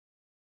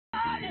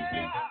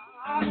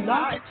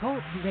Blog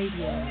Talk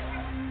Radio.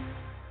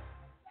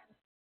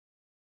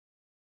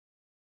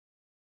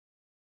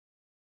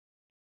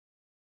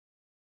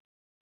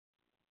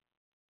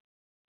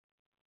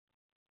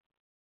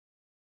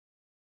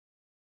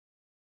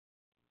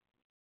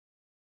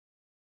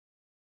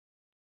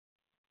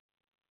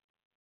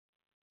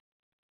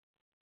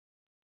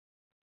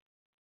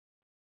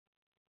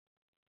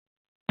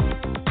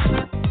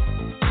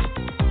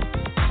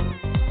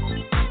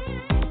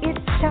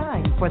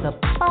 For the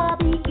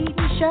Bobby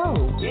Eaton Show,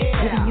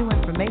 giving you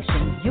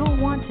information you'll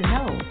want to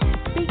know,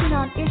 speaking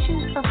on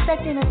issues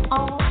affecting us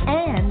all,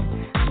 and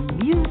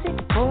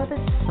music for the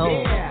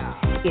soul.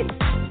 It's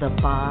the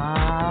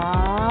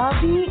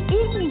Bobby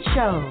Eaton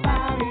Show.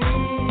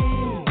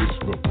 It's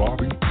the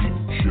Bobby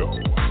Eaton Show.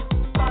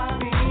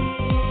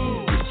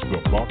 It's the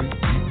Bobby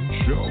Eaton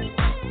Show.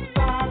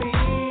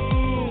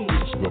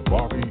 It's the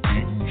Bobby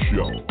Eaton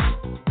Show.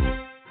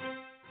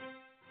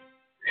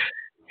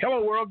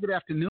 Hello, world. Good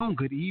afternoon,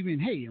 good evening.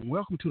 Hey, and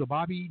welcome to the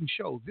Bobby Eaton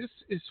Show. This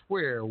is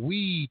where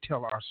we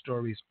tell our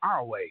stories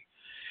our way.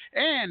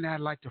 And I'd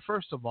like to,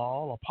 first of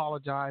all,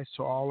 apologize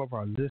to all of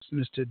our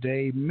listeners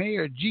today.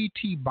 Mayor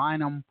G.T.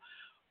 Bynum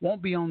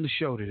won't be on the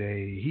show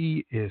today.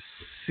 He is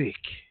sick,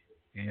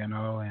 and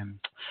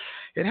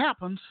it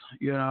happens,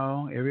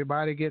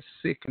 everybody gets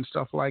sick and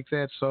stuff like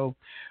that. So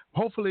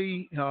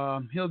hopefully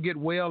he'll get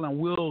well, and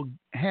we'll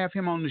have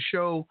him on the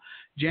show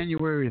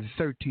January the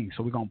 13th.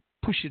 So we're going to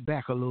push it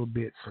back a little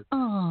bit.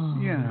 Oh.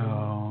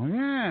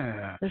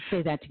 Yeah. Let's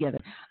say that together.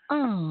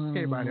 Oh.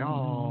 Everybody,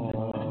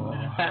 oh.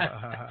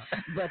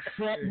 But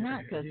fret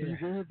not, because he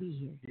will be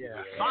here.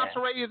 Yeah.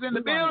 Sansaray is in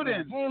the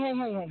building.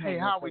 Hey,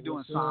 how are we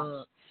doing,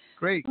 Sans?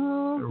 Great.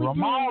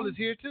 Ramal is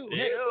here, too.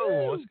 Hey,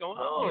 what's going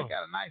on? We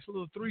got a nice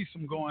little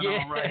threesome going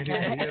on right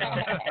here.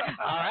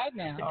 All right,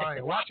 now. All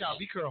right, watch out.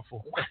 Be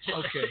careful.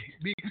 Okay,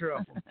 be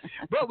careful.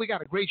 But we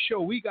got a great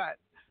show. We got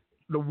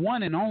the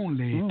one and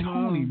only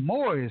Tony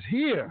Moore is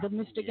here. The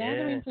Mr.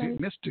 Gathering Place.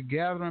 Mr.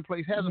 Gathering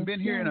Place hasn't been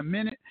here in a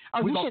minute.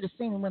 Oh, you should have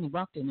seen him when he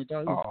walked in the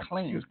door. He was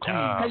clean. He was clean.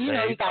 Because,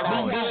 he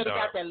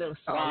got that little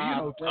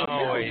swag.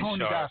 Tony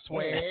got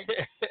swag.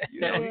 He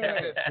got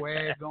that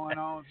swag going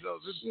on. So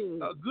this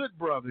is a good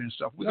brother and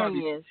stuff. We're going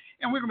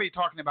to be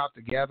talking about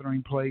the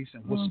Gathering Place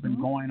and what's been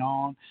going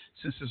on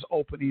since its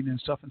opening and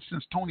stuff. And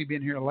since Tony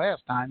been here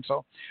last time,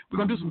 so we're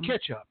going to do some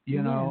catch up,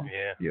 and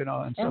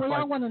stuff we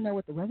all want to know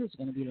what the weather's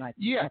going to be like.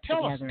 Yeah, tell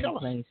us.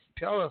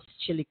 Tell us.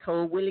 Chilly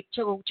cold, willy,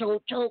 choke,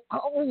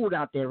 cold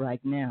out there right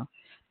now.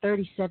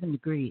 37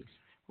 degrees.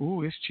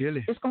 Ooh, it's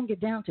chilly. It's going to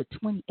get down to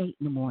 28 in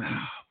the morning. Oh,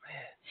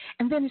 man.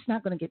 And then it's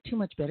not going to get too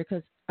much better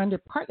because under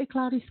partly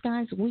cloudy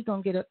skies, we're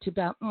going to get up to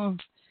about,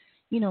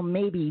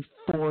 maybe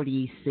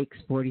 46,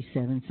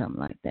 47, something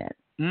like that.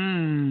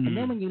 And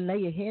then when you lay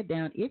your head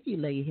down, if you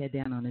lay your head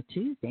down on a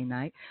Tuesday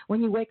night,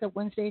 when you wake up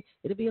Wednesday,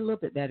 it'll be a little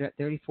bit better at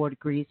 34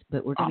 degrees.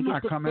 But we're going to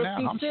get to 56. I'm not coming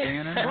out. I'm staying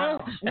in the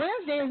house.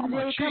 Wednesday is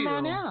going to come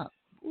on out.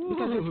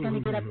 Because it's going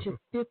to get up to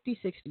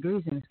 56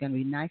 degrees and it's going to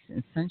be nice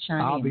and sunshiny.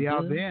 I'll be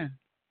out then.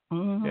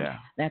 Mm-hmm. Yeah.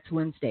 That's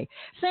Wednesday.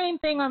 Same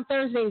thing on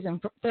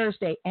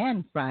Thursday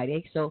and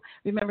Friday. So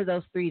remember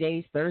those 3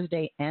 days,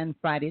 Thursday and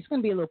Friday. It's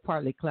going to be a little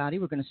partly cloudy.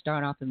 We're going to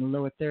start off in the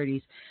lower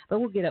 30s, but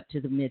we'll get up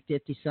to the mid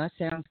 50s. So that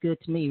sounds good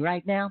to me.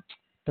 Right now,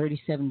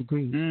 37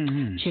 degrees.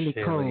 Chilly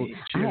cold.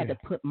 I had to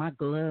put my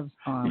gloves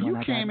on. You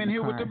came in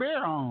here with the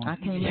bear on. I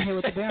came in here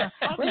with the bear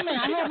on. Wait a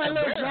minute. I had my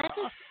little jacket.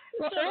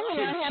 Well,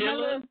 earlier I had my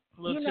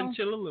little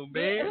chinchilla, little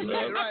bear.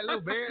 Right, little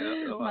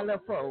bear. My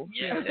little foe.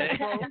 Yeah.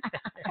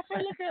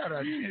 Look at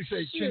her. You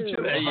say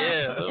chinchilla.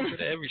 Yeah, a little bit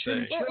of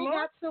everything. It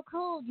got so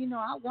cold.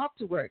 I walked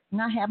to work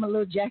and I had my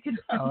little jacket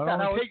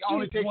on.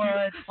 Only take you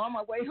on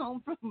my way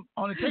home from.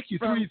 Only take you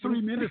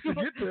three minutes to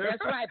get there.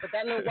 That's right, but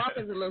that little walk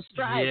is a little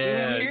stride.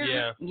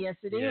 Yeah. Yes,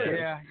 it is.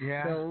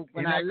 Yeah. So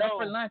when I left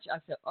for lunch, I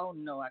said, "Oh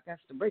no, I got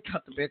to break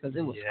out the bear because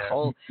it was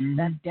cold."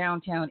 That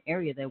downtown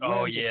area, that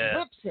wind just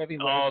whips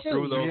everywhere. All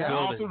through those buildings.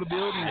 All through the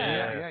buildings.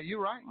 Yeah,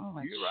 you're right. Oh,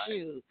 you're right.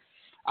 Shoot.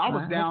 I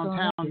was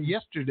downtown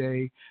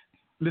yesterday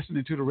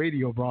listening to the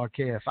radio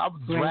broadcast. I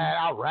was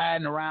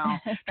riding around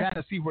trying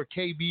to see where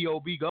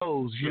KBOB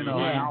goes, and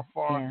how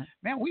far. Yeah.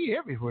 Man, we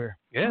everywhere.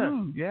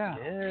 Yeah.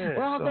 Yeah.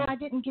 Well, although I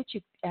didn't get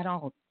you at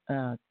all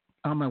on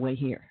my way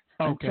here.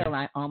 Okay. Until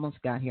I almost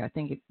got here. I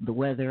think the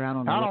weather, I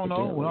don't know. I don't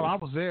know. Well, I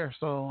was there,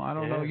 so I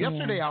don't know.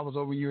 Yesterday I was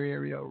over your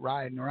area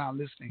riding around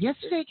listening.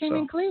 Yesterday it came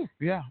in clear.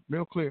 Yeah,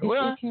 real clear.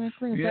 It came in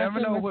clear. You never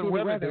know what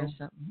weather do.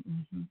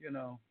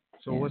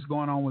 So what's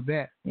going on with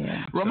that?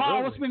 Yeah.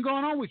 Ramal, what's been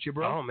going on with you,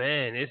 bro? Oh,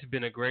 man, it's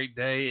been a great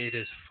day. It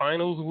is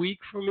finals week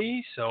for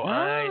me, so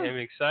I am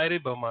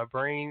excited, but my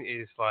brain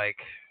is like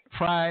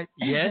fried.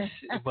 Yes,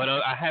 but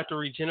I have to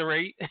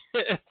regenerate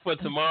for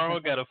tomorrow.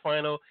 Got a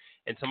final.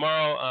 And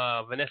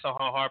tomorrow, Vanessa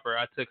Hall Harper,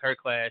 I took her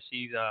class.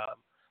 She's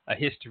a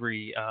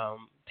history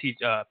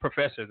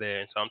professor there,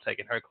 and so I'm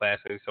taking her class.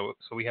 And so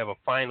we have a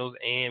finals,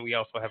 and we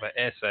also have an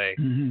essay.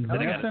 Mm-hmm. That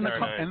I That's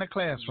gotta in the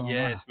classroom.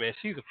 Yes, Wow. man,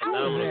 she's a Oh,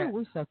 phenomenal. yeah,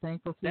 we're so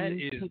thankful for That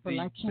you, is people the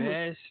like you.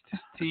 best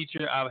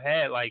teacher I've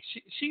had. Like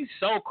she's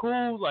so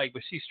cool, like,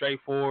 but she's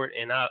straightforward,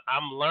 and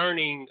I'm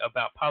learning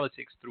about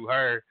politics through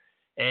her,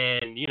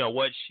 and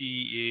what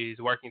she is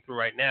working through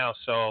right now.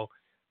 So,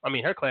 I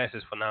mean, her class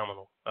is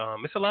phenomenal.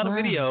 It's a lot of Wow.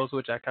 videos,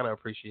 which I kind of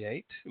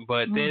appreciate.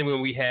 But then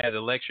when we have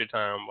the lecture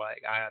time,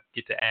 like I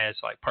get to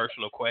ask like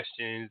personal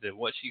questions and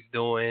what she's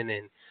doing,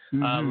 and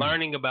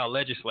learning about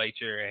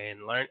legislature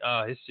and learn.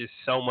 It's just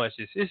so much.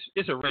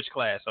 It's a rich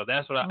class. So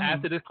that's what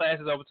after this class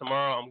is over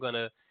tomorrow, I'm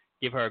gonna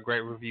give her a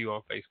great review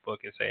on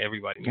Facebook and say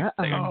everybody needs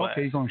to take her class.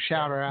 Okay, you're gonna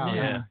shout her out.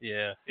 Yeah, huh?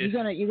 yeah.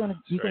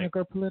 You're gonna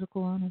go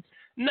political on us?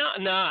 No,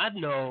 I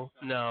know.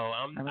 No,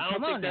 I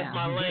don't think that's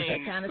my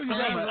lane. Kind of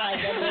sounds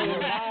like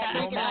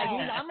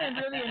that. I'm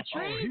really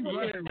intrigued.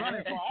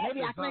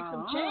 Maybe I can make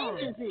some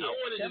changes here. I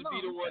want to just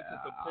be the one to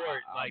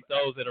support like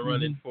those that are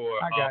running for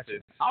I got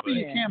office. you. I'll be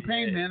your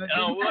campaign manager.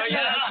 Oh, well,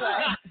 yeah.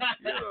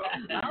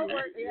 I'll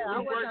work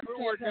on the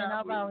campaign.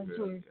 I'll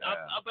volunteer.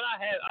 But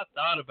I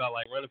thought about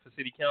like running for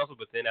city council,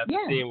 but then after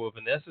seeing what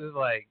Vanessa's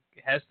like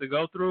has to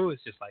go through,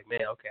 it's just like,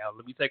 man, okay,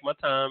 let me take my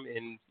time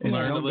and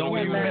learn a little bit more.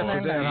 You know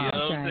what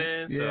I'm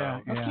saying? Yeah.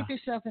 Keep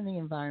yourself in the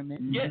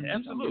environment. Yeah,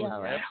 absolutely.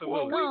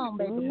 Absolutely.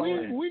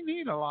 Well, we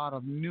need a lot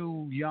of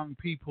new young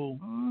people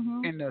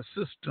in the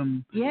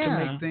system to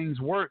make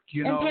things work.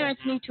 And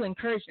parents need to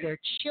encourage their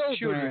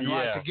children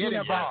to get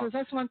involved. Because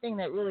that's one thing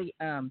that really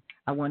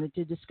I wanted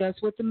to discuss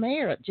with the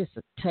mayor, just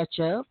a touch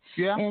of.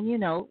 Yeah. And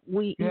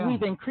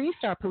we've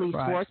increased our police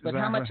force, but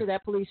how much of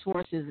that police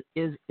force is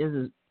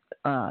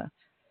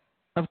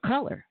of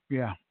color?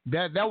 Yeah.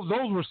 Those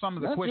were some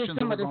of the questions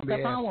that we're going to be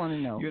asked. I want to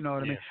know. You know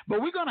what I mean?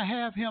 But we're going to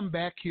have him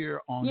back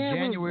here on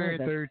January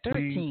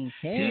 13th.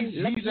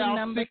 He's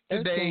out sick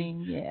today.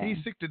 He's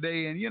sick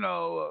today, and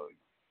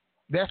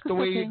that's the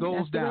way it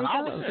goes down.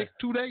 I was sick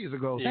 2 days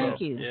ago.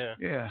 Thank you.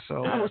 Yeah.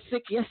 So I was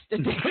sick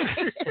yesterday.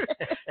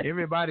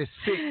 Everybody's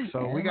sick,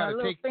 so we got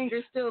to take. My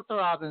finger's still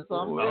throbbing, so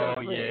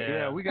I'm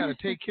yeah. We got to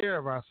take care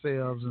of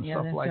ourselves and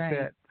stuff like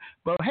that.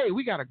 But hey,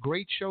 we got a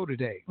great show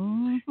today.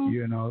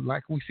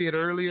 Like we said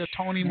earlier,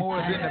 Tony Moore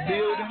is in the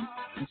building.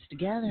 It's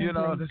together.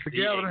 It's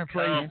together in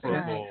place.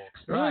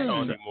 Right.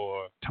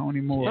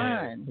 Tony Moore.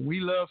 Fun. We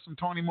love some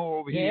Tony Moore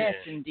over here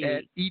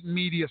at Eaton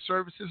Media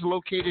Services,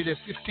 located at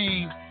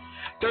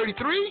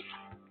 1533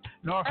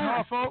 North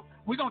Norfolk.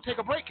 We're going to take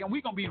a break, and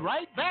we're going to be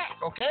right back,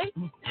 okay?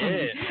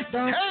 Yeah.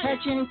 Don't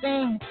touch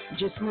anything.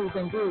 Just move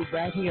and groove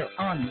right here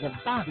on The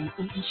Bobby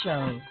Eaton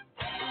Show.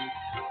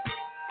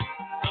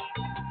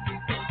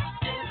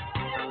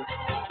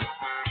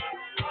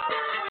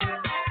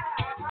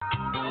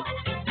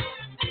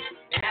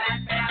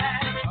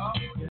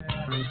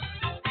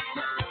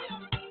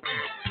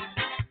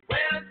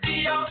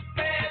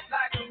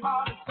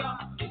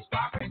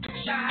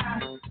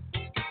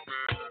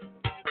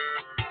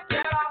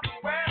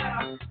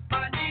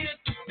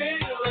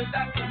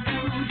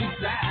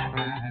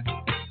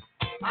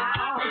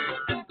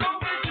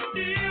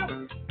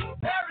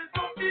 There is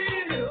no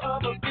fear.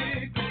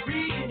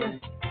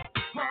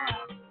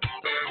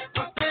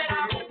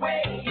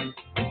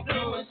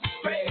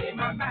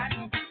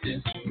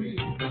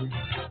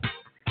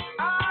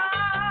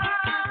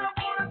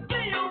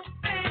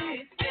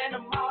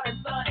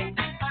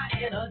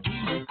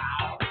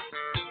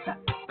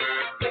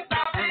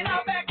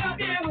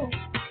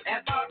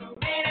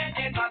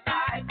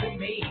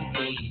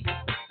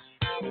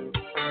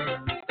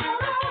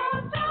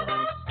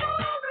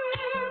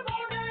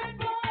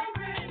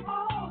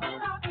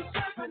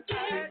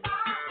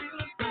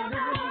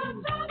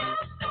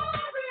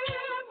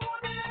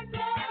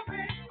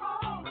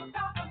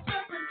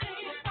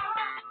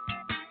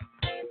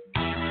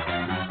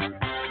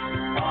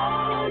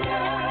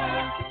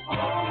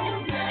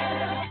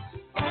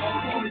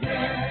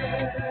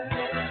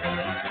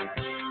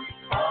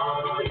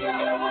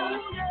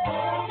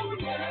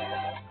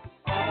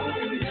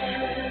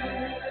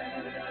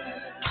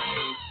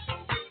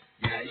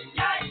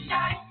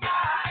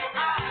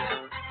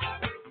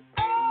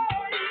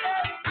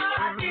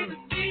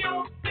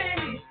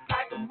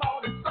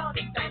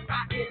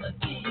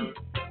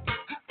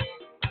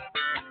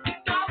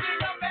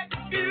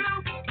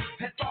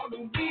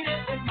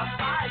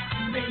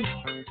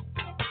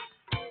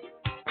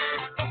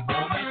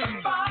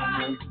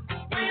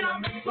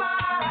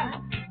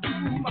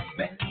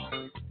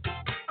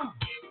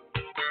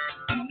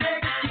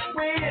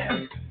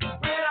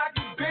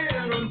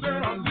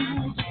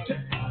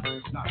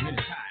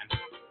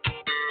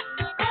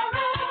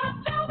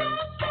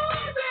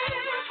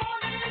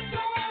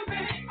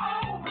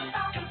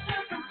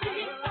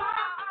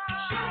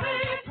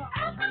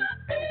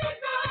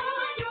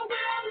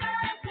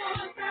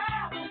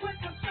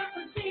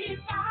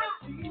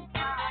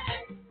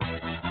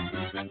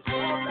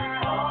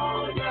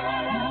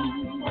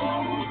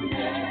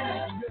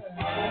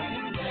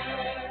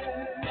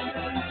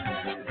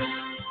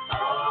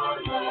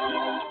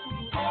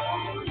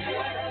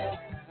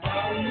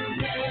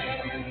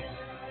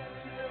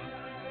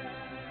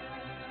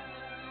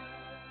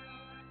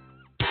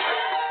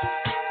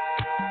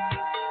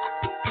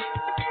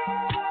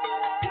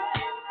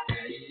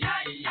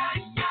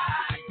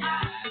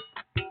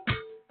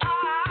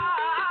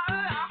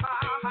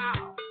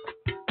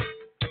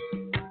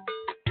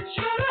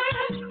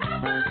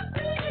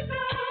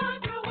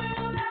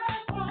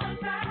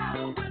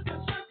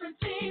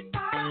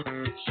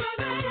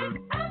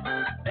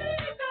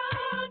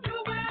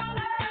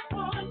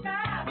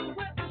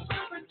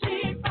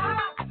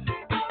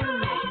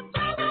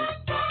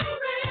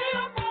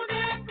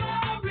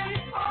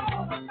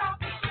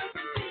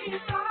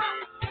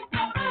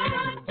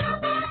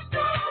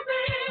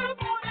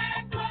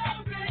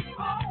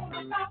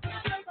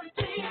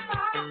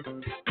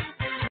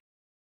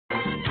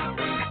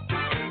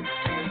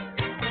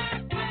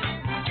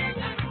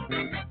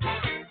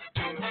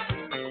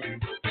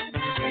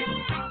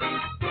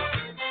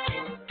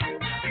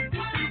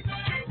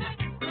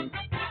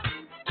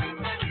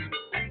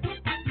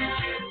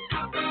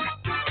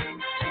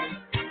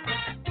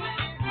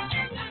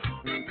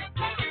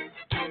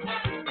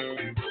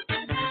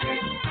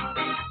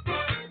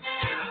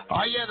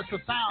 Oh, yeah, that's the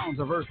sounds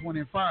of Earth, Wind,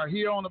 and Fire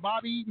here on the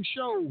Bobby Eaton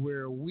Show,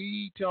 where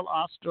we tell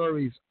our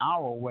stories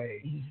our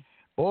way.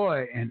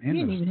 Boy, and you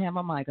didn't even have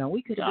my mic on.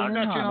 We could have been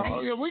in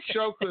harmony. yeah, we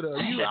sure could have.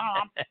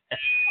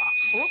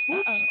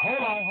 Hold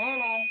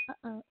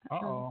on.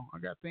 Uh-oh. I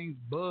got things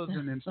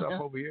buzzing and stuff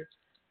over here.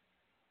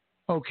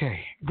 Okay,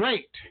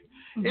 great.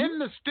 In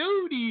the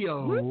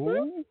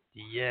studio.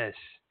 Yes.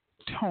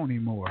 Tony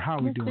Moore. How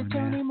are we doing,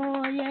 Tony man?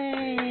 Moore,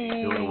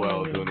 yay. Doing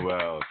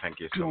well. Thank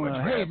you so much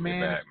for having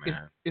me back,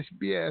 man.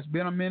 It's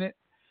been a minute,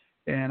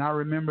 and I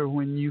remember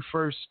when you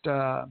first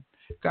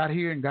got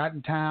here and got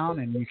in town,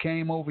 and you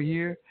came over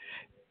here.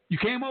 You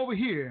came over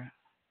here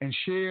and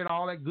shared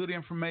all that good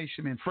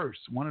information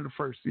one of the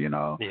first, you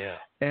know. Yeah.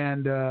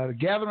 And the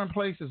gathering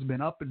place has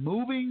been up and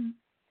moving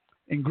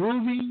and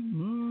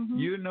grooving,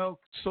 you know.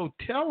 So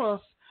tell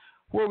us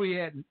where we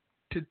had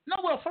to. No,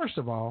 well, first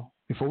of all,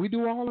 before we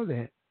do all of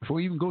that, before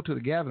we even go to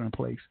the gathering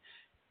place,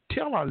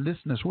 tell our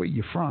listeners where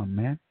you're from,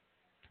 man,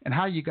 and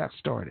how you got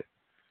started.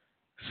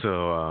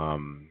 So,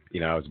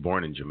 I was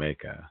born in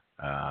Jamaica.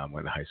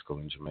 Went to high school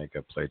in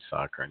Jamaica, played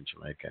soccer in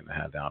Jamaica, and I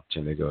had the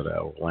opportunity to go to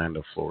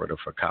Orlando, Florida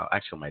for college.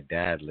 Actually, my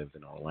dad lived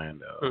in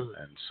Orlando,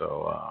 and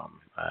so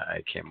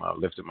I came up,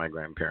 lived with my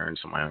grandparents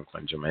and my uncle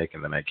in Jamaica,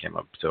 and then I came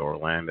up to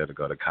Orlando to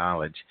go to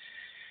college.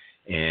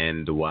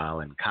 And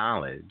while in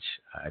college,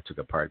 I took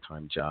a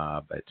part-time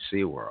job at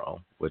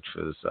SeaWorld, which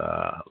was,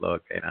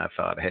 and I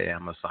thought, hey,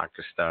 I'm a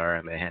soccer star,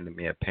 and they handed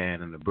me a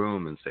pen and a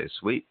broom and say,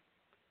 sweep.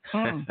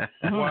 Wow.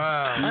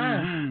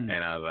 And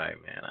I was like,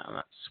 man, I'm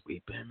not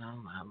sweeping.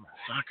 I'm a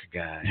soccer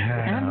guy.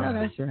 I know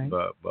that's right.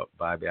 But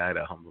Bobby, I had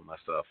to humble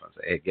myself and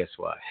say, hey, guess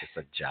what? It's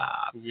a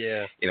job.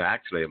 Yeah.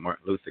 Actually,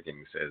 Martin Luther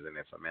King says, and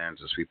if a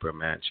man's a sweeper, a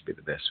man should be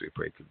the best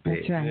sweeper he could be.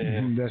 That's right.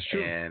 Yeah. That's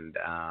true. And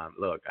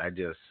look, I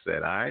just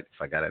said, all right,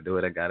 if I got to do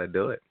it, I got to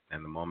do it.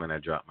 And the moment I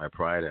dropped my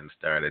pride and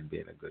started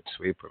being a good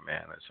sweeper,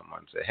 man, and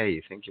someone said, hey,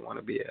 you think you want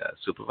to be a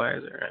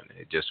supervisor? And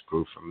it just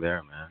grew from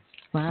there, man.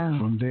 Wow.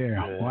 From there.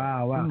 Yeah.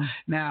 Wow.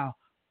 Now,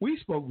 we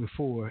spoke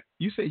before.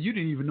 You said you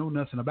didn't even know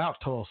nothing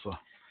about Tulsa.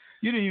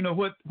 You didn't even know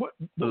what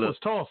was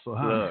Tulsa,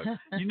 huh? Look.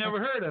 You never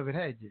heard of it,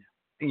 had you?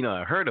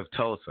 I heard of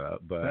Tulsa,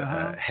 but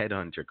a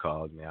headhunter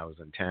called me. I was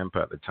in Tampa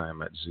at the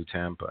time at Zoo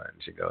Tampa,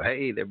 and she go,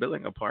 hey, they're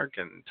building a park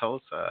in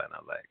Tulsa. And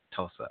I'm like,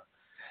 Tulsa.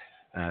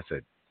 And I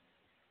said,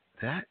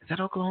 is that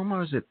Oklahoma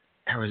or is it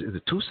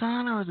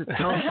Tucson or is it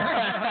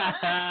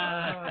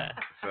Tulsa?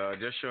 So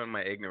just showing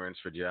my ignorance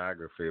for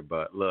geography.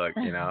 But look,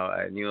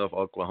 I knew of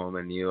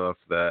Oklahoma, knew of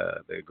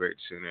the great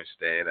Sooner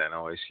State and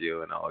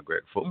OSU and all the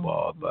great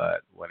football.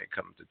 But when it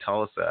comes to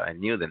Tulsa, I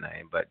knew the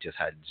name, but just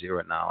had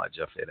zero knowledge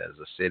of it as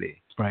a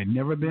city. Right.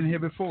 Never been here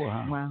before,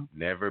 huh? Wow.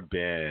 Never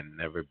been.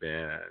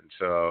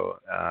 So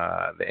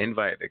the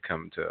invite to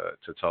come to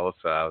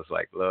Tulsa, I was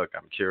like, look,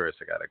 I'm curious.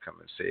 I got to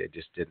come and see it.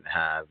 Just didn't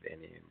have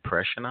any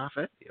impression of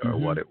it or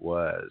what it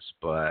was.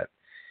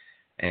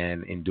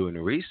 And in doing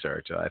the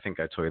research, I think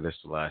I told you this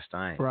the last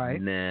time.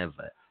 Right.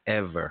 Never,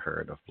 ever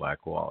heard of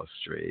Black Wall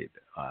Street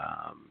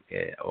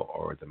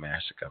or the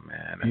Massacre,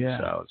 man. And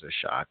so I was just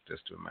shocked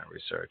just doing my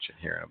research and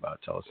hearing about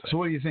Tulsa. So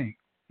what do you think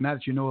now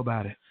that you know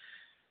about it?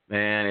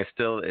 Man, it's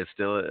still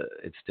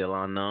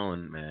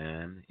unknown,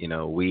 man.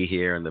 We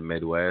here in the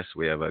Midwest,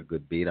 we have a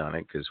good beat on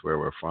it because where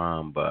we're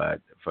from.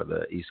 But for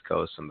the East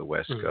Coast and the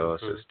West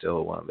Coast, it's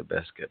still one of the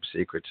best kept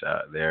secrets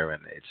out there,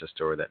 and it's a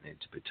story that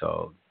needs to be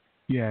told.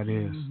 Yeah, it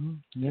is.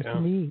 Yes,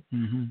 indeed.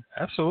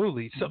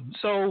 Absolutely.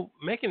 So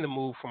making the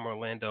move from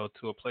Orlando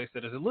to a place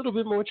that is a little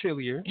bit more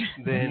chillier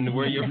than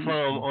where you're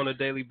from on a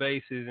daily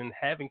basis and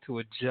having to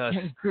adjust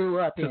Grew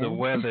up to the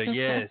weather,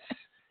 yes.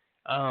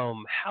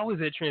 How is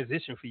that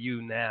transition for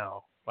you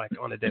now, like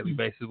on a daily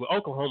basis with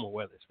Oklahoma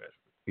weather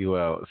especially?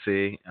 Well,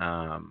 see,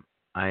 I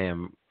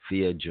am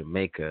via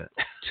Jamaica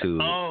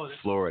to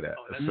Florida.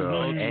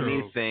 So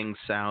anything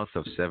south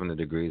of 70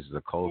 degrees is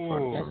a cold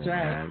front for me,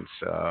 man.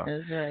 So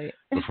that's right.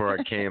 Before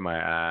I came,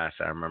 I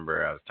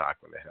remember I was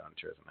talking with the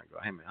headhunters, and I go,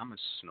 hey, man, how much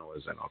snow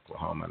is in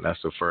Oklahoma? And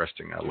that's the first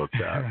thing I looked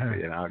up,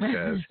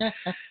 because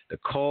the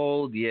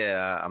cold,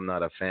 I'm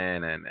not a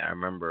fan. And I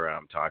remember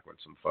I'm talking with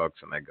some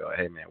folks, and I go,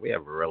 hey, man, we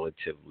have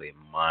relatively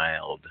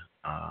mild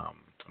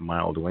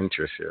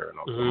winters here in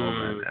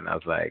Oklahoma. And I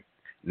was like,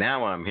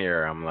 now I'm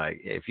here, I'm like,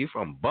 if you're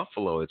from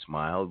Buffalo, it's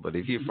mild, but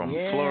if you're from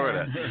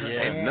Florida,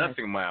 ain't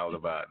nothing mild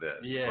about this.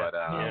 But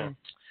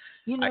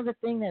the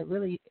thing that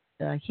really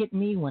hit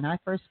me when I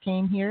first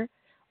came here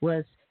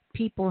was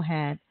people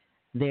had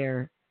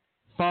their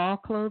fall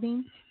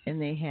clothing and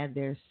they had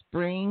their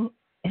spring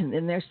and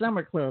then their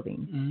summer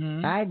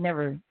clothing.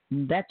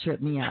 That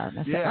tripped me out.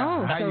 I said,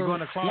 how so you going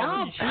to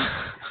y'all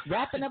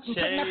wrapping up and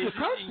putting up your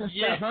coats and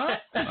stuff,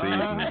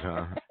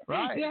 huh?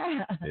 Right.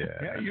 Yeah,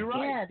 you're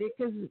right. Yeah,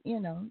 because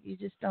you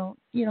just don't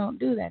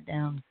do that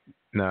down.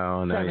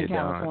 No, Southern you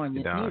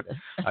California don't.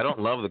 Neither. I don't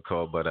love the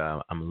cold, but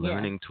I'm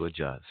learning to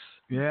adjust.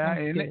 Yeah,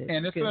 That's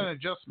and it's good. an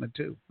adjustment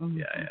too.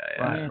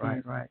 Yeah.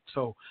 Right.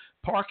 So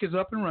park is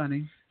up and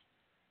running.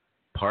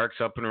 Park's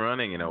up and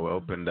running. We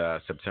opened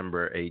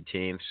September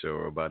 18th, so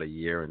about a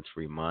year and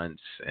 3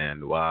 months.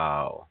 And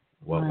wow,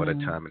 what a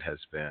time it has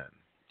been.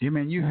 Yeah,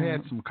 man, you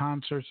had some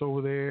concerts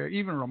over there.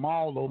 Even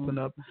Ramal opened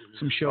up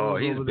some shows. Oh,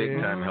 he's over big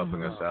there. time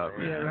helping us out,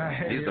 man. Yeah,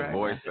 right, He's the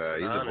voice.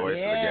 He's the voice of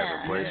the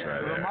Gathering Place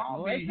right there. Ramal,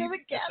 Voice of the It's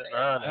an Gathering.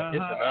 honor.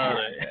 It's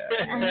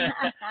an honor.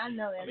 I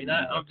know that. I mean,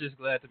 I'm just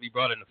glad to be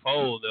brought in the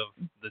fold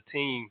of the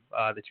team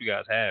that you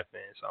guys have,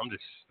 man. So I'm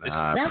just.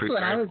 That's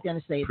what I was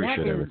going to say. That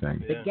Appreciate is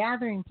everything. the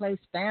Gathering Place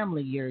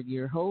family,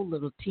 your whole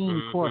little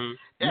team core.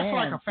 It's Man,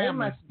 like a family.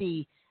 They must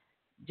be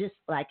just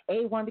like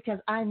A1 because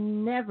I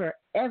never,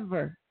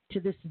 ever to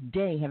this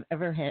day have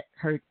ever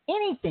heard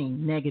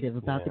anything negative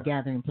about the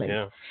Gathering Place.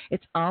 Yeah.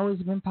 It's always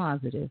been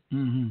positive.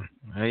 Mm-hmm.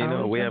 Hey,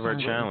 we have our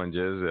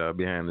challenges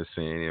behind the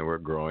scene. We're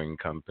a growing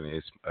company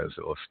as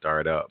a little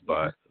startup.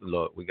 But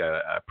look,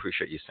 I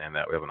appreciate you saying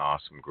that. We have an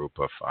awesome group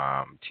of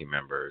team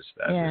members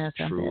that is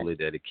truly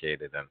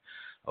dedicated, and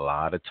a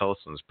lot of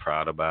Tulsans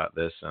proud about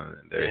this, and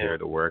they're here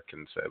to work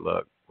and say,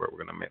 look, we're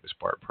going to make this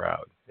part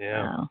proud.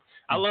 Yeah. Wow.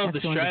 I love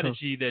That's the wonderful.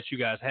 strategy that you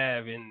guys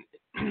have, and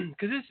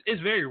because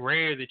it's very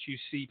rare that you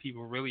see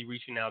people really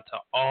reaching out to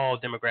all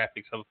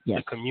demographics of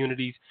the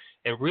communities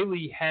and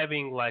really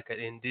having like an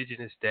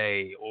Indigenous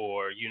Day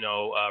or,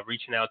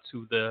 reaching out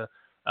to the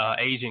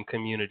Asian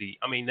community.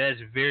 I mean, that's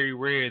very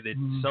rare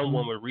that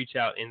someone would reach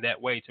out in that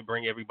way to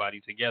bring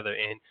everybody together.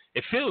 And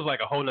it feels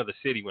like a whole nother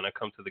city when I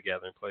come to the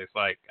Gathering Place.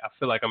 Like, I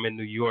feel like I'm in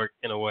New York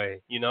in a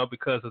way,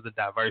 because of the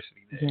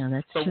diversity there. Yeah,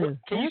 that's true.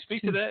 Can you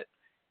speak to that?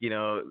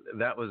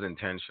 That was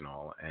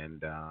intentional,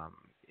 and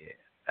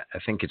I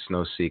think it's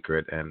no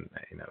secret, and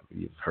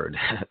you've heard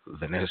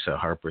Vanessa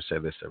Harper say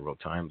this several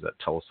times, that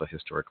Tulsa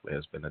historically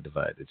has been a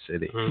divided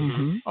city.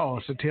 Mm-hmm. Oh,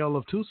 it's a tale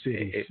of two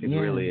cities. It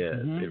really is.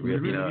 Mm-hmm. It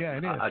really,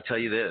 it is. I'll tell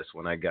you this: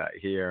 when I got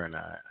here and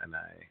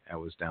I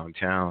was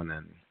downtown,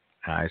 and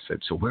I said,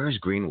 "So where's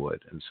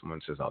Greenwood?" And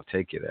someone says, "I'll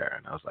take you there."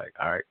 And I was like,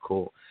 "All right,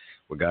 cool."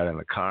 We got in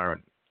the car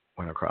and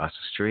went across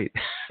the street,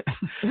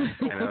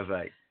 and I was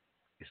like,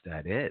 is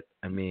that it?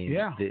 I mean,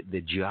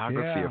 the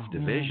geography of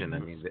division. I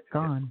mean,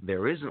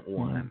 there isn't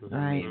one.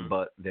 I mean,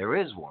 but there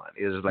is one.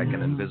 It's like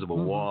an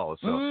invisible wall.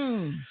 So,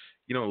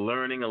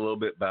 learning a little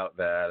bit about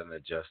that and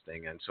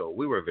adjusting. And so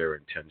we were very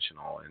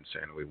intentional in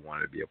saying we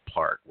wanted to be a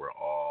park where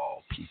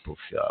all people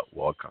felt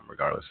welcome,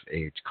 regardless of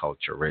age,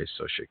 culture, race,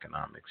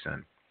 socioeconomics.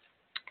 And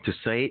to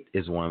say it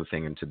is one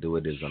thing, and to do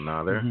it is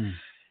another. Mm-hmm.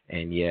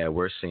 And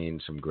we're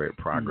seeing some great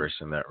progress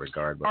in that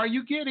regard. But are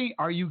you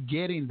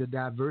getting the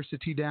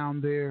diversity down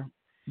there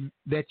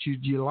that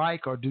you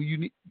like, or do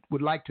you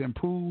would like to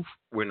improve?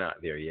 We're not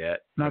there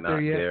yet. Not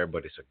there,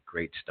 but it's a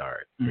great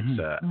start. Mm-hmm. It's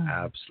an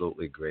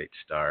absolutely great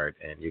start,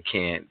 and you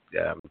can't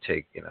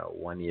take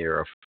 1 year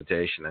of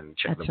implementation and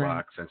check the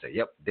box and say,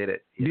 "Yep, did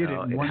it." It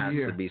has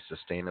to be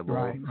sustainable.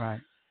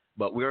 Right.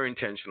 But we're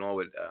intentional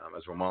with,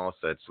 as Ramal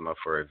said, some of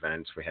our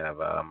events. We have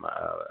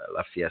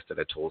La Fiesta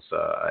de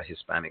Tulsa, a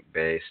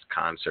Hispanic-based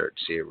concert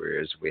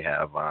series. We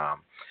had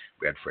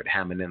Fred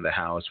Hammond in the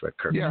house. We had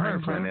Kirk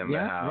Franklin in the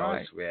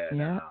house. We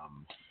had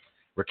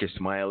Ricky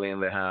Smiley in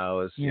the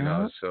house.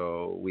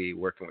 So we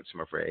working with some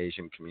of our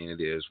Asian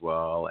community as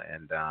well.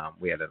 And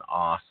we had an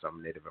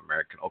awesome Native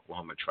American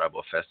Oklahoma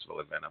Tribal Festival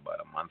event about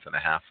a month and a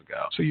half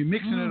ago. So you're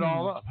mixing it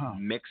all up, huh?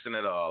 Mixing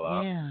it all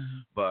up. Yeah.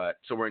 But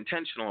so we're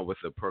intentional with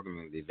the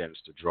programming of the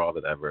events to draw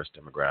the diverse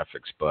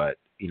demographics. But,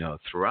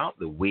 throughout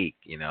the week,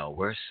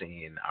 we're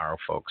seeing our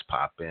folks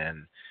pop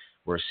in.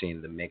 We're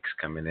seeing the mix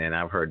coming in.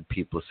 I've heard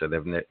people say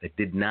they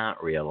did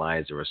not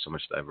realize there was so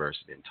much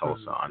diversity in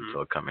Tulsa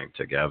until coming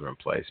to Gathering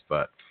Place.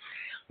 But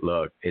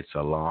look, it's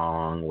a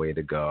long way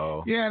to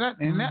go. Yeah,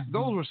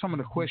 those were some of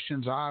the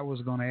questions I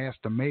was going to ask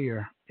the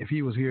mayor if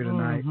he was here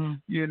tonight.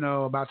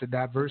 About the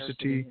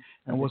diversity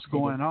and what's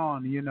going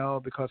on.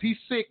 Because he's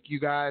sick, you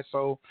guys.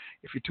 So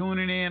if you're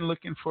tuning in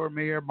looking for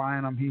Mayor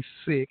Bynum, he's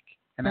sick.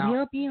 And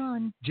he'll be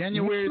on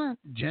January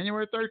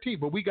 13th.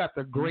 But we got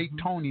the great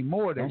Tony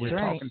Moore that we're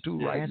talking to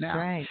right now.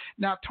 Right.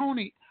 Now,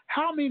 Tony,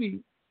 how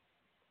many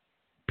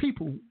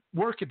people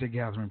work at the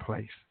Gathering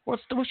Place?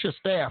 What's your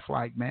staff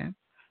like, man?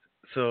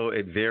 So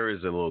it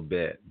varies a little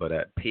bit, but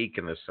at peak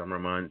in the summer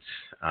months,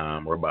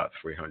 we're about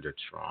 300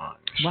 strong.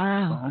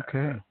 Wow.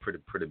 Okay.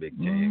 Pretty big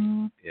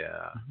team.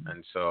 Yeah.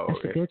 And so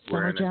that's a good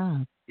summer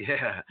job.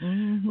 Yeah.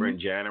 We're in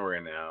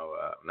January now.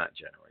 Not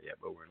January yet,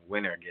 but we're in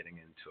winter, getting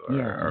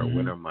into our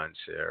winter months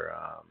here.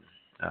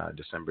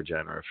 December,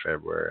 January,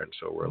 February, and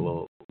so we're a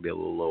little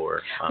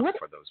lower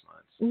for those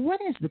months. What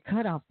is the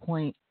cutoff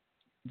point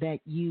that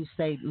you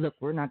say, look,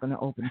 we're not going to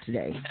open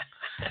today?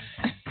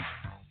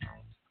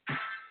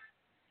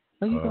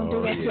 Are you going to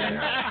do that? You're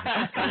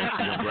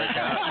going to break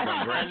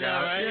out. Right?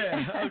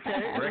 Yeah. Okay.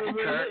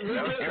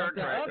 That was Kirk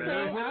right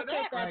there. I'll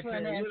take that for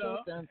an answer.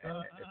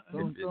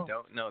 If you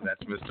don't know,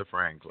 that's Mr.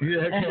 Franklin.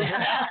 Yeah.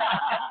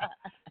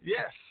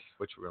 Yes.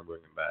 Which we're going to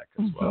bring him back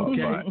as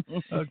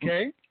well.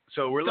 Okay.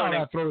 So we're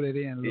learning. I throw that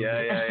in.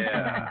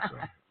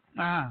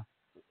 Yeah.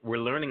 We're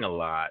learning a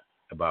lot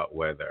about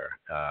weather.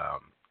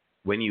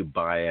 When you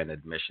buy an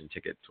admission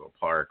ticket to a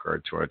park or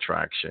to an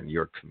attraction,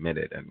 you're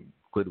committed. And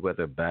good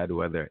weather, bad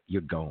weather,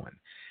 you're going.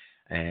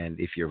 And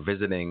if you're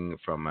visiting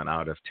from an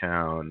out of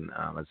town,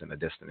 as in a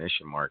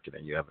destination market,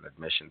 and you have an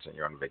admissions and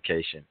you're on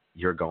vacation,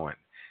 you're going.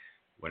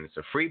 When it's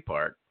a free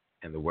park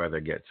and the weather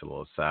gets a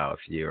little south,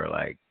 you're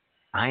like,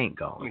 I ain't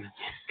going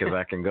because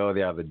I can go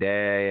the other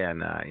day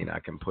and I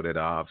can put it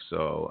off.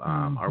 So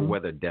our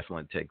weather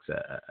definitely takes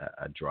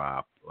a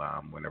drop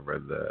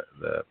whenever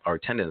our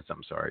attendance,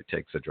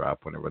 takes a drop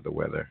whenever the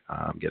weather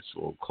gets a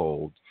little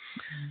cold,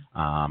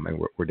 and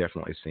we're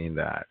definitely seeing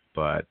that.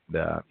 But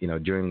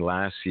during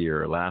last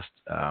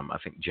I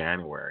think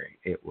January,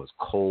 it was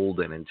cold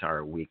an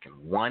entire week, and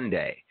one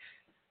day.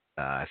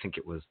 I think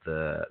it was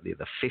the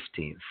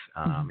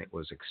 15th. It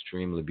was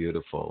extremely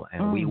beautiful,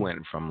 and we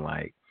went from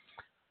like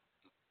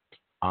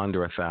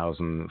under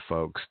 1,000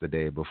 folks the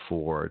day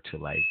before to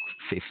like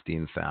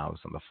 15,000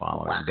 the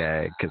following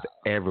day because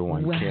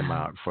everyone came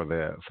out for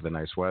the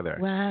nice weather.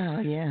 Wow,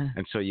 yeah.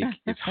 And so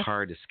it's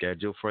hard to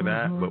schedule for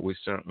that, but we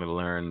certainly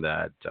learned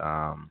that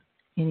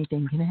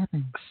anything can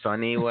happen.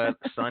 Sunny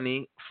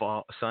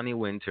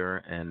winter,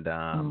 and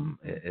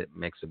it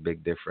makes a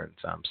big difference.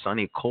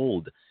 Sunny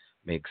cold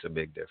makes a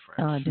big difference.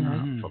 Oh, it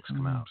does. Folks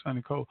come out.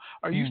 Sunny cold.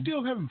 Are you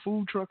still having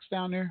food trucks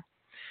down there?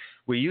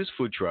 We use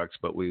food trucks,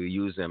 but we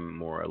use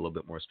them a little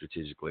bit more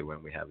strategically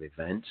when we have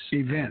events.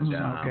 And,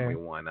 okay. We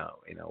want to,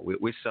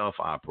 we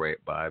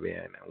self-operate, Bobby,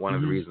 and one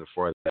of the reasons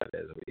for that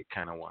is we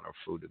kind of want our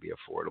food to be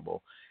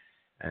affordable.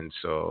 And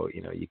so,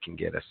 you can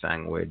get a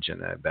sandwich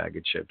and a bag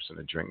of chips and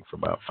a drink for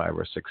about $5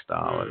 or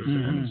 $6.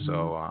 And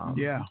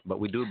so, but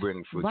we do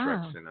bring food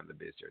trucks in on the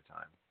busier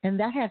time. And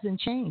that hasn't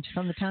changed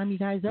from the time you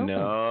guys opened.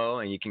 No,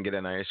 and you can get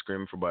an ice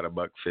cream for about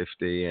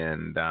 $1.50.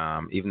 And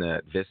even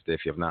at Vista,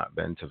 if you've not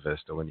been to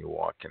Vista, when you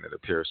walk in, it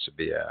appears to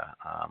be a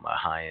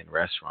high-end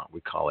restaurant.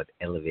 We call it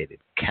elevated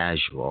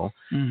casual,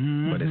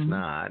 but it's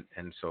not.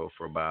 And so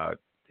for about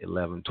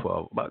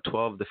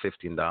 $12 to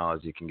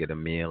 $15, you can get a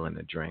meal and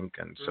a drink,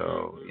 and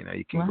so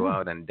you can go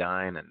out and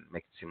dine and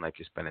make it seem like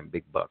you're spending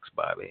big bucks,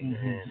 Bobby.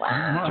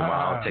 Wow.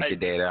 Jamal, take your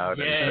date out.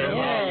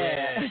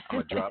 Yeah. I'm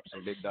gonna drop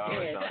some big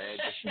dollars on it.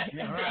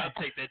 I'll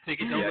take that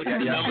ticket. There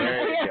you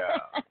go.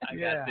 I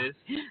got this.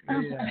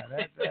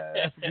 That's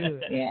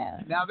good. Yeah.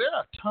 Now there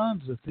are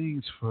tons of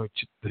things for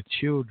the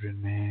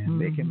children, man.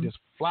 They can just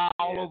fly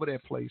all over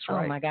that place,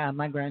 right? Oh my God,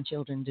 my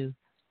grandchildren do.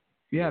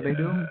 Yeah, they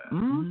do.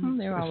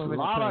 They're all over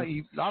the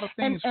place. A lot of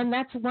things. And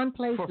that's one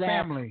place for that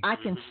family. I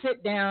can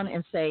sit down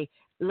and say,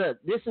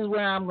 look, this is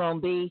where I'm going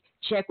to be.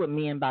 Check with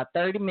me in about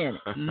 30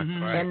 minutes.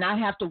 And not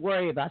have to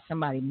worry about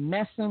somebody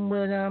messing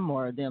with them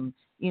or them,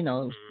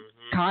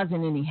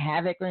 causing any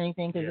havoc or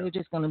anything because they're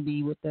just going to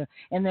be with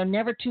and they're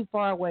never too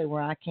far away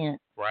where I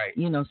can't,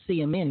 see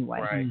them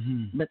anyway. Right.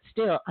 But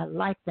still, I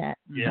like that.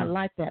 Yeah. I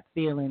like that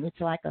feeling. It's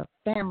like a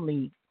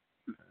family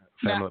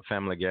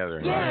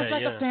gathering. Yeah, Right? it's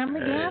like a family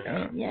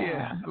gathering.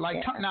 Yeah.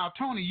 Now,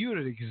 Tony,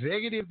 you're the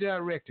executive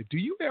director. Do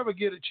you ever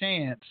get a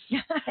chance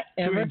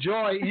to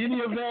enjoy any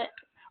of that,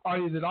 or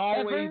is it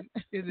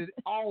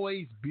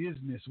always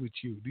business with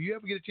you? Do you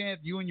ever get a chance,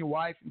 you and your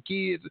wife and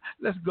kids,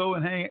 let's go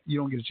and hang? You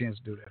don't get a chance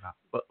to do that, huh?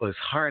 Well, it's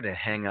hard to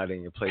hang out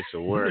in your place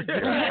of work.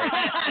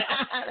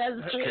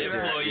 That's true.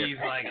 Employees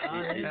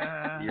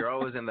You're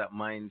always in that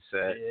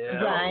mindset.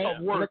 Right.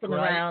 Of work, looking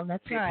around.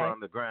 That's People right. on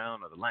the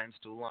ground, or the line's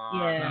too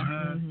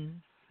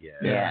long. Yeah.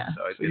 Yeah.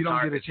 So So you don't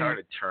hard, get a it's hard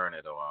chance. to turn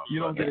it off. You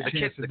don't get a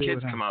chance to the do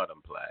kids it, huh? come out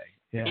and play.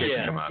 Yeah. The kids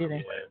Yeah. come out and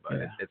Yeah. play, but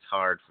Yeah. it's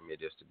hard for me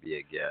just to be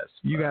a guest.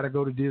 You but- got to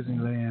go to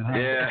Disneyland, huh?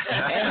 Yeah.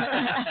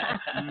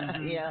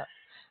 Yeah.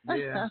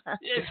 Yeah,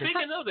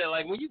 speaking of that,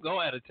 like when you go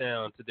out of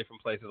town to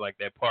different places like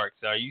that,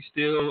 parks, are you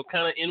still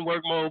kind of in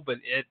work mode but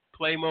at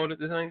play mode at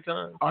the same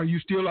time? Are you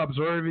still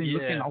observing, Yeah.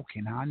 looking, okay,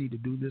 now I need to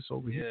do this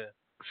over here? Yeah.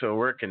 So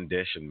we're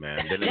conditioned,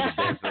 man. Been in the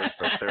business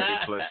for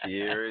 30 plus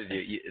years.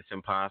 It's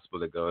impossible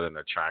to go to an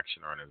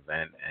attraction or an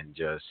event and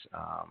just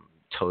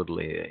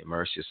totally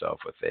immerse yourself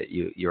with it.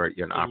 You're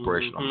an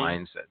operational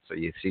mindset, so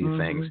you see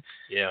things,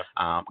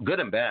 good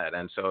and bad.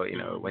 And so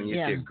when you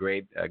see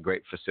a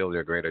great facility,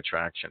 a great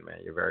attraction, man,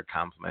 you're very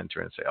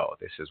complimentary and say, oh,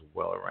 this is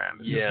well around.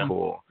 This is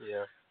cool.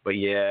 Yeah. But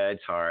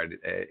it's hard.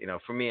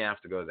 For me, I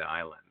have to go to the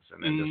islands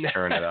and then just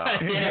turn it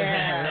off.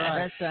 Yeah,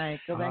 that's right.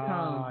 Go back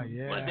home.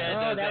 Yeah. My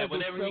dad does that.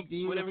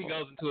 Whenever he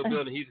goes into a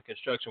building, he's a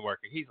construction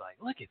worker. He's like,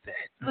 look at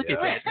that. Look at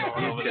that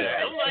going over there.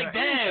 I'm like,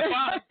 Dad,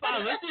 Pop,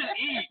 let's just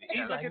eat.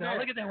 He's like, no,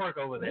 look at that work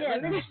over there. Yeah,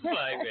 I'm like,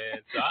 man.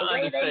 So I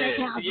way they make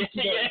understand. houses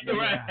today.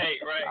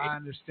 Right. I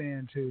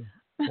understand, too.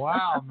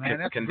 Wow, man.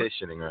 That's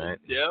Conditioning, right?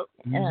 Yep.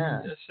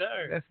 Yeah. Yes,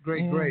 sir. That's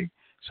great.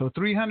 So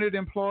 300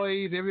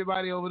 employees,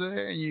 everybody over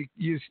there, and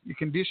you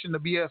conditioned to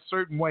be a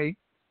certain way,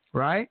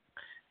 right?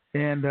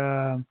 And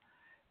man,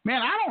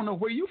 I don't know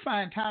where you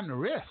find time to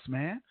rest,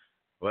 man.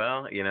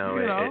 Well,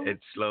 it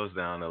slows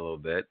down a little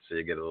bit, so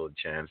you get a little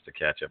chance to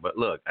catch up. But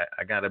look,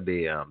 I got to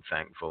be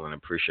thankful and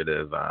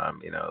appreciative.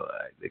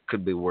 It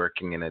could be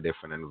working in a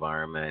different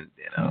environment.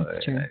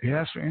 That's true.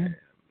 Yes, man.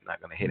 not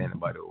going to hit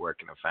anybody who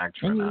work in a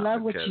factory. And you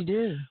love what you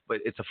do. But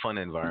it's a fun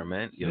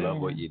environment. You love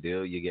what you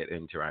do. You get to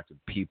interact with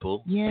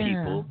people. Yeah.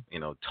 People,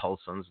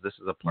 Tulsans. This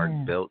is a park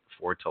built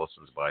for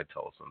Tulsans by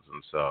Tulsans.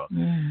 And so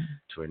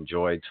to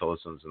enjoy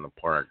Tulsans in the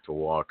park, to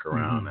walk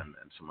around and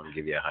someone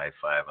give you a high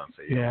five and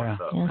say,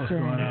 what's up? What's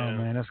going on,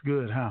 man? That's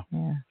good, huh?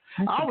 Yeah.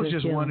 I was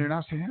just wondering,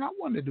 I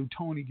wonder, do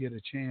Tony get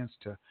a chance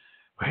to,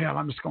 well,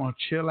 I'm just going to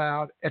chill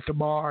out at the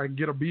bar and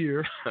get a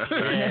beer,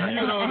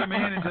 you know what I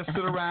mean, and just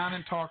sit around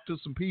and talk to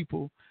some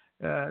people.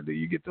 Do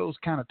you get those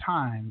kind of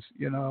times,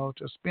 to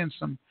spend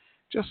some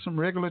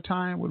regular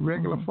time with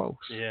regular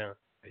folks? Yeah.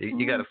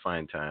 You got to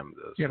find time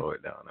to slow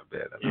it down a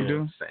bit.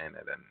 I'm saying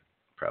it and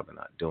probably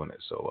not doing it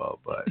so well,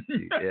 but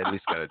you at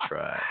least got to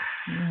try.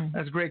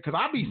 That's great, because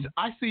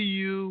I see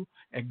you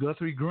at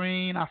Guthrie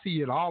Green. I see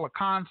you at all the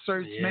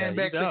concerts, man.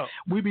 Back there,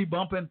 we be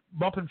bumping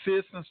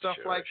fists and stuff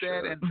like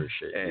that, and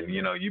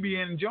you be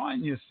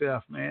enjoying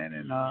yourself, man.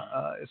 And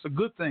it's a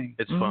good thing.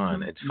 It's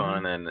fun. It's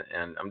fun, and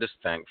I'm just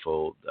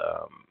thankful.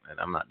 And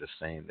I'm not just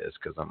saying this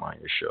because I'm on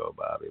your show,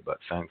 Bobby, but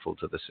thankful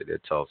to the city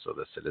of Tulsa,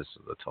 the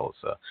citizens of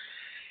Tulsa.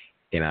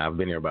 I've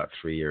been here about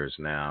 3 years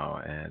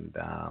now, and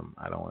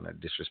I don't want to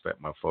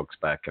disrespect my folks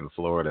back in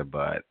Florida,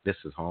 but this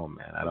is home,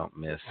 man. I don't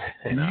miss.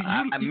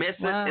 I miss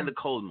it in the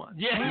cold months.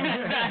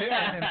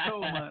 Yeah, in the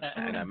cold months.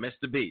 And I miss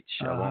the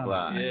beach. I won't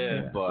lie.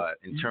 Yeah. But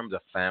in terms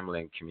of family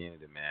and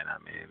community, man, I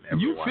mean,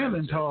 everyone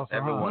has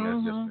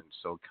just been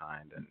so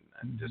kind and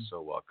just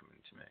so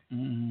welcoming to me.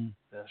 Mm-hmm.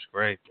 That's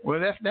great. Well,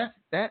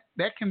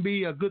 that can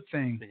be a good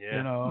thing,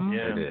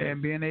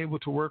 and being able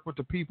to work with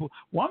the people.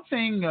 One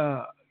thing.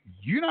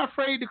 You're not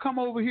afraid to come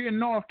over here in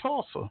North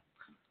Tulsa.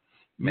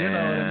 Man. You know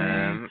what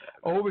I mean?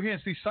 Over here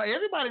and see.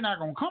 Everybody not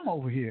going to come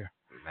over here,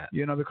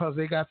 because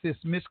they got this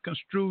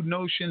misconstrued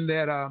notion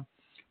that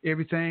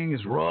everything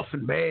is rough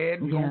and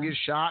bad and you're going to get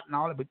shot and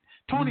all that. But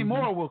Tony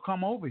Moore will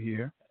come over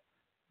here,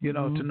 to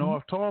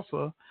North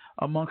Tulsa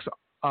amongst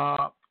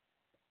all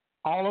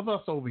of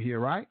us over here,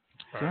 right?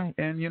 Right.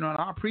 And,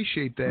 I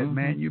appreciate that,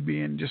 man. You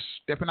being just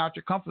stepping out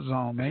your comfort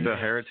zone, man. The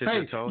heritage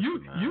of Tulsa,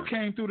 man. You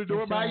came through the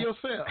door by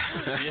yourself.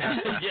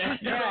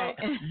 Yeah.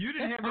 You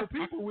didn't have no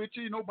people with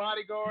you, no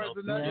bodyguards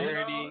or nothing.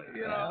 Right.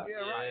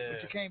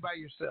 But you came by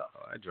yourself.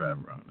 I drive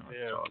around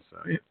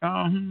Tulsa.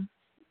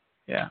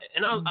 Yeah.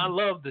 And I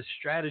love the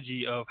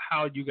strategy of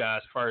how you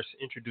guys first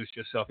introduced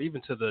yourself,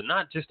 even to the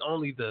not just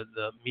only the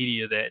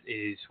media that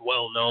is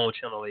well known,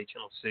 Channel 8,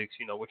 Channel 6,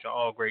 which are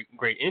all great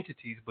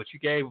entities, but you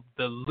gave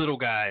the little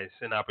guys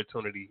an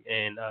opportunity,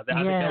 and I think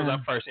that was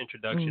our first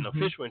introduction,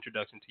 official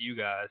introduction to you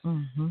guys,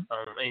 and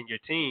your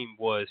team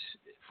was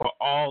for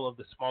all of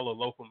the smaller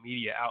local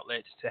media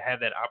outlets to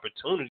have that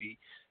opportunity.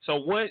 So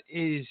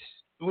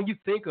when you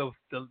think of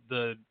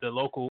the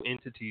local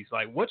entities,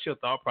 like what's your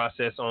thought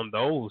process on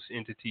those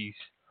entities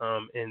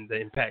and the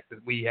impact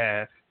that we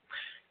have?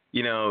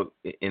 You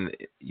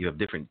have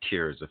different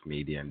tiers of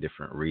media and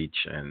different reach,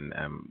 and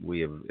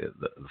we have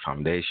the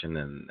foundation,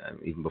 and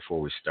even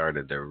before we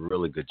started, did a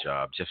really good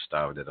job. Jeff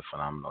Staub did a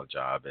phenomenal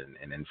job in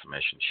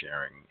information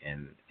sharing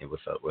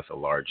with a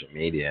larger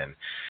media. And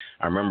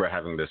I remember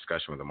having a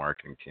discussion with the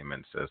marketing team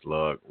and says,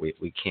 look,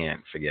 we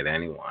can't forget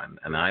anyone.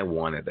 And I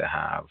wanted to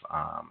have,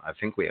 I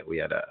think we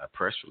had a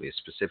press release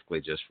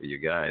specifically just for you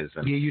guys.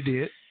 And, yeah, you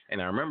did. And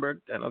I remember,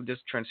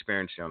 just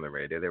transparency on the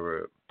radio, there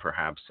were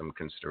perhaps some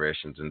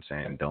considerations in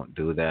saying don't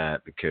do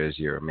that because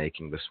you're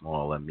making the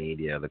smaller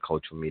media, the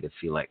cultural media,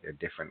 feel like they're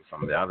different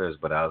from the others.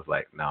 But I was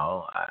like,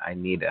 no, I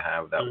need to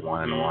have that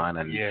one-on-one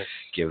and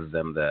give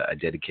them a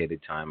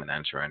dedicated time and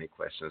answer any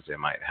questions they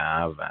might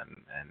have. And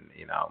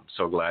I'm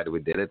so glad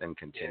we did it and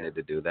continue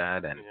to do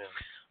that. And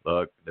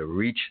look, the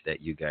reach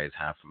that you guys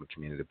have from a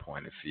community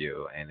point of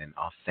view and in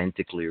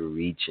authentically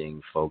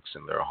reaching folks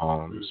in their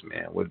homes,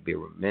 man, would be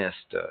remiss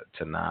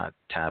to not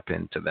tap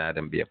into that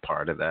and be a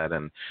part of that.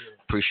 And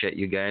appreciate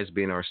you guys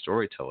being our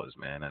storytellers,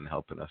 man, and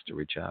helping us to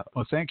reach out.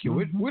 Well, thank you.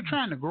 We're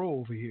trying to grow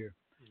over here.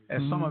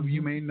 As some of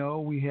you may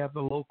know, we have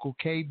the local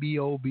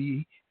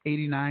KBOB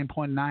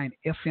 89.9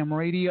 FM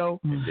radio.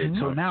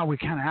 So now we're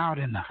kind of out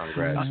in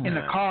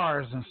the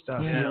cars and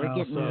stuff. Yeah, we're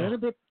getting a little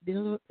bit by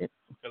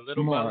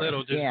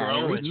little, just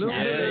growing. A little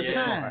bit at a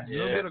time. A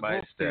little bit of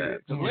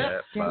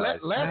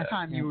growth. Last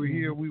time you were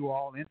here, we were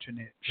all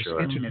internet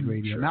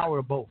radio. Now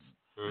we're both.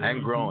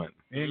 And growing.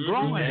 And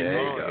growing.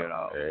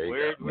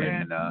 We're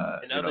in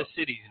other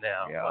cities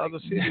now. Yeah, other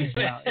cities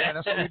now. Yeah,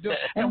 that's what we do.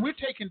 And we're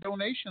taking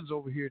donations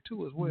over here,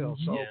 too, as well.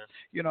 So,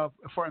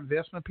 for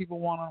investment, people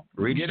want to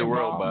reach the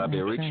world,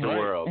 Bobby. Reach the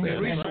world. I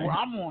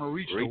want to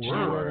reach the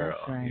world.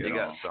 Right.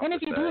 And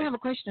if you do have a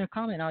question or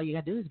comment, all you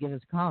got to do is give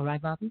us a call,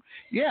 right, Bobby?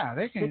 Yeah,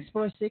 they can.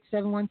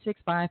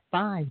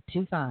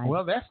 646-716-5525.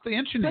 Well, that's the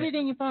internet. Put it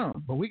in your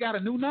phone. But we got a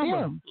new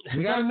number. Yeah.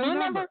 We got a new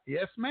number?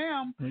 Yes,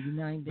 ma'am.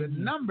 The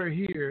number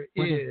here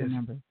is the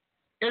number?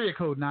 Area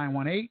code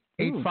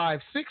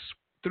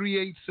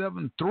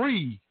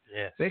 918-856-3873.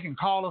 Yes. They can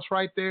call us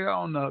right there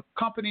on the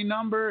company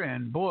number,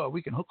 and boy,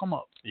 we can hook them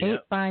up.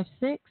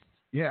 856.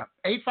 Yeah,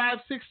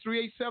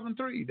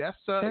 856-3873. That's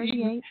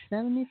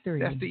 3873.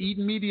 That's the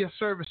Eden Media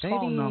Service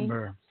phone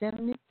number.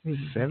 73.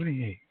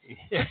 73.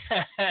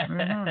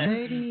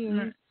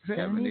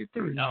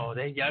 73. Oh,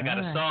 y'all got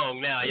a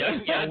song now.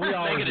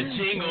 Y'all making a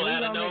jingle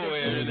out of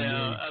nowhere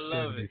now. I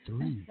love it. So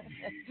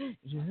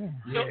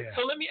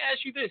let me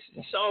ask you this.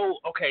 So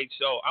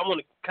I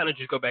want to kind of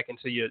just go back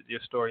into your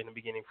story in the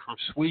beginning from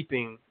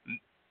sweeping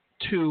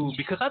to,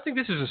 because I think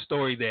this is a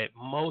story that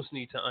most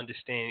need to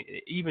understand,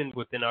 even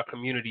within our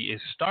community, is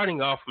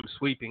starting off from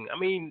sweeping. I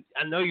mean,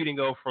 I know you didn't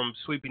go from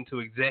sweeping to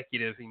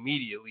executive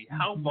immediately.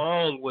 How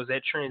long was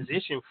that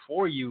transition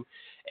for you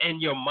and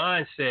your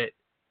mindset?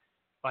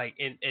 Like,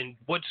 and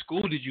what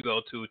school did you go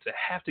to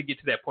have to get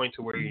to that point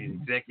to where you're an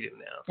executive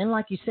now? And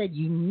like you said,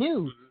 you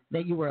knew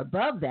that you were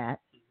above that,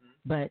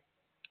 but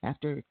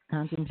after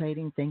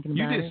contemplating, thinking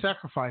about it. You did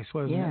sacrifice,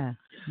 wasn't it?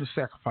 The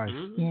sacrifice.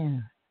 Yeah.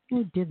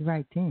 You did the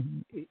right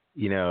thing.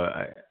 You know,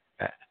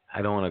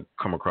 I don't want to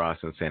come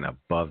across and saying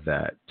above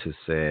that to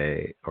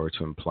say or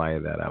to imply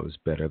that I was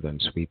better than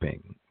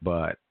sweeping,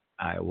 but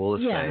I will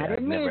say I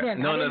never.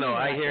 No.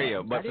 I hear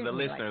you. But for the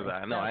listeners,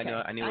 I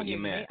knew what you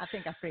meant. I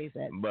think I phrased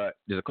that. But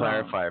just to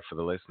clarify for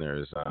the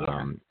listeners,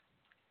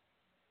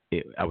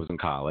 I was in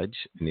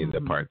college, needed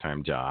a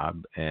part-time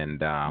job,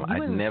 and I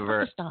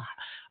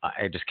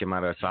just came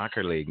out of a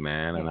soccer league,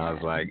 man, and I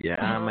was like,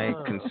 I may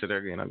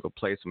consider, go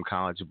play some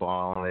college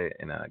ball,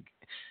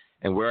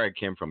 and where I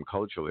came from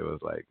culturally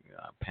was like,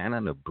 pan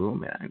on the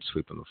broom, man, I'm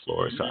sweeping the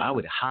floor. So I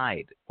would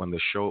hide when the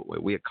show,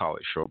 we had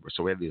college show,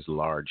 so we had these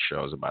large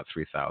shows, about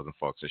 3,000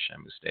 folks at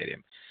Shamu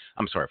Stadium.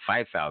 I'm sorry,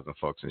 5,000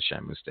 folks in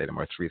Shamu Stadium,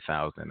 or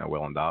 3,000 in the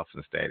Welland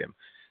Dolphin Stadium.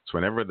 So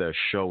whenever the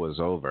show was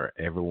over,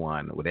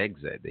 everyone would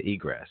exit the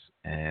egress,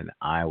 and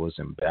I was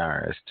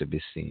embarrassed to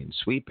be seen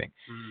sweeping.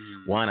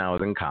 One, I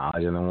was in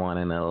college, and then one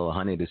in a little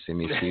honey to see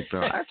me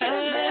sweeping. I said,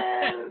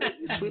 man,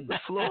 you sweep the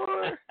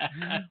floor,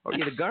 or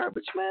you the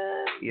garbage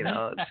man,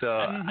 So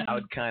I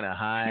would kind of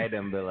hide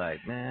and be like,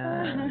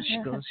 man,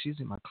 she's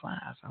in my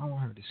class. I don't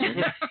want her to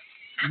see.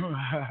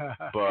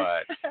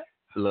 But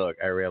look,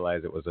 I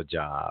realized it was a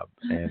job,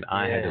 and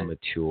I had to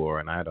mature,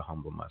 and I had to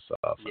humble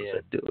myself. And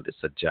said, dude,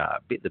 it's a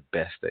job. Be the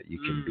best that you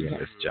can be in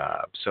this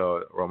job.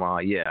 So, Romal,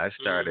 I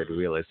started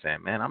really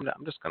saying, man, I'm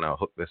just going to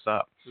hook this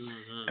up.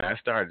 And I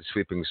started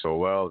sweeping so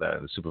well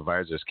that the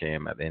supervisors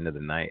came at the end of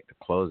the night to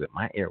close it.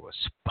 My ear was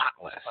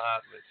spotless.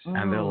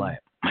 And they're like,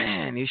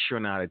 man, you sure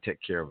know how to take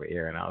care of an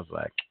ear. And I was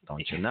like,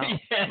 don't you know?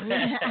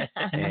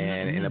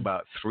 And in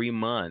about 3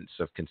 months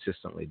of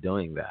consistently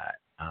doing that,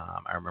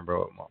 I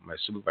remember my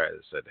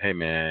supervisor said, hey,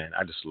 man,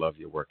 I just love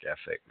your work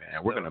ethic,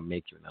 man. We're going to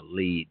make you in a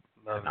lead.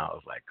 And I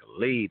was like, a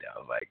lead? I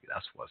was like,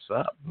 that's what's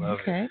up.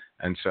 Okay.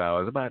 And so I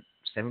was about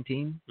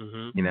 17,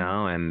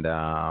 and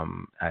I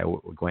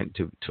went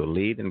to a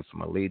lead, and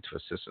from a lead to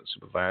assistant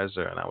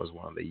supervisor, and I was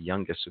one of the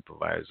youngest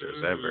supervisors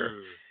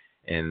ever.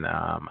 And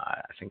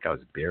I think I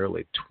was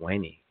barely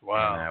 20 when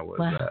I was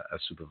a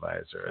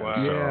supervisor.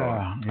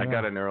 And so I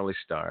got an early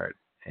start.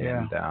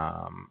 And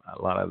a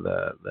lot of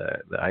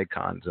the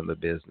icons in the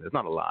business,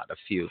 not a lot, a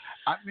few.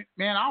 I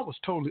was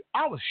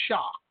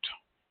shocked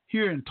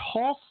here in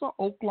Tulsa,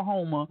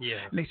 Oklahoma.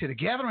 And they said the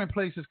gathering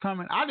place is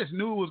coming. I just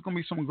knew it was going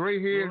to be some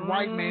gray-haired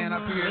white man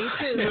up here.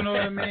 You know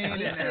what I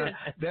mean? And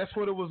that's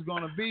what it was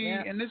going to be.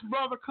 And this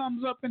brother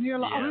comes up in here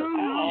like,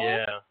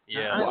 whoa.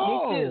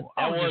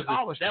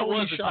 That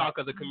was the talk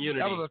of the community.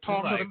 That was a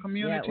talk of the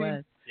community. Yeah, it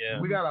was.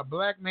 We got a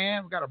black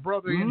man, we got a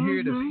brother in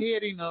here that's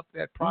heading up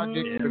that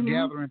project, the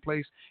gathering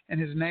place, and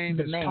his name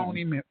is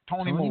Tony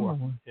Moore.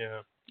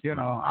 Yeah.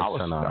 I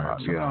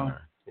was,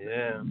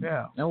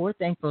 Yeah. No, we're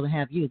thankful to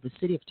have you. The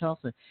city of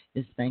Tulsa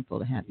is thankful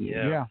to have you.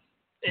 Yeah.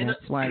 And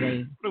that's why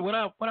they. What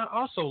I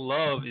also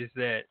love is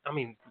that, I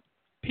mean,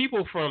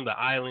 people from the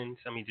islands,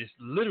 I mean, just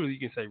literally, you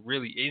can say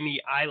really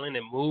any island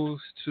that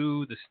moves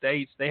to the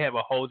States, they have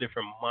a whole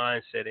different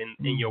mindset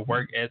in your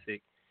work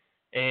ethic.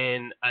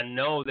 And I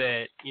know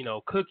that,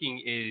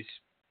 cooking is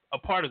a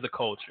part of the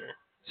culture.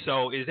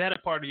 So is that a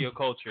part of your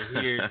culture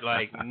here?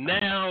 Like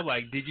now,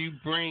 did you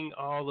bring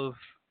all of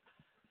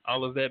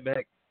that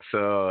back?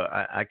 So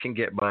I can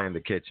get by in the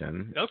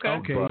kitchen.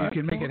 Okay, but, you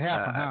can make it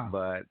happen, huh?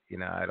 But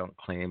I don't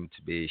claim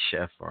to be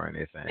chef or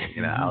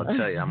anything. I'll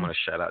tell you, I'm gonna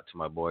shout out to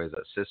my boys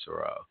at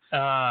Cicero.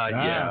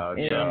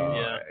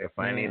 If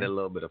I need a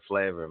little bit of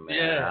flavor,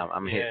 man,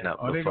 I'm hitting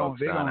up the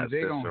folks down at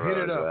Cicero. They're gonna hit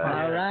it up.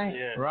 All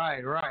right.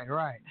 Right.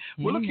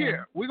 Well, look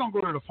here, we're gonna go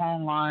to the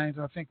phone lines.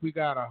 I think we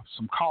got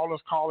some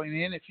callers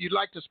calling in. If you'd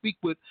like to speak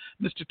with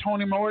Mr.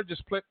 Tony Moore,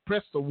 just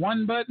press the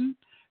 1 button,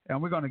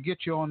 and we're gonna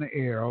get you on the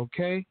air.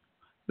 Okay.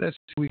 Let's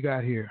see what we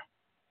got here.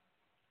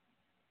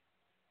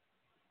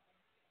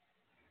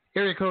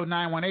 Area code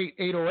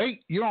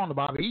 918-808. You're on the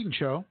Bobby Eaton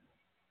Show.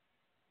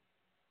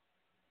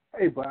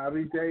 Hey,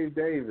 Bobby. Dave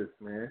Davis,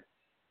 man.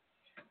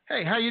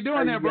 Hey, how you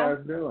doing there, bro? How you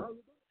guys doing?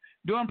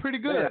 Doing pretty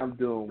good. Man, I'm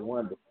doing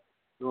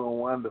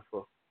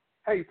wonderful.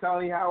 Hey,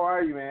 Tony, how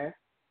are you, man?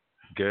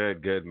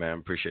 Good, man.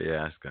 Appreciate you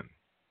asking.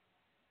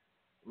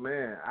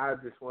 Man, I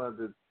just wanted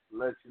to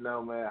let you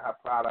know, man, how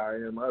proud I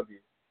am of you.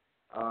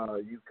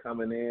 You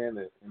coming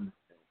in and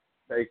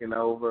taking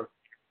over.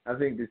 I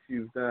think that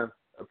you've done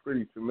a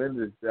pretty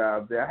tremendous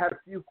job there. I had a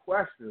few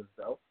questions,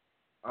 though.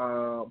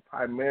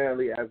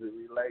 primarily as it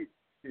relates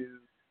to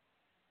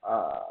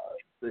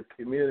the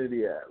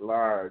community at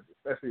large,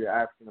 especially the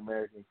African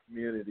American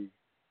community,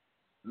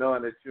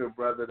 knowing that you're a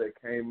brother that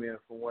came in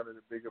from one of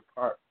the bigger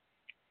parts,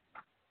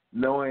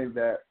 knowing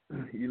that,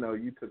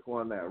 you took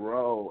on that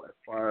role as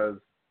far as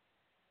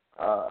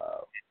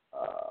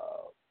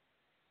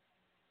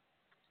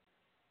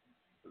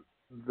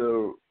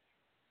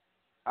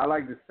I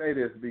like to say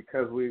this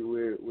because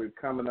we're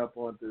coming up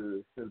on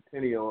the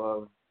centennial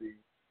of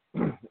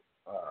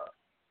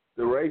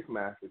the race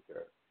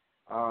massacre,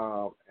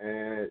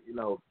 and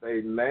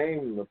they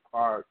named the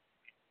park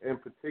in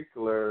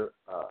particular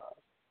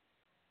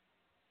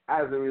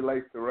as it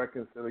relates to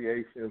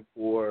reconciliation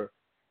for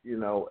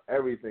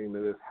everything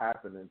that has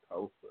happened in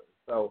Tulsa.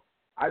 So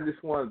I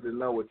just wanted to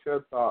know what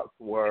your thoughts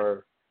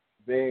were,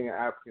 being an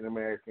African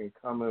American,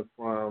 coming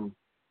from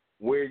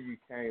where you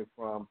came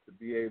from to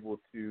be able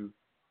to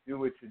do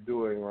what you're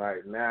doing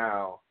right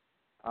now,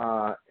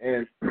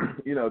 and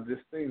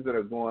just things that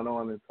are going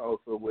on in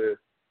Tulsa with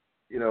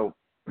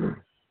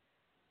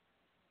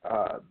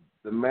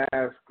the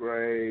mass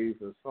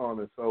graves and so on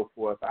and so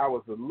forth. I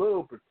was a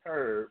little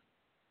perturbed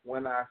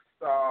when I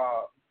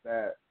saw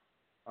that.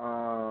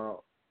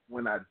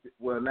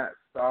 Not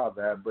saw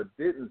that, but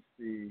didn't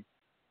see,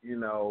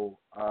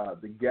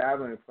 the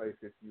gathering place,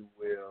 if you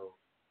will,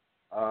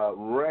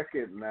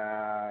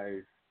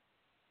 recognize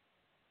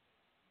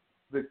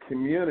the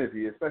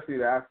community, especially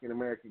the African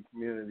American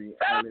community,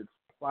 and its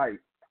plight,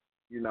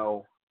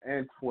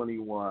 and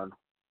 21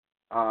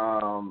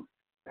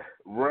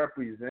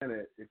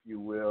 represented, if you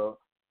will,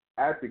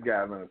 at the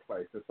gathering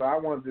place. And so I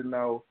wanted to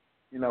know,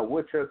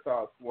 what your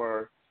thoughts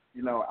were.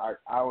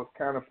 I was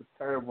kind of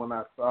perturbed when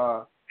I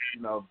saw,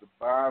 the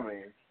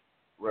bombing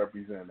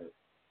represented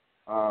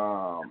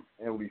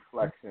in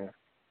reflection,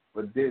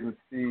 but didn't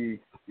see,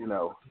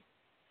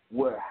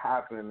 what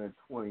happened in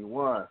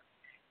 21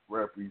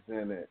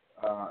 represented,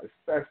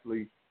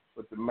 especially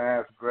with the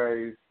mass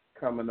graves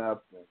coming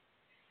up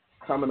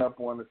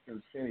on the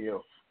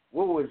centennial.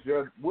 What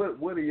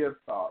are your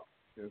thoughts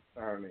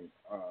concerning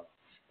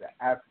the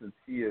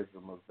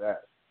absenteeism of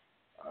that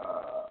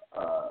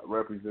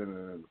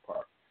represented in the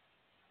park?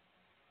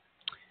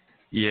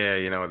 Yeah,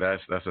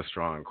 that's a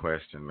strong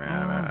question,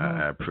 man.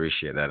 I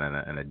appreciate that,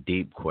 and a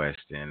deep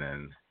question.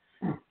 And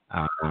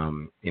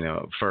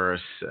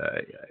first,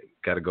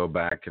 got to go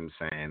back and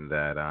saying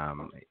that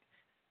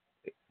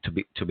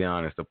to be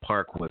honest, the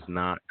park was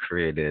not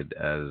created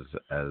as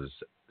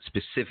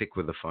specific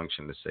with the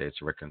function to say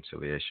it's a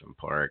reconciliation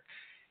park.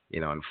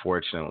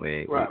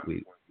 Unfortunately, right.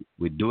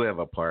 we do have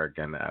a park,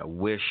 and I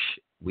wish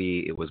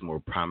it was more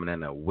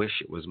prominent. I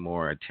wish it was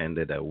more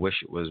attended. I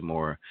wish it was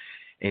more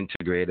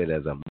integrated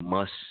as a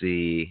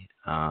must-see,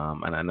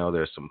 and I know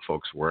there's some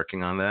folks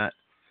working on that.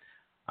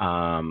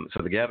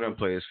 So the gathering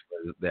place,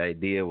 the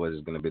idea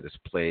was going to be this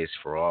place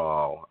for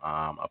all,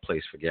 a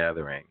place for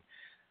gathering.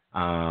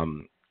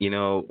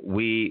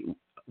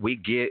 We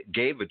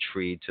gave a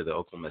tree to the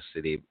Oklahoma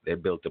City. They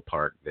built a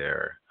park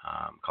there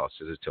called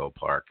Scissortail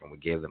Park, and we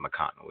gave them a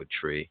cottonwood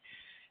tree,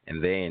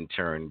 and they in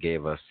turn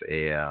gave us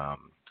a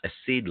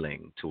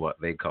seedling to what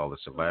they call the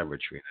survivor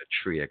tree, a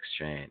tree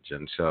exchange.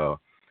 And so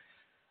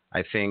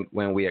I think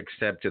when we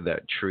accepted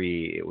that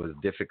tree, it was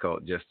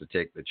difficult just to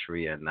take the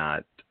tree and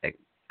not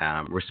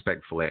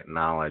respectfully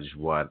acknowledge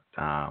what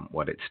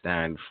it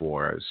stands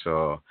for.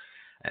 So,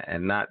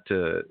 and not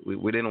to,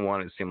 we didn't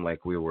want it to seem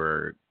like we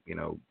were,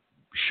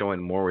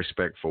 showing more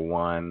respect for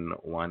one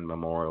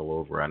memorial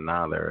over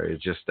another.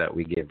 It's just that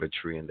we gave a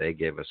tree and they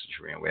gave us a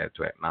tree, and we had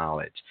to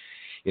acknowledge.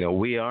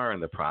 We are in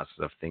the process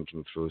of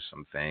thinking through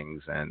some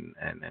things, and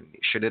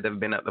should it have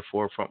been at the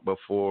forefront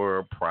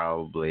before?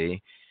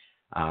 Probably.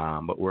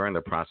 But we're in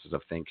the process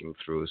of thinking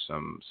through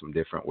some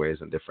different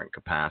ways and different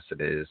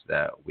capacities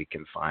that we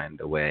can find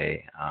a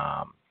way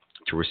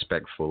to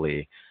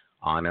respectfully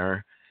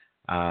honor.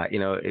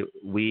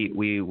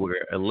 We were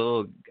a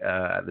little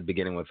at the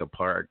beginning with the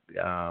park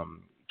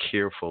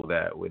careful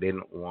that we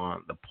didn't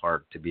want the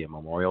park to be a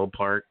memorial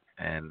park,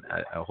 and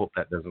I hope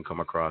that doesn't come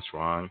across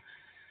wrong,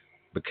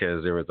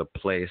 because there was a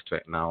place to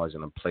acknowledge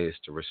and a place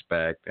to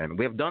respect. And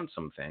we have done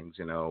some things.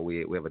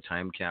 We have a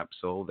time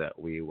capsule that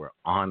we were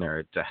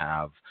honored to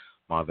have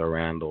Mother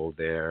Randall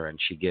there, and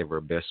she gave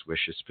her best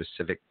wishes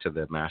specific to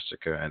the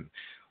massacre and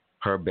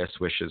her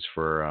best wishes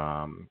for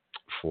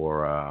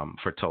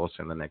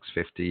Tulsa in the next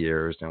 50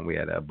 years. And we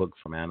had a book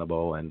from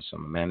Annabelle and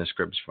some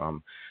manuscripts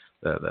from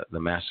the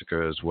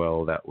massacre as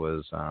well that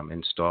was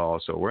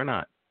installed. So we're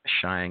not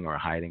shying or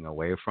hiding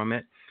away from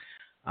it.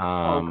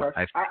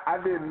 Okay. I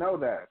didn't know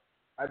that.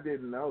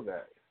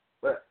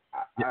 But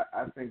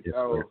I think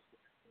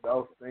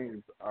those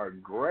things are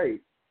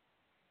great,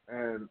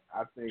 and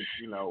I think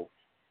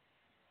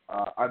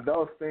are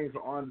those things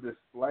on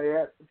display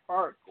at the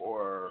park,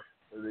 or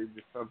are they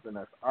just something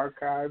that's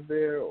archived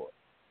there? Or?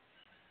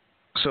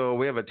 So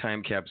we have a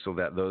time capsule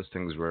that those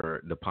things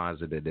were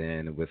deposited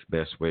in with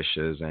best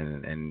wishes,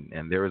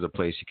 and there is a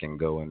place you can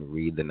go and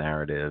read the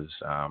narratives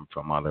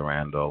from Mother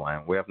Randall,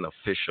 and we haven't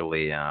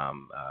officially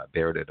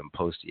buried it and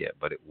posted yet,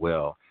 but it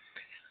will.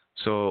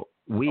 So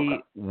no,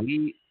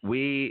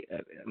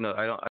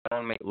 I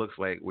don't make it looks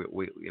like we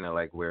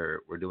like we're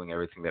doing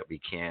everything that we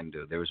can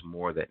do. There's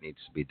more that needs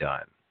to be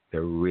done.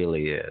 There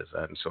really is,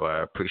 and so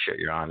I appreciate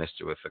your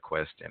honesty with the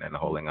question and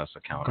holding us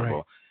accountable.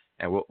 Great.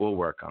 And we'll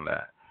work on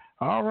that.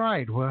 All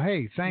right. Well,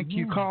 hey, thank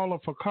you, caller,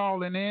 for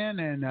calling in,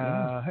 and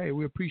hey,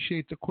 we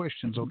appreciate the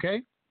questions.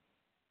 Okay.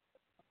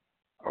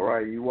 All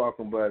right, you're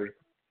welcome, buddy.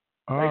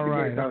 All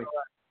right.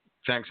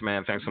 Thanks,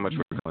 man. Thanks so much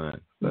for calling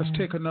in. Let's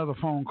take another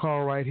phone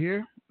call right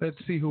here. Let's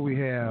see who we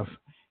have.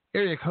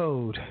 Area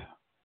code.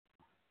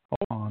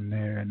 Hold on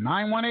there.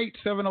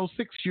 918-706.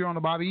 You're on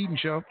the Bobby Eaton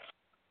Show.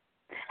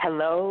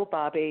 Hello,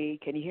 Bobby.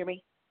 Can you hear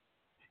me?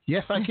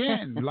 Yes, I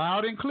can.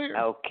 Loud and clear.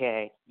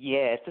 Okay.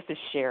 Yes, this is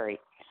Sherry.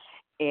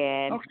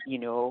 And,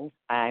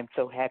 I'm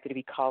so happy to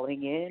be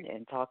calling in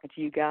and talking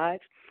to you guys.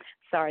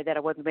 Sorry that I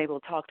wasn't able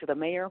to talk to the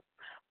mayor,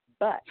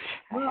 but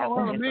I have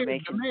some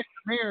information.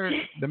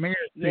 The mayor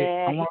is sick.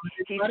 Yeah, I want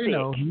everybody to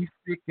know he's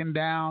sick and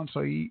down.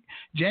 So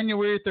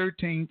January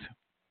 13th,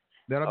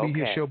 that'll be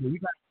his show. But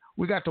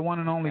we got the one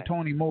and only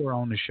Tony Moore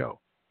on the show.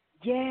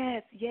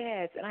 Yes.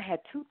 And I had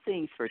two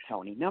things for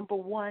Tony. Number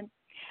one,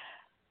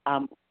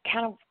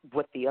 kind of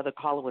what the other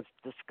caller was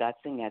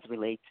discussing as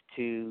relates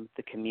to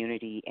the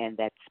community and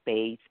that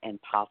space and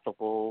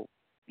possible,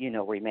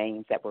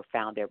 remains that were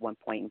found at one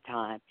point in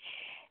time.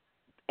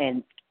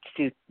 And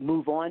to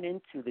move on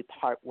into the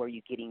part where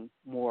you're getting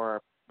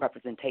more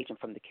representation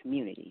from the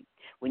community.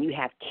 When you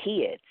have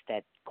kids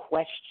that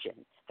question,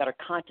 that are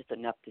conscious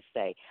enough to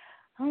say,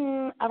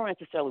 I don't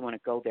necessarily want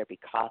to go there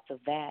because of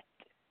that,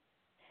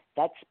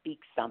 that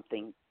speaks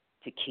something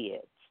to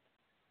kids.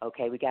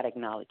 Okay, we got to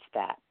acknowledge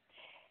that.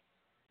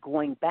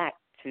 Going back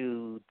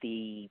to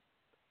the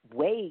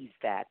ways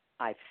that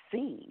I've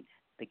seen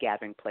the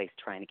Gathering Place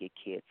trying to get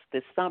kids.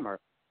 This summer,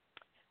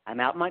 I'm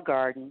out in my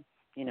garden,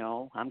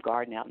 I'm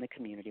gardening out in the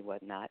community,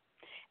 whatnot,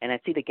 and I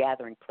see the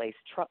Gathering Place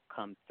truck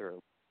come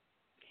through.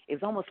 It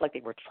was almost like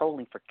they were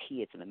trolling for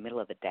kids in the middle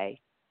of the day.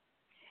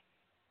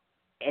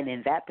 And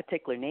in that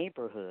particular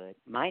neighborhood,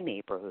 my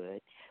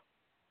neighborhood,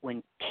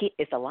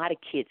 it's a lot of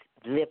kids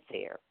live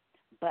there,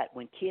 but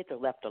when kids are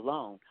left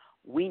alone,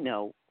 we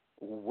know,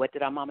 what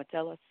did our mama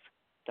tell us?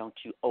 Don't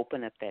you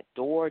open up that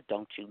door.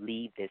 Don't you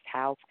leave this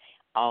house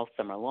all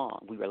summer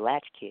long. We were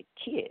latchkey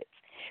kids.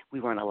 We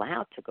weren't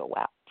allowed to go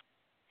out.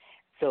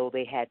 So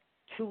they had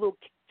two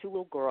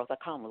little girls. I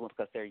call them little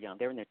because they're young.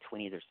 They're in their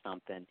 20s or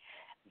something,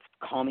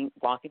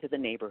 walking to the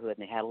neighborhood,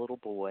 and they had a little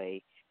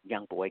boy,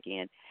 young boy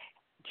again,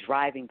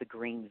 driving the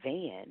green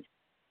van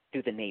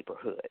through the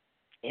neighborhood.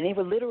 And they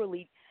were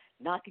literally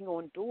knocking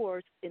on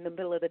doors in the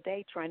middle of the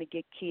day trying to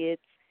get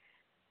kids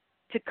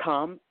to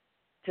come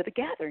to the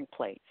Gathering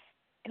Place.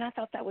 And I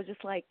thought that was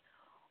just like,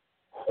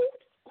 who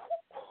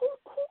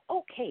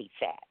okays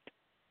that?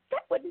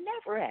 That would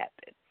never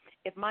happen.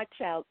 If my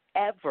child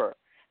ever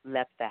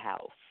left the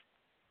house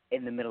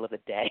in the middle of the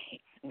day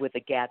with a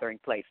Gathering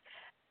Place,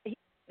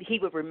 he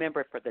would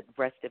remember it for the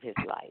rest of his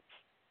life.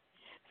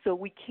 So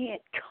we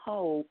can't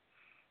go,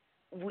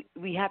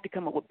 we have to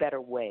come up with better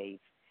ways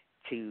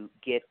to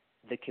get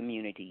the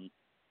community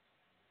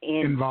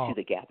into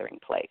the Gathering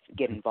Place,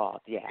 get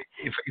involved, yeah.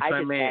 If I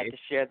I may, had to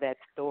share that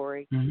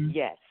story.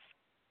 Yes.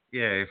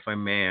 Yeah, if I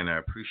may, and I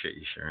appreciate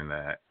you sharing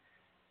that.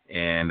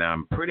 And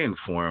I'm pretty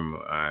informed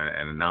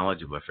and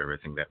knowledgeable of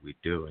everything that we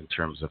do in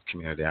terms of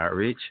community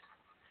outreach.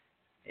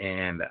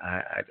 And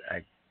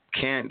I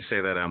can't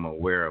say that I'm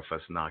aware of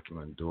us knocking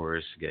on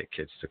doors to get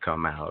kids to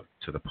come out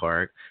to the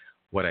park.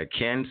 What I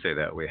can say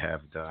that we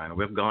have done,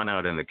 we've gone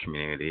out in the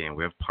community and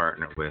we've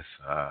partnered with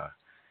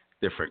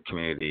different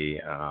community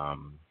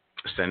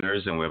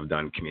centers, and we've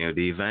done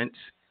community events,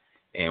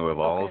 and we've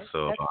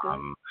also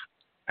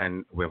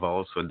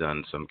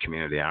done some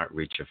community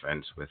outreach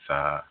events with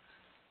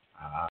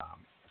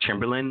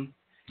Chamberlain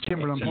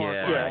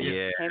Park.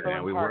 Yeah.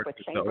 Chamberlain we Park work with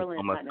Chamberlain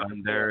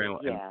Thunder,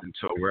 and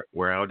so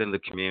we're out in the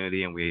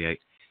community, and we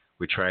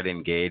try to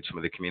engage some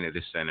of the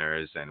community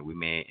centers, and we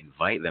may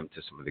invite them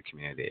to some of the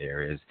community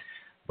areas.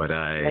 But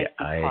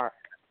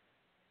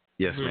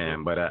yes,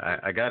 ma'am. But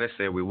I gotta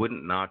say, we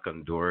wouldn't knock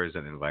on doors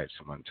and invite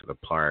someone to the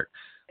park,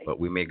 but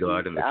we may go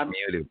out in the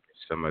community with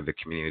some of the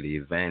community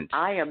events.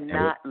 I am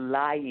not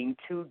lying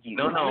to you.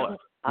 No.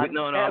 I'm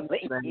not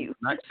saying this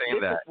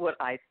that. This is what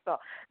I saw.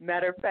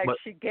 Matter of fact,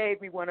 she gave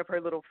me one of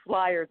her little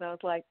flyers, and I was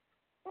like,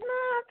 nah,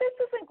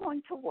 this isn't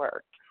going to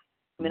work.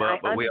 I mean, I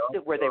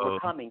understood where they were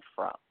coming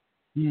from.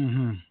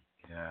 Mm-hmm.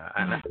 Yeah,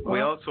 and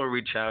we also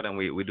reach out, and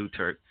we do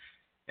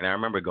and I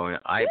remember going,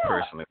 I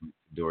personally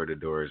door to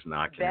doors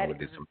knocking, and we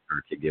did some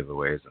turkey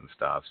giveaways and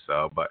stuff.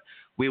 So, but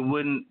we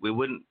wouldn't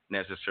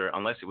necessarily,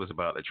 unless it was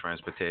about the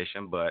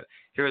transportation. But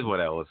here's what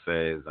I will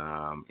say is,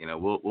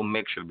 we'll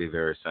make sure to be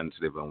very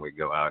sensitive when we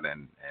go out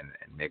and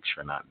make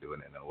sure not doing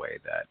it in a way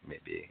that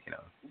maybe,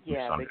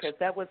 Yeah, because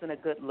that wasn't a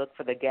good look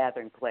for the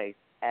Gathering Place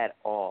at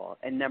all.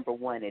 And number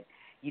one,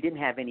 you didn't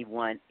have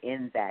anyone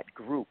in that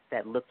group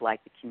that looked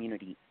like the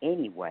community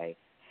anyway.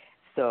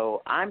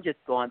 So I'm just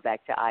going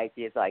back to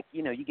ideas like,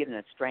 you get in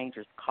a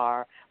stranger's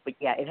car, but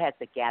yeah, it has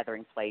the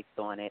gathering place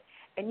on it.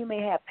 And you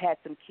may have had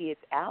some kids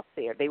out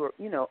there. They were,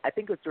 I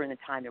think it was during the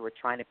time they were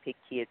trying to pick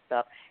kids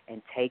up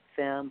and take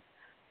them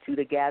to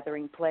the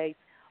gathering place.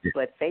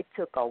 But they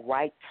took a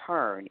right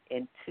turn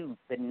into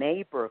the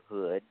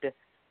neighborhood,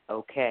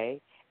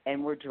 okay,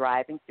 and were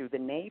driving through the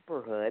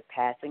neighborhood,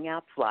 passing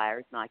out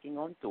flyers, knocking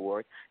on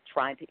doors,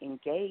 trying to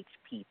engage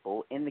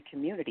people in the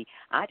community.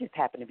 I just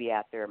happened to be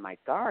out there in my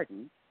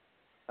garden,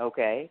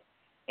 okay,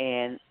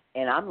 and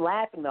I'm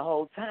laughing the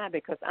whole time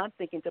because I'm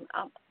thinking to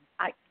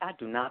I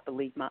do not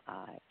believe my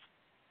eyes.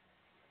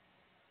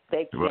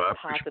 They can't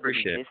possibly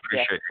be this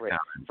desperate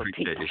for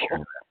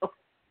people.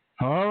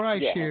 All right,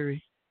 yeah.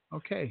 Sherry.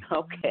 Okay.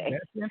 Okay.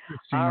 That's interesting.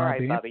 All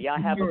right, Bobby. Y'all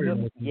have a good one.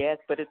 Okay. Yes,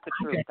 but it's the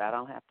truth. I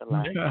don't have to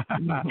lie.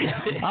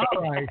 All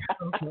right.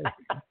 Okay.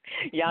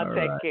 Y'all All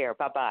take right. care.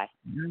 Bye-bye.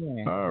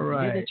 Yeah. All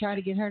right. Did they try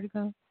to get her to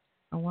go?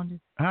 I wonder.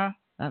 Huh?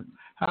 I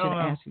don't know.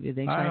 ask you, did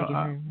they try to get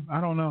her?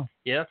 I don't know.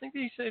 Yeah, I think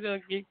they said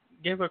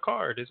gave her a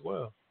card as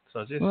well.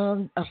 So just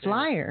Well, a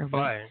flyer.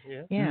 Flyer,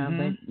 yeah. Yeah, Mhm.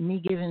 but me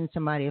giving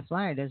somebody a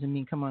flyer doesn't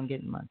mean come on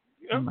get in my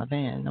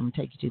van. I'm gonna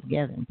take you to the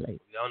gathering place.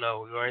 We don't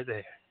know. We weren't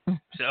there.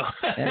 So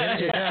Yeah.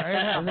 You You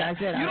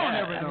don't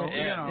never know.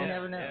 You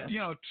never know. You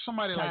know,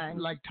 somebody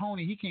like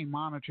Tony, he can't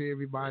monitor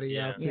everybody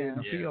out there in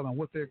the field and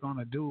what they're going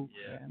to do.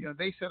 Yeah. You know,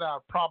 they set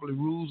out probably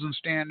rules and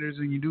standards,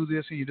 and you do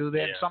this and you do that.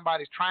 Yeah. And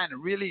somebody's trying to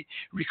really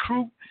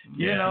recruit.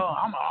 You Yeah. know,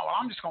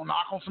 I'm just going to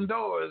knock on some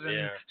doors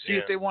and see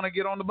if they want to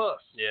get on the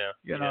bus. Yeah.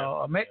 You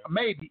know,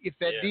 maybe if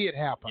that did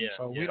happen. Yeah.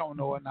 So we don't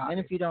know it now. And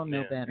if you don't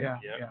know better,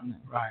 Yeah.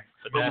 Right.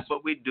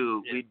 But we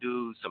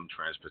do some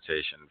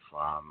transportation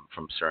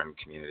from certain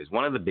communities.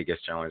 One of the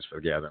biggest challenges for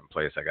the gathering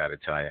place, I got to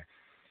tell you,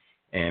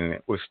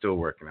 and we're still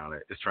working on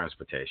it, is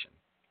transportation.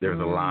 There's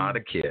a lot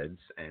of kids,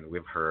 and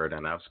we've heard,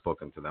 and I've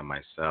spoken to them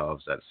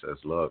myself, that says,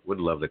 look, we'd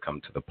love to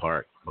come to the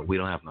park, but we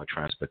don't have no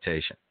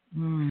transportation.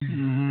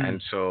 Mm-hmm.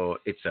 And so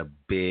it's a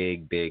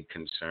big, big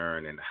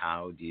concern. And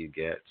how do you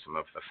get some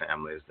of the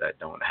families that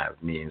don't have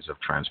means of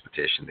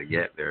transportation to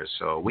get there?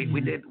 So we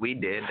did,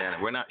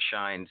 and we're not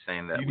shy in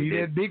saying that you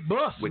need that big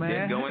bus, we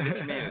man. did go in the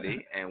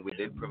community, and we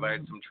did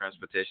provide some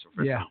transportation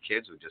for some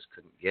kids who just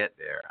couldn't get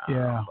there.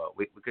 But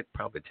we could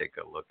probably take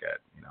a look at,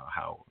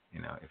 how,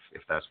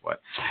 if that's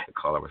what the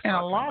caller was talking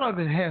about. And a lot of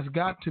it has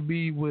got to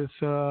be with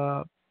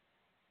the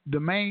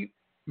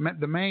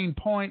main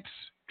points,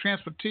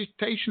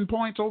 transportation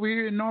points over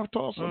here in North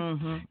Tulsa.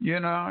 Mm-hmm. You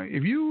know,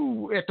 if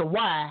you at the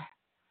Y,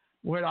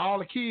 where all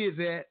the kids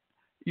at,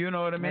 you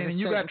know what I mean, and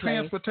you got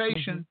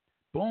transportation,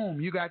 boom,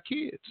 you got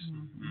kids.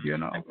 Mm-hmm. You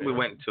know, we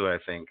went to, I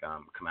think,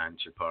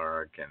 Comanche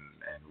Park and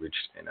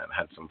reached,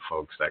 had some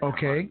folks that come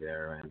on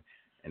there,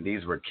 and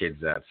these were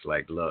kids that's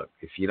like, look,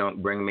 if you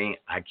don't bring me,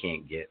 I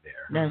can't get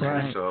there. That's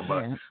right. So,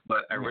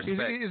 but I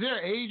respect. Is there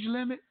an age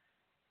limit?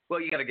 Well,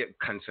 you got to get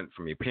consent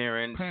from your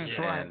parents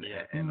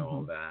and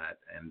all that.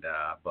 And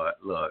but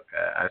look,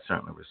 I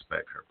certainly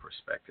respect her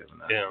perspective,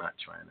 and I'm not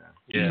trying to.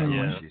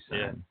 What she's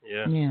saying.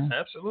 Yeah.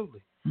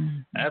 Absolutely,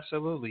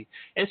 absolutely.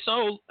 And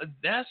so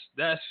that's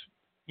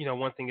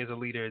one thing as a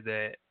leader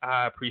that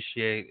I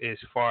appreciate as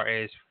far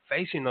as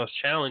facing those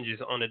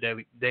challenges on a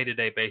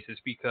day-to-day basis,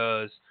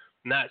 because.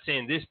 Not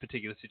saying this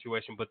particular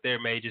situation, but there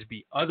may just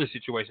be other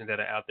situations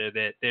that are out there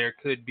that there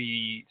could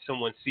be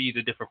someone sees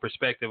a different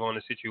perspective on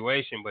the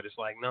situation, but it's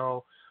like,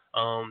 no,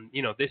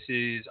 this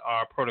is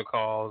our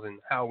protocols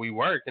and how we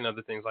work and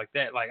other things like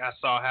that. Like I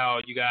saw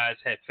how you guys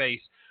had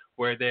faced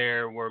where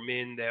there were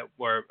men that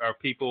were, or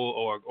people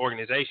or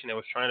organization that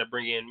was trying to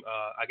bring in,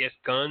 I guess,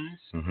 guns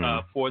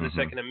for the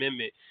Second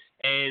Amendment,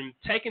 and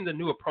taking the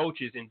new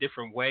approaches in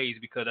different ways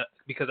because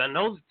I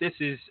know that this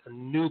is a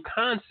new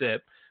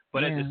concept.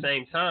 But at the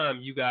same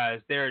time, you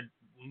guys, there are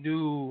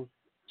new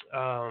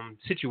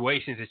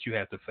situations that you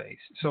have to face.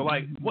 So,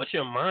 like, what's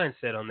your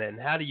mindset on that, and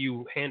how do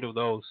you handle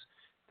those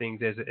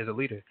things as a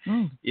leader?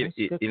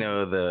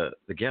 The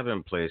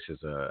gathering place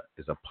is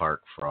a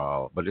park for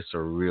all, but it's a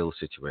real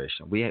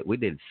situation. We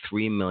did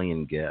 3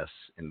 million guests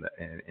in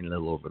a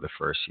little over the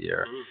first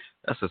year.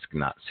 That's a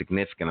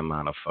significant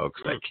amount of folks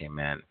that came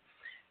in.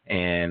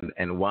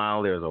 And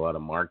while there's a lot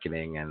of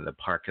marketing and the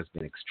park has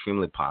been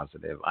extremely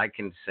positive, I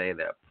can say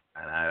that.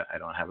 And I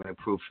don't have any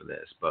proof for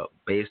this, but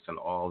based on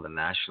all the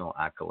national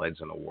accolades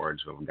and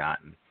awards we've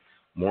gotten,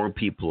 more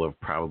people have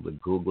probably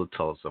Googled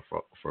Tulsa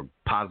for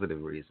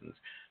positive reasons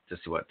to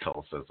see what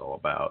Tulsa is all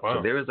about. Wow.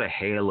 So there is a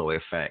halo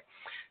effect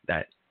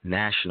that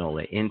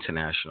nationally,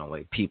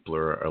 internationally, people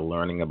are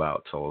learning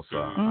about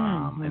Tulsa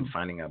and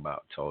finding out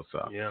about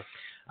Tulsa. Yeah.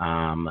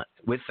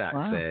 With that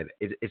said,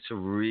 it's a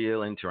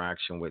real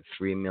interaction with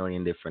 3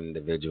 million different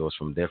individuals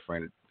from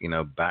different,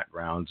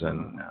 backgrounds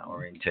and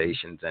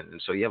orientations.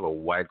 And so you have a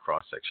wide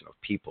cross-section of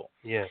people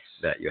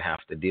that you have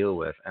to deal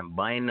with. And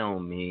by no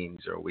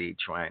means are we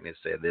trying to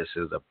say this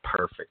is a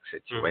perfect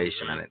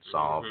situation and it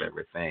solves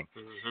everything.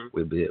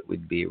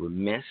 We'd be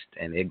remiss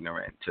and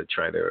ignorant to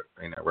try to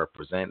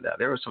represent that.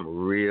 There are some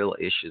real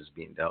issues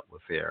being dealt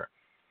with here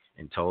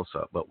in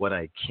Tulsa. But what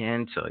I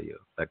can tell you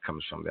that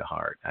comes from the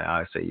heart,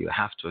 I say you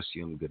have to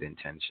assume good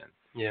intention.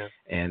 Yeah.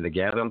 And the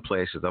gathering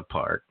place is a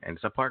park, and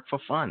it's a park for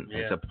fun. Yeah.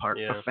 It's a park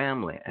for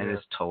family, and Yeah.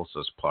 it's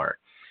Tulsa's park.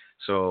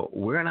 So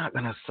we're not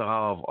going to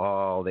solve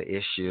all the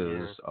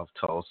issues of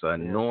Tulsa,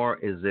 nor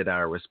is it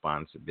our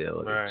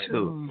responsibility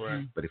to.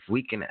 Right. But if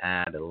we can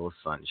add a little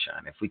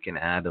sunshine, if we can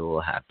add a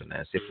little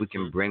happiness, if we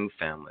can bring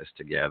families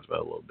together a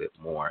little bit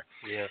more,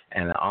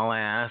 and all I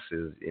ask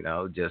is,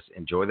 just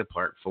enjoy the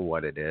park for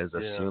what it is,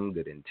 assume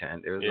good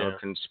intent. There's no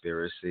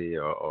conspiracy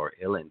or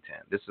ill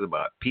intent. This is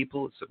about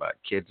people. It's about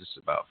kids. It's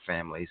about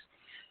families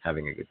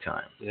having a good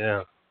time.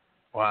 Yeah.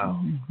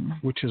 Wow.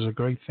 Which is a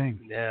great thing.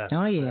 Yeah.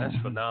 Oh, yeah. That's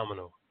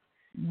phenomenal.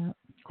 Yep.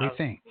 Great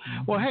thing.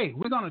 Well, hey,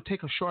 we're going to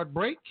take a short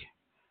break.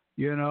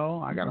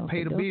 I got to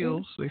pay the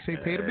bills. They say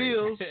pay the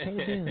bills.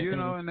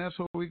 And that's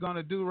what we're going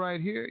to do right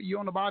here. You're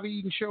on the Bobby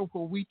Eaton Show,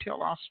 where we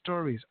tell our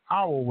stories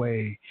our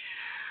way.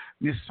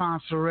 Miss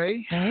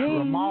Sansaray,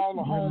 Ramal,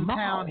 the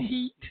hometown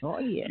heat. Oh,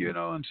 yeah.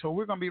 And so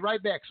we're going to be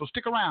right back. So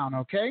stick around,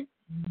 okay?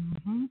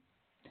 Mm-hmm.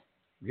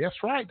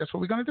 That's right. That's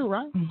what we're going to do,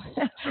 right?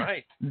 That's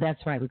right.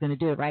 That's right. We're going to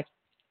do it right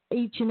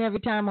each and every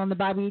time on the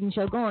Bobby Eaton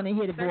Show. Go on and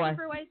hit it, boy. Searching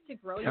for ways to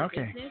grow your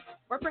business,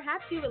 or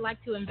perhaps you would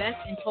like to invest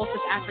in Tulsa's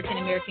African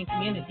American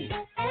community.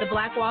 The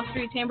Black Wall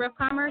Street Chamber of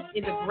Commerce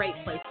is a great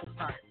place to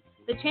start.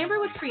 The Chamber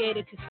was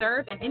created to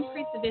serve and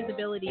increase the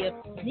visibility of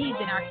needs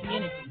in our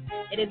community.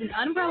 It is an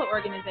umbrella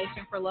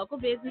organization for local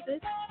businesses,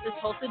 the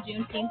Tulsa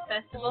Juneteenth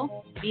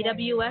Festival,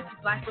 BWS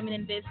Black Women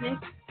in Business,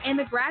 and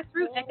the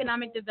Grassroots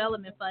Economic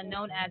Development Fund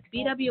known as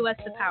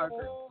BWS The Power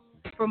Group.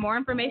 For more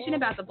information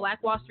about the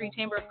Black Wall Street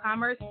Chamber of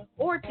Commerce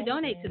or to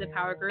donate to the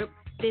Power Group,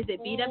 visit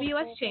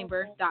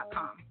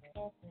bwschamber.com.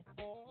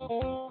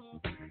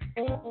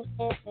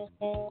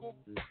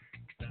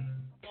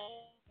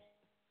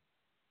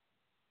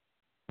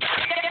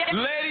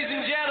 Ladies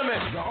and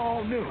gentlemen, the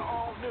all-new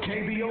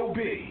KBOB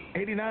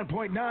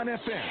 89.9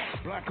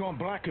 FM, Black on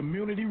Black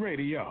Community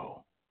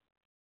Radio.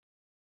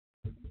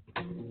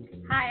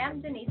 Hi, I'm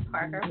Denise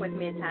Parker with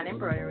Midtown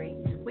Embroidery.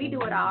 We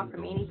do it all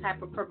from any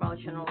type of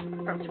promotional,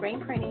 from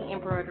screen printing,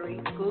 embroidery,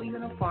 school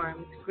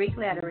uniforms, Greek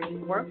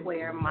lettering,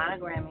 workwear,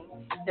 monogramming.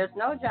 There's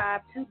no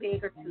job too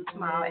big or too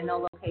small and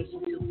no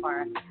location too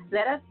far.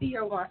 Let us be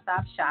your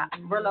one-stop shop.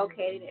 We're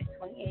located at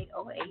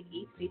 2808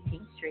 East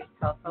 15th Street,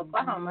 Tulsa,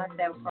 Oklahoma,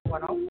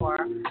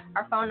 74104.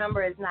 Our phone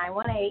number is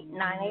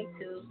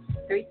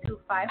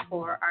 918-982-3254.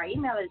 Our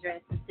email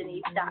address is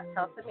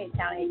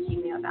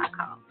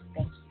denise.tulsamidtown@gmail.com.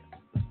 Thank you.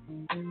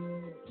 Turn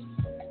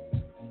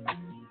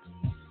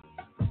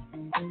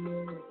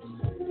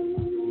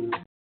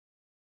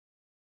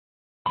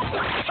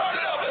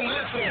it up and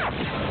listen.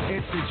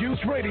 It's the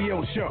Juice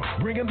Radio Show,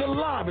 bringing the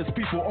livest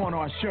people on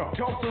our show.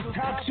 Tulsa's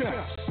top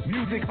chefs,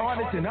 music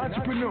artists, and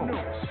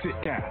entrepreneurs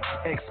sit down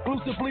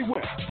exclusively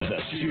with the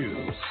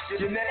Juice.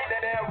 You're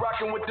now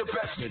rocking with the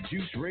best. The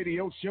Juice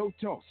Radio Show,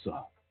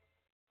 Tulsa.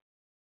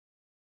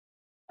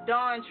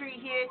 Dawn Tree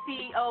here,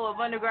 CEO of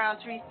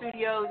Underground Tree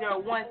Studios. They're a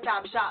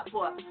one-stop shop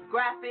for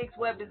graphics,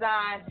 web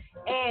design,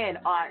 and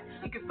art.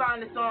 You can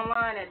find us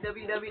online at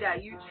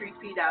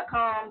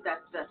www.utreep.com.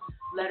 That's the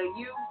letter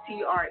U,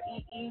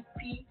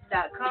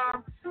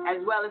 TREEP.com,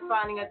 as well as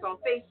finding us on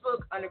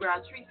Facebook,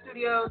 Underground Tree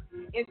Studios,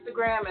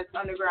 Instagram as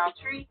Underground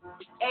Tree,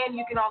 and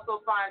you can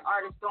also find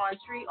artist Dawn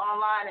Tree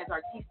online as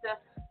Artista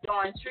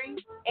Dawn Tree,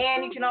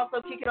 and you can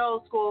also kick it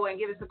old school and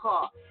give us a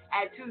call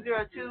at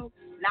 202-910-4409.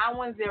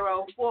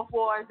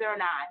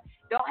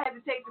 Don't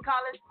hesitate to call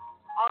us.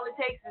 All it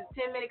takes is a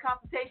 10-minute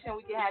consultation.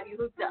 We can have you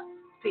hooked up.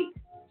 Peace.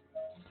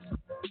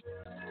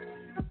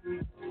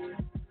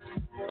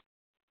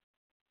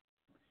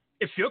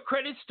 If your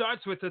credit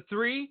starts with a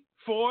 3,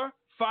 4,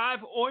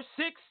 5, or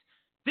 6,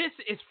 this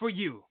is for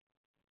you.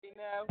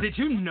 Did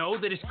you know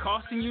that it's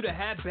costing you to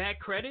have bad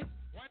credit?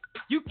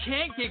 You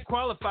can't get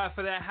qualified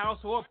for that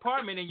house or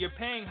apartment and you're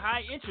paying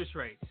high interest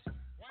rates,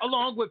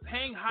 along with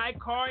paying high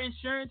car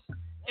insurance,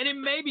 and it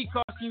may be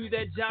costing you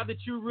that job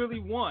that you really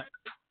want.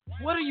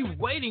 What are you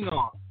waiting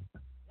on?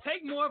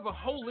 Take more of a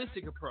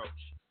holistic approach.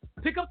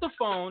 Pick up the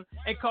phone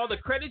and call the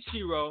Credit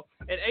Shiro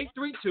at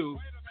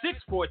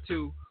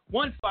 832-642-1554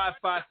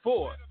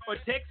 or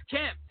text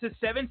CAMP to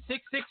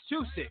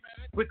 76626.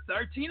 With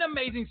 13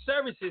 amazing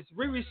services,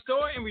 we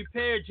restore and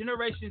repair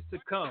generations to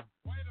come.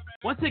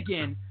 Once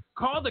again,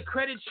 call the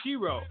Credit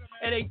Shiro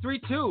at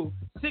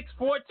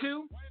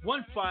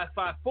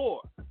 832-642-1554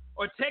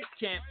 or text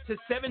CAMP to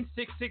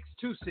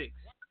 76626.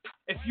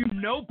 If you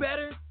know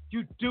better,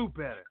 you do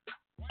better.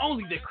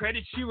 Only the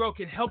Credit Shiro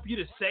can help you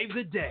to save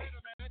the day.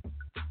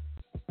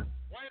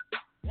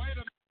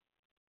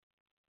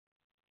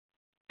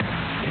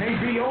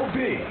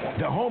 KBOB,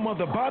 the home of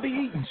the Bobby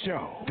Eaton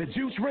Show, the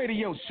Juice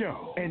Radio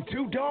Show, and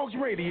Two Dogs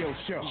Radio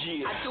Show.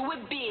 Yeah. I do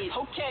it big,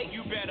 okay.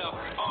 You better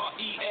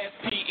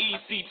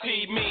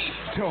RESPECT me.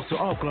 Tulsa,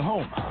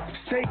 Oklahoma.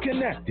 Stay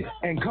connected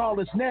and call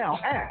us now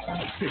at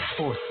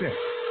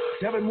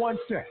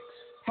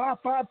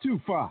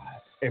 646-716-5525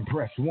 and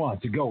press 1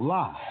 to go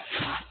live.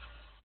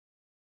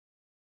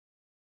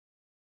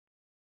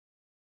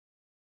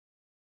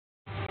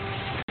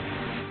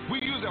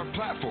 our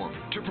platform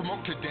to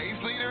promote today's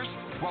leaders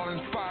while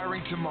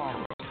inspiring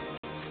tomorrow.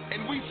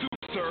 And we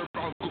serve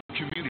our local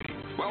community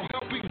while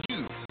helping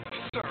you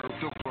serve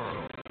the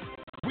world.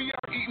 We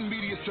are Eaton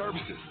Media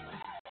Services,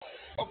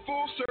 a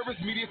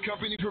full-service media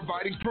company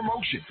providing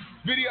promotion,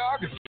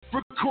 videography,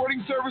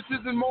 recording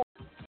services, and more.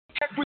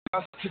 Check with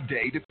us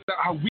today to find out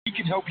how we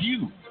can help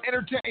you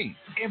entertain,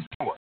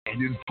 import,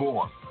 and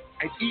inform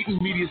at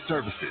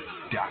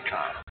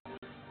EatonMediaServices.com.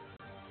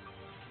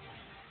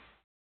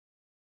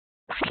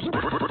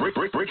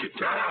 Break it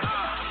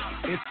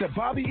down. It's the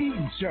Bobby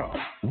Eaton Show.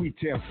 We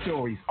tell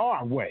stories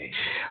our way.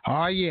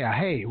 Oh, yeah.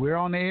 Hey, we're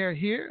on the air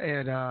here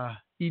at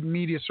Eaton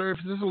Media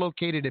Services,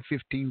 located at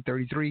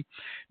 1533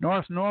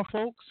 North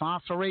Norfolk.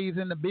 Sansa Ray's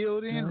in the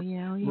building.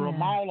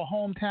 Ramallah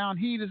Hometown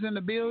Heat is in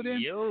the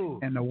building.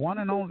 And the one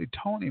and only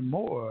Tony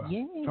Moore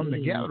from the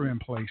Gathering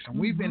Place. And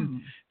we've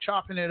been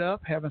chopping it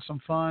up, having some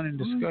fun and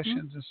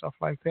discussions and stuff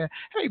like that.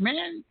 Hey,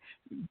 man,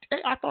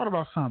 I thought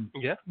about something.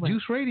 Yeah.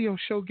 Juice Radio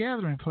Show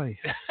Gathering Place.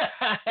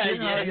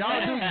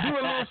 Y'all do a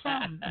little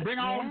something. Bring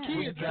all them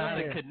kids out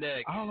there.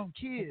 Connect. All them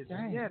kids.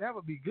 Yeah, that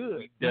would be good.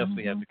 We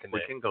definitely have to connect.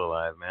 We can go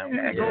live, man.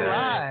 Yeah, go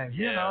live,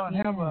 you know, and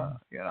have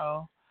a,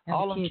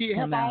 all them kids,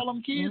 have all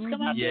them kids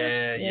come out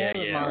there.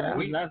 Yeah.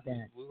 We love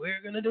that. We're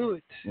going to do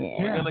it.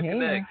 We're going to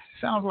connect.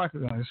 Sounds like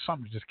it's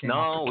something that just came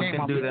No, up. we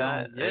can do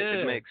that.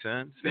 It makes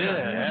sense.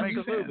 Yeah,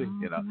 absolutely.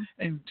 You know,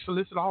 and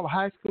solicit all the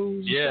high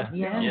schools. Juice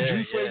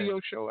Radio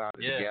Show out at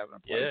the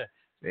Gathering Place. Yeah.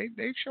 They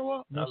show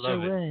up. I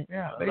love it.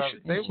 Yeah,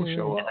 they will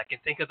show up. And I can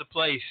think of the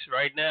place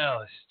right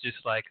now. It's just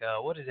like,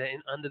 what is that,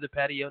 under the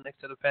patio, next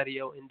to the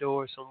patio,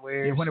 indoor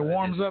somewhere. Yeah, when it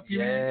warms up, you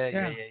mean?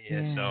 Yeah.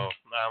 So,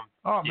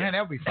 man,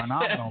 that would be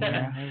phenomenal,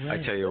 man. I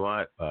tell you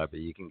what, Bobby,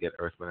 you can get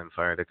Earth, Wind, and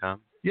Fire to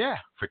come. Yeah.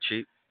 For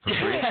cheap. For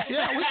free.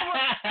 Yeah,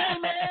 hey,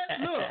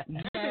 man, look,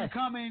 they've been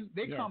coming.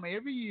 They come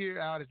every year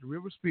out at the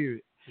River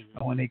Spirit.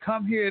 And when they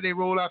come here, they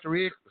roll out the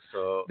red.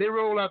 They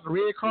roll out the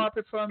red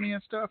carpet for me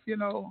and stuff. You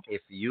know.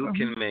 If you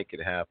can make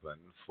it happen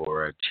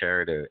for a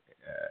charity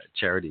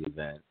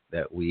event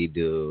that we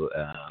do,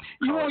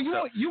 you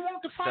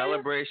want the fire?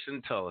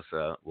 Celebration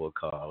Tulsa, we'll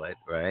call it,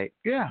 right?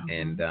 Yeah.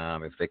 And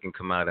if they can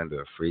come out and do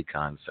a free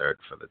concert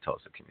for the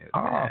Tulsa community,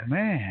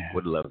 man,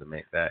 would love to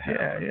make that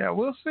happen. Yeah,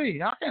 we'll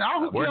see.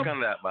 I'll work on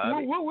that,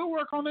 Bobby. We'll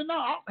work on it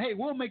now. Hey,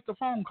 we'll make the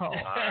phone call.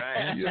 All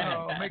right.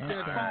 Make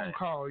that phone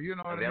call. You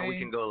know what I mean? Then we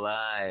can go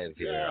live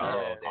here all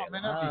day. Oh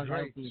man, that'd be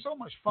great. So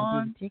much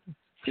fun.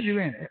 Could you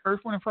in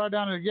Earth, Wind, and Fire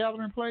down at the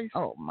Gathering Place?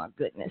 Oh my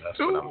goodness! That's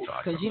what I'm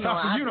talking Because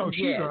about.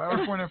 she's an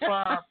Earth, Wind, and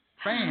Fire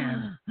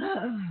fan.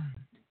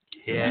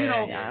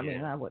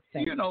 I would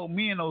think. You know,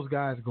 me and those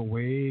guys go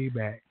way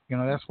back. You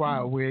know, that's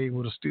why we're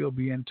able to still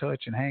be in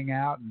touch and hang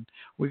out, and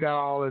we got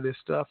all of this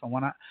stuff. And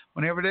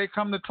whenever they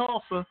come to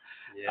Tulsa,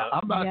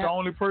 I'm about the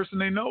only person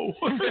they know.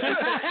 You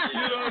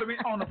know what I mean?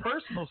 On the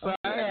personal side,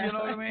 you know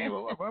what I mean?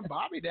 Well,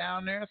 Bobby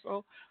down there,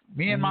 so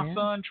me and my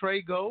son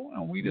Trey go,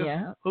 and we just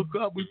hook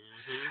up. We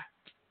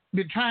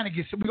been trying to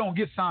get. We're gonna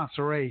get Sansa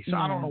Ray. So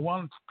I don't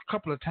know.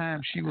 Couple of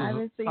times she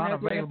was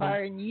unavailable.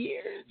 In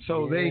years.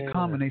 So they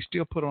come and they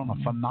still put on a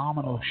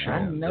phenomenal show.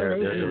 I know they're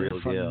they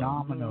real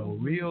phenomenal,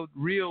 deal.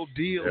 real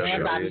deal.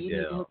 Bobby, you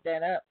need to hook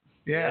that up.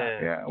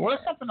 Yeah. Well,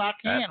 it's something I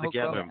can At the hook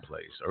Gathering up.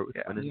 Place, or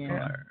Wind and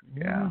Fire.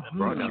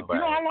 Brought to you by.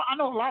 I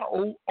know a lot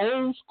of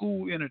old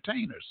school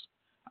entertainers.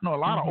 I know a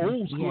lot of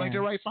old school. Ain't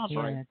that right, Sansa?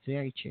 Yeah, that's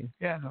very true.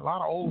 Yeah, and a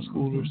lot of old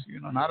schoolers.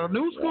 You know, not the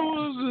new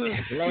schoolers.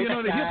 You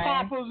know, the hip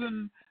hoppers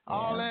and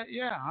all that.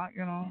 Yeah,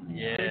 you know.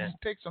 Yeah. It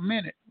takes a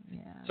minute.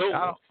 Yeah.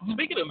 So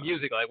speaking of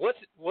music, like what's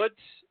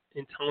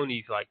in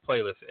Tony's like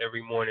playlist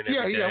every morning?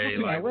 Every day?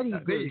 Like, what do you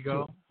there you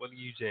go. What do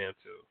you jam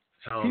to?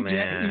 Oh, He's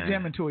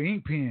jamming to an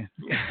ink pen.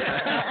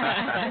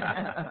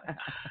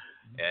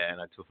 Yeah,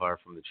 not too far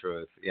from the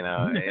truth. You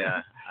know,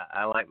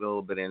 I like a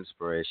little bit of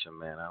inspiration,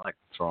 man. I like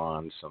to throw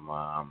on some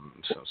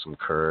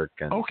Kirk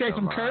and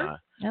some Kirk.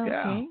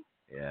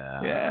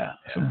 Yeah.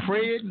 Some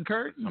Fred and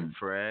Kurt. Some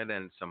Fred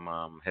and some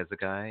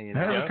Hezekiah. You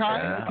know?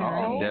 Hezekiah.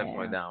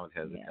 Definitely down with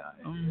Hezekiah.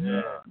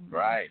 Yeah.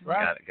 Right.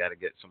 Got to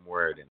get some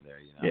word in there,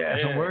 you know.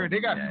 Yeah, some word. They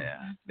got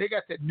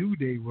that New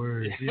Day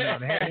word. You know,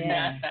 to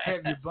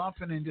have you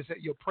bumping and just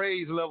let your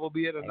praise level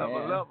be at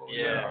another level.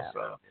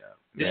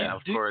 Yeah,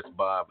 of course,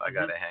 Bob. I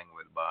got to hang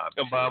with Bob.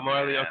 Bob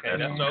Marley. Okay,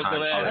 that's so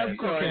good. Of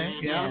course.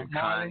 Yeah.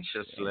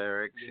 Conscious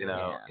lyrics. You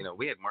know,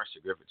 we had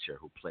Marcia Griffiths here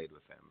who played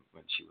with him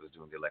when she was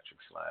doing the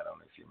Electric Slide. I don't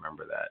know if you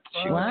remember that.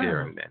 She was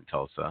here in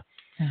Tulsa.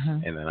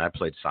 And then I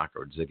played soccer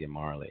with Ziggy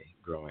Marley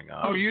growing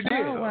up. Oh, you did?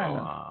 So,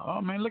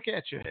 oh, man, look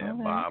at you.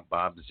 Yeah,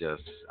 Bob's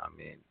just,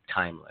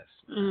 timeless.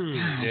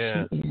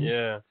 Yeah.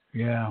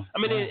 Yeah. I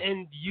mean,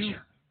 and you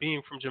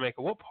being from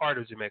Jamaica, what part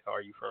of Jamaica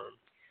are you from?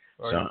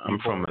 So I'm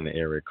from an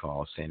area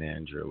called St.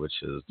 Andrew,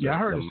 which is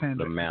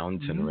the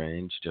mountain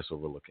range just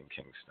overlooking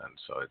Kingston.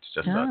 So it's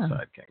just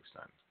outside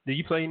Kingston. Do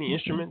you play any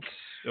instruments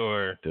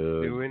or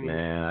do any?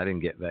 Man, I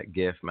didn't get that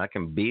gift. I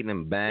can beat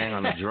and bang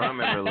on the drum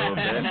every little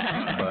bit,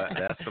 but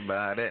that's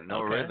about it.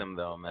 No rhythm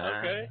though,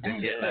 man. Okay.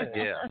 Didn't get that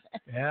gift.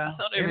 Yeah. I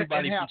thought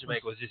everybody from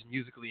Jamaica was just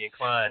musically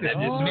inclined. That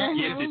just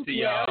gifted to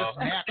y'all.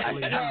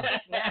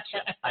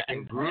 I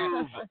can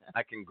groove.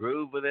 I can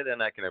groove with it,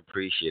 and I can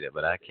appreciate it,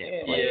 but I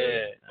can't play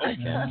it. I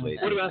can't play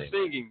it. What about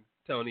singing,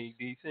 Tony?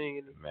 Do you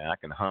sing? Man, I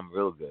can hum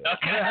real good.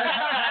 Okay.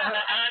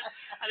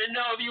 I didn't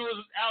know if you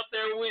was out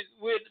there with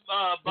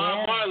Bob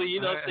Marley,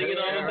 singing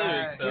all the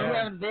lyrics. So. You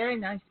have a very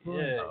nice voice.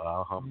 Yeah. Oh,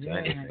 I'll hum to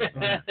anything.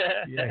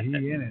 Yeah, he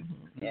in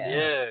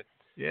it.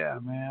 Yeah,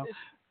 man.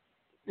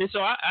 And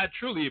so I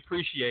truly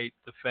appreciate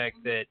the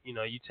fact that,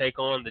 you take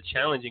on the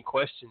challenging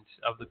questions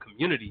of the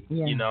community,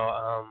 and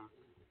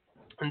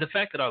the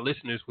fact that our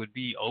listeners would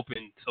be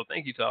open. So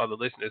thank you to all the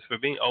listeners for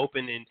being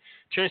open and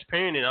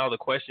transparent in all the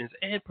questions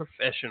and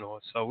professional.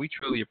 So we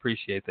truly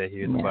appreciate that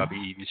here at the Bobby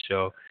Eaton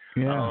Show.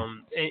 Yeah.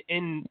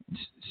 And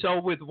so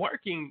with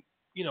working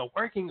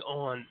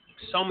on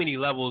so many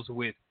levels,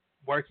 with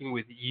working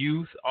with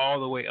youth all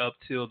the way up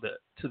to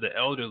the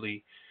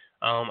elderly,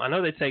 I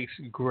know that takes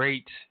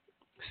great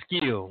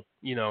skill,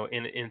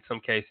 in some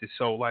cases.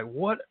 So like,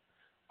 what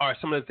are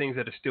some of the things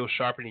that are still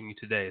sharpening you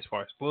today, as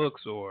far as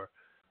books or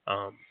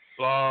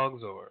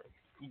blogs or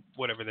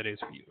whatever that is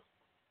for you?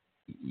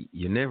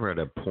 You're never at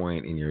a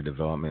point in your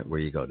development where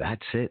you go,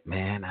 that's it,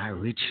 man, I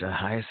reached the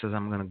highest as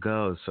I'm going to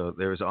go. So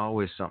there's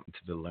always something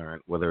to be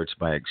learned, whether it's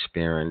by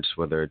experience,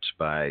 whether it's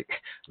by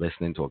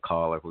listening to a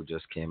caller who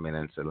just came in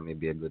and said, let me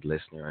be a good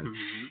listener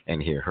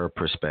and hear her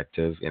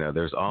perspective.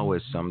 There's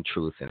always some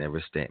truth in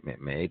every statement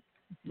made,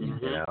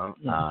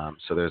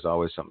 so there's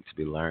always something to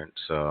be learned.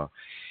 So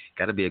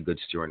got to be a good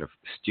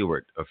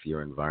steward of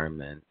your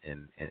environment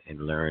and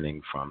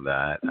learning from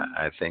that.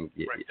 I think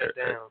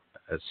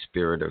a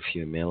spirit of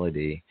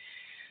humility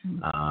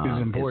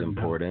is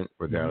important,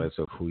 regardless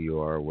of who you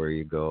are, where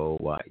you go,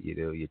 what you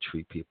do. You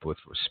treat people with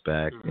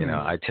respect.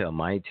 I tell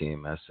my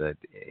team, I said,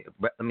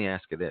 but let me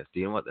ask you this. Do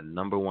you know what the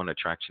number one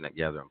attraction at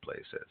Gathering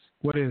Place is?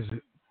 What is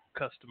it?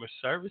 Customer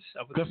service.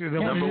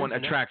 Number one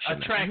attraction.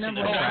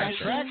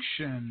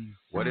 Attraction.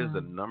 What is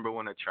the number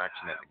one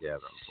attraction at the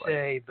Gathering Place?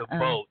 Say the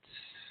boats.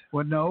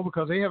 Well, no,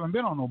 because they haven't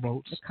been on no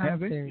boats, have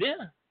they?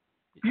 Yeah.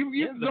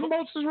 The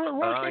boats is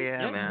working? Oh,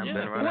 yeah, man.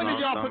 Been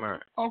running all summer.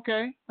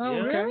 Okay. Oh,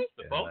 really?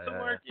 The boats are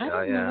working?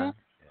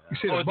 You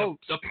see the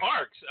boats. The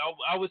parks.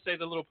 I would say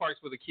the little parks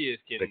where the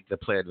kids can. The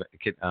Adventure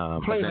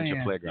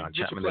Playground,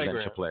 Chapman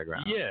Adventure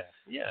Playground. Yeah.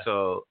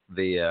 So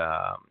the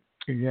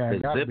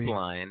zip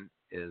line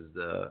is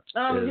the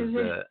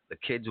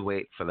kids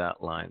wait for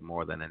that line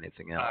more than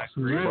anything else.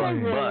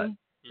 Really? But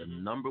the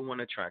number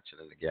one attraction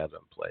in the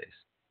Gathering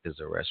Place is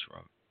the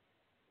restroom.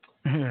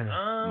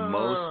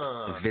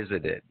 Most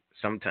visited,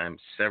 sometimes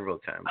several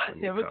times. I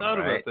never thought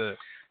about that.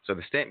 So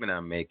the statement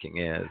I'm making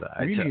is,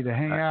 you need to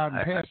hang out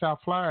and pass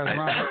out flyers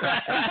around.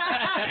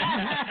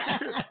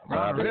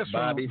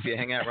 Bobby, if you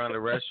hang out around the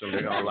restroom,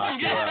 they're gonna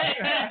lock you up.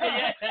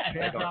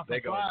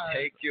 They're gonna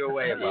take you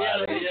away,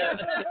 Bobby.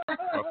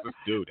 What's this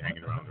dude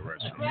hanging around the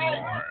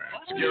restroom?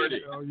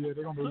 Security. Oh yeah,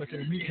 they're gonna be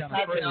looking at me kind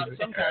of crazy.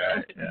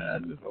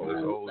 This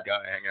old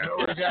guy hanging out.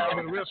 Old guy in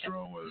the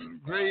restroom with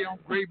gray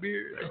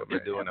beard. They're gonna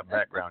be doing a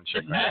background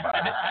check on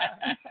Bobby.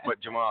 But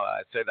Jamal,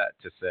 I say that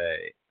to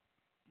say,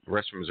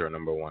 restrooms are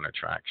number one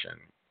attraction,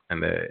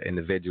 and the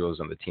individuals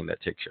on the team that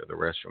take care of the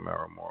restroom are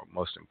our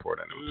most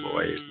important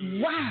employees.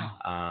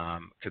 Wow!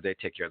 Because they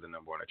take care of the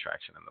number one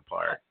attraction in the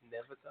park. I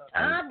never thought.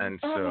 And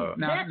so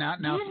now,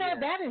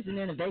 that is an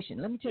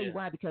innovation. Let me tell you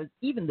why. Because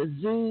even the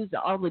zoos,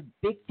 all the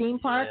big theme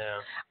parks,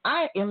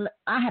 I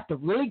have to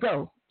really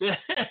go in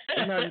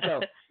order to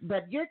go.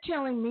 But you're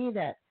telling me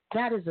that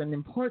is an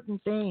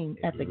important thing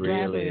at the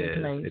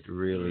Gathering Place. It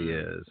really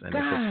is. And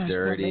Gosh, if it's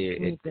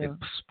dirty, it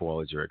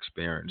spoils your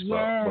experience.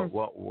 Yes. But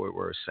what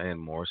we're saying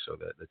more so,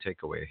 that the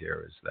takeaway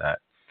here is that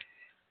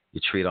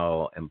you treat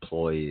all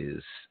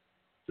employees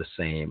the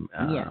same.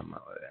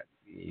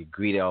 You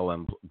greet all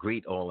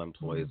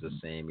employees the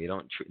same. You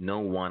don't treat, no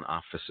one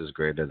office is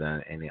greater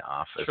than any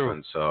office. True.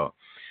 And so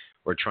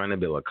we're trying to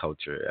build a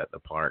culture at the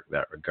park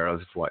that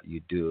regardless of what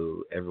you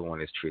do, everyone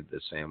is treated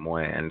the same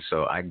way. And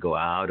so I go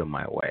out of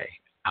my way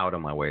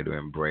to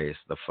embrace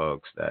the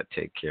folks that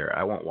take care.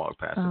 I won't walk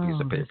past a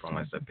piece of paper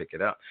unless I pick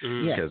it up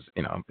because,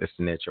 it's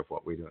the nature of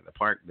what we do in the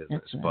park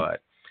business. Right.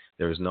 But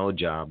there's no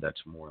job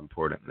that's more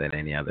important than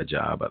any other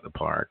job at the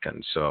park.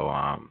 And so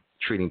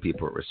treating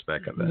people with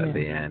respect at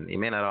the end. You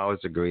may not always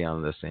agree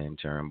on the same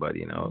term, but,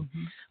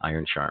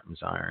 iron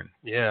sharpens iron.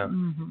 Yeah.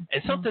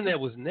 And something that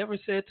was never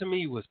said to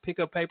me was pick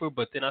up paper,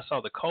 but then I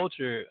saw the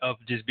culture of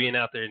just being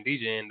out there and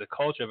DJing, the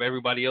culture of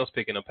everybody else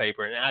picking up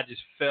paper, and I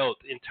just felt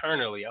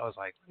internally, I was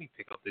like, let me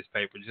pick up this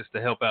paper just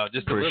to help out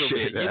just a little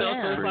bit. That.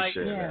 So it's like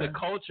the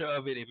culture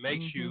of it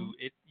makes you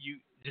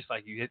just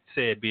like you had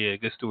said, be a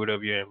good steward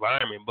of your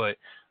environment, but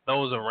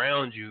those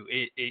around you,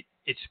 it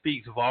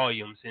speaks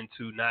volumes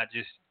into not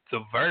just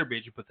the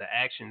verbiage, but the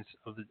actions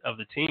of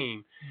the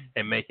team,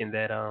 and making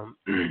that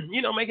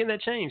making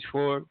that change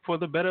for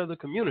the better of the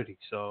community.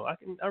 So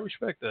I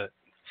respect that.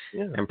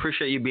 Yeah. And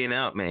appreciate you being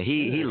out, man.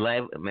 He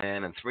led,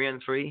 man, and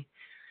 3-on-3.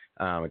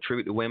 A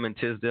tribute to women,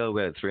 Tisdale.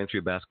 We had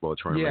 3-on-3 basketball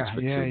tournaments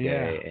for 2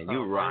 days, and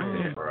you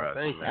rocked it for us.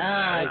 Thank you. You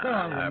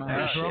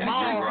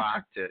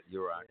rocked it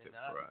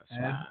for us.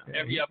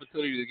 Every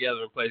opportunity the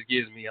Gathering Place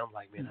gives me, I'm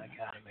like, man, I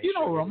gotta make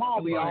sure.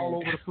 Ramal be all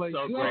over the place.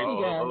 So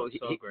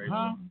great.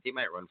 He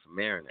might run for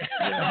mayor next.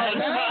 I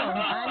know.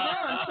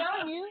 I'm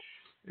telling you.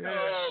 Yeah.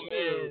 Oh,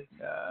 man.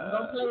 I'm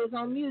going to play his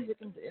own music.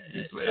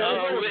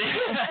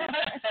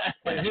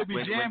 When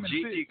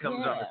Gigi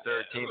comes on the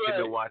 13th,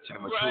 you'll be watching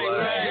him with 2 eyes.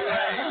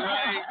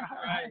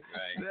 Right.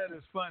 That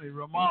is funny,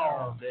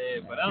 Ramal.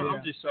 But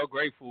I'm just so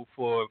grateful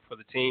for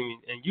the team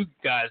and you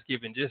guys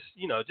giving just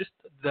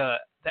the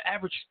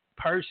average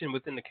person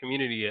within the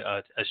community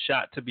a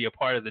shot to be a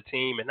part of the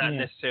team, and not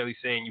necessarily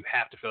saying you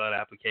have to fill out an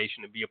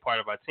application to be a part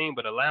of our team,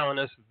 but allowing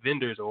us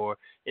vendors or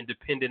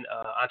independent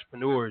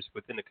entrepreneurs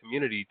within the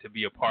community to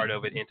be a part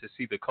of it and to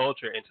see the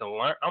culture and to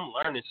learn. I'm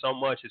learning so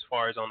much as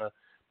far as on a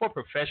more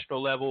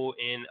professional level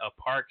in a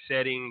park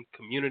setting,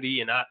 community,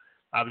 and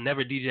I've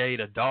never DJ'd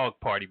a dog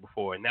party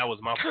before, and that was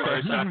my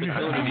first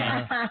opportunity.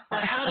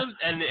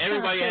 And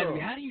everybody asked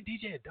me, how do you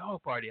DJ a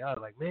dog party? I was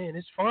like, man,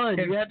 it's fun.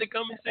 You have to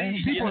come and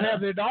see. People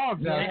have their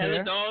dogs out there. They have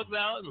their dogs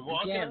out and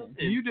walking.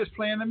 And you just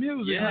playing the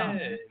music. Yeah, huh?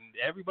 and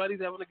everybody's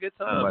having a good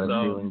time.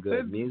 Everybody's feeling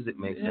good. Music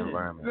makes the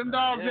environment. The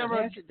dogs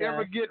ever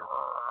get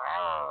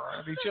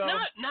at each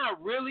other?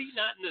 Not really.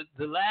 Not in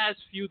the last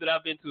few that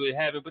I've been to it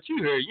haven't, but you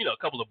hear, a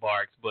couple of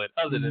barks. But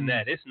other than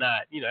that, it's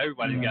not,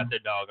 everybody's got their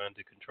dog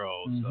under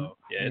control. So,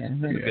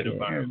 it's a good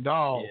environment.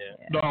 Dog.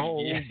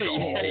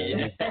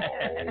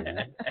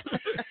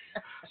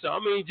 So, I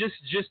mean,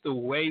 just the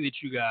way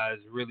that you guys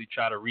really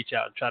try to reach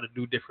out and try to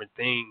do different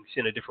things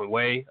in a different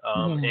way.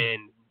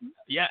 And,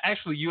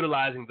 actually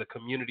utilizing the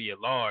community at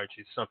large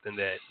is something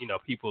that,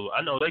 people,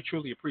 I know they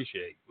truly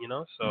appreciate,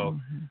 So,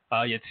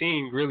 your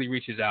team really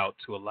reaches out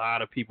to a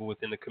lot of people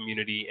within the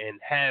community and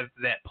have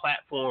that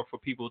platform for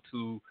people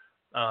to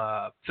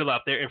fill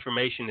out their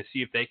information to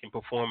see if they can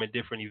perform at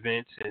different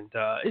events. And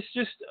it's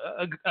just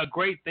a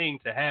great thing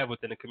to have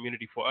within the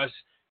community for us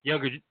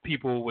younger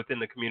people within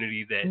the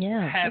community that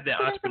have that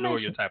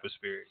entrepreneurial type of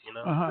spirit,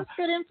 That's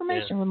good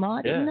information, Lamar.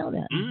 I didn't know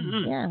that.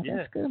 Mm-hmm.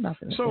 That's good about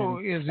that. So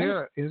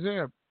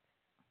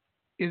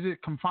is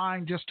it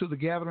confined just to the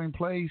Gathering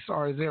Place,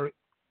 or is there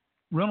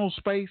rental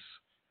space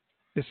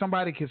that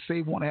somebody could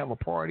say want to have a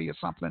party or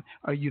something,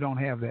 or you don't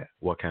have that?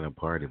 What kind of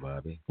party,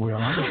 Bobby? Well,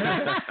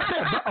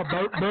 a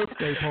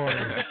birthday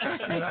party.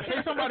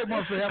 Say somebody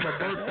wants to have a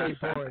birthday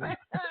party.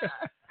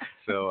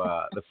 So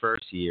the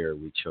first year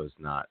we chose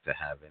not to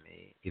have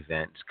any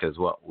events because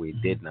what we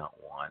did not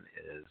want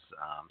is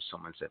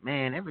someone said,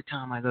 man, every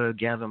time I go to a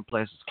Gathering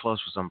Place, it's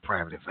closed for some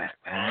private event,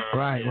 man.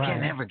 Right. Can't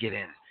never get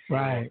in.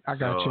 Right, I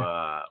got you.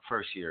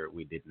 First year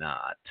we did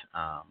not,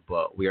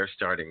 but we are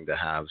starting to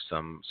have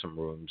some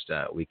rooms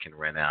that we can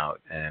rent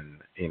out,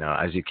 and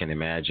as you can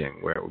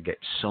imagine, we get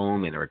so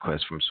many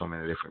requests from so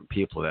many different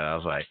people that I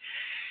was like,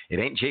 it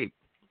ain't cheap.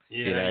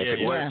 If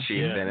it was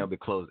cheap, then it'll be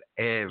closed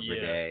every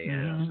day,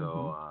 and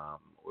so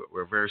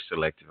we're very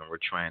selective, and we're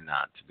trying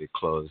not to be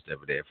closed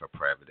every day for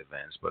private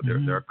events. But there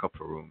are a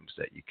couple of rooms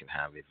that you can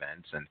have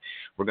events, and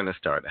we're going to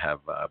start to have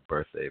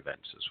birthday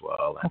events as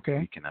well.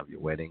 And you can have your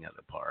wedding at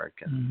the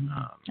park. And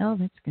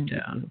that's going to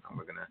be beautiful.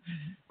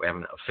 We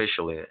haven't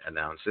officially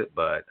announced it,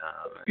 but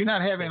you're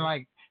not having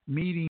like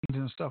meetings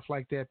and stuff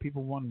like that.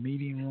 People want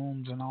meeting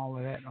rooms and all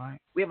of that, right?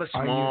 We have a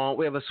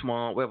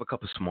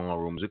couple small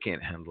rooms. We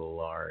can't handle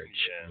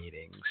large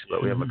meetings,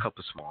 but we have a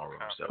couple small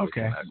rooms that we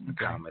can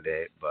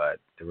accommodate. But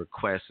the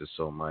request is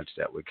so much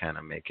that we kind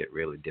of make it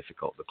really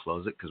difficult to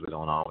close it because we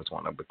don't always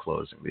want to be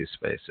closing these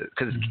spaces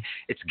because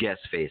it's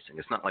guest facing.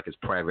 It's not like it's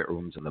private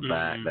rooms in the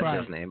back that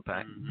doesn't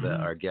impact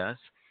our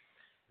guests.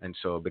 And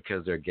so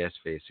because they're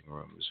guest-facing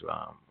rooms,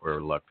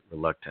 we're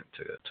reluctant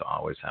to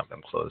always have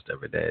them closed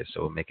every day.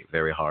 So we make it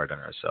very hard on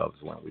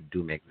ourselves when we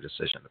do make the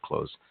decision to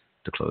close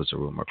the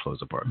room or close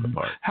the park.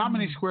 How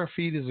many square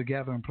feet is a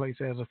Gathering Place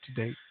as of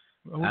today?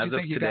 As of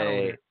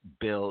today,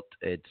 built,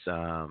 it's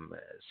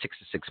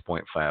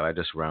 66.5. I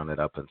just rounded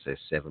up and say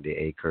 70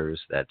 acres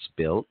that's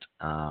built.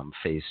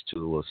 Phase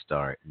 2 will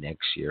start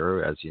next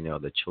year. As you know,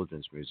 the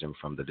Children's Museum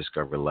from the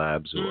Discovery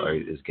Labs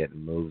is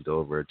getting moved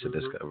over to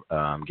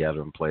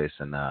Gathering Place,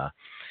 and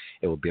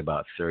it will be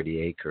about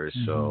 30 acres.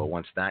 So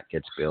once that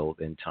gets built,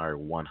 the entire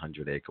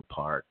 100-acre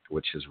park,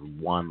 which is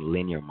 1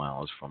 linear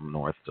miles from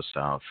north to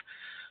south,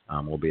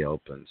 will be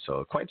open.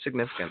 So quite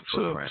significant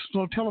footprint.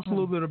 So tell us a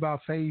little bit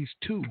about Phase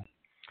 2.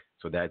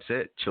 So that's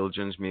it.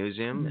 Children's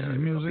Museum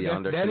will be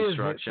under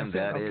construction.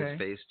 That is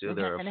Phase 2.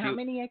 And how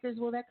many acres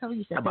will that cover?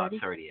 You said about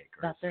 30 acres.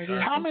 About 30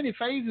 acres. How many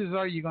phases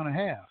are you going to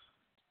have?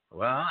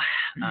 Well,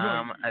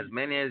 as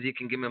many as you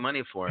can give me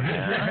money for.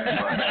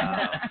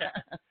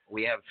 But,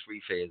 we have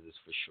 3 phases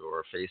for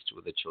sure. Phase 2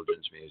 of the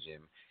Children's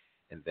Museum,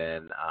 and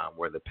then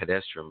where the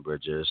pedestrian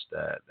bridge is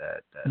that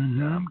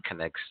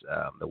connects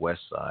the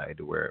west side,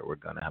 where we're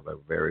going to have a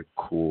very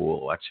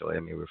cool. Actually,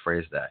 let me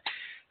rephrase that.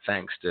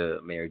 thanks to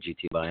Mayor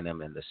G.T.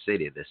 Bynum and the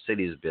city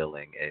is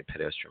building a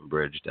pedestrian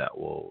bridge that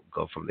will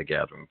go from the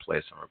gathering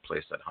place and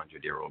replace that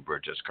 100-year-old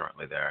bridge that's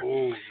currently there.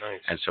 Oh,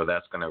 nice. And so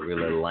that's going to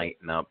really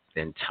lighten up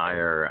the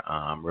entire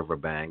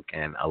riverbank.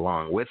 And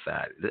along with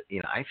that,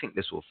 I think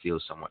this will feel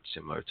somewhat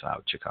similar to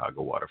how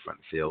Chicago waterfront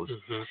feels.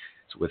 Mm-hmm.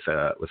 With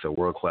a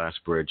world-class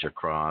bridge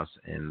across,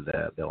 and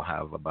they'll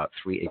have about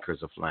 3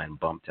 acres of land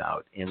bumped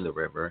out in the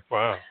river.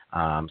 Wow.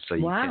 So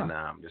you can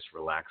just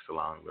relax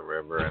along the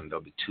river, and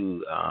there'll be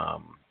 2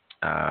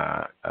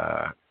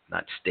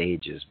 not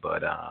stages,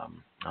 but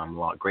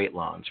great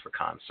lawns for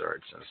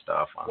concerts and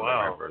stuff on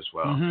the river as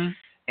well.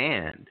 Mm-hmm.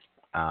 And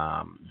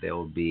there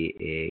will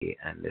be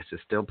and this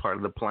is still part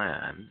of the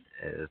plan,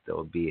 is there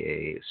will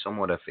be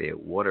somewhat of a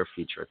water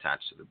feature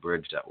attached to the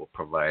bridge that will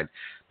provide,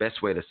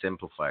 best way to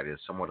simplify it is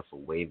somewhat of a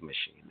wave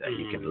machine that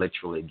you can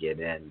literally get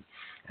in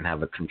and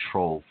have a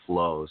controlled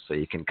flow, so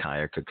you can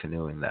kayak or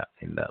canoe in that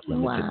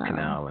limited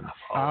canal and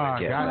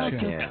gotcha.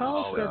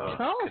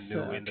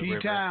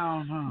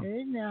 T-Town,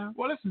 huh?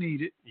 Well, it's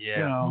needed.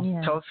 Yeah.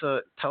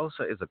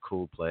 Tulsa is a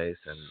cool place,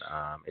 and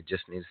the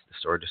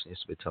story just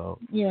needs to be told.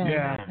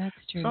 Yeah, that's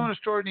true. Some of the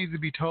story needs to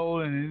be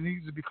told, and it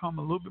needs to become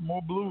a little bit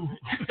more blue.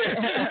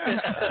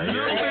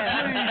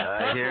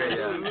 I hear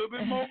you. A little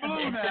bit more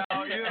blue now.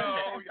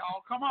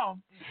 Y'all come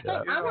on.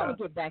 I want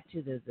to get back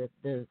to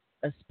the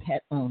us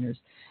pet owners.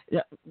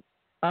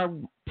 Are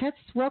pets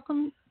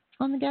welcome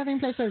on the gathering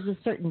place, or is it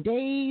certain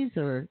days,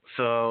 or?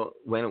 So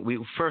when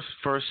we first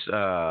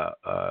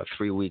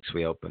 3 weeks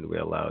we opened, we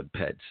allowed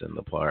pets in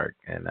the park,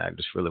 and I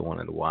just really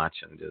wanted to watch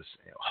and just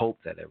hope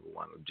that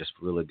everyone would just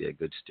really be a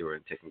good steward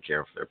and taking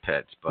care of their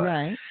pets.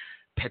 But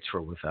pets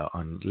were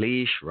on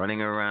leash,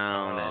 running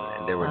around,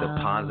 and they were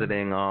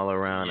depositing all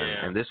around.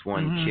 And this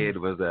one kid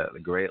was at the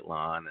Great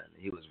Lawn, and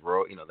he was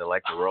they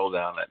like to roll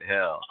down that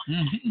hill,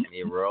 and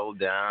he rolled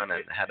down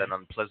and had an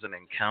unpleasant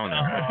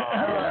encounter.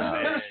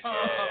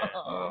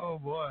 Oh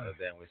boy! So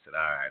then we said,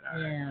 all right.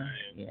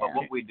 Yeah. But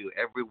what we do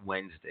every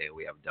Wednesday,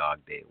 we have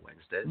Dog Day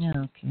Wednesdays.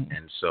 Okay.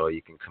 And so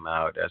you can come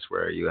out. That's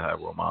where you have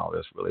Romal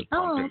that's really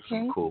pumping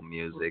some cool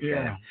music.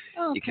 Yeah.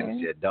 And you can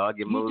see a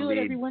doggy movie. You do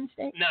it every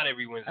Wednesday? Not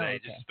every Wednesday,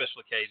 just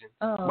special occasions.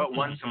 But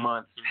once a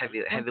month,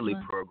 heavily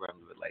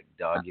programmed with like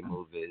doggy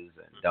movies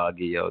and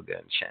doggy yoga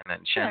and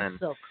Shannon.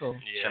 That's so cool.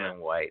 Shannon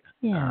White.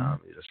 Yeah.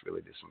 You just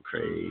really do some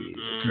crazy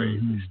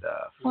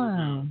stuff.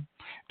 Wow.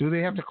 Do they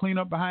have to clean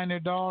up behind their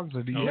dogs,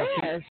 or do you?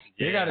 Yes.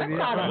 They got to be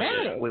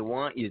automatic. We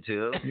want you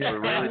to. We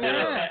really do.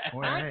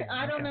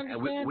 I don't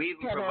understand. We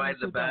even provide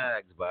the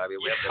bags, Bobby.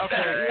 We have the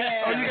bags.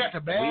 bags. Oh, you got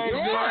the bags. We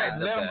provide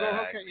the Let them go.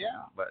 bags. Okay,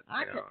 yeah. But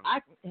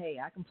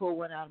I can pull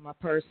one out of my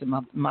purse and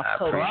my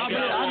coat. I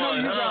know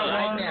you got one.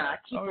 Right now, I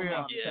keep them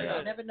on. Yeah.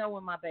 I never know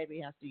when my baby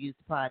has to use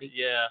the potty.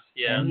 Yeah.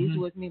 And he's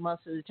with me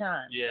most of the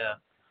time. Yeah.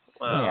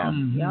 Wow.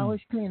 You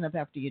always clean up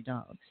after your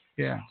dogs.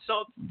 Yeah.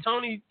 So,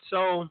 Tony,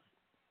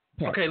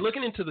 okay,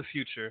 looking into the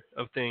future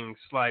of things,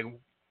 like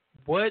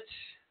what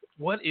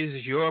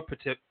is your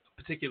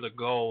particular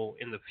goal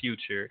in the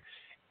future?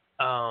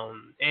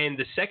 And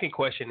the second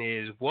question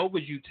is, what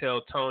would you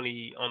tell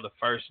Tony on the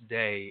first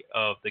day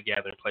of the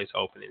Gathering Place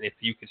opening, if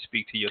you could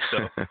speak to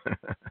yourself?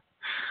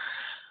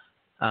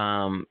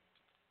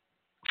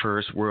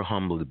 First, we're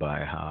humbled by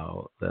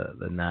how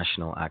the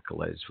national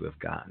accolades we've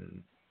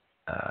gotten.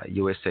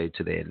 USA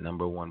Today,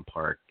 #1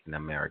 park in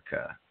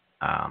America.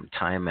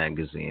 Time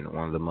Magazine,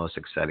 one of the most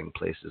exciting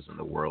places in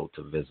the world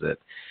to visit.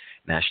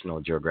 National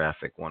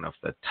Geographic, one of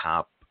the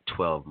top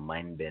 12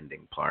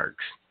 mind-bending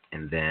parks.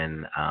 And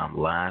then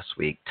last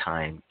week,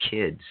 Time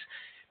Kids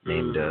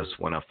named us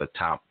one of the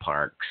top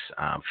parks,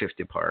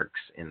 50 parks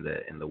in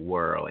the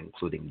world,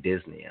 including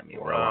Disney. I mean,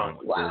 we're along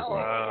with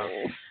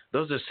Disney.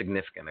 Those are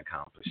significant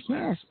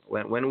accomplishments.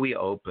 Yes. When we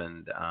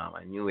opened,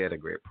 I knew we had a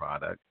great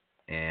product,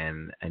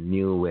 and I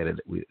knew it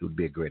would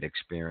be a great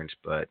experience,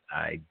 but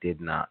I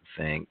did not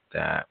think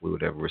that we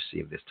would ever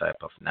receive this type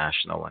of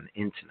national and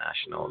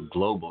international,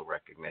 global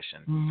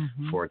recognition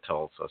for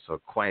Tulsa. So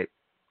quite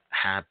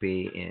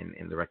happy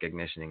in the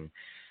recognition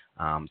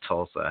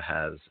Tulsa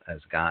has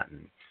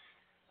gotten.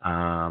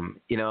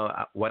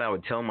 What I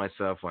would tell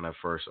myself when I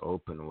first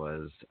opened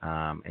was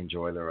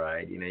enjoy the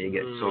ride. You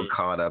get so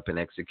caught up in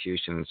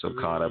execution, so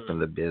caught up in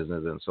the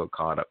business, and so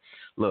caught up.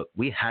 Look,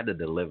 we had to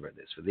deliver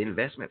this. For the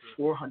investment,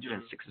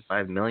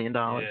 $465 million,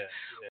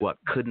 what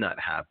could not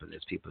happen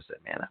is people said,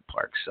 man, that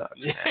park sucks.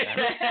 Man.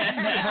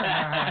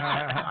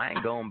 I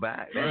ain't going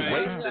back. They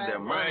wasted their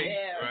money.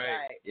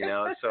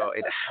 So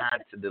it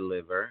had to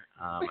deliver.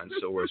 And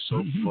so we're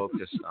so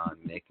focused on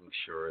making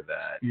sure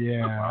that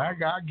I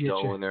get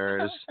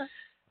donors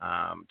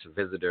to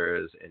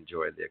visitors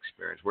enjoy the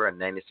experience. We're at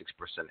 96%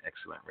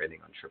 excellent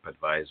rating on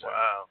TripAdvisor.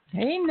 Wow.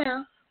 Hey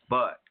now.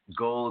 But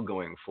goal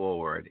going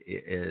forward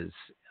is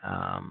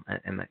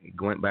and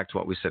going back to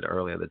what we said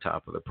earlier at the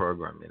top of the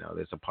program,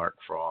 there's a park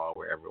for all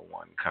where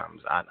everyone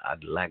comes.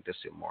 I'd like to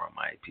see more of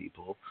my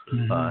people,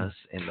 us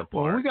in the park.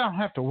 Well, we're going to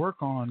have to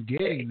work on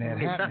getting that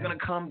happening. It's not going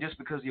to come just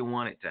because you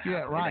want it to happen. Yeah,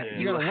 right.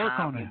 You got to work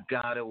on it. You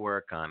got to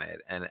work on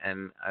it.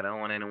 And I don't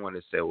want anyone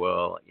to say,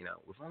 well,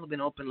 we've only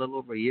been open a little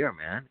over a year,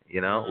 man.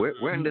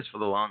 We're in this for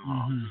the long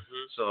haul.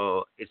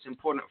 So it's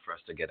important for us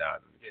to get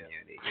out in the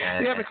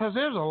community. Because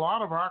there's a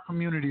lot of our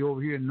community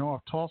over here in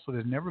North Tulsa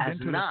that's never been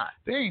to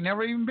they ain't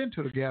never even been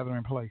to the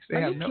gathering place.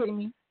 Are you kidding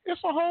me? It's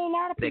a whole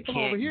lot of people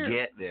over here. They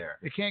can't get there.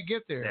 They can't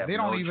get there. They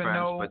don't even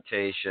know.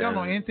 Transportation. They don't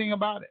know anything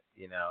about it.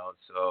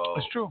 So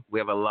it's true. We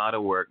have a lot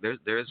of work. There's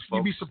folks.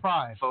 You'd be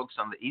surprised. Folks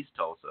on the East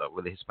Tulsa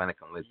with the Hispanic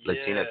and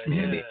Latino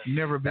community.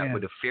 Never been. That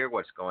would fear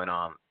what's going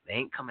on. They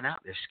ain't coming out.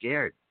 They're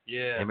scared.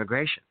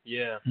 Immigration.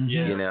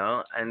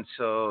 And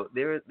so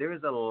there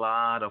is a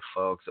lot of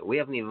folks that we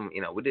haven't even,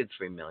 we did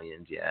 3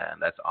 million,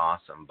 and that's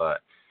awesome,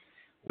 but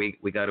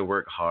we got to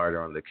work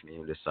harder on the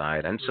community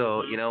side. And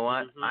so, you know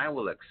what? I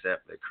will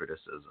accept the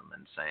criticism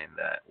and saying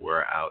that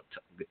we're out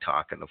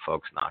talking to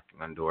folks,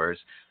 knocking on doors.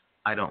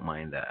 I don't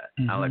mind that.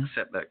 I'll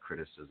accept that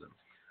criticism.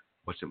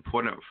 What's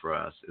important for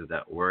us is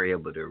that we're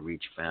able to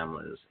reach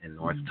families in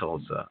North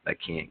Tulsa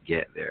that can't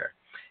get there.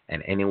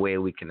 And any way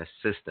we can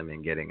assist them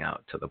in getting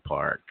out to the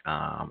park.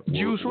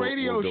 Juice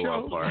Radio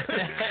Show.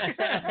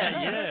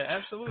 Yeah,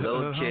 absolutely.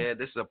 Little kid,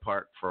 this is a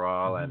park for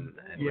all, and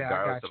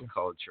regardless of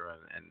culture.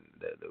 And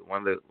one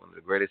of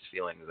the greatest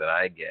feelings that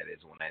I get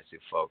is when I see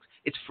folks.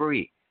 It's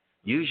free.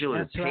 Usually,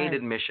 the paid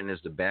admission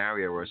is the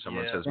barrier where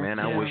someone says, "Man,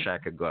 I wish I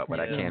could go out, but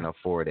I can't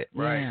afford it."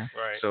 Right.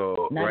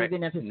 So not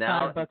even if it's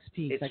 $5 a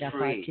piece. It's I got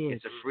free. 5 kids.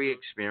 It's a free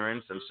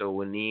experience, and so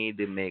we need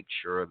to make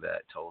sure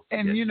that Tulsa.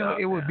 And gets out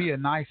it would there. be a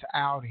nice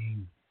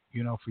outing.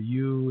 For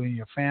you and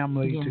your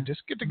family to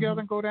just get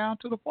together and go down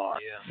to the park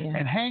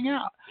and hang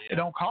out. It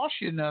don't cost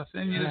you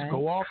nothing. You just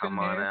go off in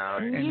there.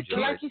 Out and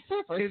like you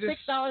said, for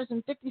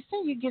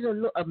 $6.50, you get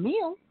a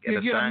meal.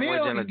 You get a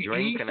meal and a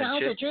drink and a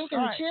chip.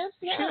 Chips.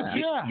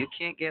 You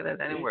can't get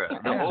that anywhere.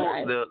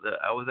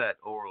 I was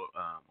at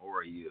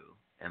ORU,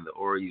 and the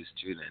ORU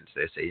students,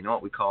 they say, you know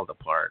what we call the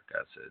park?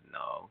 I said,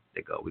 no.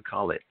 They go, we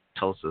call it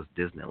Tulsa's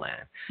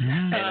Disneyland.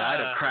 And I had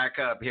to crack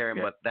up here,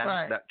 but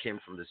that came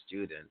from the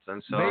students,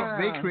 and so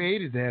they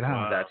created that,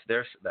 huh? That's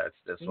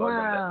the slogan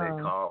that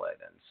they call it,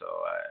 and so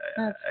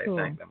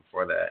I thank them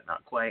for that.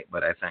 Not quite,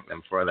 but I thank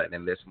them for that.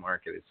 In this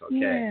market, it's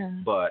okay,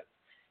 but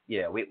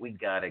we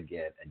got to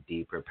get a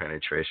deeper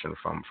penetration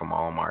from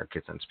all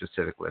markets, and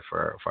specifically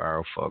for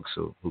our folks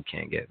who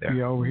can't get there.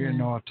 Yeah, over here in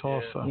North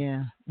Tulsa.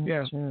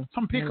 Yeah.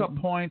 Some pickup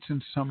points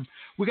and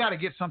we got to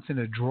get something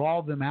to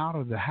draw them out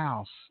of the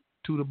house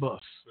to the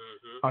bus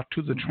or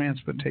to the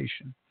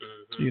transportation.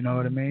 You know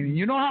what I mean? And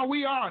you know how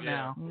we are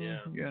now.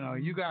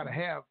 You got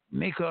to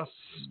make us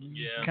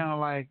kind of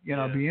like,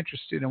 be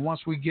interested. And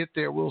once we get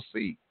there, we'll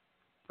see.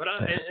 But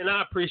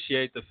I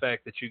appreciate the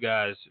fact that you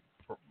guys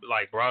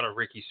brought in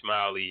Ricky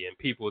Smiley and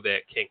people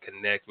that can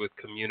connect with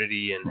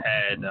community and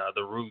had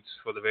the Roots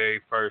for the very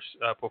first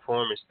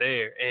performance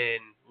there, and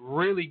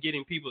really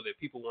getting people that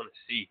people want to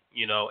see,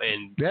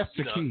 and that's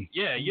the key.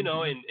 Yeah,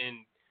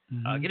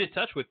 and get in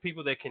touch with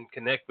people that can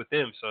connect with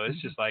them. So it's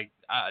just I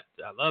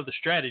love the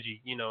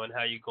strategy, and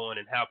how you're going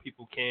and how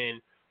people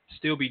can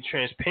still be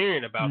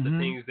transparent about the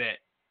things that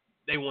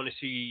they want to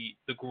see,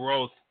 the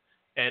growth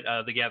at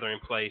the gathering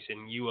place,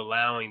 and you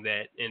allowing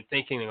that and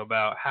thinking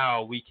about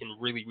how we can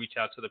really reach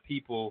out to the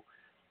people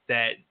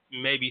that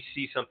maybe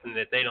see something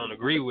that they don't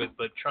agree with,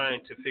 but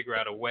trying to figure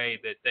out a way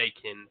that they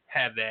can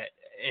have that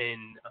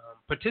and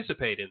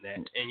participate in that.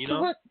 And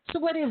So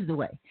what is the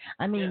way?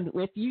 I mean,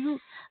 if you,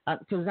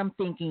 because I'm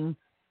thinking,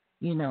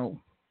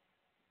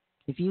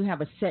 if you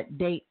have a set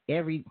date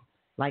every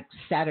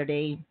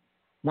Saturday,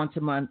 once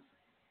a month,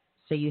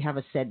 say you have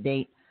a set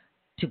date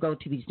to go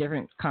to these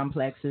different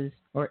complexes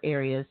or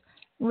areas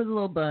with a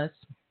little bus,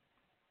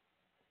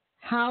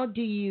 how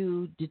do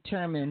you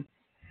determine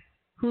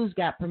who's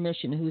got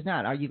permission and who's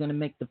not? Are you going to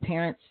make the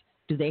parents,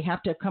 do they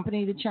have to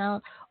accompany the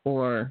child,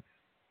 or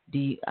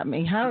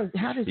how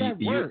does that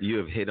work? You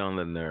have hit on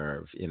the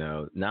nerve,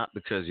 not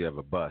because you have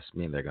a bus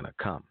mean they're going to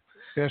come.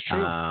 That's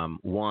true.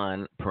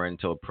 1,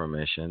 parental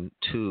permission.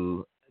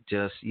 2,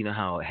 just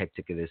how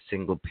hectic it is,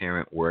 single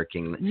parent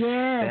working.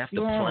 Yes, they have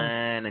to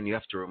plan, and you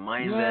have to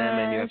remind them,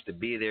 and you have to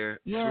be there.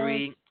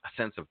 3,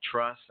 a sense of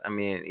trust. I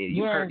mean,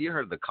 you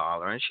heard the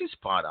caller, and she's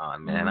spot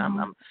on, man.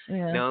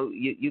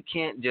 You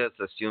can't just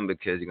assume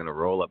because you're gonna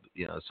roll up,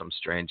 some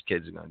strange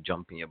kids are gonna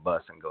jump in your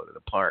bus and go to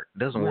the park. It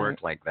doesn't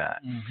work like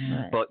that.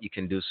 But you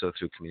can do so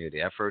through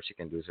community efforts. You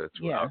can do so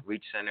through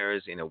outreach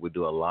centers. We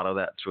do a lot of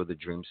that through the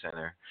Dream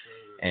Center,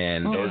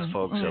 and those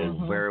folks are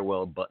very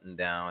well buttoned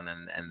down,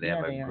 and they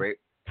have a great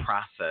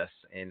process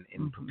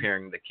in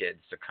preparing the kids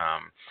to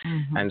come.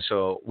 And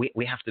so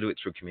we have to do it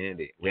through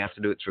community. We have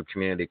to do it through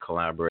community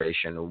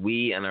collaboration.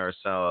 We and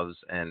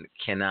ourselves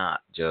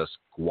cannot just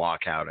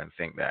walk out and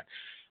think that,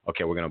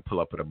 okay, we're going to pull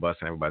up with a bus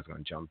and everybody's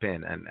going to jump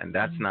in. And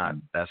that's not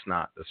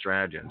the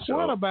strategy. And so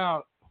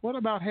what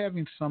about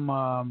having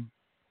some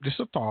just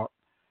a thought,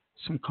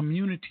 some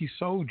community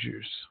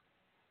soldiers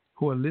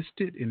who are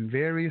listed in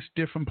various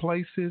different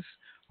places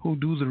who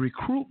do the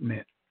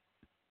recruitment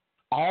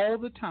all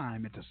the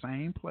time at the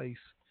same place,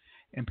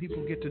 and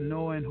people get to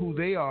knowing who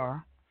they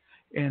are.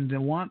 And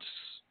then once,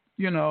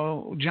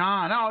 John,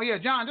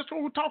 John, just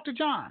go talk to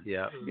John.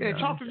 Yeah,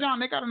 talk to John.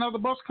 They got another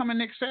bus coming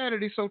next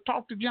Saturday, so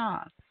talk to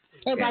John.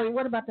 Hey, Bobby,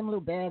 what about them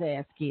little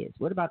badass kids?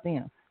 What about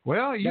them?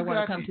 Well, you want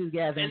to come to the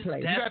gathering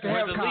place. You got to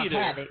have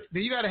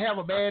then you got to have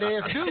a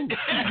badass dude. You know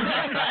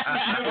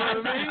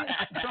what I mean?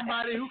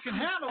 Somebody who can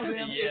handle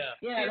them.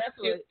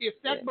 If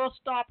that bus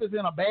stop is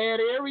in a bad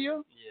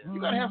area, you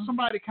got to have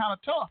somebody kind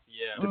of tough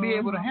to be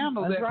able to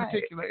handle that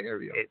particular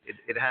area.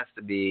 It has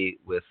to be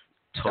with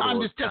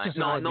total. This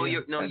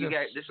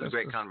is a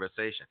great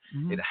conversation.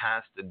 Mm-hmm. It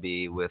has to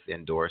be with the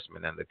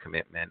endorsement and the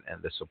commitment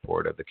and the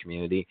support of the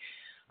community.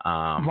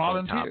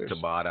 From top to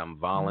bottom,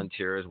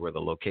 volunteers, where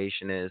the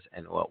location is,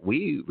 and what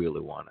we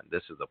really want, and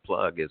this is a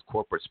plug, is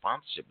corporate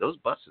sponsorship. Those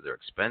buses are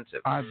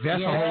expensive. That's a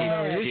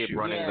whole issue. Keep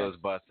running those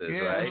buses,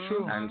 right?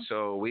 True. And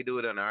so we do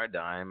it on our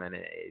dime, and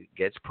it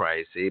gets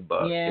pricey,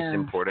 but it's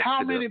important.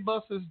 How many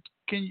buses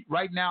can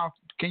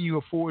you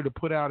afford to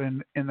put out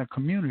in the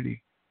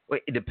community? Well,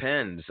 it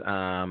depends.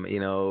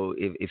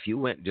 If you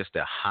went just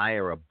to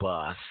hire a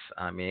bus,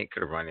 it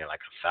could have run you like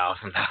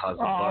 $1,000 a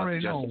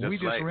bus. Just we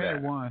just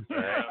rented one.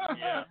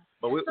 Right?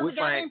 But we the gathering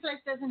find place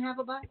doesn't have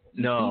a bus?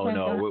 No,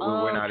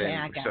 we're not okay,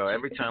 in. So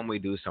every time we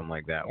do something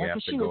like that, we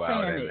have to go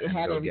out and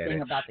go get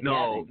it. About the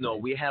no,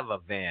 we have a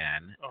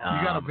van. You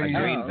got a van. A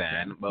green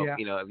van. But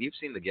if you've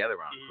seen the Gather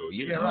Round crew,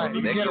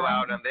 they go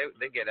out and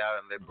they get out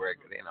and they break.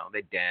 They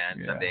dance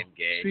and they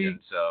engage. See, and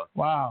so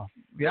wow,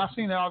 I've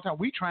seen that all the time.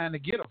 We trying to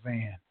get a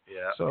van.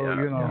 Yeah. So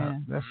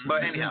that's.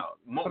 But anyhow,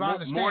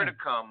 more to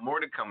come. More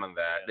to come on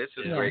that. This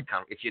is great.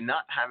 If you're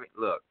not having,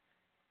 look.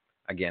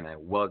 Again, I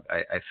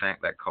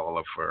thank that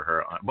caller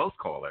for both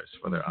callers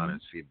for their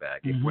honest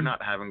feedback. If we're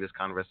not having this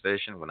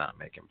conversation, we're not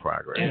making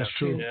progress. That's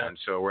true. And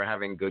so we're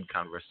having good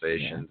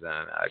conversations,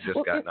 and I just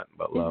got nothing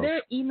but love. Is there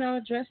an email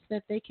address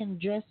that they can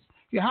just?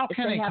 Yeah, how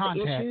can they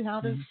contact? Issue,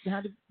 how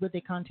would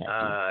they contact you?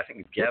 I think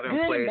it's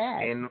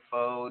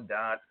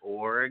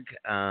gatheringplaceinfo.org.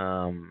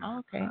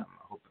 Okay.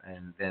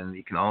 And then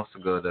you can also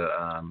go to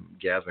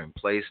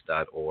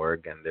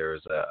gatheringplace.org, and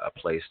there's a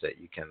place that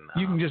you can.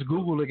 You can just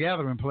Google the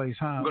Gathering Place,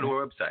 huh? Go to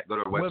our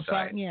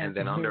website. Yeah, and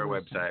then under our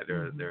website,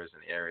 there's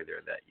an area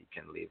there that you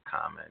can leave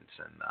comments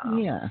and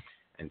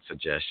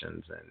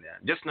suggestions, and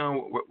just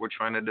know we're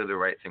trying to do the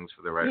right things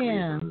for the right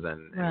reasons,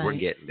 and we're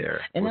getting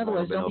there. In other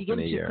words, don't be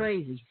getting too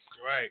crazy.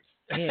 Right.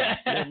 Yeah.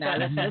 Now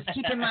let's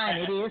keep in mind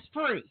it is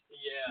free.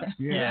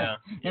 Yeah.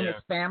 And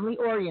it's family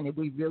oriented.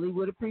 We really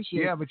would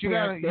appreciate. Yeah, but you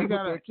gotta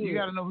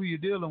know who you're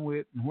dealing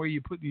with and where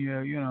you put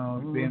your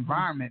the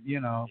environment.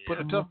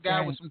 Put a tough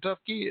guy with some tough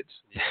kids.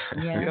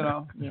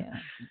 Yeah.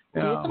 Some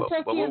tough but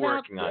kids we're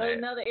working on it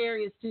in other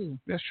areas too.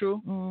 That's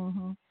true.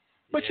 Mm-hmm.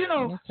 But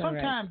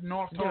sometimes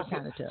North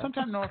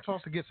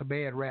Tulsa gets a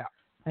bad rap.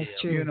 That's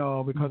true.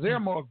 Because there are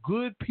more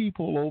good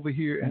people over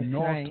here in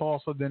North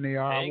Tulsa than they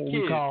are what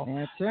we call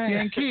and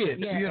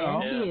kids. Kids.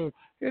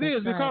 It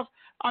is because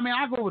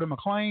I go over to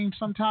McLean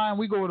sometime.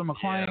 We go over to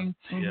McLean,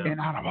 and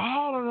out of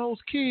all of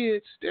those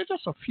kids, there's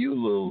just a few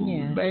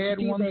little bad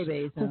ones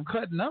who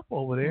cutting up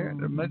over there.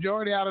 The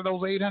majority out of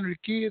those 800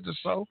 kids or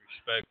so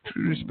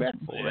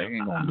respectful. They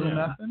ain't gonna do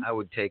nothing. I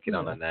would take it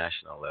on a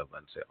national level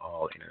and say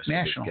all inner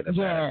cities get a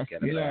bad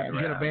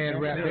rap.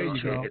 There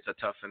you go. It's a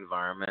tough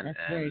environment.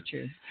 That's very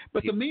true.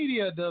 But the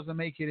media doesn't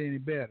make it any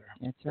better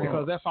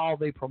because that's all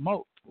they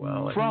promote.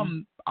 Well,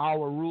 from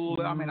our rural,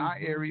 our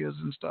areas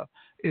and stuff,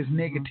 is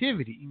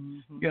negativity.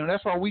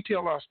 That's why we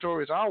tell our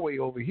stories our way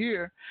over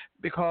here,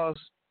 because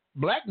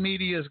black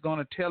media is going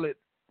to tell it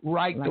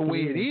right the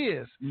way it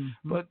is.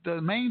 But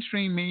the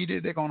mainstream media,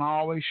 they're going to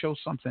always show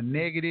something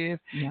negative.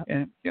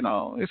 And,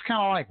 it's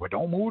kind of like, well,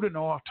 don't move to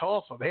North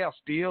Tulsa. They'll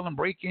steal and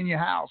break in your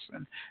house,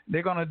 and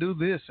they're going to do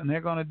this and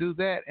they're going to do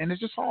that. And it's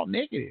just all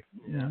negative.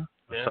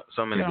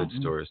 So many good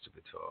stories to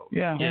be told.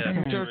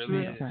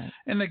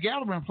 And the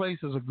Gathering Place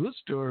is a good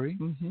story.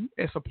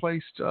 It's a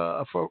place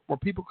where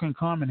people can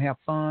come and have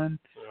fun,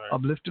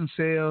 uplift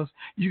themselves.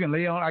 You can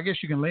lay on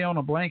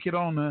a blanket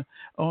and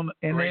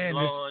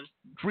just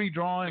free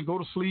drawing and go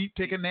to sleep,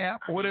 take a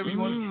nap, or whatever you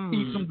want.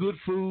 Eat some good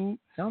food.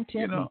 Don't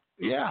tempt me.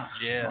 Yeah.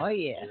 Oh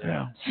yeah.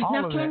 Now,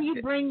 can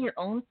you bring your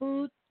own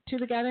food to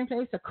the Gathering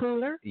Place, a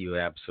cooler? You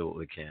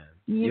absolutely can.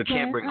 You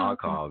can't bring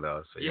alcohol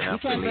though, so you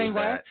have to leave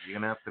that. You're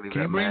gonna have to leave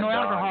that mad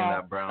dog and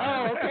that brown.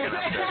 Oh, okay.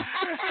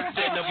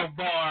 Setting up a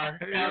bar.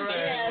 Come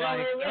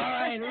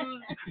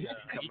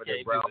with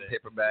a brown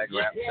paper bag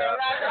wrapped up.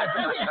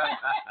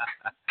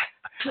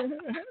 This is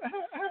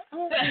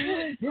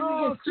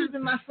just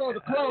keeping my soda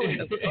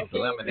closed. It's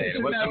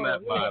lemonade. What's in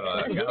that bottle?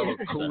 I got a little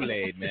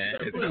Kool-Aid, man.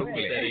 It's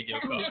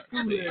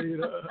Kool-Aid.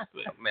 Mess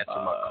with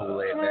my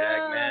Kool-Aid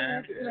bag,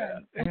 man.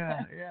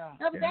 Yeah.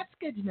 No, but that's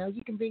good to know.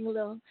 You can bring a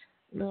little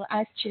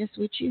ice chest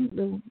with you,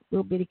 little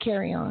bit of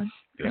carry on.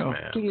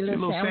 Give you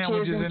little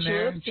sandwiches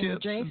and chips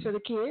and drinks for the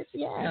kids.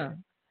 Yeah.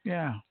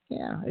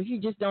 If you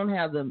just don't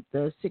have the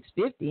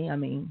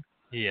 $6.50,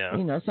 Yeah.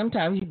 You know,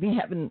 sometimes you be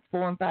having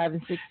 4 and 5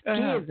 and 6 kids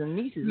and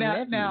nieces and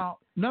nephews. Now,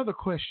 another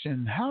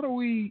question: how do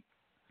we,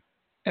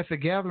 at the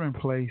gathering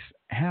place,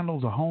 handle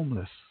the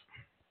homeless?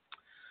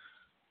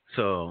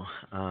 So,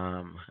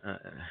 I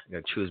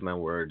gotta choose my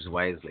words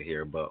wisely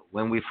here, but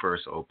when we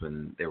first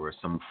opened, there were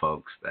some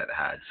folks that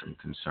had some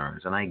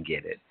concerns, and I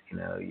get it. You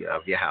know, you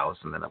have your house,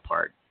 and then a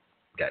park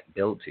got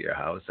built to your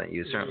house, and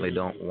you certainly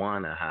don't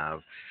want to have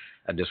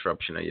a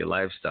disruption of your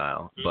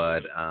lifestyle.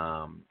 But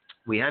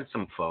we had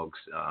some folks,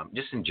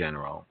 just in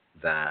general,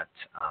 that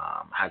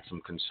had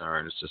some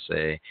concerns to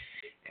say,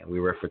 and we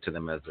refer to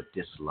them as a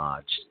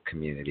dislodged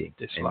community.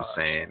 And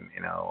saying,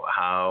 you know,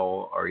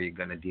 how are you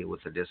going to deal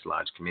with a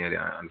dislodged community?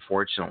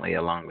 Unfortunately,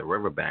 along the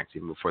riverbanks,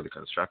 even before the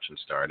construction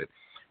started,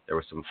 there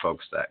were some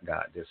folks that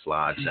got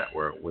dislodged that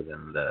were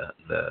within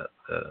the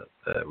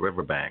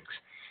riverbanks.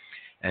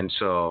 And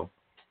so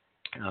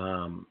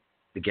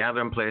the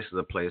gathering place is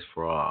a place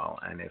for all.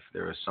 And if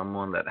there is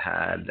someone that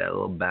had a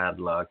little bad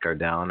luck or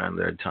down on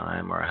their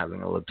time or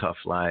having a little tough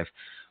life,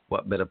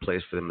 what better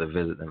place for them to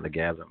visit than the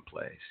gathering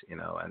place, you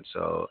know? And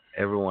so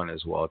everyone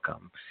is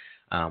welcome.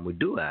 We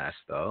do ask,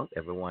 though,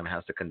 everyone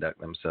has to conduct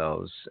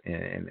themselves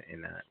in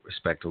a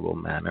respectable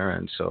manner.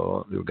 And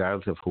so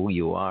regardless of who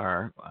you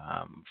are,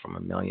 from a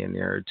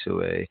millionaire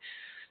to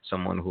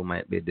someone who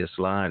might be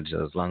dislodged,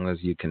 as long as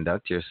you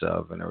conduct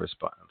yourself in a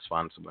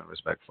responsible and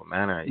respectful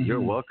manner, you're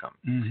welcome.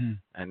 Mm-hmm.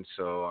 And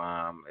so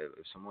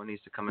if someone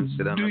needs to come and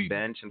sit on the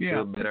bench and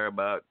feel better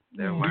about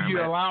their environment. Do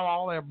you allow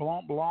all their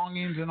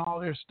belongings and all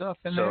their stuff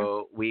in there?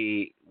 So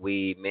we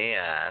may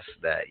ask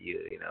that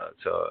you know,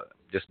 so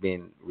just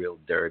being real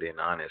dirty and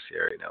honest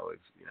here,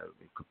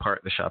 you could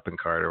park the shopping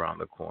cart around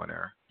the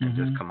corner and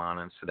just come on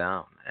and sit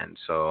down. And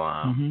so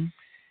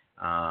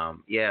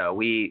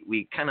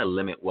we kind of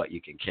limit what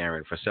you can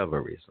carry for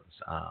several reasons.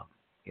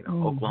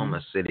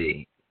 Oklahoma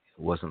City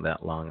wasn't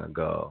that long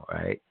ago,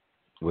 right,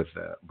 with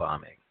the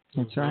bombing.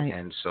 That's right.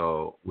 And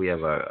so we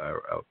have a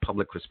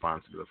public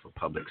responsibility for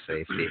public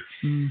safety.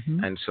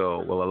 Mm-hmm. And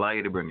so we'll allow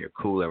you to bring your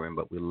cooler in,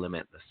 but we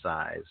limit the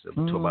size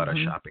to about a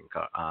shopping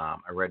cart,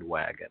 a red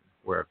wagon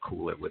where a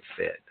cooler would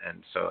fit.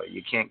 And so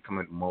you can't come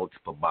with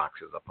multiple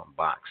boxes upon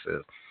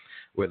boxes,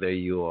 whether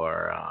you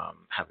are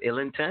have ill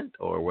intent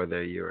or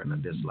whether you're in a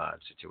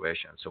dislodged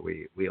situation. So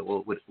we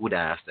would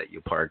ask that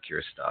you park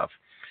your stuff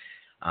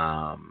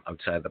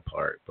outside the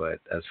park. But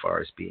as far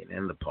as being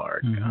in the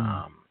park,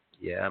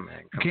 yeah,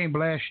 man. You can't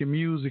blast your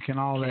music and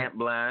all that. Can't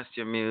blast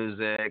your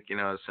music. You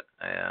know,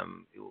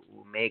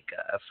 we'll make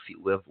a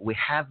few. We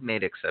have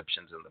made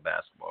exceptions in the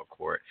basketball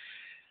court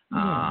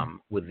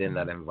within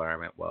that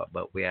environment. Well,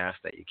 but we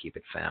ask that you keep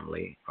it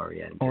family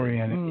oriented.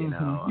 You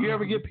know, you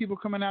ever get people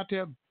coming out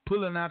there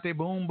pulling out their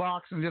boom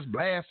box and just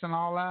blasting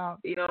all out?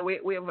 You know,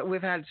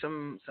 we've had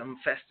some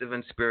festive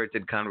and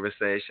spirited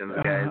conversations,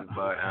 guys.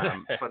 But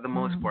for the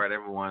most part,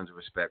 everyone's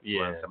respectful.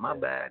 Yeah. So, my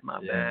bad.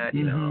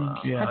 You know.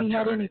 Have you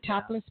had any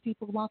topless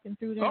people walking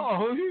through there?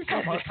 Oh, you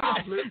talking about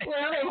topless?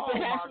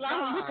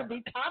 Well, you could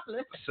be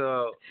topless.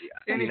 So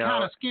any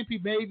kind of skimpy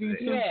bathing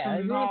suits? Yeah,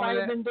 has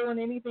anybody been doing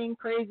anything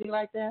crazy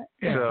like that?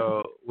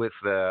 So with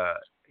the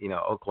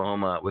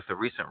Oklahoma, with the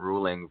recent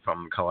ruling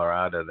from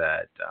Colorado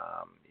that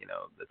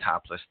the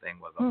topless thing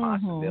was a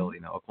possibility.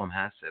 Oklahoma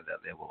has said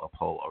that they will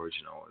uphold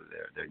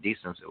their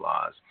decency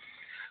laws.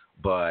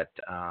 But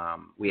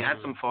we had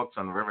some folks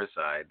on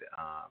Riverside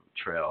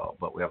Trail,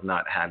 but we have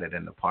not had it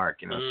in the park.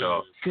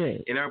 So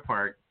good. In our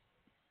park,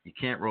 you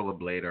can't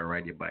rollerblade or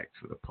ride your bike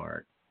through the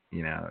park.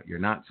 You're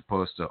not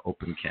supposed to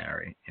open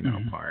carry in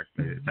our park.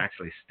 It's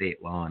actually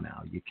state law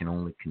now. You can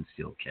only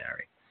conceal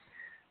carry.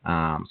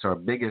 So our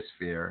biggest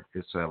fear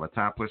is to have a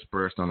topless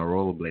person on a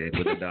rollerblade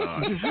with a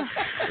dog.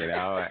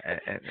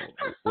 And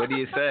what do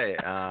you say?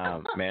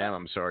 Ma'am,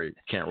 I'm sorry, you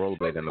can't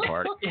rollerblade in the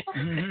park.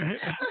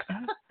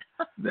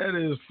 That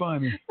is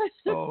funny.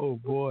 Oh,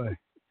 boy.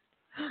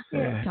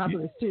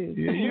 Topless too.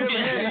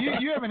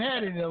 You haven't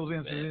had any of those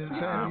incidents.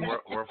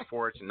 We're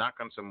fortunate. Knock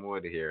on some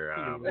wood here.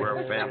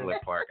 We're a family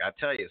park. I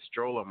tell you,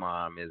 Stroller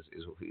Mom is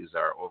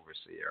our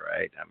overseer,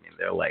 right? I mean,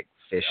 they're like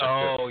fish.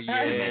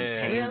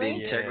 Maintain the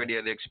integrity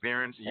of the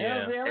experience.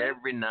 Yeah.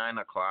 Every 9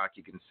 o'clock,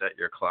 you can set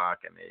your clock,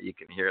 and you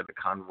can hear the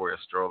convoy of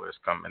strollers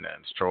coming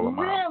in. Stroller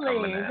Mom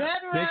coming in. Is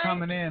that right? They're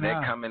coming in.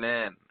 They're coming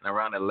in.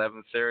 Around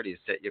 11:30,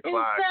 set your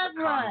clock.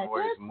 The convoy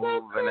is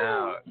moving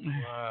out.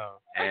 Wow.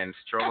 And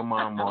Stroller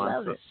Mom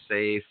wants a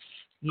safe,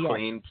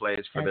 clean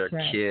place for their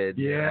kids.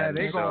 Yeah,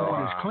 they're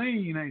going to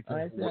clean, ain't they?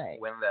 That's right.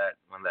 When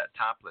that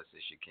topless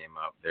issue came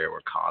up, they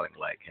were calling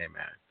like, "Hey,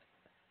 man,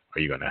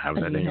 are you going to have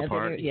that in your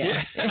park?"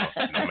 Yeah.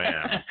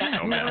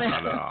 No, ma'am,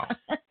 not at all.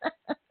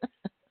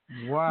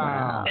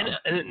 Wow.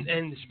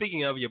 And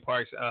speaking of your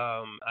parks,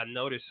 I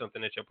noticed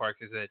something at your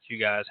parks is that you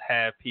guys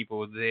have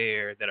people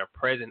there that are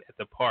present at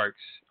the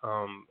parks.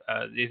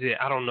 Is it?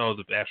 I don't know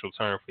the actual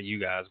term for you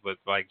guys, but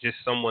like just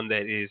someone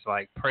that is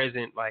like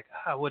present, like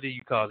what do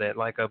you call that?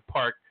 Like a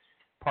park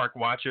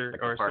watcher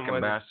like or park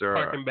someone? ambassador.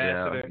 Park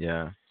ambassador.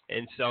 Yeah.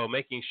 And so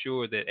making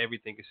sure that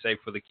everything is safe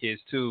for the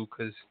kids too,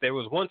 because there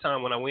was one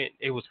time when I went,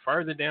 it was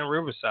further down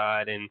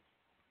Riverside, and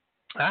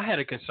I had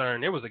a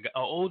concern. There was an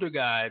older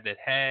guy that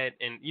had,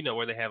 and you know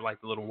where they have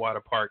like the little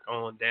water park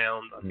on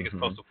down, I think it's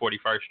close to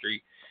 41st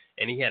Street,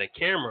 and he had a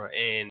camera,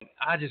 and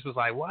I just was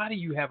like, why do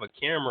you have a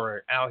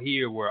camera out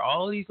here where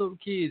all these little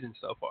kids and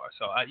so far?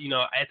 So I,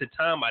 at the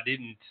time I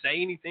didn't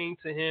say anything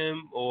to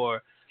him,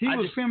 or he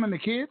was filming the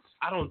kids.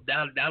 I don't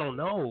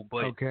know,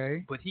 but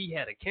okay. But he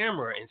had a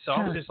camera, and so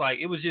I was just like,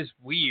 it was just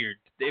weird.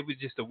 It was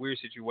just a weird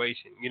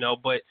situation,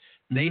 But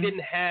they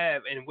didn't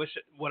have, and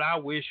what I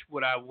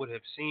would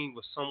have seen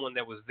was someone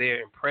that was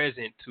there and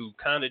present to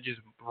kind of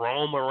just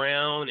roam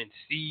around and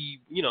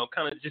see,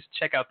 kind of just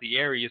check out the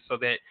area so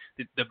that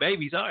the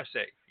babies are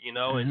safe,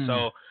 And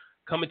so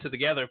coming to the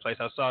gathering place,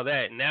 I saw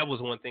that, and that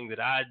was one thing that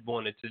I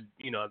wanted to,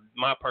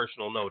 my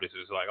personal notice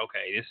is like,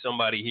 okay, there's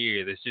somebody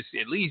here that's just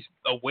at least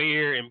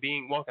aware and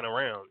walking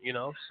around,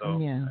 So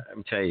yeah.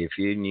 I'm telling you, if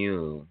you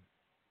knew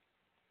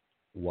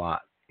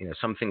what,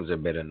 some things are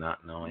better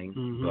not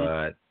knowing,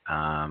 but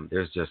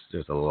there's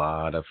a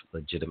lot of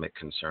legitimate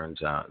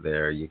concerns out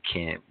there. You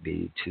can't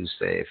be too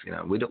safe.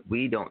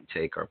 We don't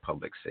take our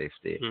public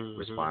safety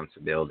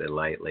responsibility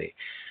lightly.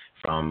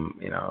 From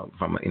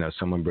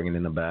someone bringing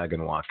in a bag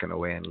and walking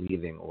away and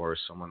leaving, or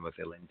someone with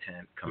ill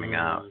intent coming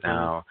out.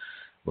 Now,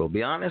 we'll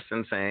be honest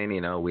in saying,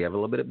 we have a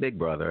little bit of Big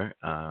Brother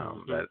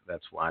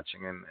that's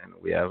watching, and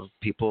we have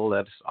people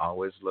that's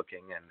always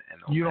looking.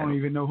 And you don't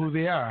even know who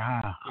they are,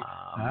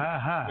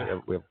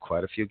 huh? We have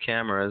quite a few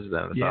cameras.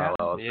 That's all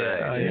I'll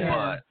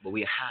say. But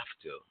we have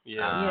to.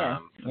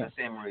 For the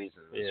same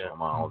reasons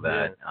from all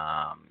that.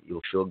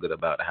 You'll feel good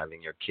about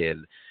having your kid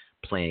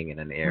playing in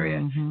an area,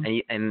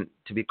 and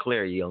to be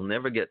clear, you'll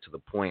never get to the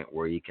point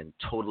where you can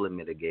totally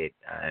mitigate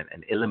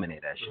and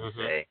eliminate, I should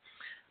say,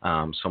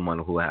 someone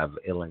who have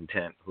ill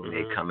intent, who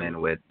may come in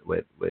with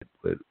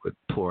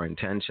poor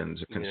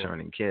intentions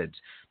concerning kids.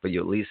 But you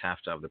at least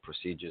have to have the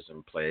procedures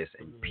in place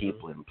and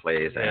people in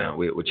place. And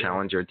we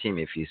challenge our team: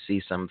 if you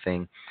see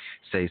something,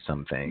 say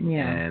something.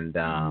 And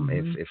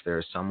if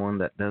there's someone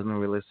that doesn't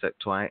really sit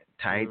tight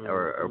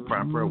or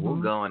proper,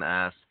 we'll go and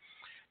ask,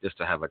 just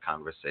to have a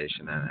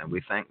conversation. And we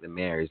thank the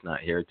mayor. He's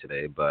not here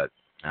today, but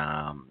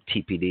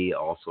TPD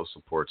also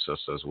supports us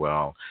as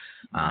well,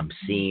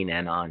 seen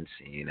and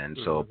unseen. And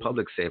so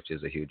public safety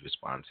is a huge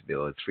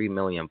responsibility. 3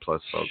 million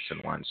plus folks in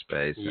one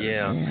space.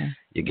 And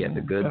you get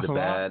the good, the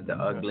bad, the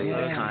ugly,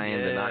 the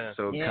kind, the not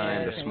so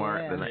kind, the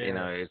smart.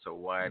 It's a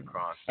wide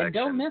cross section. And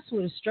don't mess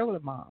with a stroller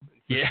mom.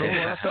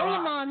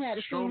 Stroller mom had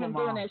a seen him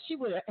doing that. She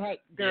would have, hey,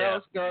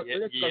 girls,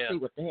 let's go see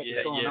what the heck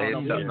is going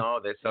on. No,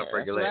 they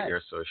self-regulate.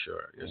 You're so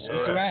sure.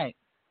 That's right.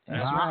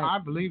 I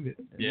believe it.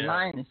 The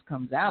lioness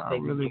comes out. I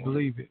really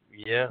believe it.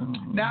 Yeah.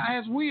 Now,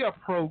 as we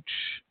approach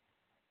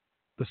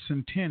the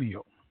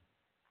centennial,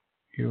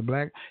 you're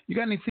black. You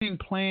got anything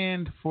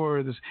planned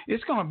for this?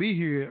 It's going to be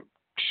here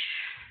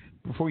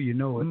before you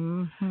know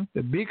it.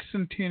 The big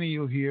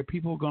centennial here.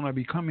 People are going to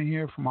be coming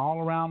here from all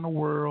around the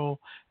world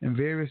in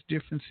various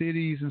different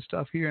cities and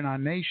stuff here in our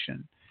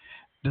nation.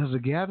 Does the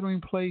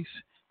gathering place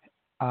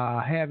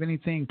have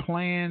anything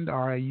planned,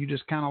 or are you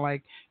just kind of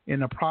like in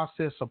the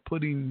process of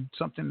putting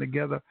something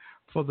together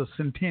for the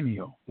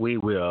centennial? We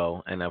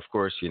will, and of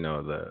course,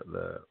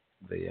 the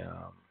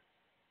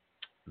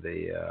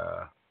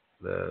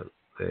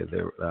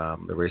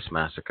Race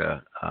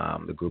Massacre,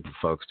 the group of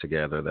folks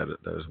together that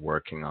is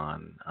working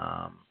on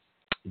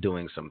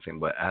doing something.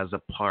 But as a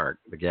park,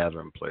 the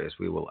gathering place,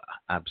 we will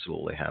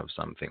absolutely have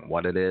something.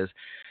 What it is,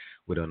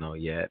 we don't know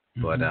yet,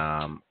 but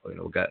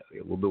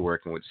we'll be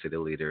working with city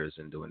leaders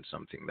and doing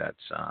something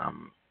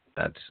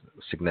that's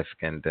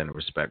significant and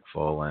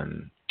respectful,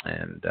 and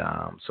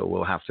so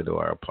we'll have to do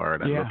our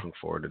part. I'm looking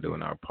forward to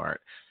doing our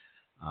part.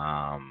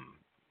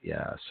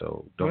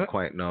 So don't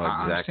quite know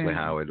exactly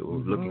how it. We're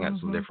looking at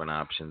some different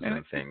options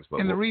and things.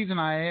 But the reason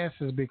I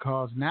ask is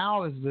because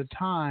now is the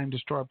time to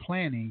start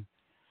planning.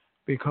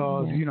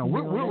 Because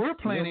we're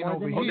planning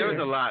over here. There's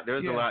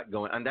a lot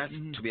going, and that's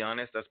to be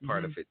honest, that's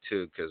part of it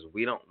too. Because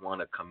we don't want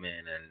to come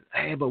in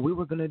and but we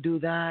were going to do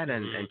that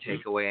and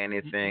take away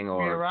anything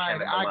or I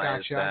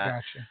got you.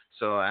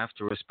 So I have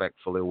to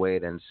respectfully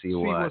wait and see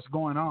what's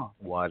going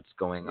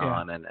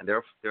on. And there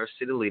are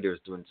city leaders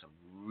doing some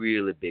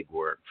really big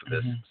work for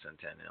this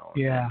centennial.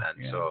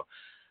 So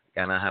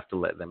and I have to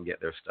let them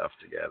get their stuff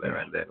together,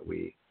 and then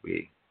we'll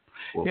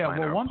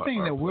one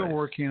thing that we're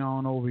working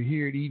on over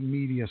here at Eden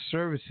Media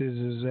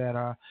Services is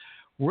that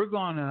we're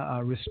going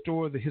to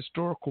restore the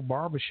historical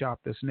barbershop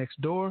that's next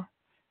door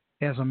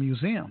as a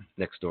museum.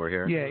 Next door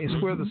here? Yeah, it's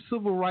where the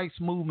civil rights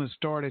movement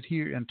started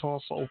here in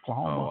Tulsa,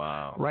 Oklahoma. Oh,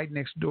 wow. Right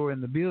next door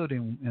in the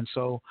building. And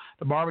so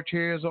the barber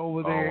chairs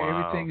over there,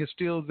 everything is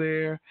still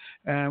there.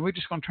 And we're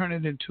just going to turn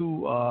it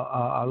into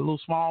a little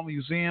small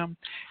museum.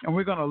 And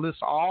we're going to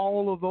list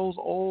all of those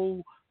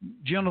old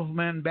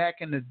gentlemen back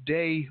in the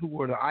day who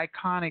were the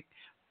iconic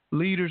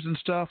leaders and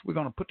stuff. We're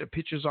going to put the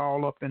pictures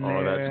all up in there.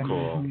 Oh, that's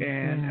cool.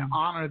 And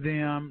honor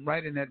them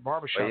right in that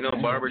barbershop. Well,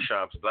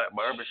 barbershops, black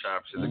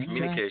barbershops is a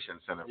communication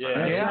center.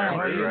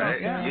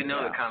 Right? Yeah. You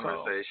know the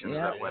conversations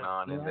that went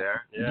on in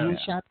there. You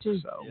shop too.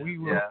 So we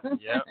were. That's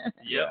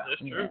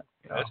true.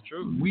 That's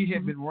true. We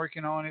had been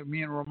working on it.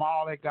 Me and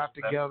Ramal had got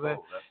together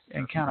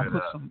and kind of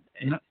put some.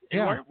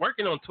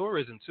 Working on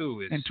tourism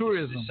too is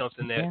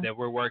something that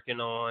we're working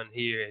on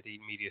here at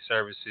Eden Media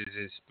Services,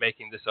 is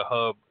making this a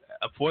hub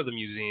for the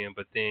museum,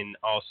 but then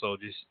also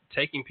just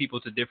taking people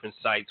to different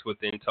sites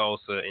within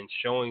Tulsa and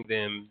showing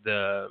them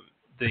the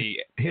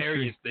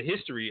areas, the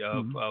history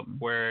of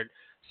where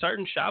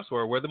certain shops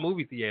were, where the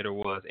movie theater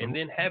was, and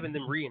then having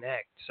them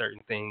reenact certain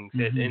things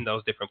in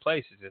those different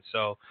places. And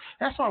so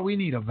that's why we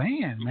need a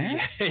van, man.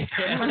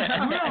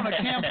 We're on a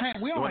campaign.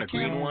 We're on a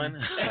green one.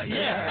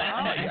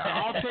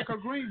 I'll take a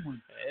green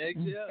one.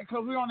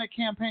 Because we're on that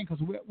campaign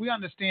because we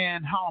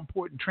understand how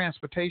important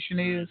transportation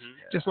is.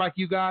 Just like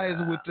you guys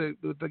with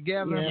the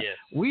gathering,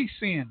 we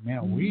seeing,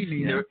 man. We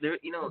need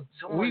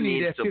someone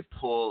needs to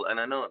pull. And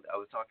I know I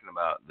was talking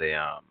about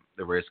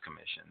the Risk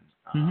Commission.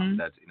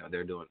 That's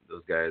they're doing,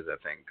 those guys, I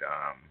think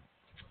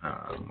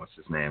what's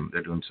his name,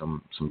 they're doing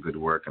some good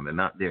work, and they're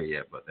not there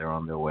yet, but they're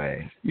on their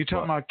way. You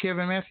talking about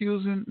Kevin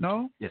Matthews?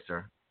 No? Yes,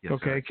 sir. Yes,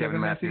 okay, sir.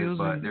 Kevin Matthews,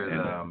 but there's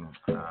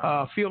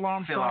Phil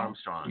Armstrong. Phil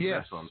Armstrong. Yes.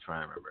 That's what I'm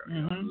trying to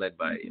remember. Led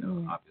by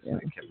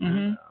obviously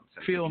Kevin.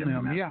 Phil and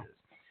them,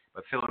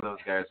 But Phil and those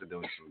guys are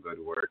doing some good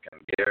work,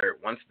 and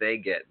once they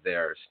get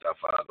their stuff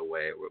out of the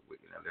way,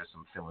 there's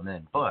some filling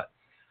in. But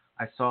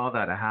I saw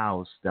that a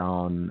house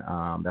down,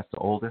 that's the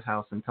oldest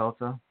house in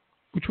Tulsa.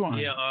 Which one?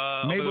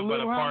 Yeah, Mabel by the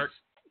Little park. House?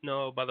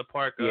 No, by the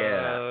park.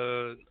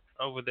 Yeah.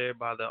 Over there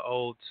by the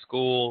old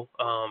school.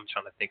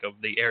 Trying to think of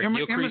the area.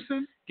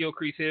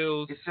 Gilcrease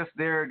Hills. It's just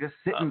there, just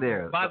sitting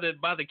there. By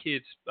the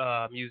kids'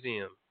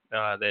 museum.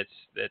 That's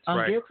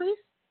right. Gilcrease?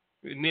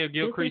 Near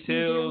Gilcrease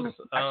Hills.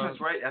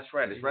 That's right.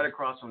 It's right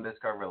across from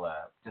Discovery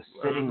Lab. Just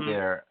sitting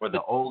there. Where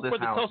the oldest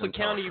house Tulsa in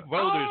County Tulsa.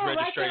 voters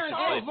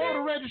registration.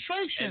 Voter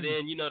registration. And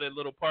then that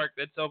little park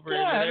that's over in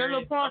that there.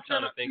 little park.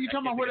 You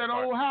talking about where that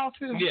old house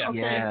is?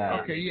 Yeah.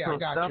 Okay. So I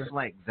got stuff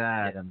like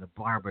that and the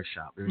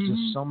barbershop. There's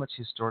just so much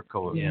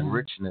historical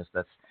richness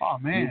that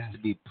needs to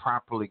be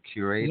properly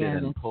curated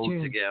and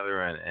pulled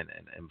together and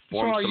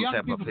form some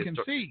type of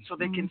history. So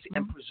they can see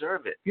and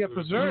preserve it. Yeah,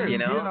 preserve.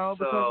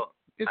 So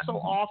it's so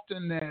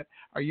often that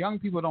our young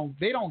people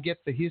don't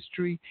get the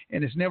history,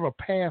 and it's never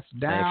passed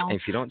down.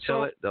 If you don't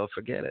tell it, they'll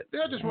forget it.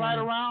 They'll just ride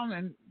around,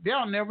 and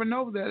they'll never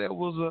know that it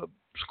was a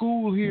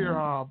school here,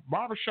 a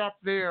barbershop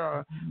there,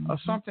 or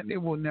something. They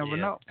will never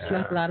know. It's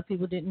like a lot of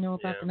people didn't know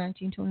about the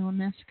 1921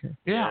 massacre.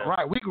 Yeah,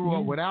 right. We grew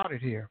up without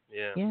it here.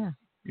 Yeah.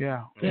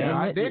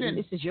 They didn't.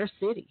 This is your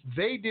city.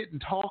 They didn't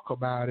talk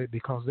about it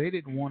because they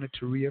didn't want it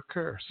to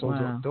reoccur.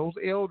 So those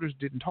elders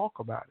didn't talk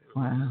about it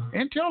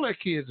and tell their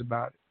kids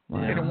about it.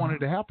 They didn't want it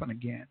to happen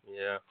again.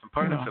 Yeah. And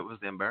part of it was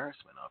the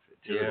embarrassment of it,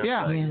 too. It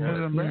was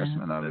the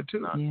embarrassment of it,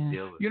 too.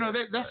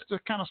 That's the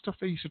kind of stuff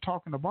they used to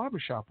talk in the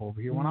barbershop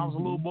over here. When I was a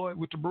little boy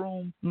with the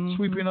broom,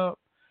 sweeping up,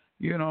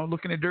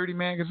 looking at dirty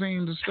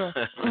magazines and stuff.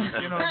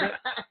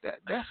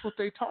 That's what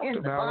they talked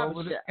about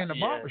over there in the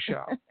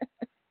barbershop.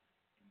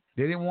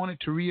 They didn't want it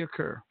to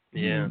reoccur.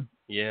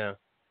 Yeah.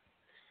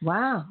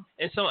 Wow.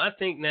 And so I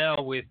think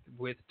now with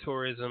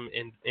tourism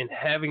and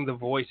having the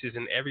voices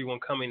and everyone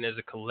coming as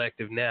a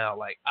collective now,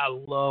 like I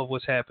love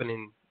what's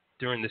happening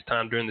during this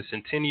time, during the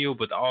centennial,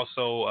 but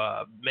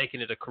also making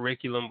it a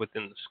curriculum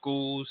within the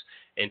schools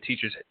and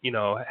teachers,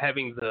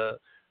 having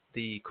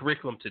the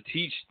curriculum to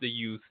teach the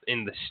youth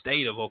in the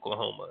state of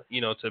Oklahoma,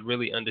 to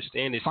really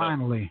understand it.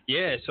 Finally.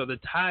 So the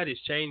tide is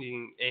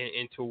changing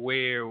into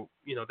where,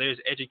 there's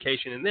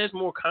education and there's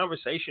more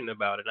conversation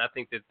about it. And I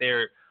think that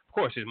of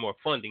course, there's more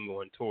funding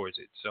going towards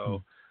it.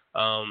 So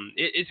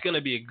it's going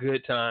to be a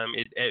good time,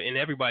 and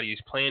everybody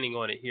is planning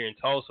on it here in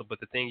Tulsa.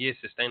 But the thing is,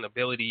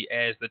 sustainability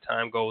as the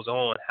time goes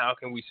on. How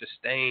can we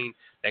sustain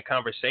that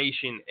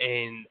conversation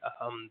and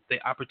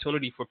the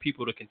opportunity for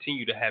people to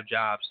continue to have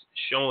jobs,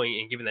 showing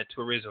and giving that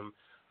tourism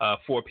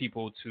for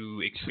people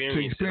to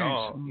experience it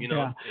all?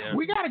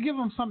 We got to give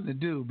them something to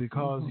do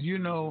because,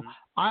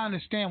 I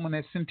understand when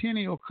that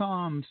centennial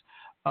comes,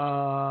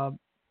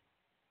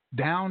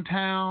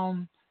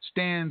 downtown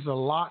stands a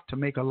lot to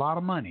make a lot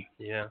of money.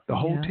 Yeah. The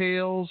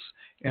hotels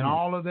and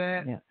all of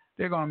that,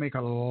 they're going to make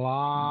a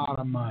lot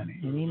of money.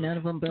 And ain't none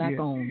of them black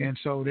owned. And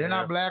so they're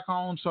not black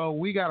owned. So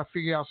we got to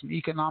figure out some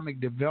economic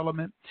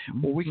development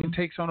where we can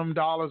take some of them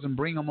dollars and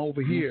bring them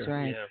over here,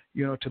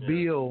 to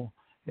build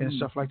and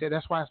stuff like that.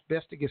 That's why it's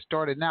best to get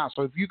started now.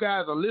 So if you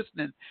guys are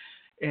listening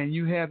and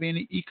you have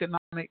any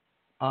economic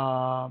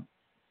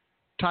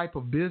type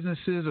of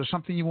businesses or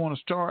something you want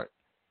to start,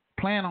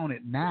 plan on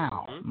it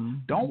now.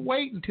 Don't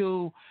wait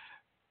until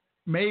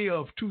May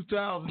of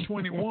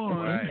 2021.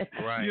 Right.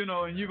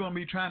 And you're going to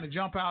be trying to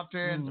jump out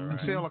there and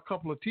sell a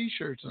couple of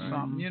T-shirts or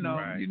something.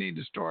 You need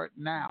to start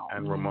now.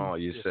 And Ramal,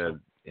 you said,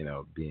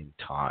 being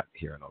taught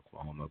here in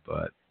Oklahoma,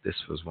 but this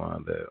was one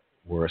of the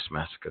worst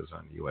massacres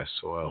on U.S.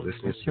 soil. This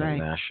needs to be a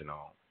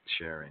national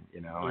sharing,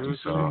 you know. And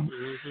so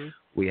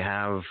we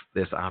have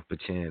this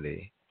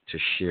opportunity to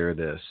share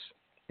this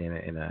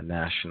in a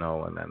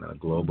national and then a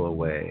global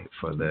way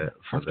for the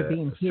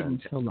being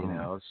hidden so long. You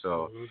know,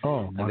 so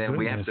and then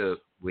goodness.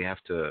 we have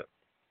to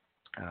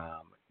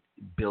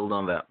build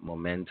on that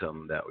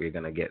momentum that we're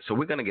going to get. So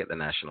we're going to get the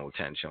national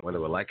attention,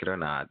 whether we like it or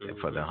not,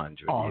 for the 100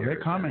 years.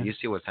 They're coming. And you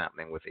see what's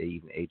happening with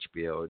even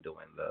HBO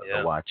doing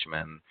the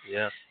Watchmen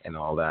and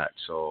all that.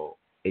 So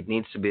it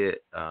needs to be,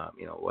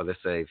 well, they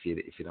say if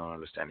you don't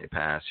understand your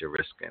past, you're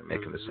risking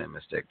making the same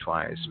mistake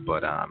twice.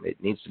 But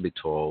it needs to be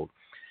told,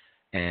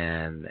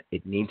 and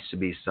it needs to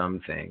be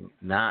something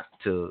not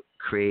to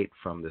create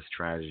from this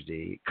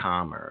tragedy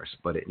commerce,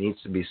 but it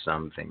needs to be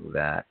something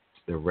that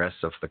the rest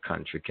of the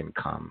country can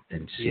come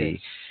and see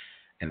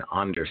and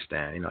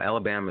understand. You know,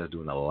 Alabama is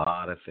doing a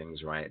lot of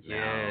things right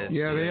now.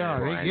 Yeah, they are.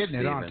 Brian They're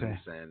getting it, aren't they?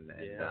 And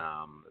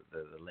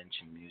the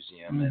Lynching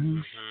Museum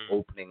and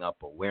opening up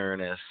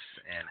awareness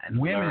and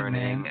women,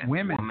 learning. Man. And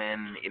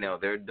women, you know,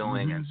 they're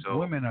doing and so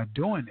women are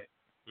doing it.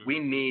 We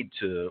need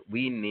to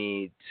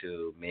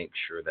make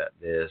sure that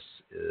this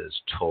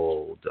is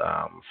told.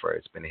 For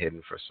it's been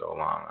hidden for so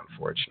long,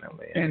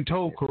 unfortunately, and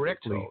told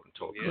correctly.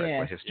 Told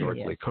correctly,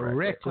 historically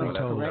correctly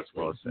told. That's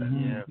well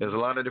said. There's a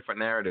lot of different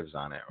narratives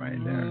on it right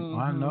there.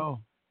 I know.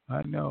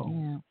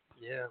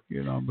 Yeah.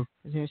 You know, but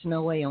there's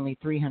no way only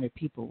 300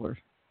 people were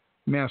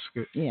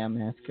massacred. Yeah,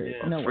 massacred.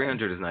 Yeah. No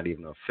 300 way. Is not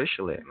even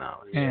officially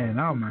acknowledged. And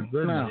oh my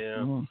goodness.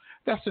 No.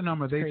 That's the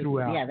number they threw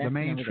out. Yeah, the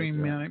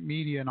mainstream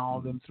media and all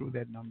of them threw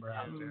that number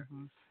out there.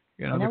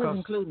 You know, and that because, was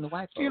including the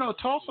white folks. You know,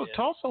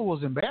 Tulsa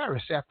was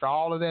embarrassed after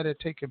all of that had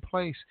taken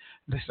place.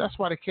 That's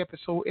why they kept it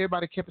so.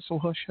 Everybody kept it so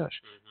hush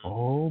hush.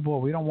 Oh boy,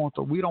 we don't want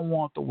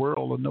the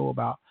world to know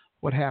about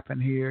what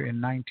happened here in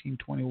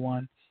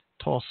 1921,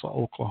 Tulsa,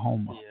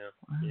 Oklahoma.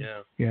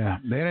 Yeah.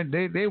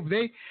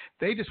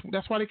 They just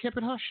that's why they kept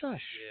it hush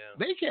hush.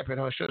 Yeah. They kept it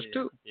hush hush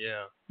too.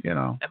 Yeah. You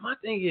know. And my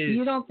thing is,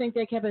 you don't think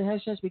they kept it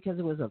hush hush because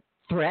it was a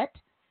threat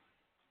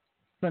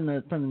from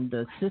the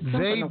system?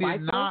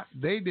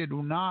 They did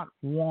not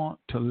want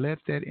to let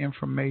that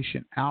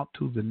information out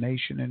to the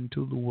nation and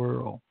to the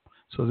world.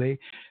 So I'm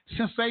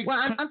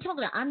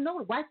talking. I know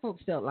the white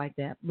folks felt like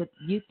that, but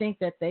you think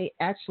that they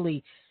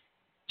actually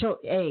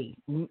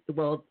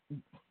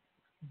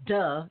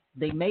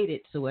they made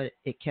it so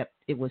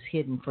it was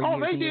hidden for years. Oh,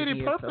 they did it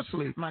years,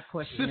 purposely. So my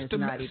question is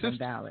not even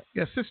valid.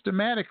 Yeah,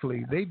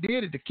 systematically. They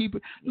did it to keep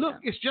it. Look,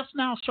 it's just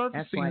now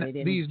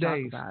surfacing these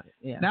days.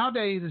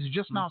 Nowadays, it's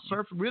just now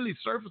really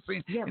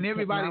surfacing, and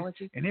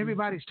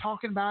everybody's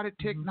talking about it.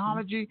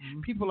 Technology.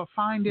 People are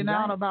finding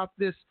out about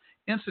this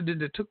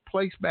incident that took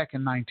place back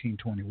in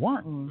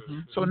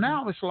 1921. So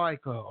now it's like,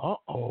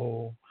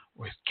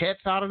 it's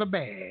cat's out of the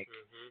bag.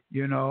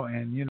 You know,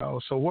 and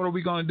so what are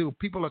we going to do?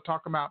 People are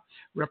talking about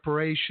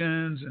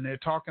reparations, and they're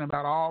talking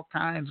about all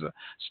kinds of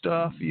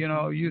stuff. You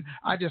know,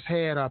 I just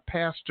had a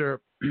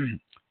pastor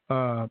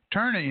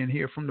Turner in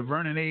here from the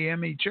Vernon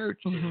AME Church.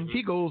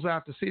 He goes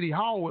out to City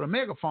Hall with a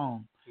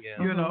megaphone,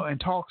 you know, and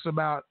talks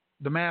about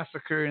the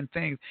massacre and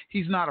things.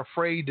 He's not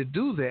afraid to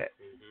do that.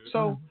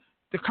 So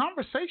the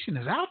conversation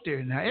is out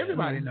there now.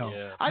 Everybody knows.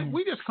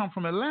 We just come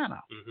from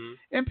Atlanta,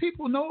 and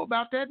people know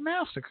about that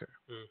massacre.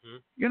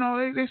 You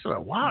know, they say,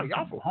 "Wow,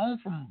 y'all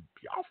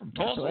from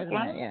Tulsa,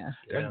 Oklahoma?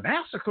 That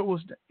massacre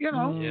was,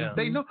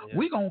 they know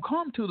we gonna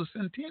come to the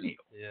centennial."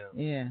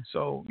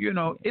 So you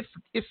know, it's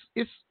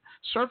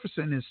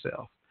surfacing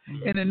itself,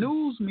 and the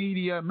news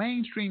media,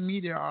 mainstream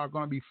media, are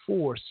going to be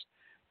forced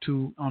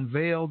to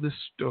unveil this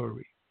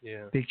story.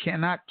 They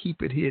cannot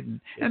keep it hidden.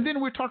 And then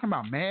we're talking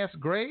about mass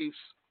graves.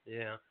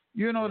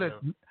 You know that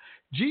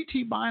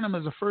G.T. Bynum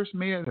is the first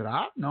mayor that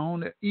I've known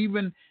that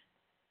even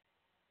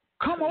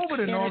come over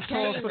to North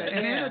Tulsa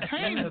and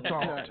entertain the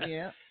thought.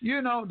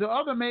 You know, the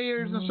other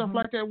mayors and stuff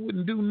like that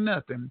wouldn't do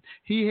nothing.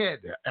 He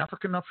had the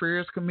African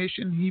Affairs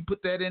Commission. He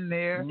put that in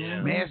there.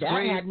 Mass that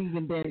grave. hadn't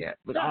even been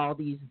with all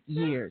these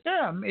years.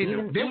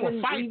 Even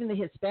the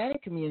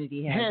Hispanic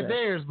community had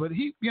theirs, but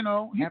he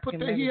put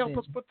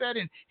that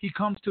in. He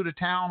comes to the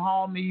town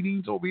hall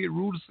meetings over here at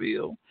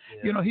Rudolphville.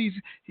 You know, he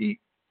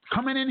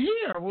coming in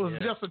here was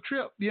just a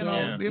trip, you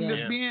know,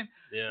 just being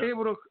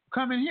able to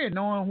come in here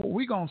knowing what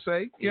we're going to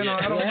say, I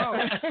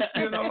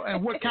don't know,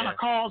 and what kind of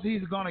calls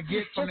he's going to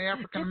get from the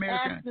African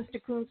American. Mr.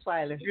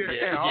 Kunzweiler.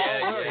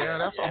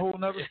 That's a whole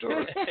nother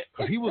story.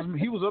 Because he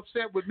was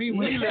upset with me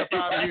when he left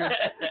out of here,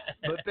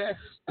 but that's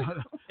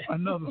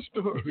another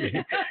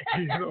story.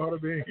 You know what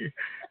I mean?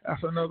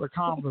 That's another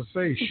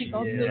conversation.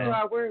 Don't stick to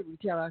our word. We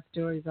tell our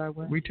stories our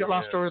way. We tell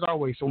our stories our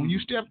way. So when you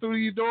step through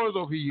these doors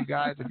over here, you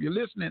guys, if you're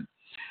listening,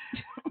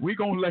 we're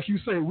going to, like you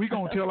say, we're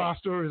going to tell our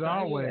stories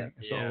our way.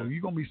 So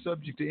you're going to be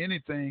subject to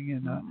anything.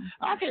 And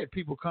I've had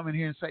people come in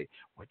here and say,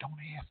 well, don't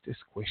ask this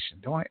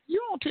question.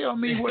 You don't tell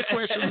me what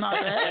question not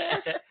to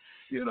ask.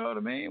 You know what I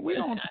mean? We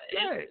don't.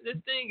 The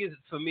thing is,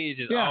 for me, it's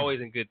just always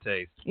in good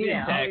taste.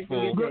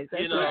 Tactful. Good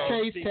taste,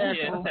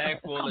 tactful.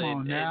 Tactful. Come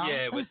on now.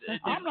 But,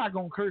 I'm not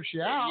gonna curse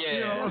you out.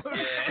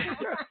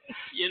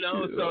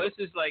 know. So it's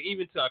just like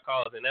even to our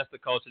callers, and that's the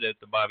culture that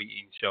the Bobby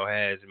Eaton Show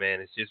has, man.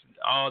 It's just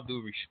all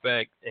due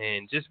respect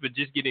and just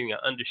getting an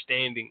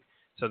understanding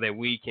so that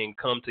we can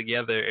come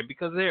together. And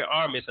because there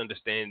are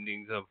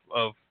misunderstandings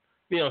of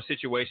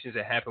situations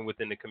that happen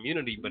within the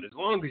community, but as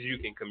long as you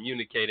can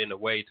communicate in a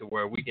way to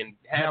where we can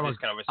have this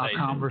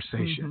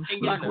conversation.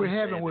 Like we're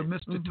having with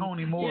Mr.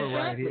 Tony Moore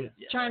right here.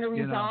 Trying to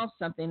resolve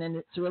something, and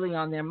it's really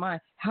on their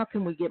mind. How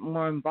can we get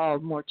more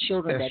involved, more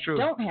children that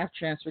don't have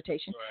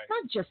transportation,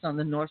 not just on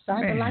the north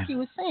side, but like he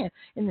was saying,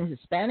 in the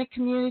Hispanic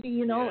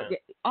community,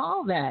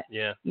 all that.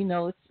 Yeah.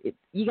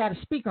 You got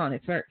to speak on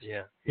it first.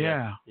 Yeah.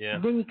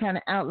 Then you kind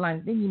of outline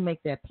it. Then you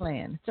make that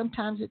plan.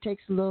 Sometimes it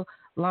takes a little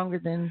longer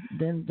than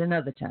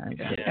other times.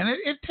 Yeah. And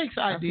it takes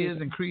ideas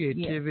and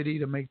creativity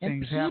to make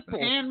things happen,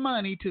 and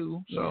money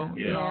too. So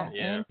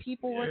and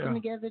people working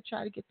together to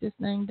try to get this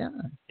thing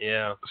done.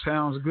 Yeah,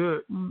 sounds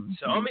good.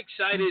 So I'm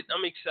excited.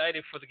 I'm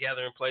excited for the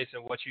Gathering Place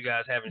and what you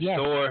guys have in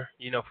store.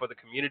 For the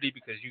community,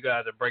 because you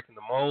guys are breaking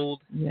the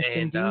mold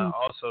and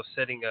also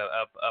setting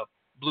a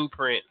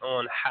blueprint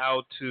on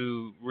how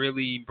to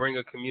really bring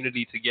a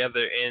community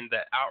together, and the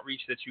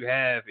outreach that you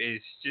have is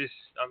just,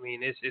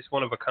 it's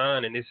one of a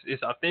kind, and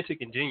it's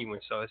authentic and genuine.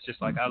 So it's just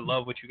like, I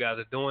love what you guys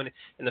are doing,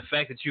 and the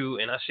fact that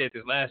and I said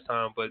this last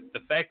time, but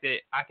the fact that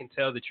I can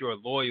tell that you're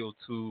loyal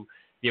to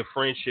your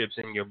friendships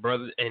and your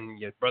brothers and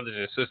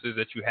sisters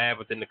that you have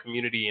within the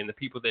community and the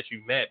people that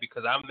you met,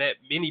 because I've met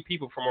many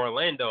people from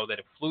Orlando that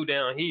have flew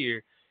down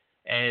here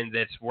and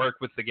that's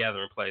worked with the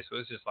Gathering Place. So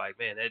it's just like,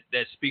 man,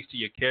 that speaks to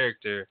your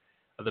character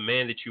of the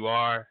man that you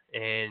are,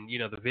 and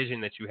the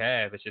vision that you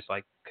have. It's just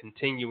like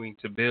continuing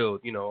to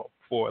build,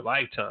 for a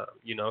lifetime,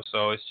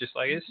 So it's just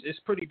like it's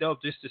pretty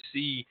dope just to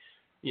see,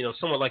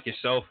 someone like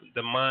yourself,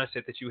 the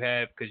mindset that you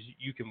have, because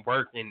you can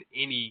work in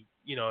any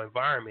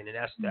environment, and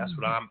that's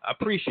what I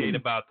appreciate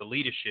about the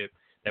leadership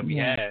that we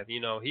have,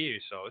 here.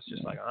 So it's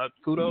just like,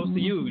 kudos to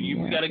you.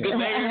 We got a good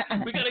mayor.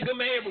 We got a good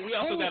mayor, but we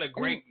also got a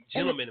great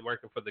gentleman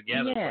working for the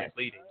Gathering Place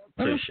leading.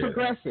 And it's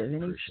progressive,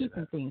 and he's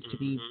keeping things to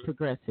be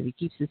progressive. He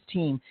keeps his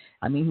team.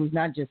 He's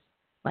not just,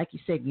 like you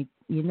said,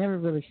 you're never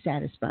really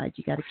satisfied.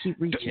 You got to keep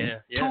reaching.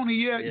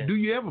 Tony, do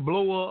you ever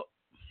blow up?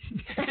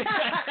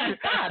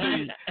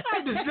 I'm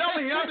just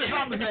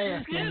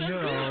asking.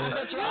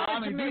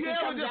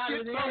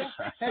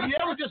 Have you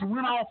ever just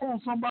went off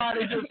on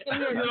somebody in your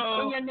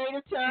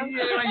native tongue?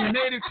 Yeah, in your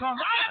native tongue.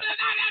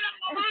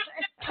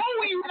 I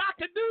told you not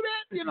to do that.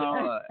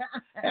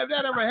 Have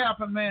that ever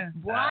happened, man?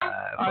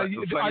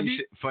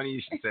 Funny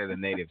you should say the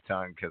native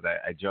tongue, because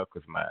I joke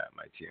with my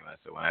team. I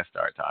said, when I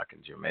start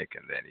talking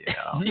Jamaican, then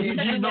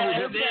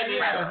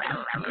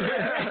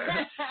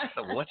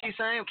So what's he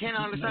saying? Can't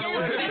understand a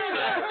word.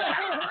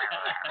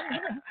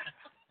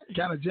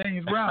 Kind of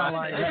James Brown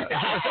like that.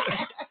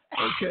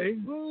 Okay.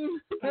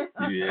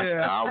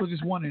 Yeah, I was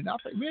just wondering. I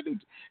think, man,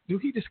 do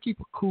he just keep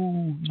a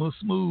cool,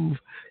 smooth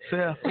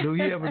self? Or do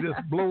he ever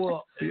just blow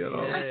up? Yeah,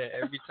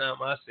 every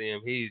time I see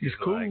him, he's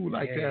cool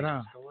like that,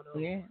 huh?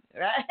 Yeah,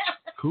 right.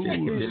 Cool.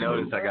 You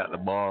notice I got the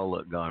ball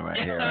look going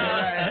right here.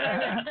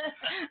 Right?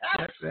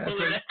 That's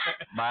it.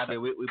 Bobby,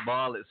 we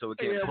ball it so we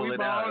can pull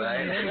it out,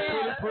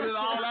 right? Put it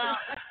all out.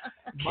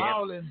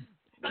 Balling.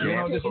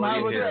 Just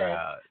pull your hair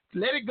out.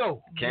 Let it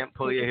go. Can't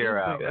pull your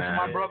hair out. That's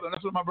my brother.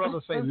 That's what my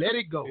brother say. Let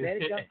it go. Let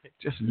it go.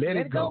 Just let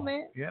it go,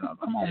 man.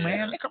 Come on,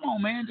 man. Come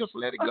on, man. Just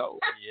let it go.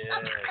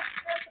 Yeah.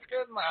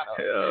 Good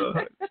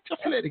motto.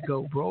 Just let it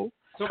go, bro.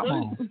 So Come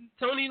on.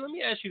 Tony, let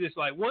me ask you this: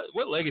 like,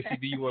 what legacy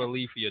do you want to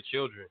leave for your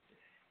children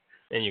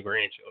and your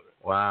grandchildren?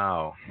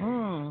 Wow.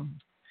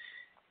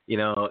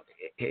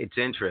 It's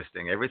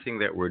interesting. Everything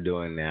that we're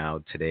doing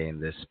now today in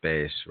this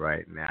space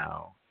right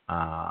now,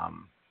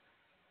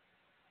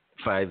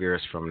 5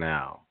 years from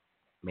now,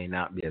 may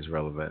not be as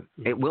relevant.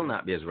 It will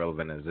not be as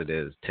relevant as it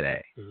is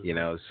today.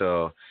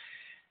 So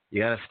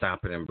you got to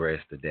stop and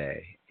embrace the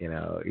day.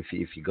 If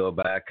you go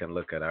back and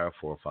look at our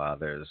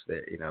forefathers,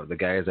 the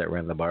guys that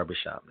ran the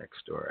barbershop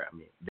next door,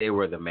 they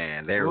were the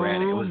man. They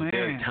ran it. It was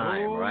their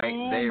time,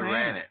 right? They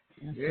ran it.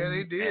 Yeah,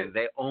 they did. And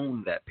they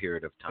owned that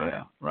period of time.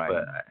 Yeah, right.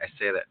 But I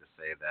say that to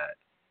say that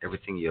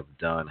everything you've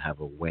done have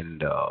a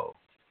window,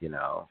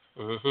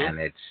 and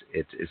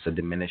it's a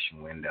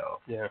diminishing window.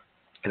 Yeah.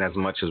 And as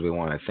much as we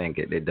want to think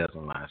it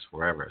doesn't last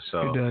forever.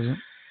 So it doesn't.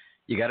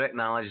 You got to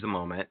acknowledge the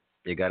moment.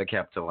 You got to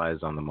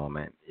capitalize on the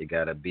moment. You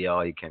got to be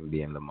all you can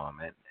be in the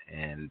moment,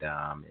 and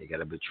you got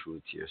to be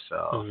true to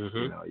yourself.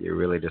 You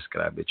really just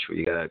got to be true.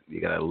 You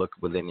got to look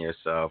within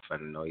yourself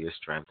and know your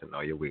strength and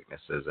know your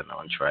weaknesses,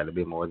 and try to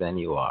be more than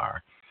you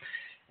are.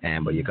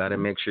 But you got to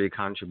make sure you're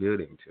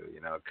contributing to,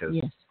 because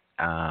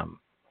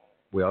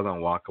we're all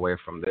gonna walk away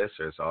from this,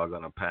 or it's all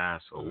gonna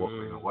pass. Or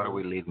what are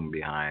we leaving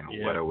behind?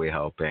 Yeah. What are we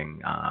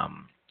helping?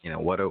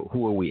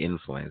 Who are we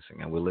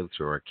influencing? And we live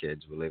through our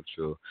kids. We live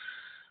through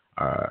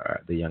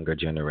the younger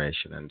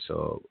generation. And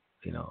so,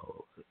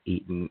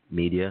 Eaton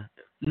Media,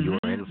 you're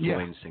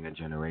influencing a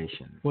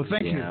generation. Well,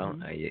 thank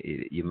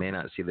you. You may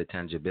not see the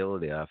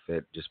tangibility of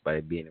it just by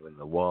being in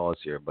the walls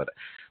here, but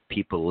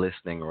people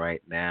listening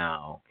right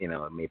now,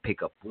 may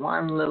pick up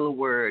one little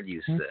word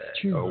you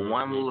said or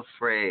one little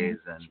phrase,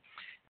 and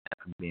that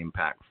could be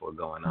impactful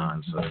going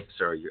on. So,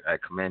 sir, I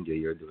commend you.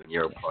 You're doing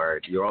your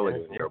part. You're all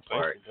doing your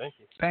part.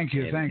 Thank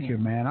you,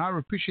 man. I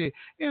appreciate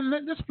it.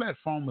 And this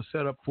platform was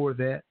set up for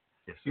that.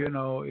 Yes,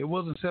 it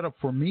wasn't set up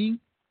for me.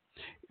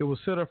 It was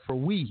set up for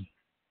we.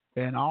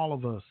 And all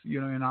of us,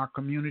 in our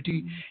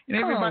community, and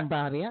everybody. Come on,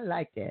 Bobby, I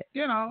like that.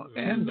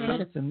 And it was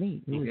set up for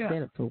me. It was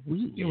set up for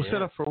we. It was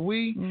set up for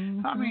we.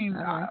 I mean,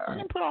 I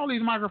didn't put all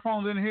these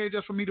microphones in here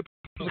just for me to.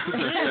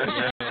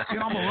 I'm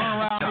gonna run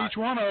around each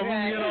one of them,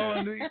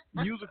 and do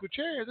musical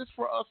chairs. It's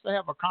for us to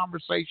have a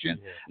conversation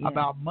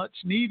about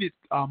much needed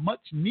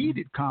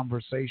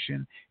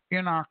conversation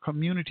in our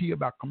community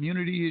about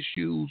community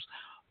issues.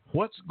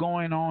 What's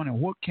going on, and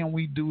what can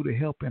we do to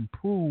help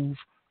improve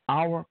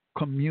our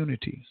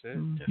community,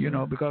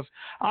 because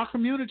our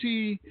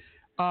community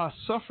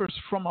suffers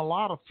from a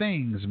lot of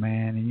things,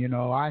 man. And,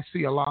 I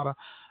see a lot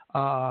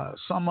of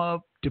some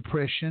of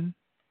depression,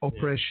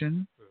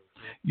 oppression,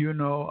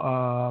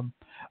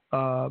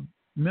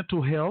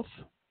 mental health,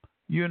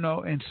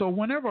 and so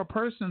whenever a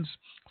person's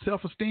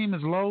self-esteem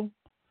is low,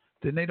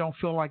 then they don't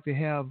feel like they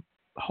have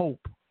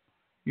hope,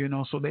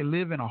 so they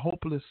live in a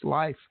hopeless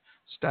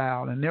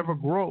lifestyle and never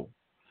grow,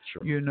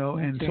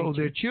 and so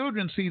their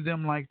children see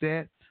them like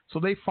that. So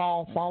they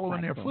follow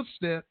in their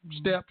footsteps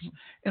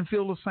and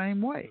feel the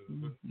same way.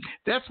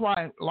 That's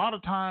why a lot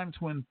of times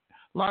when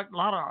a lot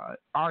of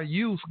our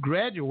youth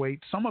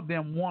graduate, some of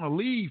them want to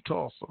leave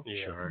Tulsa.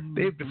 Sure.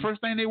 The first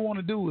thing they want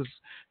to do is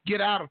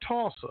get out of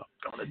Tulsa.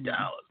 Go to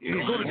Dallas.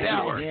 Go to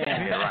Dallas.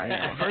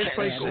 Right. First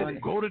place,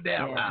 go to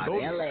Dallas. Go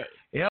to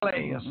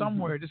L.A. or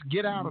somewhere. Just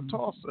get out of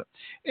Tulsa.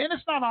 And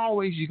it's not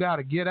always you got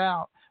to get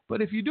out.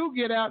 But if you do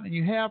get out and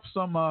you have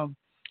some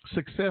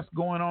success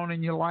going on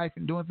in your life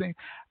and doing things,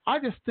 I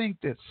just think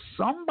that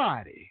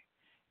somebody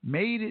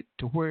made it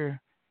to where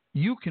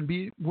you can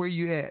be where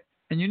you at,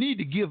 and you need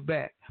to give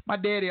back. My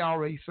daddy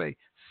always say,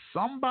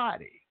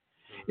 somebody.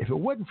 If it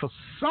wasn't for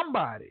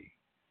somebody,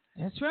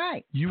 that's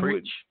right. You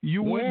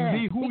wouldn't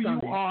be who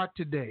you are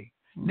today.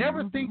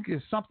 Never think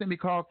it's something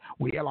because,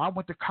 well, I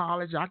went to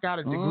college, I got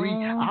a degree,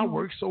 I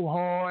worked so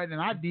hard,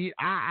 and I did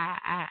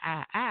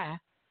I.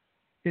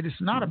 It is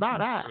not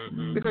about I,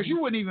 because you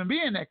wouldn't even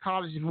be in that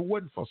college if it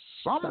wasn't for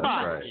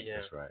somebody.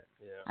 That's right.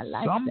 I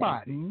like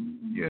somebody,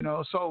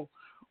 that. So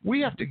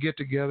we have to get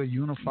together,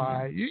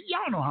 unify.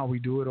 Y'all know how we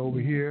do it over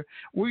here.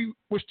 We're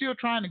still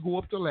trying to go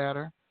up the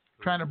ladder,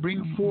 trying to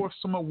bring forth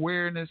some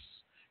awareness,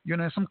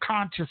 some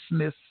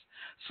consciousness,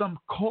 some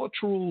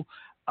cultural.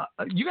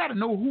 You got to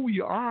know who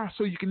you are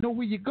so you can know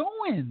where you're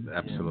going.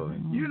 Absolutely.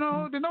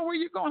 To know where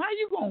you're going. How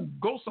you going to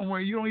go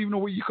somewhere you don't even know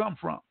where you come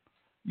from?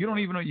 You don't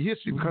even know your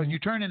history because you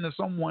turn into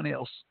someone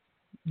else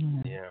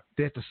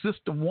that the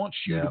system wants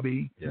you to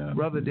be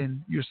rather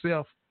than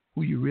yourself,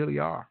 who you really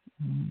are.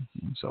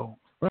 So,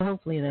 well,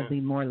 hopefully they'll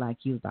be more like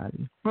you,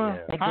 Bobby.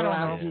 They go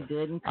out and do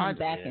good and come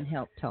back and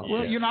help Tulsa.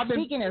 Well,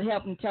 speaking of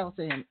helping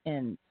Tulsa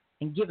and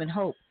giving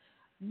hope,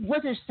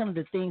 what are some of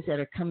the things that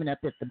are coming up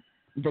at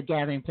the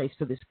gathering place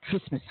for this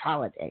Christmas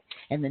holiday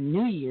and the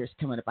New Year's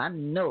coming up? I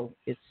know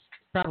it's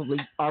probably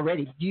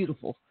already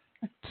beautiful.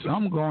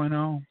 Something going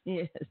on.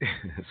 Yes.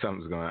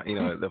 Something's going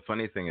on. The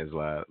funny thing is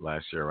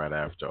last year, right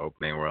after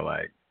opening, we're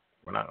like,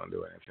 we're not going to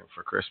do anything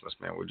for Christmas,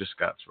 man. We just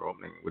got through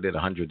opening. We did a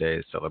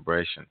 100-day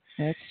celebration.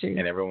 That's true.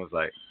 And everyone was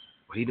like,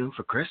 what are you doing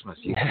for Christmas?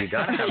 You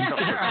got to have something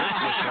for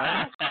Christmas,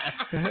 right?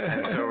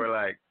 And so we're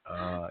like,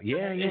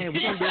 yeah, we're going to do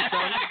something.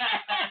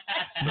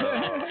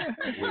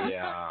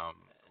 So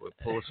we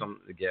pull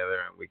something together,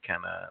 and we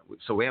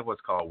have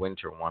what's called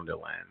Winter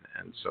Wonderland,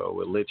 and so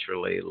we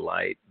literally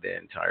light the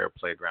entire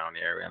playground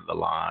area and the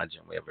lodge,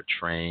 and we have a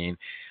train.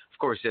 Of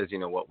course, as you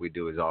know, what we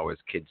do is always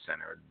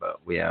kid-centered, but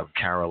we have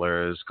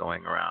carolers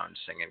going around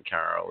singing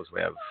carols.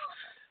 We have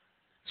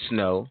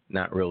snow,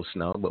 not real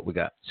snow, but we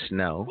got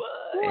snow.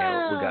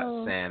 And we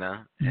got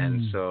Santa,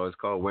 and so it's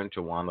called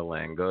Winter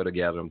Wonderland. Go to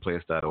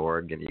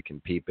gatheringplace.org, and you can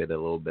peep it a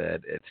little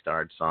bit. It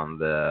starts on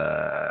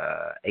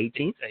the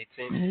 18th,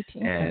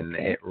 and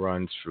it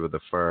runs through the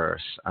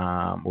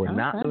 1st. We're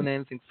not doing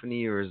anything for New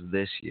Year's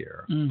this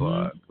year,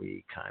 but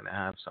we kind of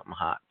have something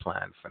hot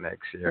planned for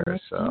next year.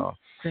 So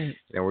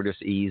we're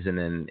just easing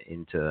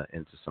into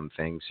some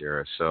things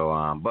here.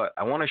 So, but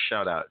I want to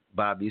shout out,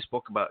 Bob. You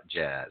spoke about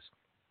jazz.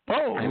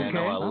 Oh, and I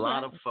know a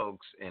lot of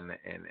folks in the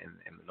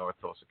North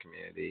Tulsa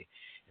community,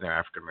 in our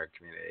African American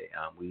community.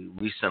 We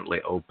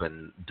recently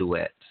opened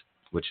Duet,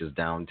 which is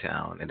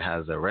downtown. It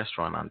has a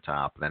restaurant on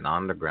top, and then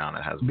underground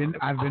it has.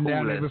 I've been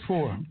down there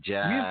before.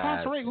 Jazz. Me and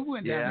Pastor Ray, we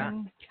went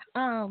down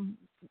there.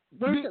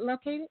 Where's it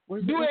located?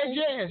 Duet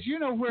Jazz. You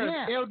know where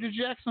Elder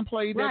Jackson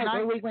played that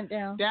night? Where we went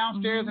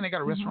downstairs, and they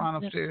got a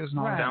restaurant upstairs. And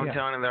all that.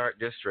 Downtown in the Art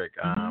District.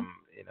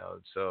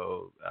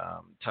 So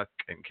Tuck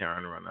and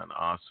Karen run an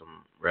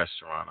awesome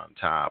restaurant on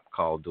top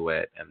called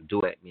Duet, and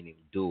Duet meaning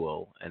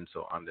dual, and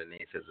so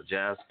underneath is a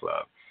jazz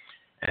club.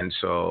 And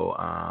so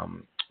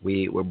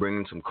we're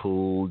bringing some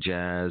cool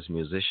jazz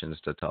musicians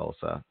to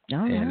Tulsa,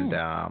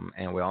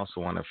 and we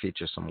also want to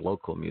feature some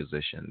local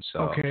musicians.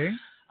 So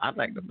I'd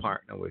like to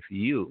partner with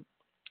you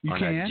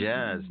on a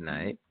jazz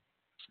night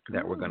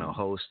that we're going to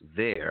host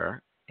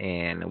there,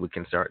 and we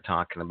can start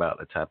talking about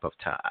the type of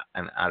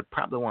and I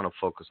probably want to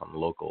focus on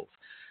locals.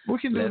 We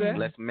can do that.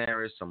 Let's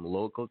marry some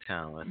local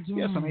talent.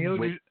 Yeah, some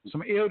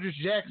Eldridge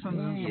Jackson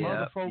and some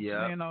other folks.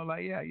 You know,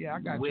 like I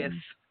got with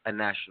a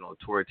national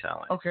tour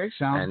talent. Okay,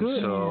 sounds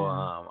good.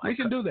 So we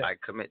can do that. I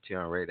commit to you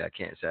on radio. I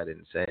can't say I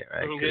didn't say it,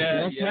 right?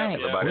 That's right.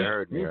 Everybody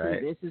heard me,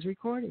 right? This is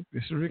recorded.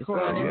 This is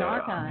recorded. In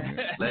archive.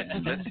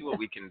 Let's see what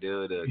we can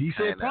do to. He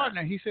said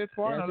partner.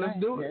 Let's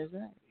do it.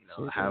 That's right.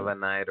 Have a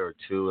night or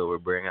two where we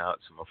bring out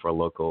some of our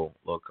local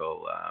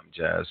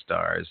jazz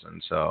stars,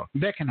 and so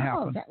that can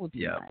happen. Oh, that would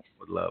be nice.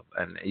 Would love.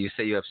 And you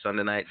say you have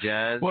Sunday night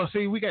jazz? Well,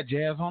 see, we got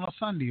jazz on a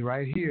Sunday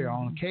right here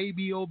on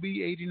KBOB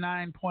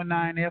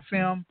 89.9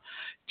 FM.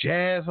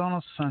 Jazz on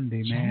a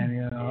Sunday, man.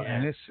 You know,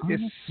 and it's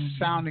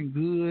sounding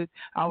good.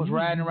 I was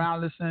riding around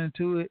listening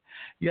to it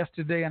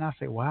yesterday, and I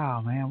said,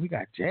 "Wow, man, we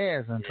got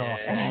jazz on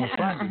on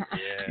Sunday."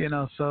 You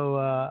know, so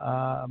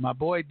my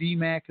boy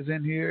D-Mac is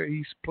in here.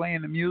 He's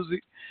playing the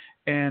music.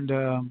 And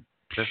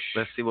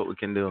let's see what we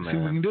can do, man. See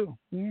what we can do.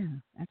 Yeah,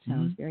 that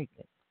sounds very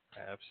good.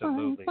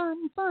 Absolutely.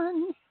 Fun.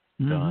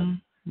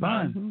 Done.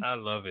 Fun. I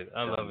love it.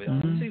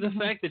 See, the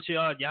fact that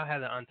y'all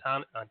have the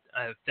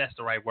that's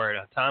the right word,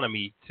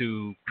 autonomy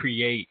to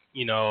create,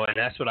 you know, and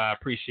that's what I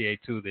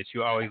appreciate too, that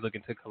you're always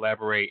looking to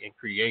collaborate and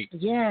create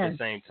at the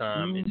same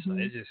time. It's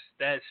just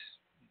that's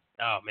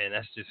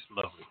just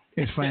lovely.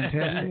 It's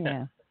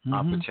fantastic.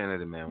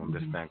 Opportunity, man. I'm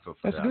just thankful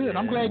for that. That's good.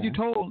 I'm glad you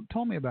told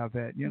me about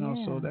that. You know,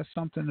 so that's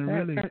something to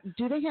really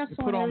do they have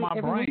put on my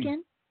every brain.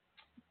 Weekend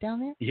down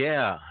there?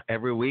 Yeah,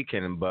 every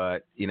weekend,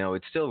 but you know,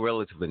 it's still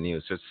relatively new,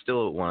 so it's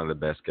still one of the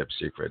best kept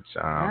secrets.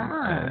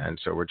 And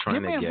so we're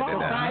trying to get it out.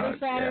 Friday,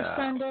 Saturday,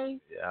 Sunday.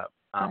 Yeah.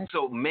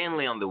 So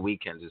mainly on the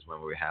weekends is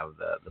when we have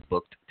the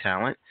booked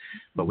talent,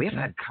 but we have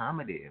had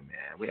comedy,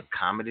 man. We have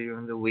comedy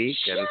during the week,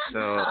 and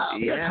so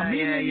we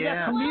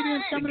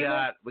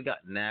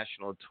got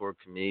national tour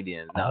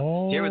comedians.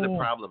 Now, here is the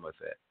problem with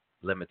it: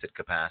 limited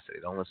capacity.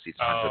 It only seats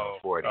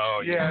 140.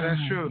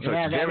 That's true. So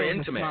it's very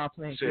intimate.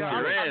 So if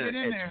you're in,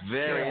 it's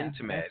very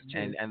intimate,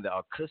 and the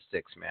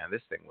acoustics, man.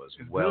 This thing was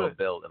well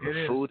built, and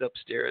the food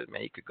upstairs,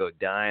 man. You could go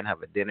dine,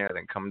 have a dinner,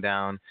 then come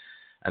down,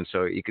 and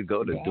so you could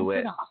go to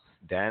duet.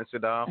 Dance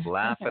it off,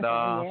 laugh it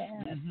off.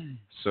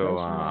 So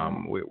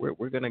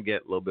we're gonna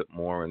get a little bit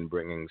more in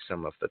bringing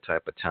some of the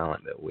type of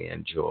talent that we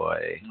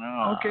enjoy.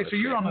 Okay, so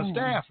you're on the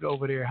staff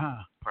over there,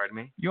 huh? Pardon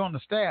me? You're on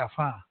the staff,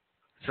 huh?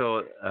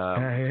 So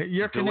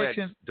your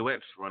connection.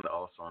 Duets run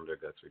also under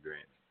Guthrie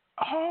Green.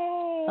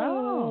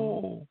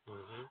 Oh,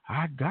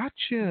 I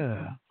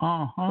gotcha.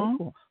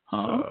 So,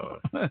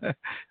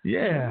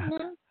 yeah,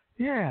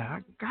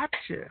 I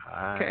gotcha.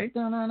 Okay. I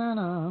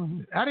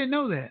didn't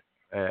know that.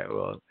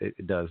 Well,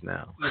 it does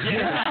now.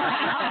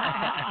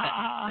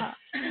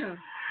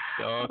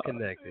 All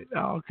connected.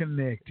 All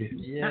connected.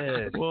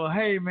 Yes. Well,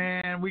 hey,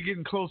 man, we're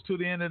getting close to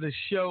the end of the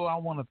show. I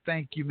want to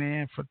thank you,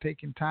 man, for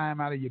taking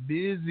time out of your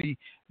busy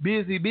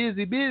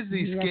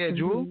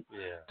schedule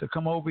to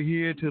come over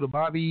here to the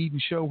Bobby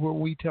Eaton Show where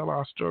we tell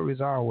our stories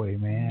our way,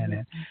 man.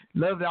 And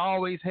love to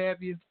always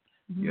have you.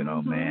 You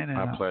know, man. And,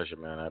 my pleasure,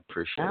 man. I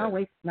appreciate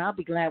it. I'll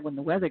be glad when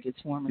the weather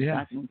gets warmer so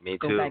I can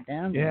go back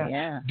down there.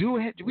 Yeah. Do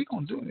it. We're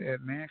going to do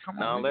that, man. Come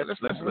on. Let's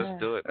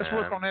do it, Let's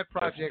work on that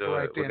project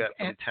right there. We got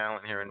some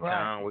talent here in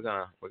town. We're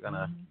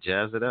gonna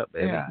jazz it up,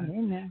 baby. Yeah.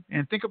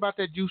 And think about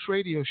that Juice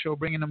Radio show,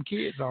 bringing them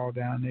kids all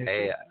down there.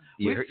 Hey,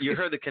 you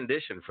heard the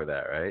condition for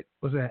that, right?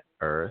 What's that?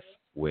 Earth,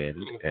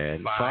 wind,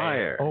 and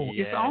fire. Oh,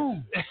 it's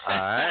on. All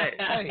right.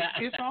 Hey,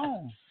 it's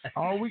on.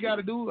 All we got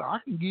to do, I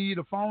can give you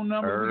the phone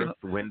number. Earth,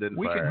 wind, and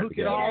we fire. We can hook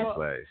it all up.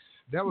 Place.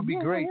 That would be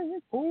great.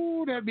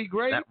 Oh, that'd be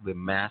great. That would be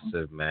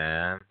massive,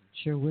 man.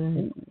 Sure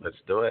will. Let's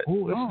do it.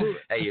 Ooh, let's do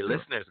it. Hey, your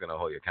listeners are going to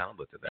hold you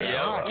accountable to that.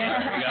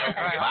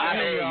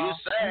 You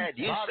said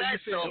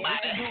so,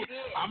 Bobby.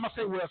 I'm going to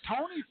say, well,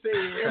 Tony said.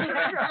 We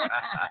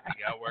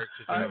got work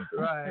to do. That's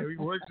right. We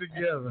work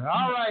together.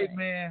 All right,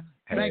 man.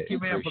 Thank you,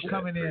 man, for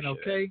coming in,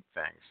 okay?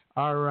 Thanks.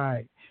 All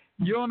right.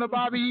 You're on the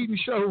Bobby Eaton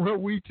Show where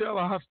we tell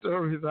our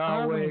stories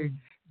our way.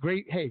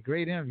 Great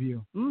interview.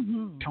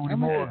 Tony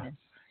Moore.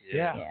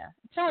 Yeah.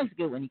 It's always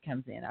good when he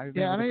comes in. I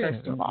remember the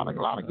first a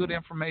lot of good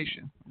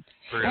information.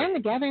 And the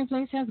gathering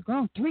place has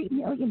grown. 3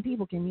 million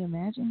people. Can you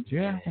imagine?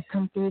 Yeah. That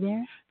come through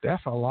there.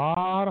 That's a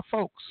lot of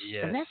folks.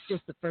 Yes. And that's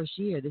just the first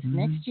year. This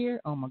next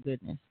year, oh my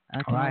goodness,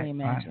 I can only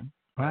imagine.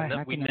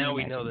 Right. We know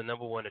the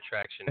number one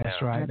attraction.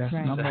 That's right. That's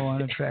the number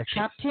one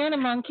attraction. Top 10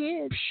 among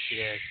kids.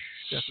 Yes.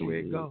 That's the way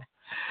it goes.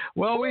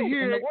 Well, we're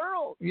here. In the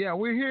world. Yeah,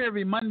 we're here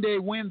every Monday,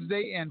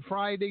 Wednesday, and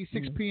Friday,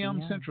 6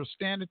 p.m. Central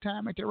Standard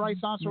Time. Ain't that right,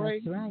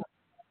 Sansaray? That's right.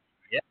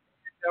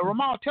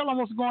 Ramal, tell them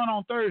what's going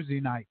on Thursday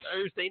night.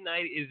 Thursday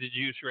night is the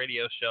Juice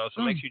Radio Show,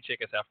 so make sure you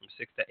check us out from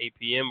 6 to 8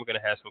 p.m. We're going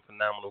to have some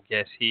phenomenal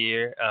guests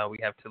here. We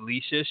have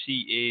Talisha.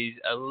 She is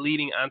a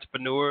leading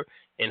entrepreneur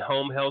and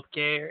home health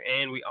care.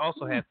 And we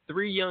also have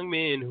 3 young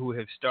men who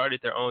have started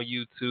their own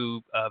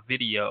YouTube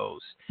videos,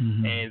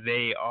 and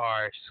they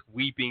are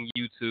sweeping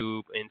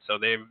YouTube. And so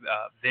they're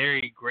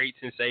very great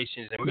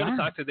sensations. And we're going to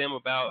talk to them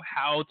about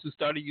how to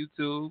start a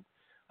YouTube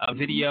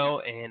video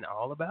and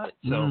all about it.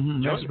 So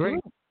that's great.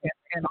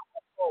 And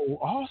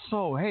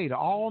also, hey, the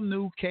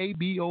all-new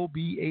KBOB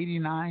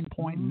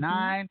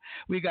 89.9.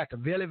 We got the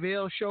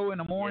Velivelle show in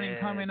the morning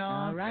coming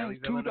on. All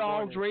right. Two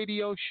Dogs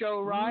radio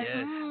show, right?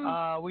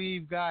 Yes.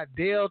 We've got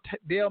Dale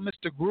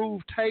Mr.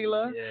 Groove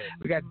Taylor. Yes.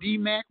 We got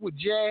D-Mac with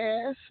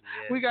jazz. Yes.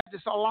 We got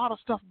just a lot of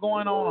stuff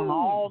going on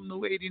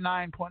all-new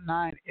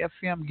 89.9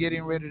 FM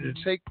getting ready to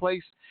take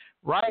place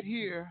right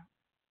here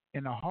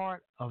in the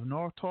heart of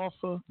North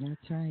Tulsa.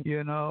 That's right.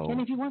 You know. And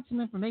if you want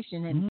some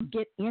information and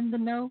get in the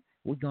know,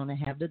 we're going to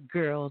have the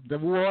girls, the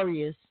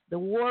warriors, the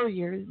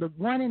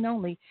one and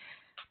only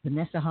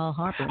Vanessa Hall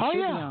Harper.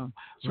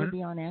 She'll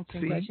be on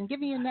answering questions. Give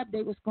me an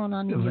update what's going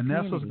on in your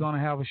Vanessa's community. going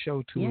to have a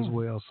show too as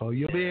well. So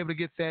you'll be able to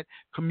get that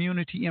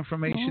community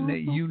information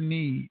that you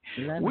need.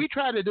 We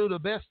try to do the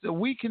best that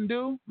we can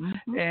do,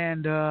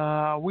 and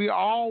we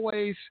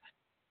always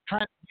try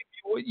to give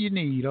you what you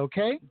need,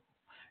 okay?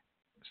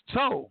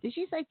 So did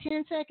she say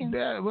 10 seconds?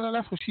 Well,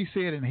 that's what she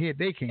said in her head.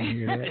 They can't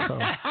hear that. So,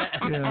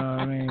 you know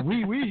what I mean?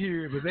 We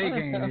hear it, but they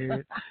can't hear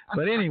it.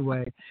 But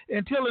anyway,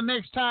 until the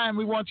next time,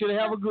 we want you to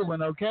have a good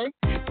one, okay?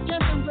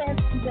 Gentle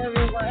blessings,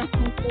 everyone.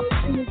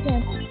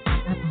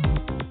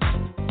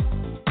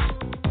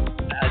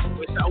 I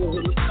wish I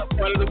was a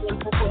part of the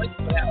wonderful voice.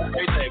 Have a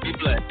great day. Be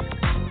blessed.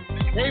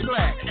 Stay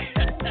black.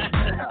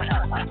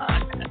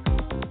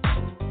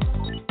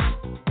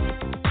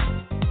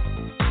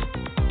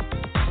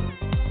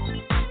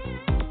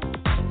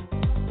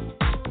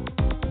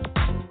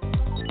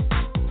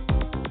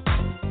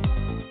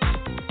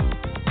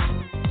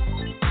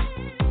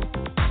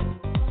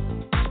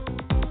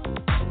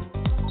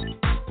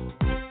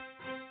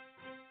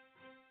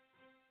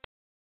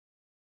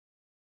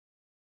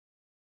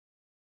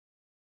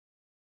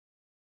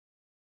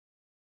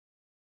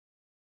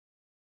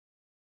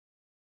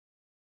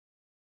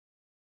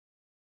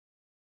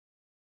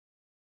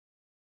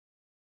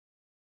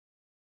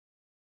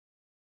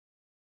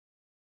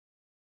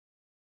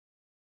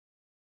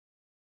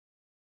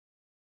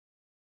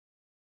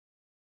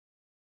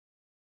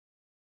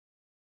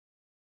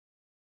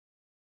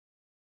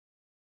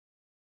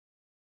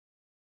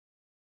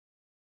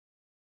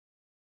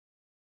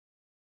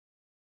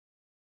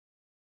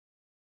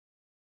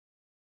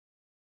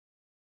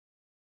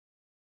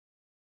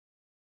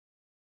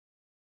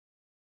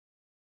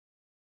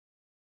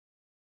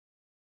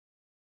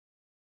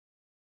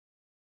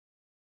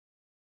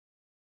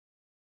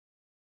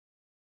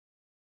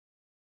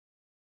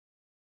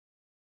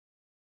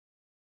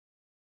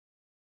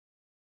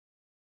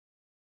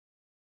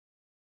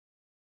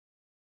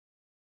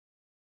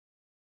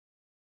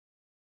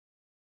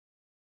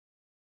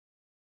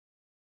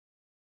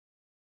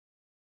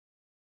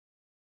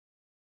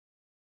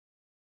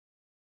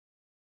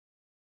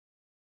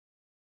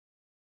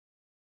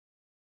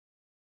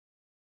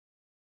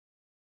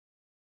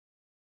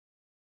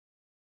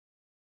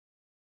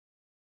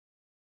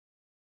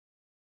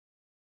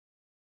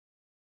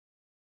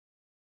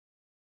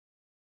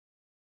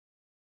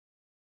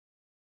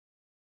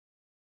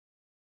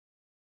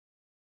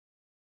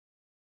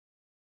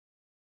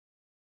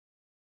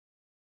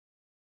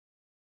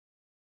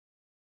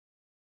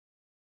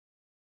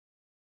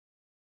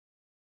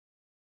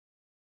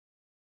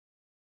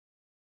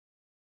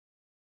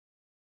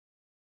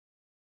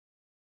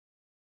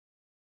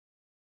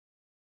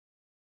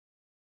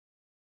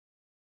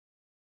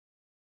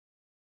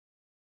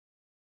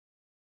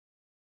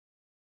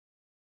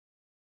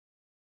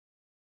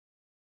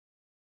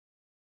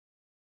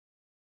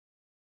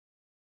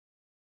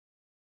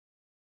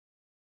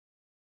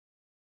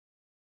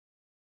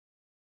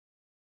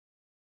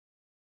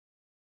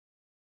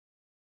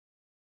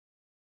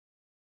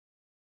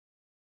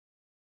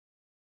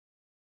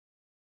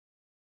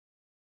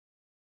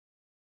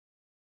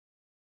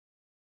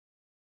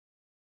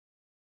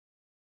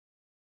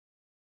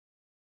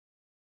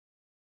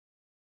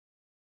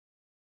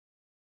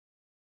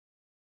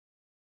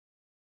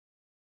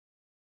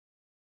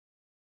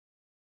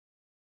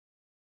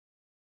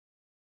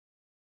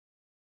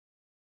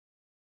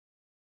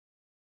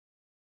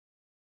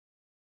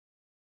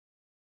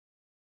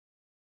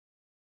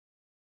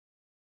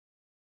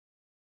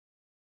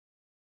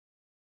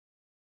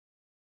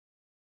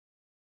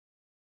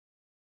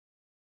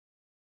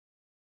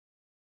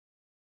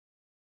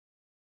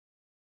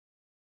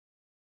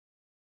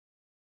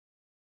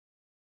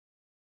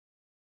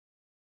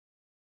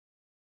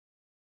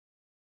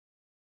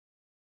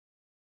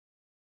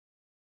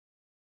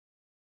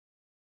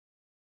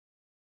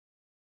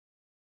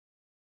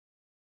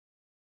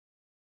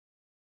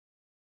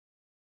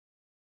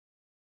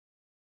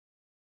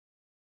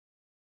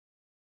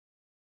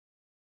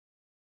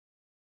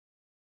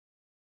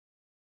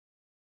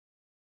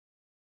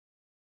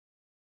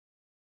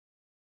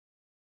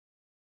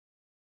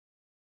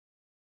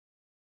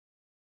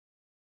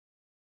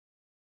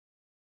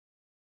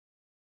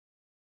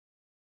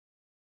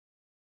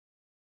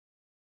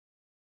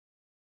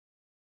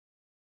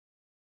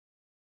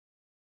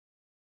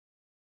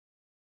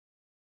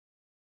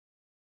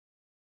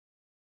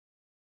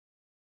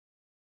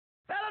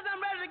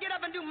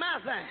 up and do my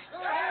thing.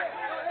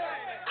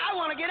 I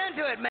want to get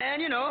into it,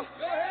 man, you know.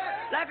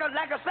 Like a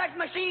sex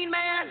machine,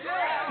 man.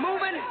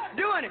 Moving,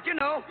 doing it, you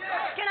know.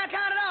 Can I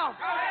count it off?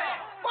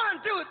 1,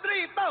 2,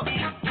 3, 4.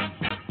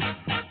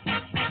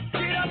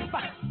 Get up,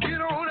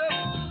 get on up.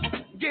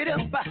 Get up,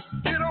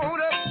 get on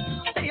up.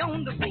 Stay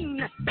on the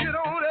scene. Get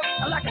on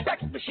up. Like a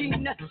sex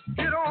machine.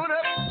 Get on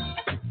up.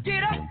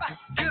 Get up,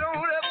 get on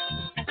up.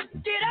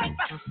 Get up,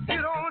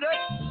 get on up.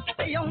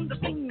 Stay on the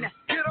scene.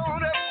 Get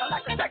on up.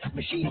 Like a sex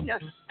machine.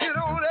 Get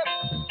on up.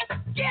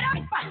 Get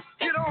up,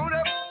 get on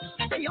up.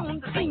 Stay on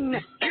the scene.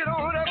 Get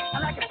on up.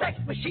 Like a sex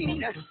machine.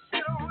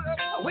 Get on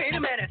up. Wait a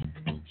minute.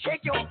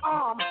 Shake your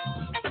arm.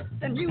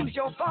 Then use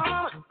your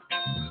palm.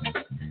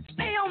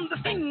 Stay on the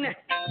scene.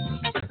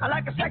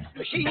 Like a sex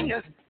machine.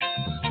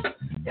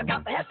 You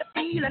got to have the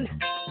feeling.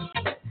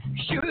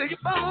 Sure your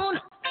phone.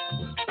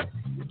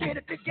 Get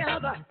it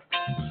together.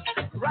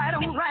 Right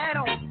on, right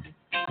on.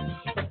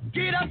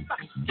 Get up,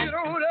 get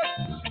on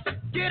up.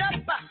 Get up,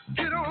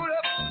 get on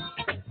up.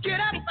 Get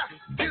up,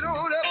 get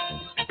on up.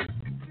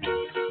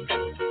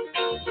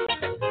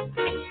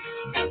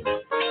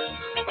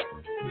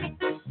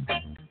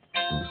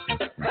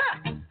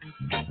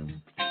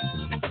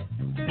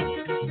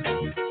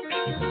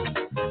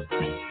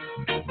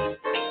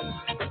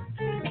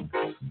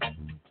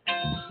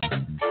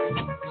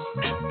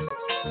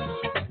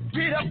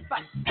 Get up,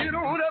 get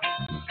on up.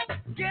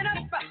 Get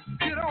up,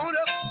 get on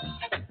up.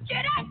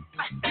 Get up,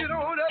 get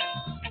on up.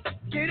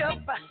 Get up,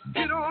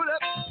 get on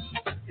up.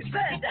 You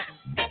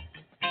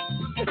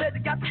said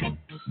you got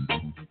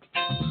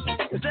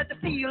the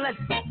feeling.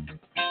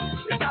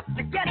 You got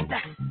to get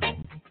that.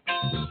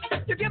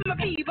 You give me a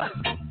fever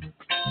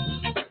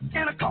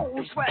and a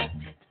cold sweat.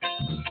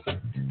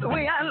 The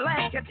way I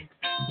like it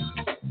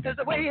is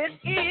the way it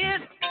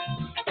is.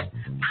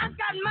 I've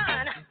got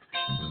mine.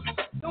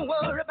 Don't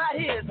worry about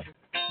his.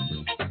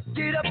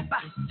 Get up,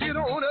 get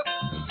on up.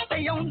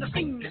 Stay on the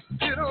scene.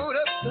 Get on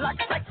up. Like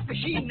a sex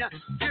machine.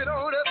 Get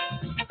on up.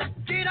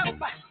 Get up,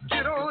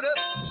 get on up.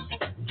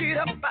 Get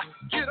up,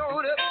 get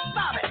on up.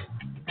 Bobby,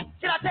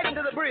 should I take him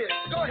to the bridge?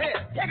 Go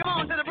ahead. Take him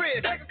on to the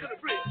bridge. Take him to the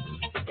bridge.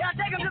 Yeah,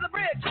 take him to the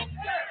bridge.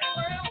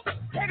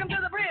 Take him to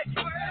the bridge.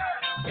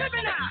 Hit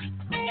me now.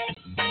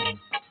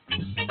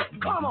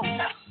 Come on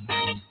now.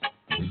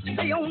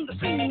 Stay on the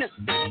scene.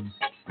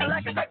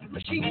 Like a sex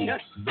machine.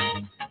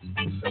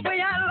 The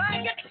way I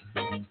like it.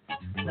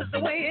 That's the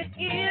way it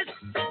is.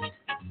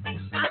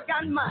 I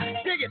got mine.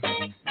 Dig it.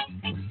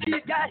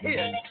 He's got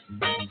his.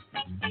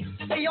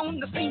 Stay on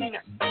the scene.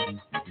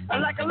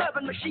 Like a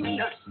loving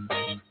machine.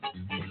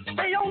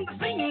 Stay on the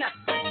scene.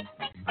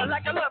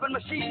 Like a loving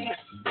machine.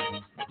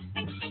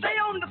 Stay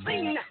on the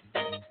scene.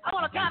 I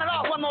want to count it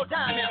off one more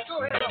time now.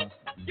 Go ahead.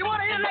 You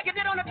want to hit it like it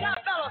did on the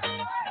top, fellas?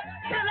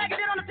 Hit it like it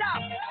did on the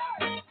top.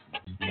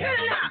 Hit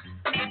it now.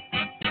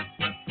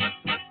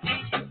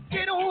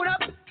 Get on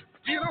up.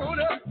 Get on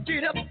up.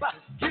 Get up.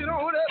 Get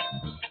on up.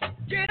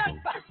 Get up.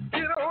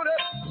 Get on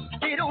up.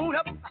 Get on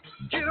up.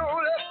 Get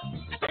on up.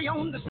 Stay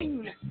on the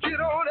scene. Get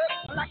on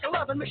up. Like a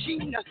loving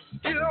machine.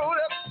 Get on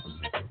up.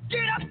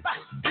 Get up.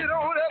 Get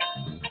on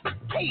up.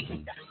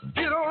 Taste.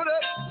 Get on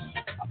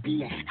up.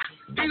 Piano.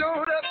 Get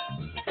on up.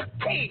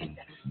 Taste.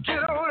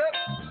 Get on up.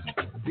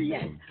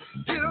 Piano.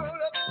 Get on up.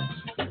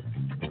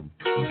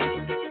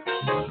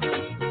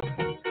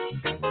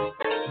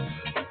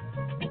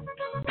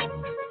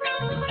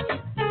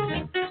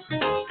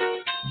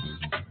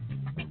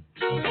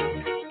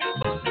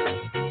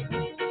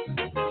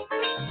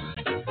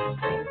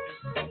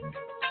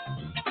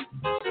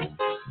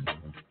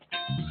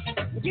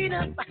 Get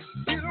up,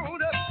 get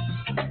on up,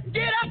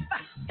 get up,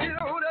 get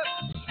on up,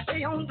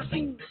 stay on the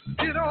scene,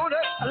 get on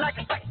up, like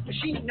a sex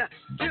machine,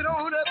 get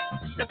on up,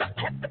 you got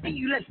to have the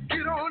feeling,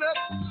 get on up,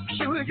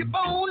 sure your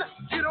bone,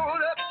 get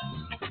on up,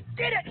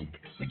 get it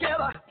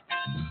together,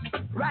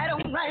 right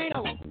on, right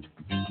on,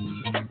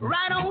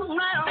 right on, right on,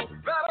 right on,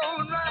 right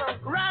on,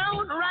 right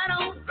on, right on, right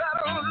on,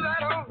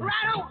 right on,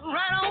 right on,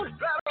 right on,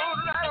 right on,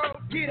 right on,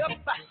 get up,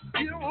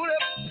 get on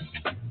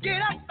up,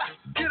 get up,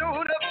 get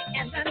on up,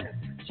 and then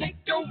shake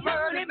your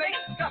money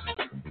maker,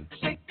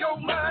 shake your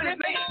money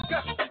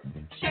maker,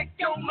 shake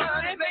your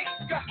money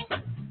maker,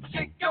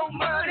 shake your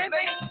money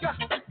maker,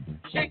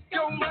 shake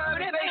your money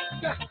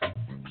maker,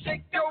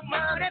 shake your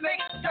money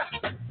maker,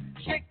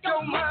 shake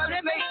your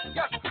money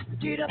maker.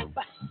 Get up,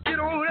 get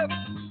on up,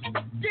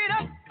 get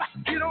up,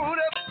 get on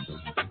up,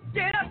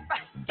 get up,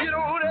 get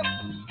on up,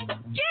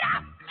 get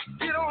up,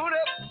 get on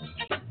up,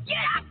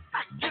 get up,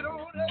 get on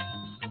up.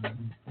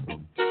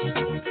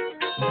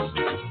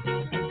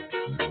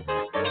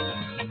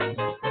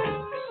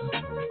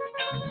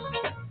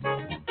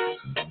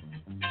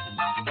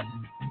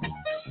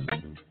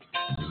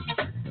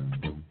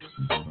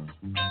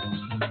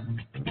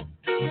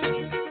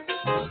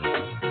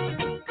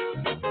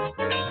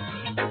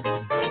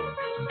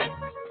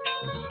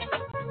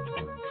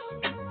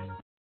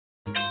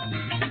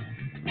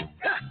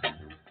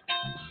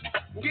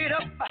 Get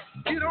up,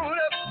 get on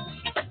up,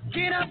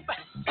 get up,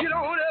 get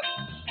on up,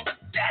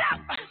 get up,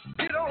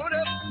 get on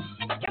up.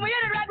 Can we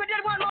hit it right? We did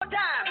it one more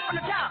time from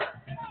the top.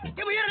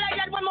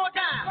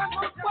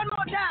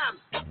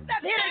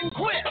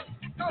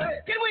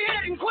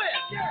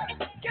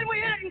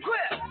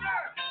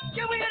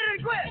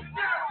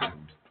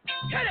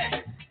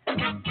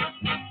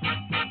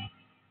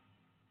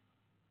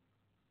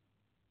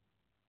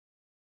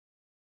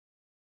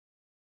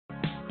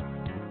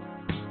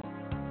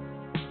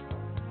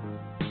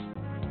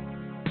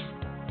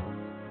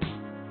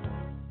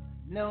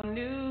 no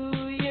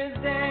New Year's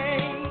Day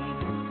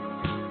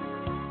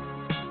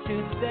to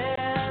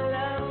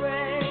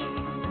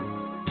celebrate,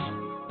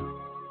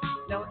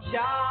 no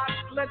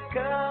chocolate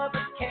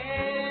covered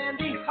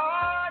candy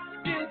hearts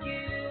to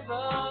give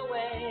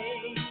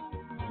away,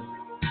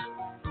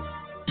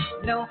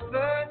 no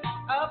first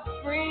of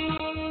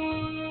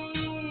spring,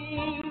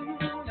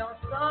 no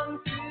song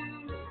to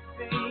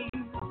sing.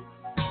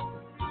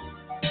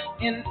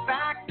 In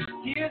fact,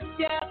 here's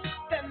just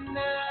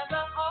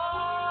another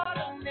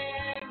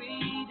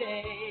ordinary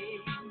day.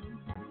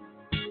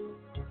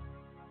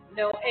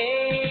 No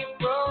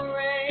April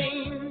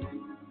rain,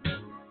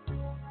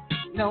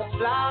 no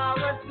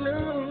flowers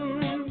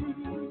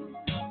bloom,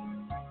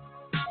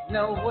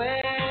 no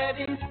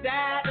wedding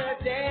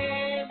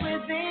Saturday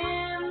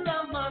within the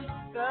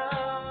month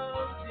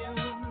of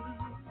June.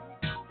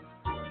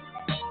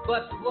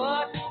 But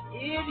what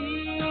it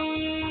is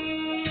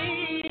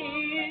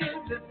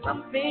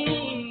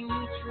something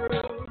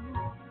true,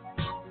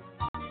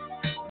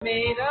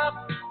 made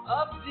up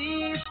of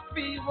these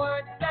three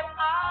words that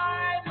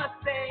I must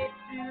say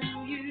to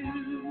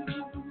you.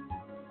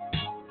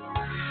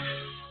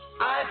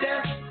 I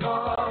just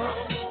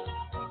called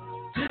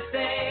to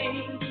say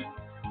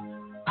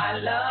I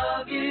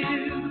love you.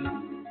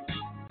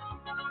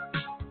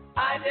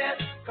 I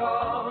just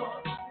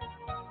called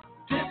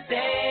to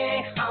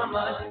say how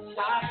much I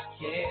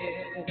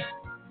care.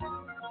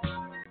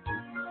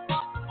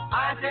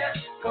 I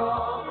just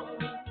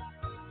called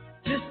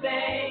to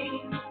say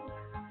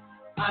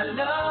I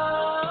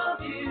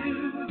love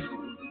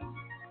you,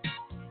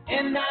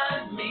 and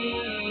I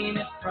mean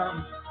it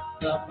from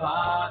the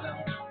bottom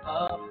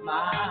of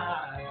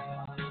my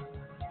heart.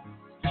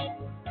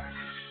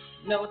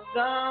 No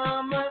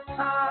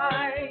summertime,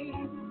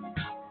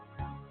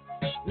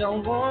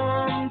 no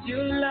warm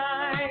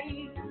July,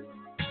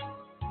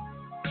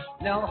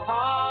 no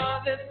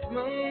harvest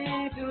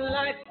moon to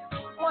light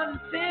one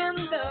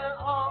tender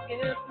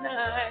August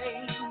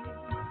night,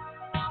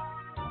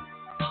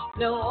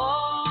 no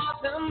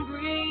autumn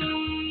breeze,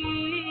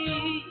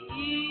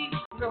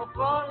 no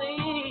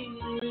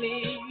falling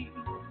leaves,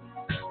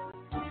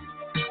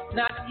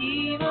 not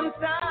even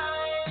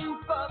time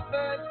for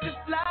birds to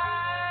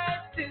fly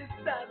to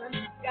southern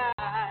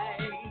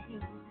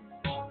skies,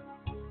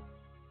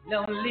 no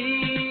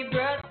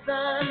Libra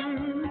sun,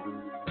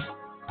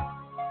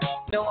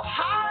 no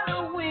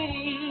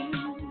Halloween,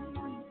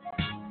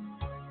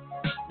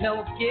 no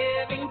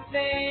giving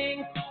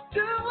thanks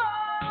to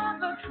all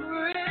the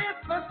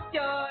Christmas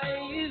joy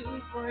you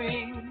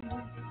bring.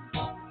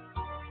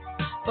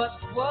 But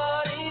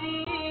what it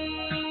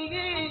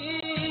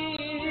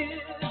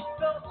is,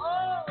 so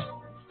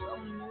old, so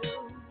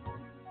new,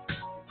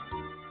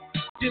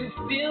 to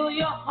fill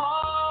your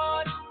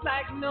heart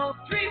like no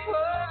three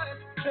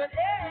words could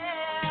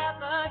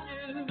ever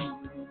do.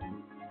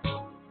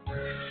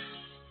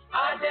 I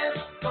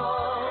just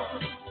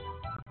called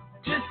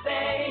to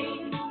say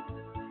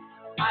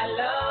I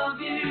love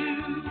you.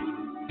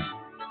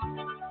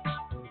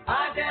 I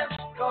just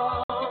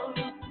called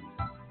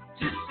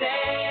to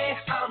say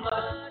how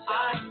much I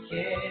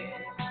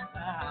care. I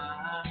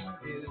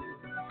do.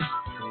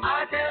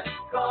 I just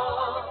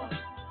called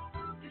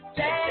to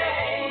say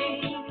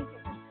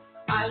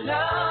I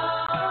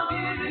love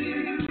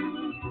you,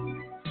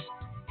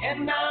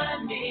 and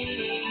I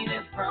mean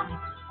it from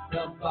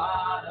the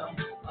bottom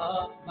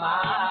of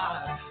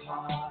my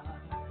heart.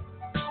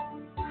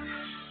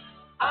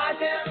 I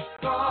just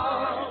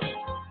called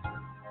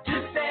to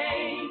say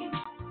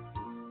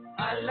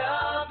I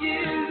love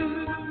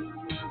you.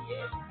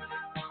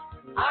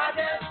 I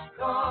just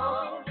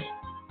called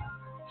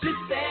to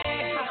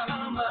say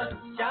how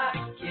much I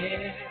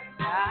care.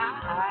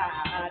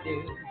 I do.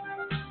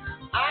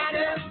 I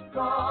just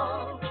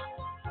called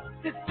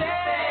to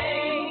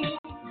say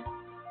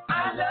I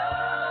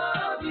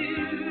love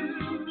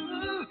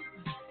you,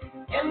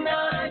 and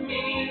I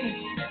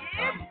mean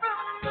it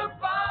from the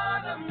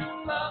bottom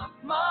of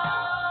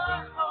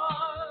my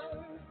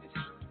heart.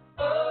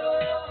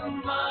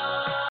 Oh,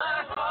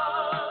 my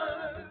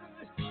heart.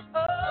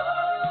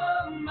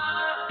 Oh,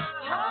 my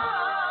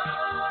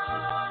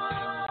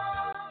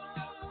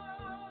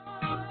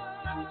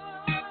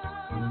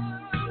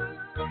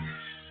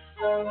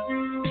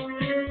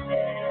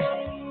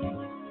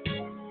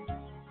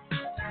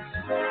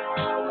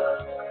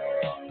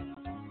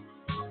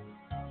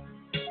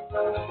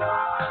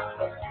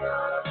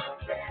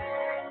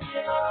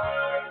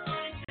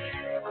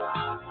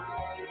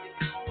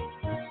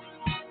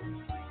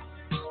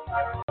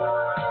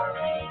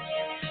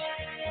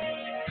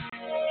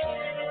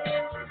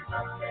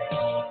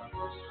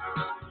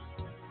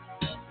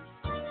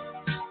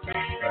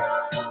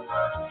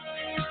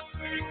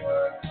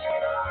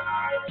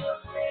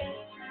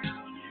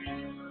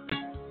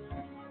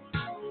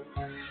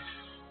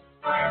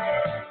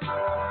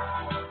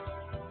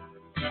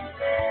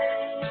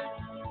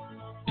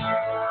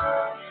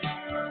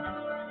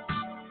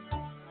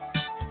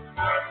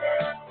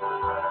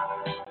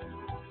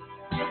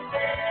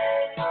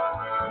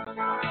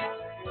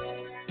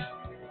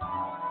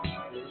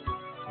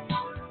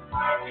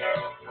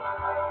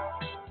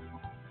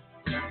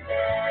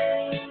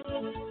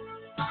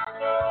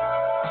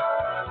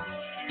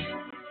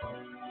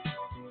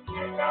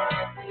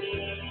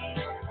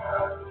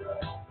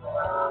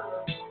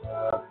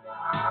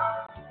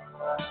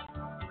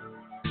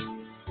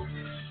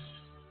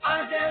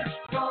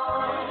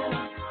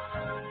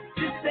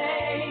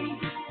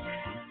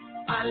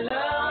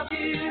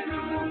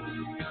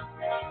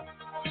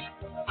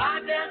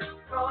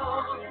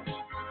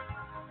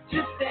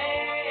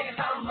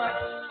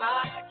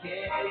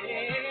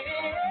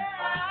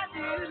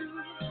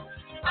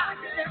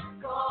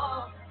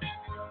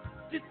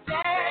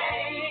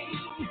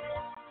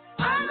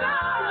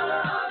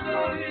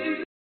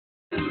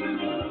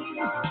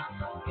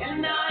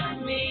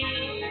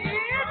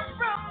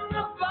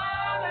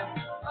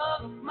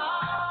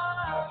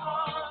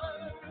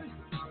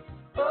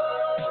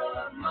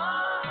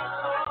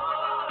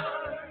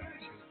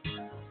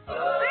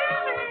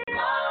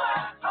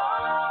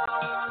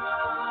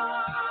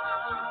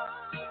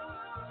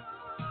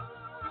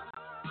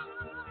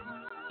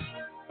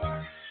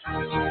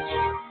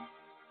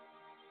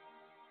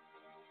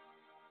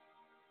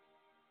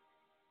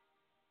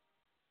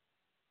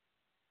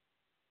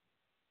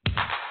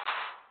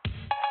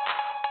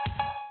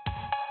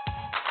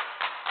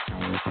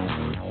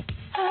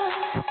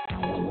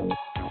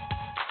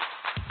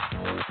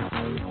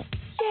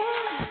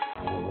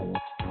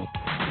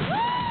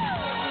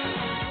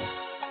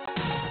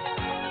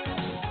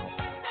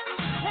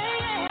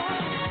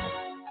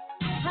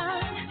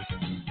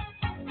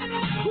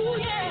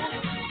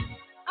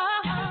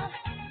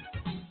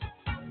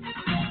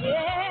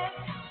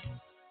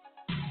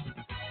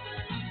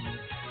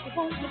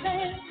won't you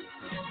dance?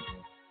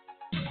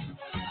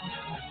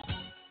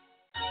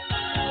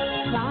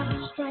 Clock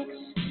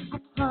strikes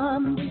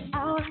upon the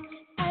hour,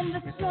 and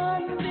the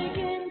sun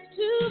begins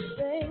to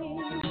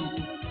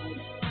fade.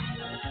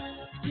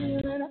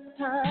 Still enough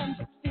time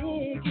to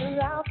figure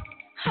out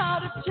how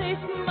to chase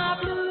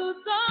my blues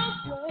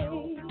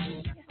away.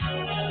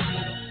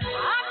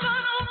 I'm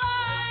gonna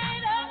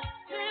ride up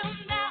till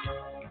now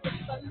with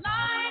the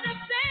light of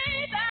day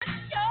that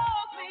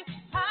shows me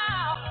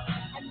how.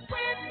 And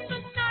when the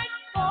night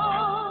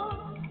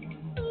falls,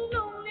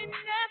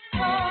 loneliness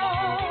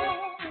falls.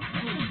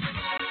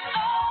 Oh,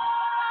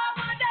 I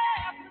wanna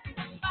dance with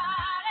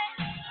somebody.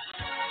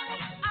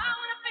 I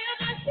wanna feel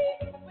the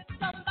heat with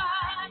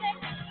somebody.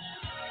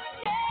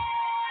 Yeah,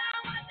 I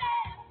wanna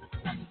dance with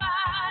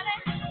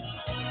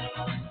somebody.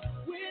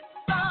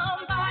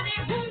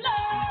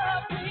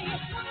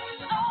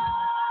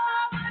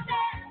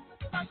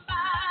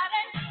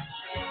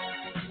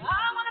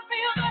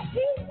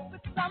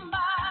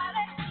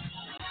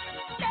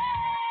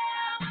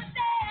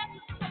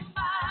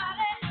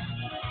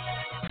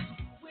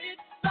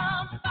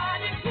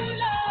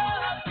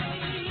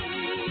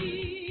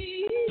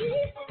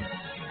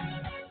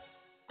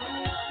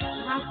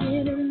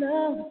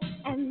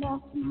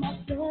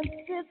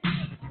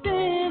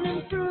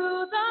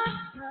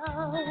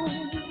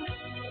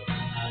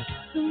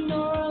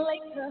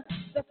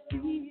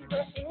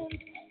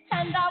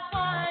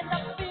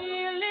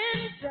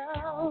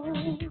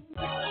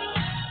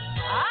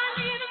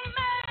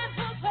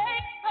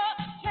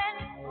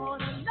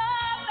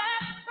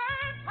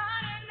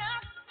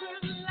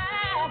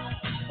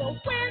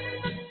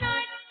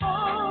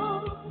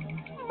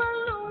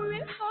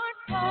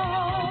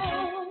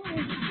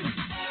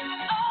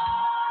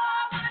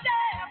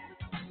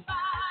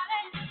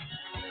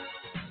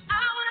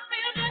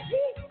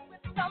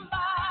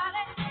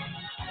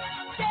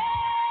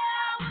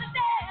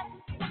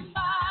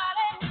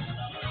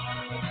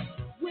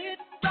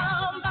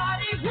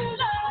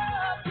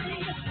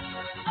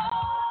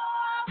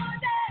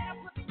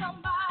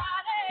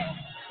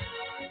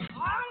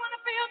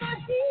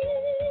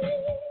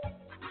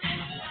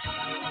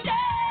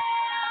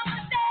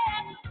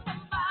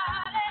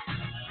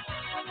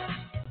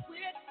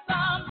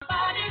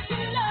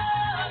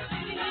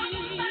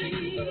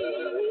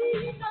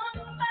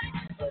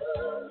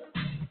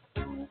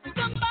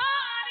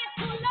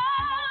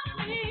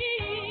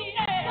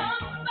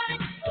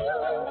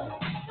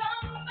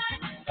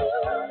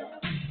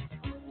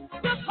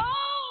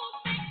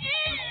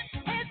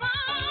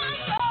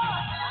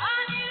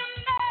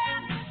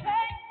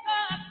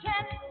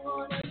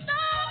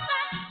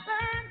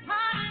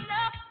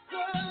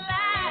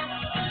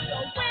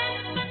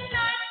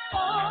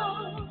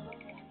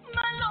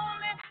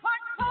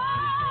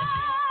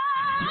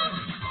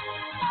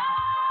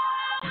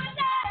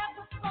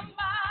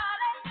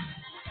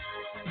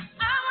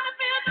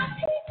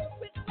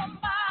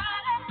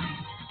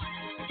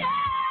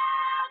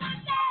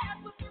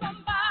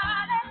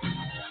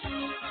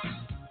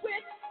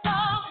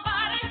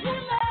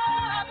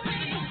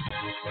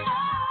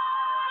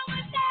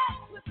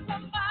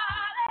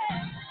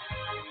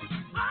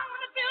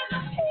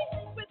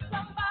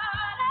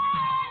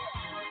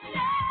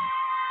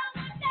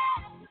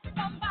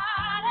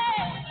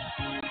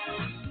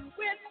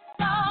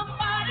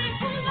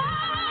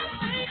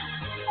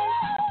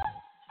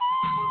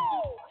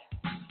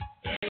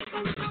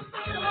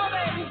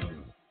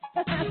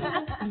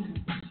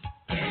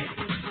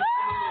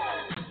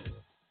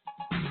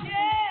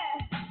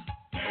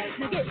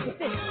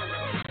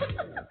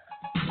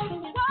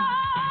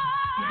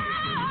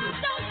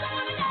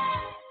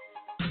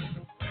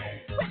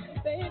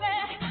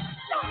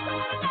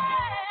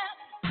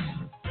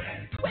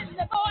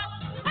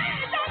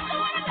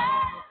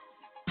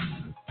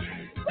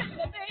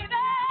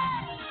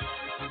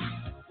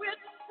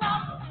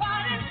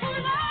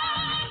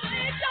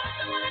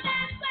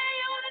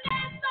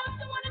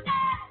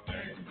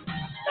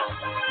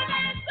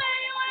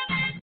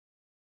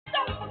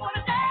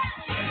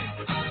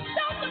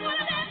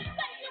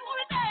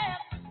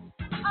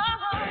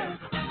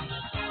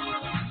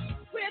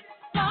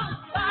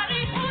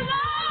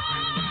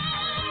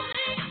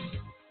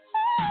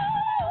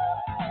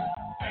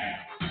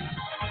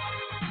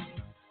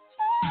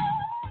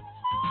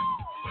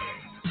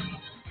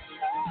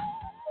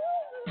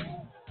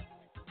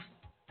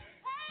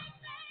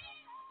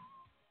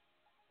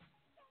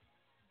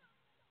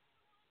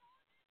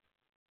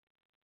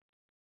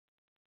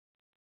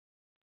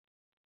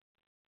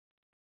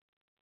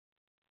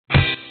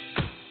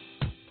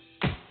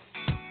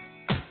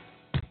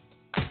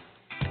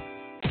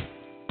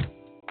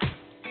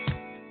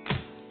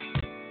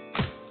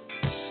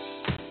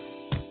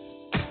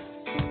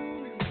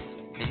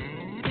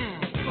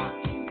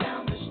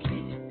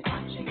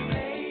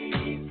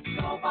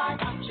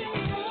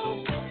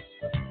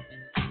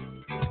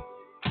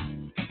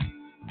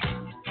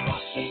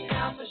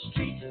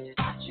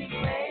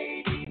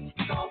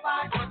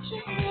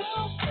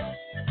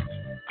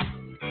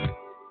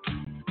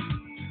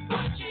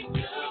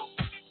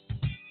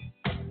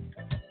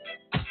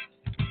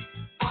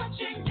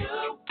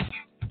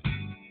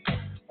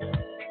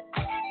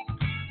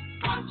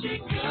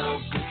 watching you.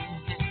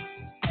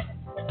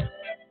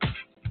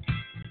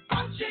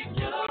 Watching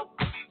you.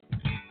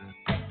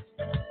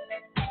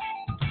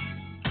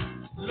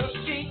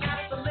 Looking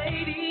at the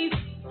ladies,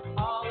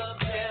 all of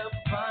them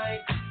fine,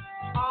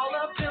 all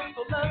of them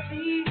so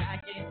lovely. I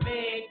can't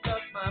make up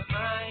my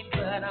mind,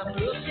 but I'm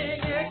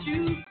looking at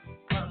you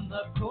from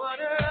the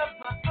corner of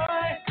my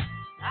eye.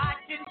 I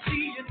can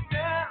see you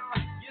now.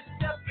 You're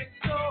stepping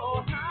so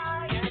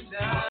high and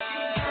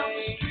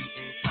high.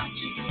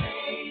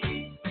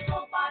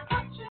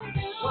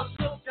 What's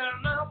up,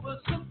 down now?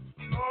 What's up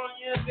on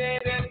you,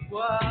 baby?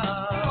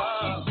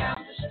 Walking down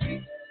the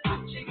street,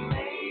 watching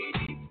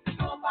ladies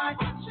go by,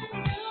 watching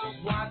you,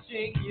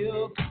 watching you,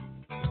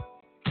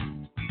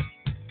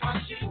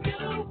 watching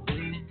you.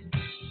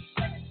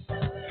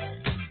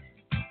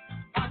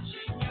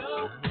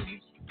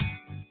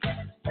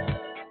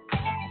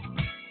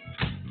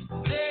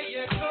 There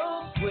you go,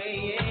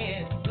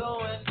 swaying,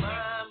 blowing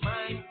my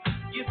mind.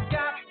 You've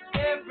got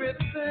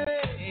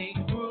everything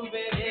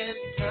moving in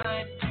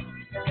time.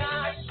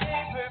 God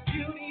gave her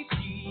beauty,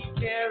 she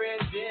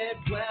carries it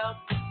well.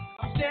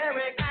 I'm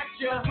staring at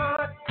your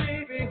heart,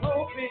 baby,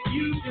 hoping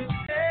you can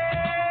tell.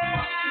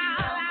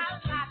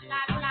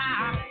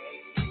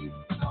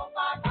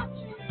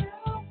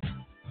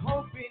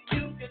 Hoping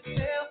you can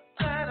tell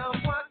that I'm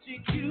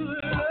watching you.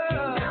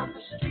 Walking down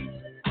the street,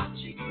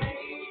 watching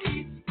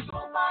ladies go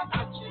by,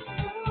 watching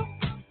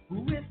you.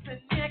 With the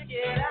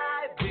naked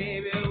eye,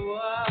 baby,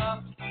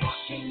 whoa.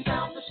 Walking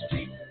down the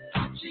street,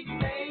 watching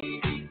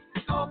ladies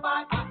go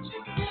by,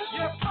 watching you.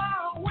 You're far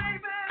away,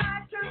 but I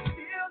can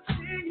still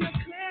see you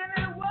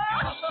clearly. Whoa.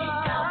 Walking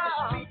down the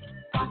street,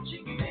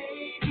 watching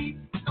ladies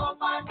go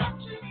by,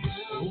 watching you.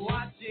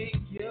 Watching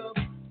you.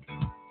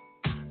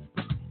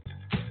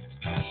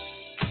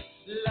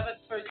 Love at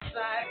first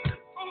sight.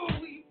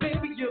 Ooh,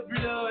 baby, you're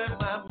blowing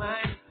my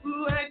mind.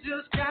 Ooh, I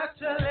just got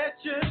to let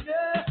you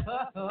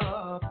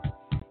know.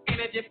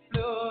 Energy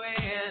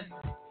flowing.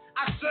 I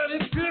said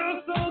it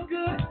feels so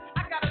good. I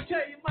gotta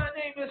tell you, my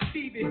name is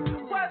Stevie.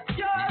 What's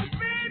yours,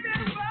 baby?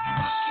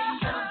 Walking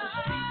down the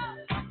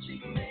street,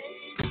 watching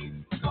ladies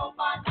go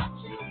by,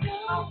 watching you.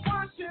 I'm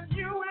watching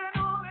you and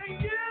only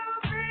you,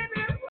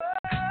 baby.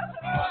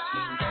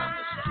 Walking down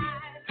the street,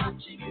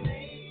 watching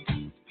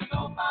ladies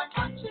go by,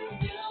 watching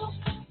you.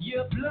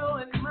 You're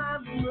blowing my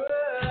mind.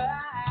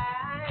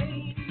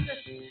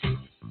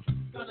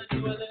 Gonna do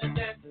a little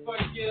dance for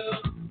you.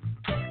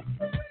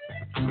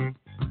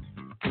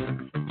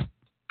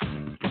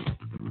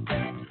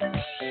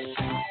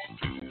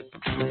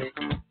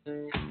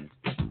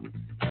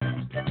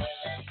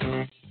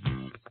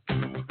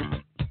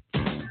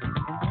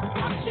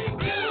 Watching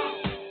you.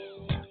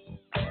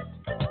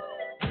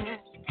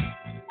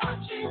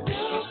 Watching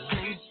you.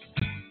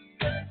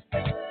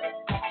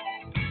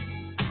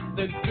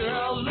 The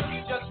girl looks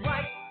just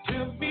right to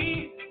me.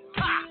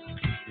 Ha!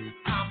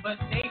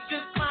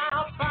 Combination,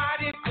 smile,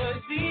 body,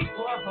 physique.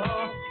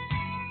 Whoa.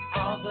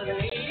 All the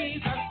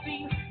ladies I've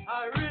seen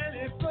are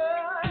really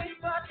fine,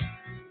 but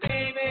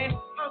baby,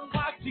 I'm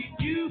watching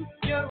you.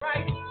 You're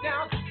right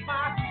down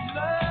my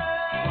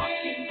line.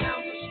 Walking down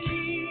the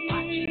street,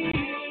 watching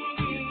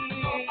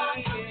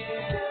you.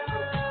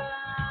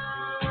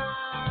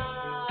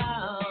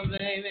 Oh,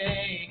 baby.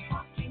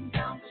 Walking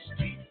down the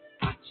street,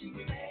 watching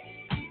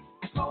ladies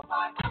go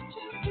by,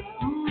 watching you.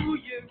 Ooh,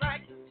 you're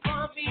right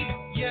for me.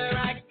 You're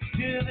right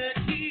to the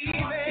T,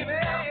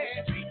 baby.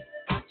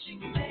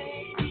 Watching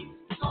ladies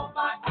go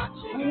by,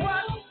 watching you.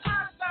 What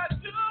must I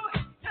do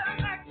to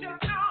let you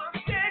know I'm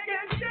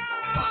digging you?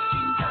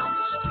 Walking down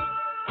the street,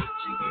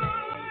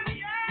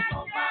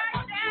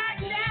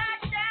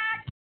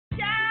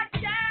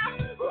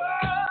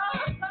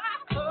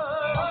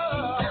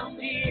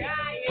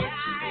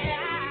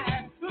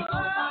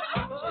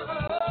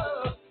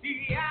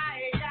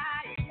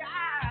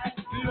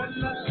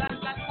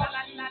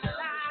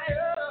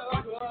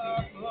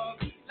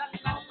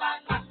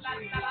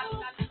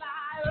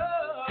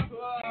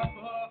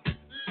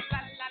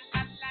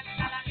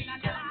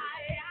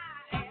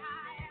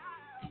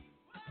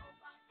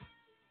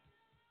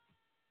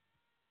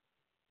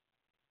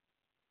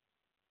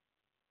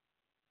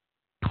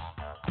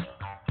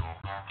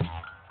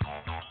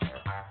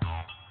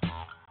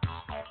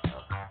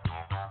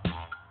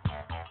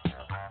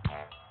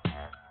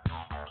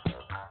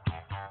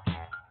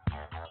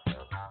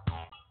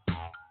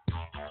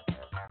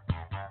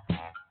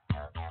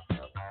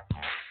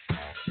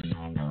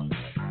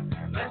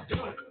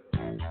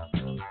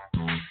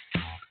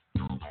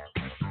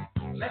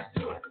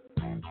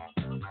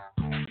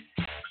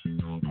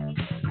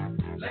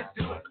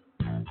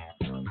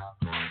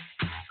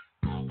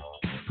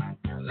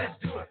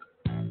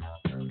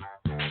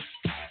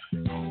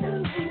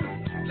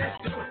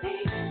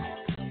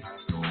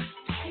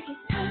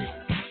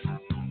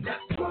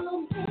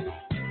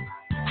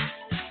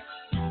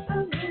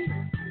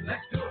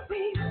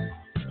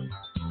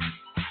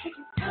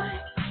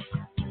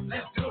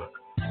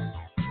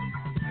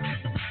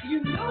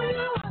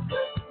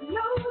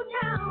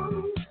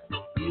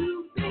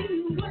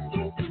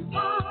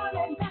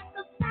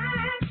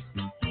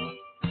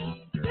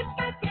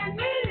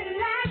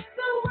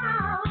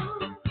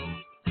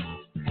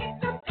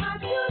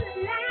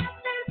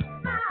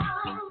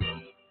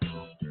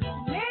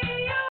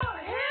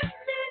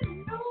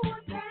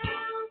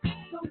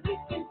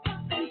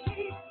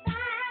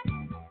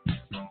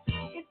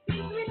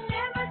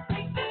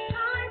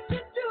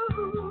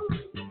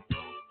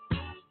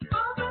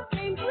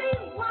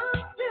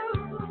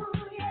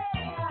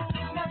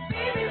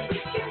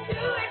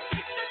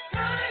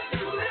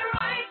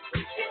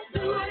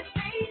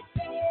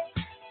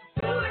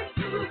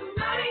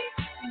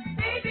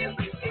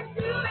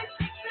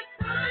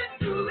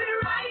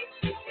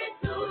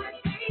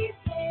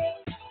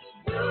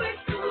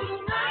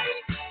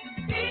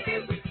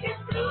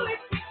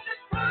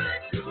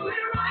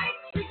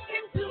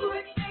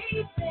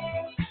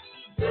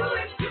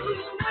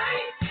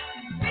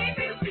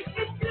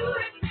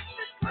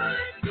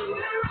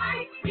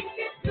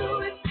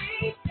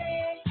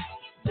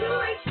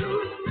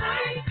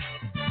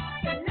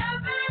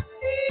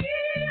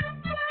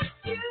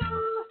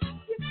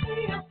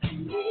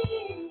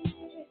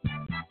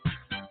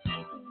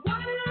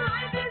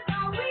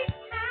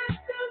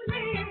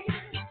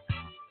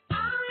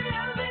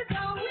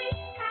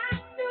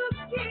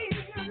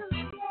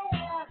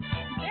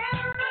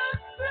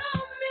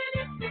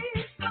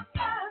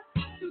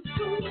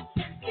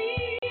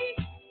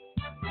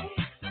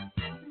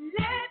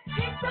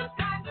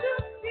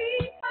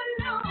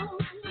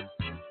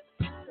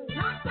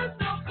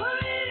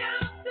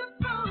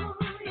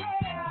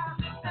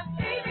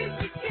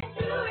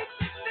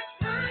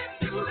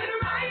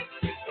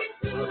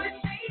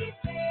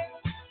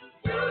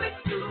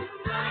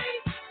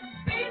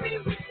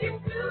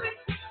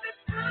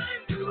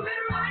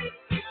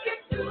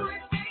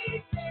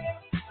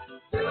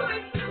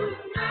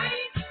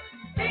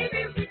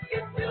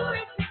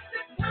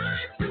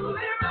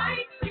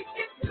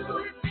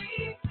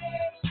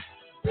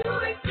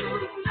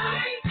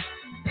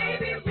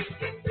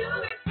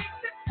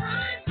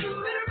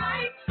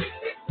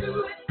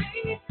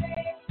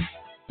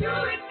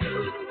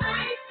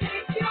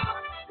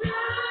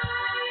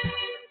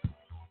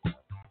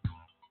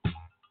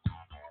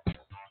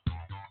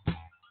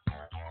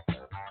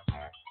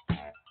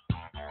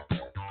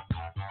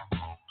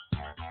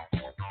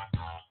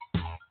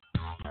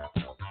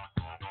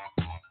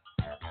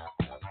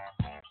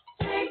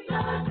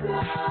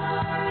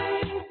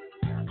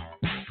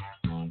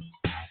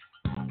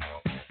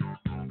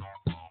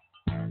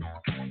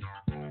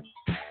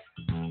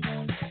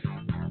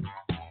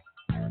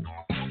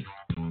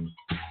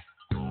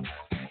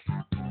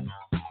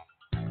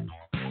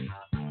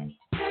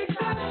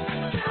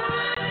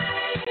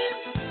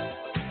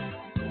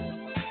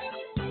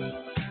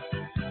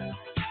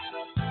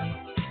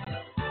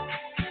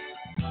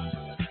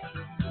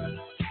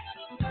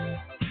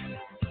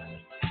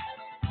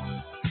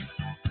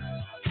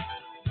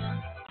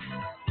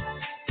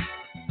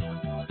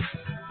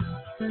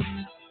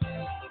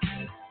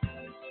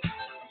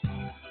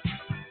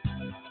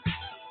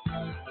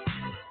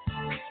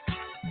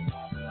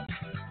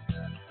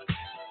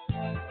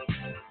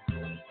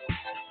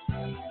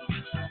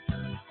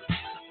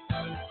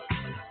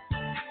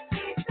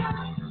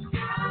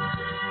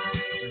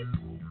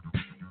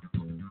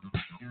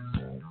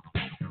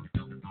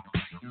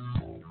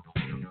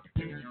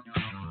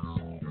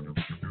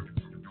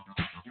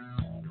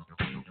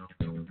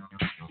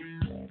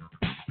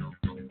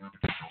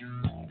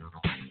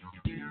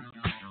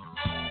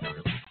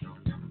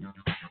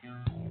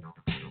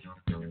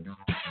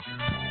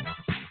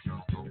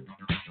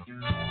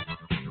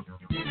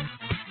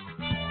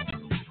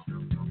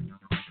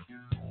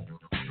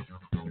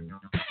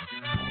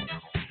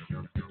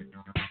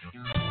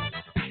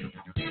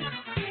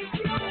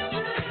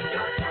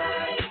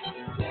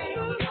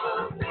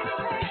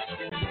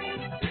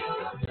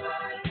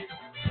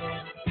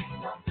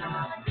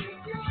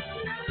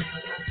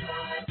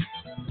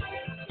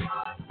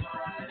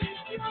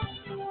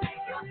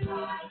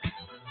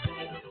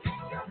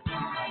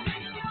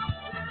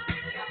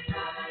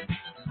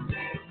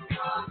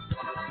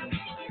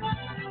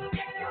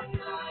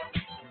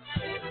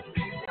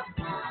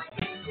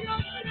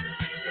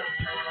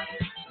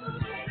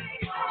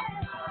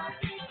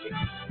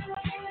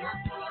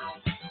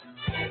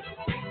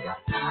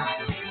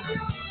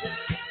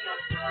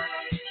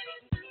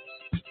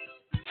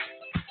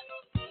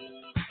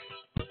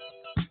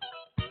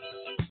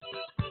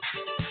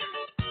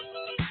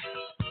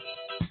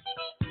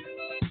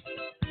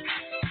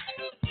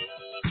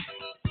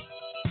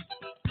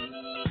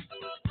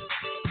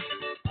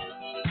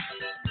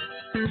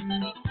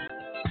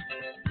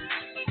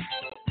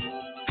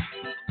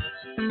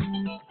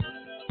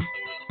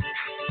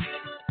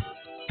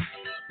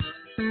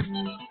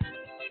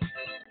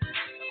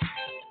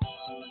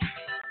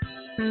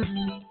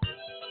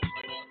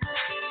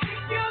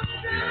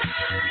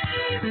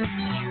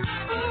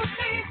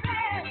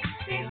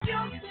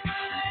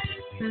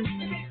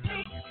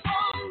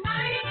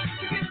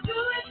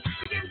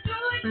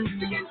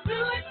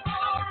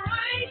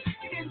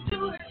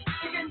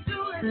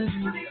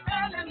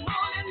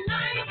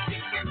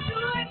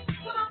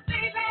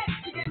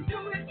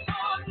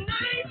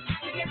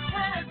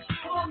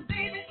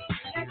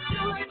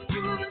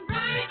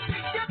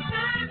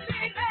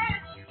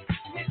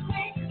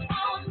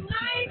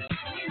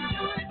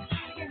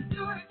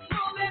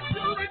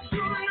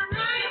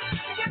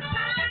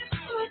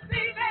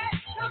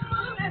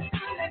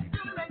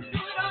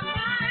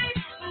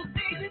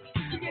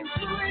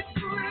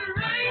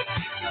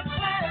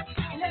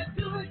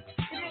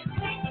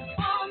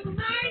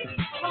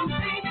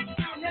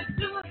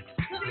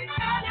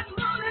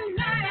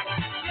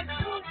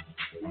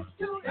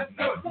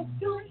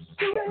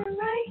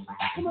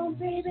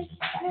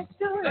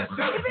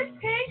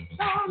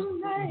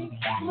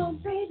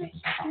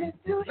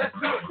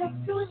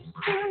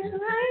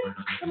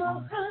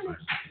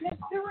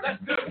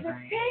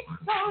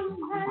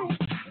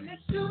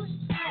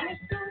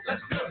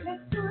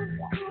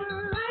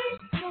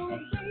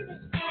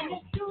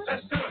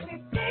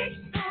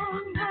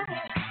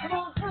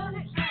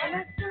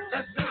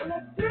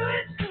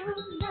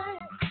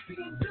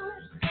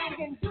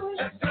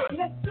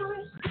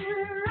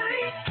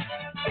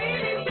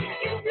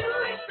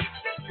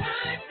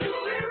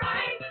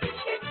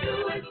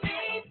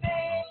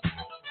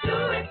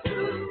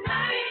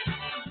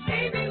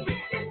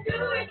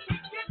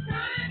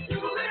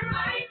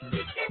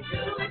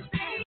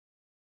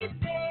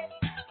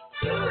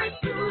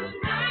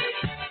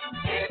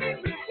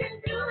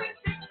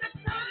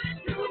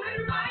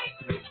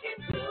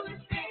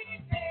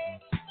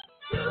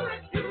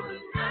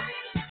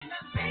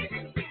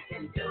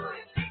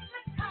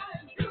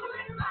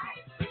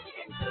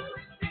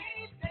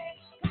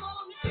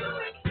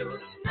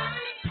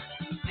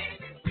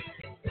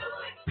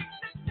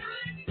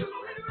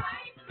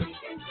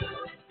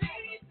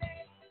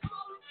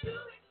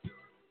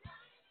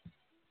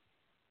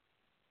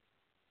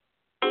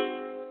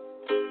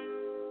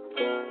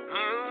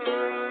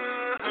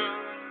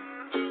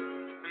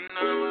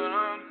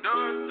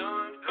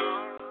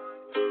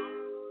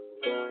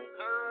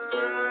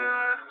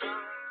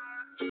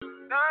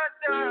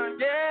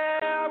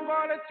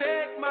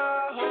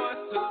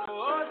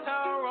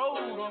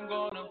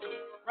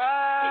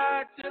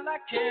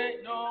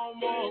 can't no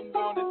more. I'm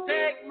gonna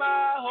take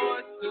my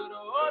horse to the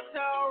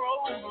hotel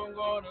road. I'm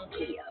gonna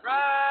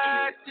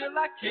ride till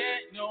I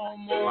can't no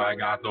more. I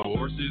got the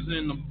horses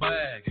in the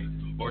bag,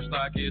 horse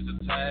stock is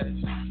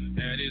attached.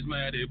 is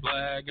matted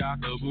black,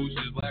 got the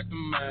bushes black to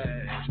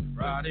match.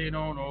 Riding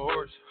on a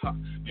horse,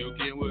 you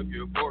can whip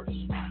your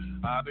Porsche.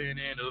 I've been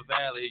in the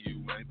valley,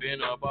 you ain't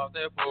been up off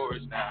that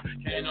porch. Now,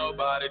 can't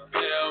nobody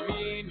tell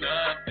me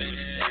nothing.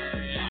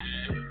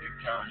 You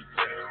can't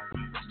tell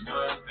me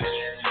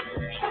nothing.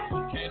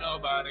 Can't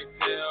nobody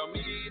tell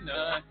me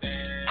nothing.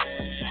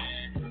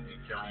 You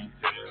can't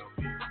tell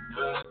me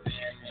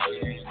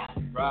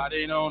nothing.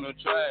 Riding on a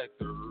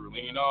tractor,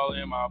 lean all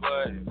in my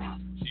butt.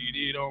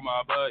 Cheated on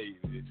my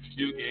baby,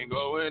 you can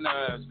go and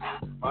ask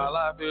me. My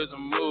life is a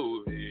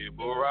movie,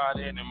 bull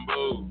riding in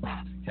boots.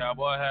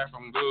 Cowboy hat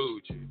from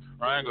Gucci,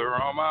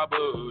 Wrangler on my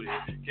booty.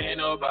 Can't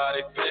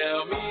nobody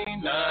tell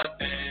me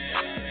nothing.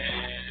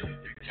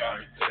 You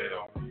can't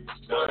tell me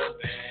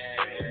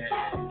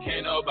nothing.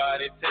 Can't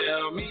nobody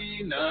tell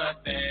me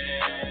nothing.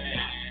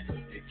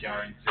 You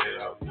can't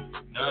tell me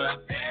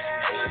nothing.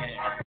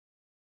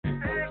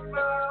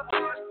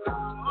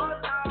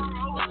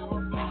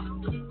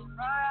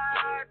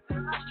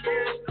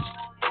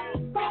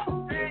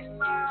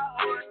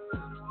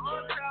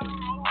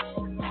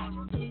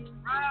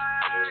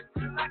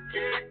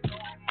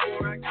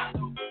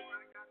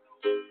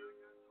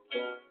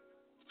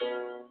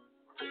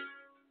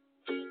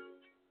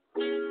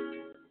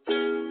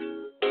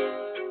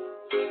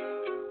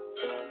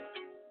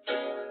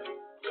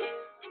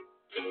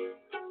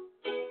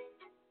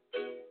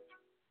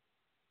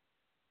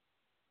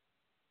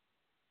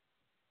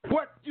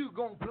 What you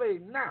gonna play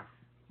now?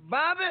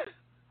 Bobby,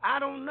 I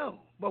don't know.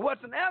 But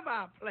whatsoever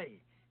I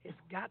play,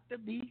 it's got to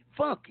be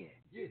funky.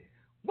 Yeah.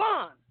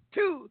 1,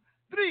 2,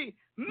 3,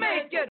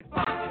 make it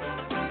funky.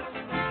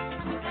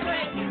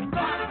 Make it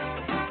funky.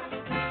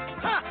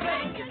 Huh.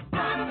 Make it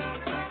funky.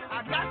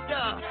 I got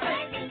to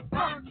make it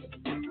funky.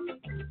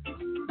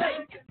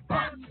 Make it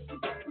funky.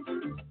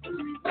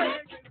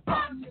 Make it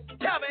funky.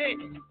 Tell me,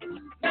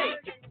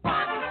 make it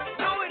funky.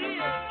 No, it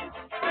is.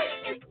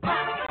 Make it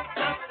funky.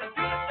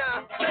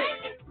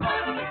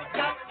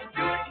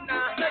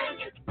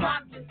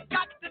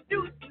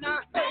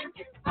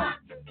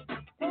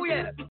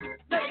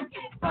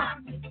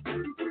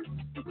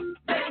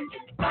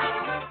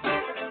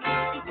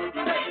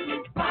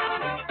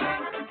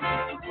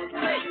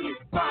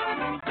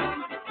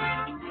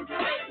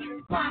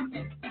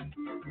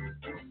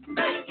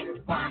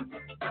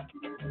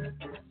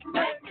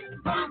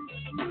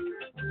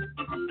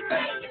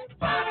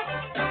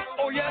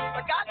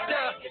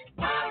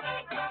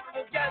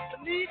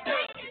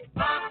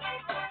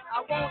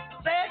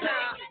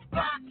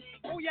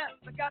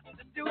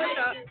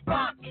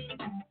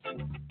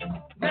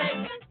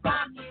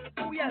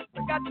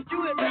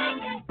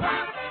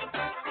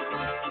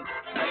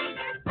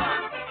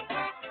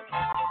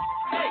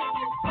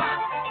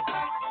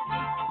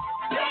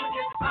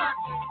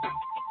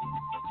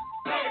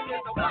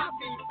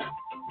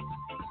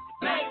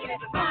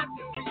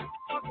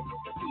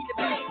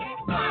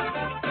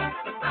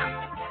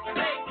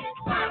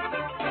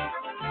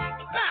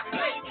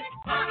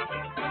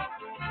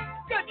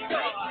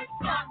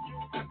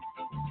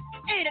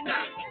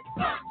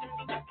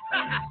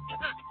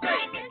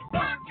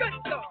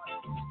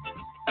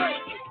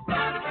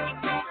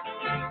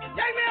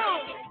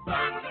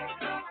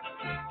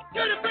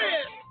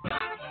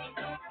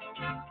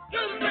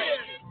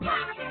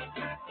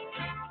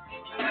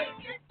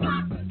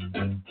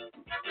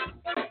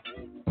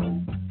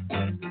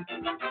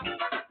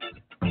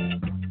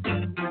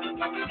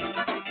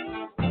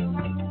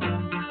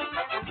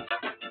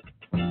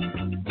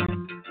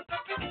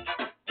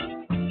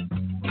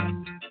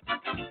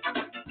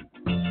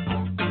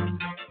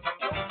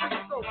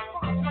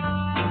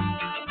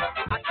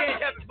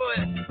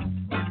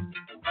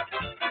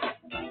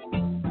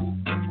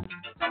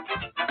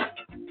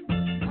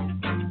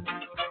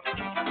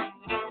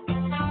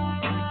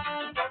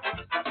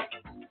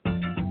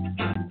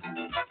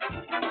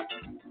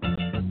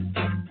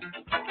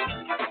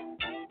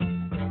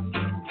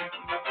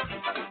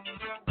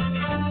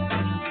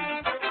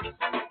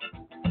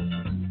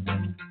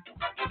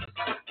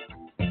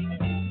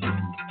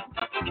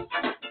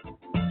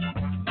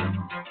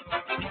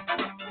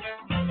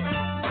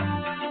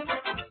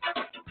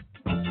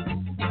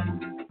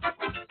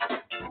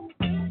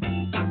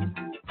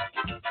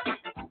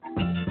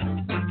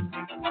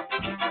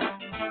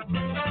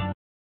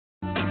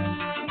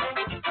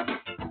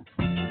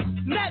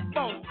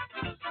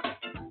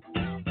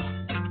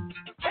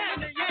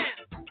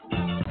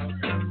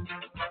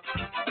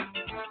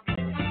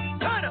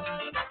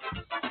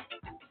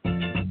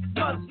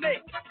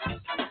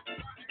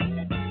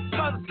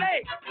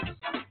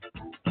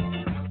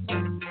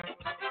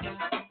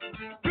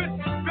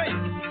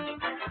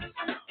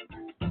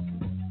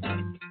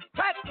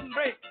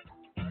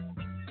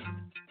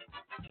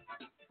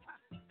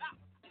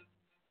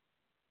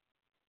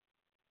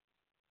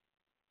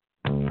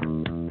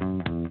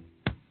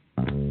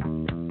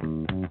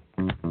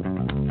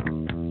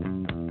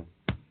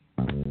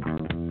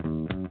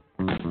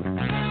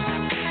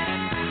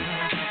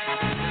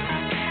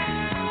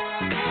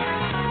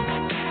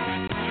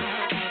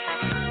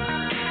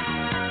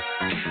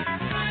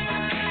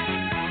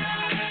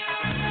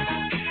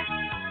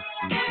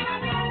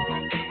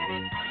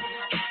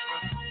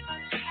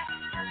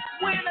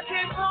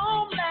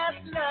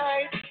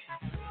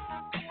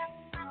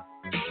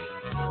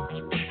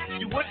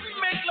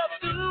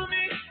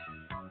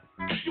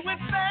 You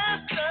went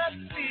fast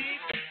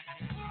asleep.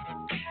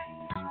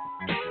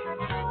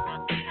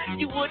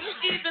 You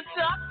wouldn't even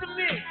talk to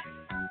me.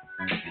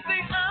 You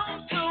say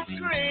I'm so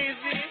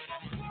crazy.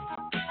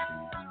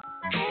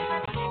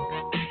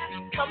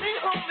 Coming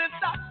home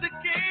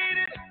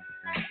intoxicated.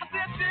 I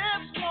said,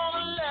 just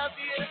wanna love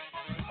you.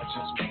 I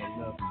just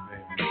wanna love you,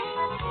 baby.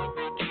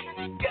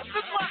 Guess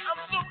that's why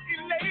I'm so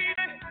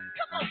elated.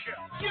 Come on,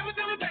 girl. Give it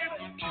to me, baby.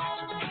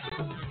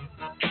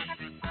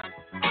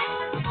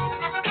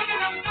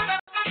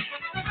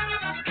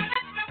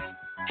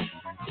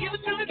 Give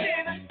it to me,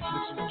 baby.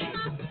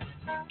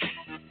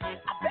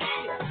 I bet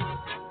you.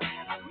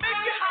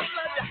 Make you hot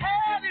like you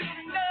had it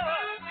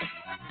enough.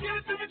 Give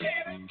it to me,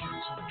 baby.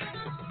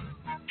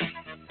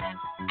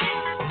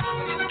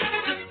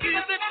 Just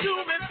give it to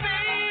me,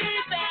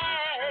 baby.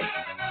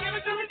 Give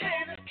it to me,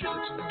 baby.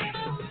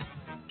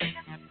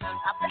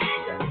 I bet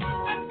you.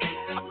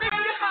 I make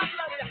you hot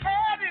like you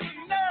had it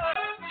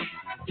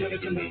enough. Give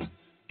it to me.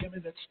 Give me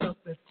that stuff,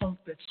 that funk,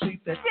 that sweet,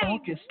 that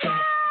funky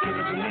stuff. Give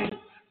it to me.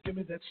 Give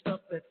me that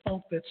stuff, that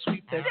funk, that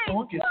sweet, that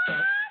funky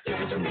stuff. Give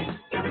it to me.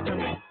 Give it to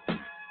me.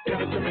 Give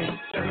it to me.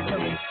 Give it to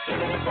me. Give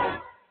me that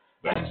funk,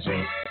 that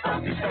sweet,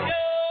 funky stuff.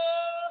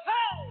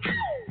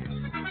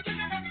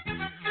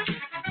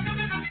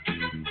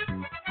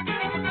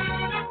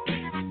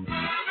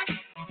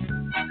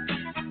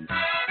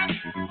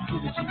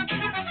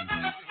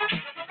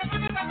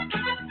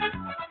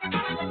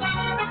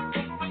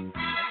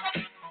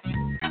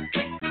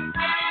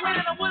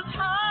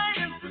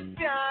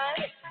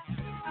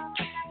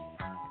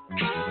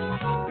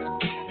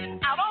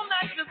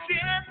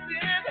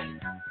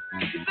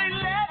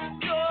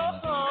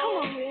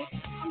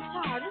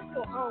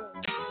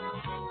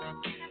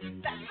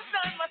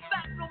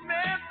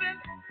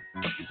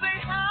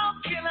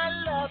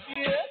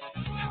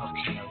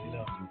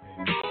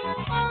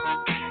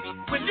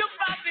 When your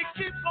body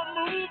keeps on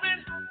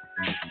moving,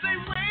 say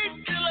wait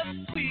till I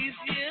squeeze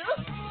you.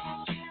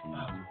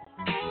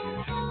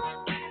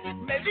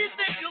 Maybe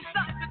then you'll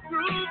stop the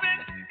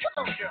grooving. Come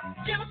on, girl,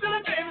 give it to me,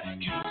 baby.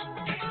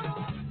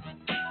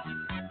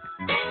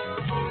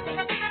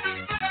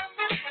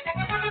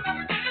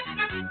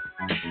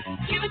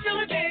 Give it to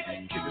me, baby.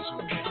 Give it to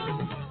me.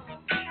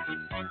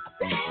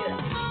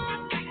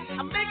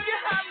 I make you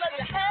hot like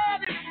you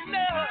had it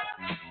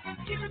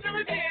enough. Give it to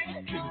me, baby.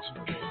 Give it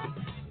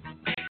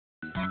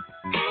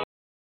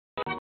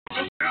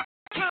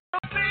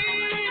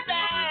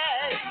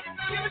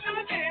to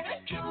me, baby.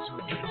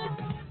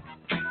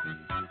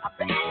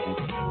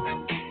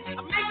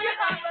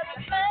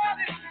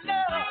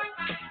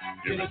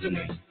 Give it to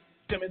me.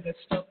 Give me that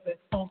stuff, that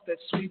funk, that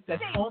sweet, that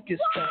funky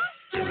stuff.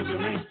 Give it to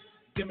me.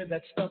 Give me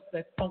that stuff,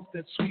 that funk,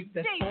 that sweet,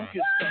 that funky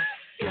stuff.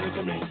 Give it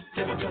to me.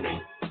 Give it to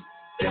me.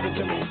 Give it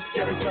to me.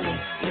 Give it to me.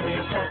 Give me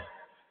that funk,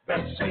 that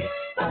sweet,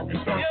 funky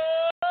stuff.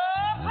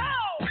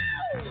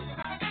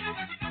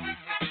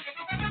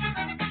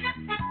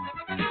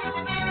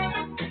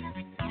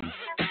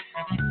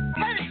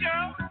 Hey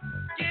girl,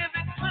 give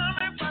it to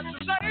me what you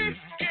say.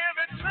 Give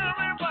it to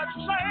me what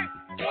you say.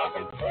 Give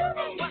it to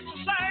me what you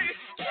say.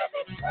 Give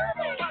it to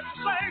me what you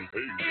say.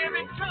 Give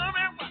it to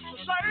me what you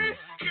say.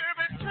 Give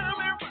it to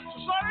me what you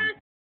say.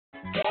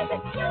 Give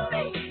it to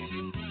me.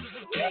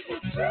 Give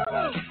it to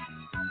me.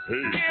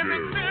 Give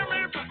it to me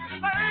what you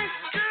say.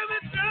 Give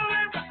it to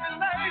me what you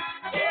say.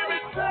 Give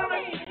it to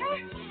me.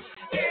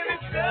 Give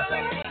it to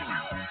me.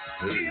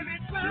 Give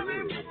it to me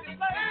what you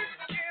say.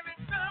 Give it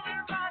to me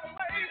right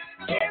away.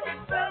 Give it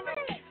to me.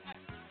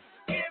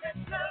 Give it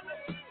to me.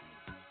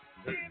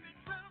 Give it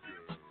to me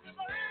what you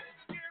say.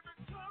 Give it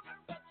to me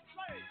what you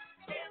say.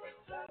 Give it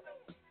to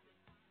me.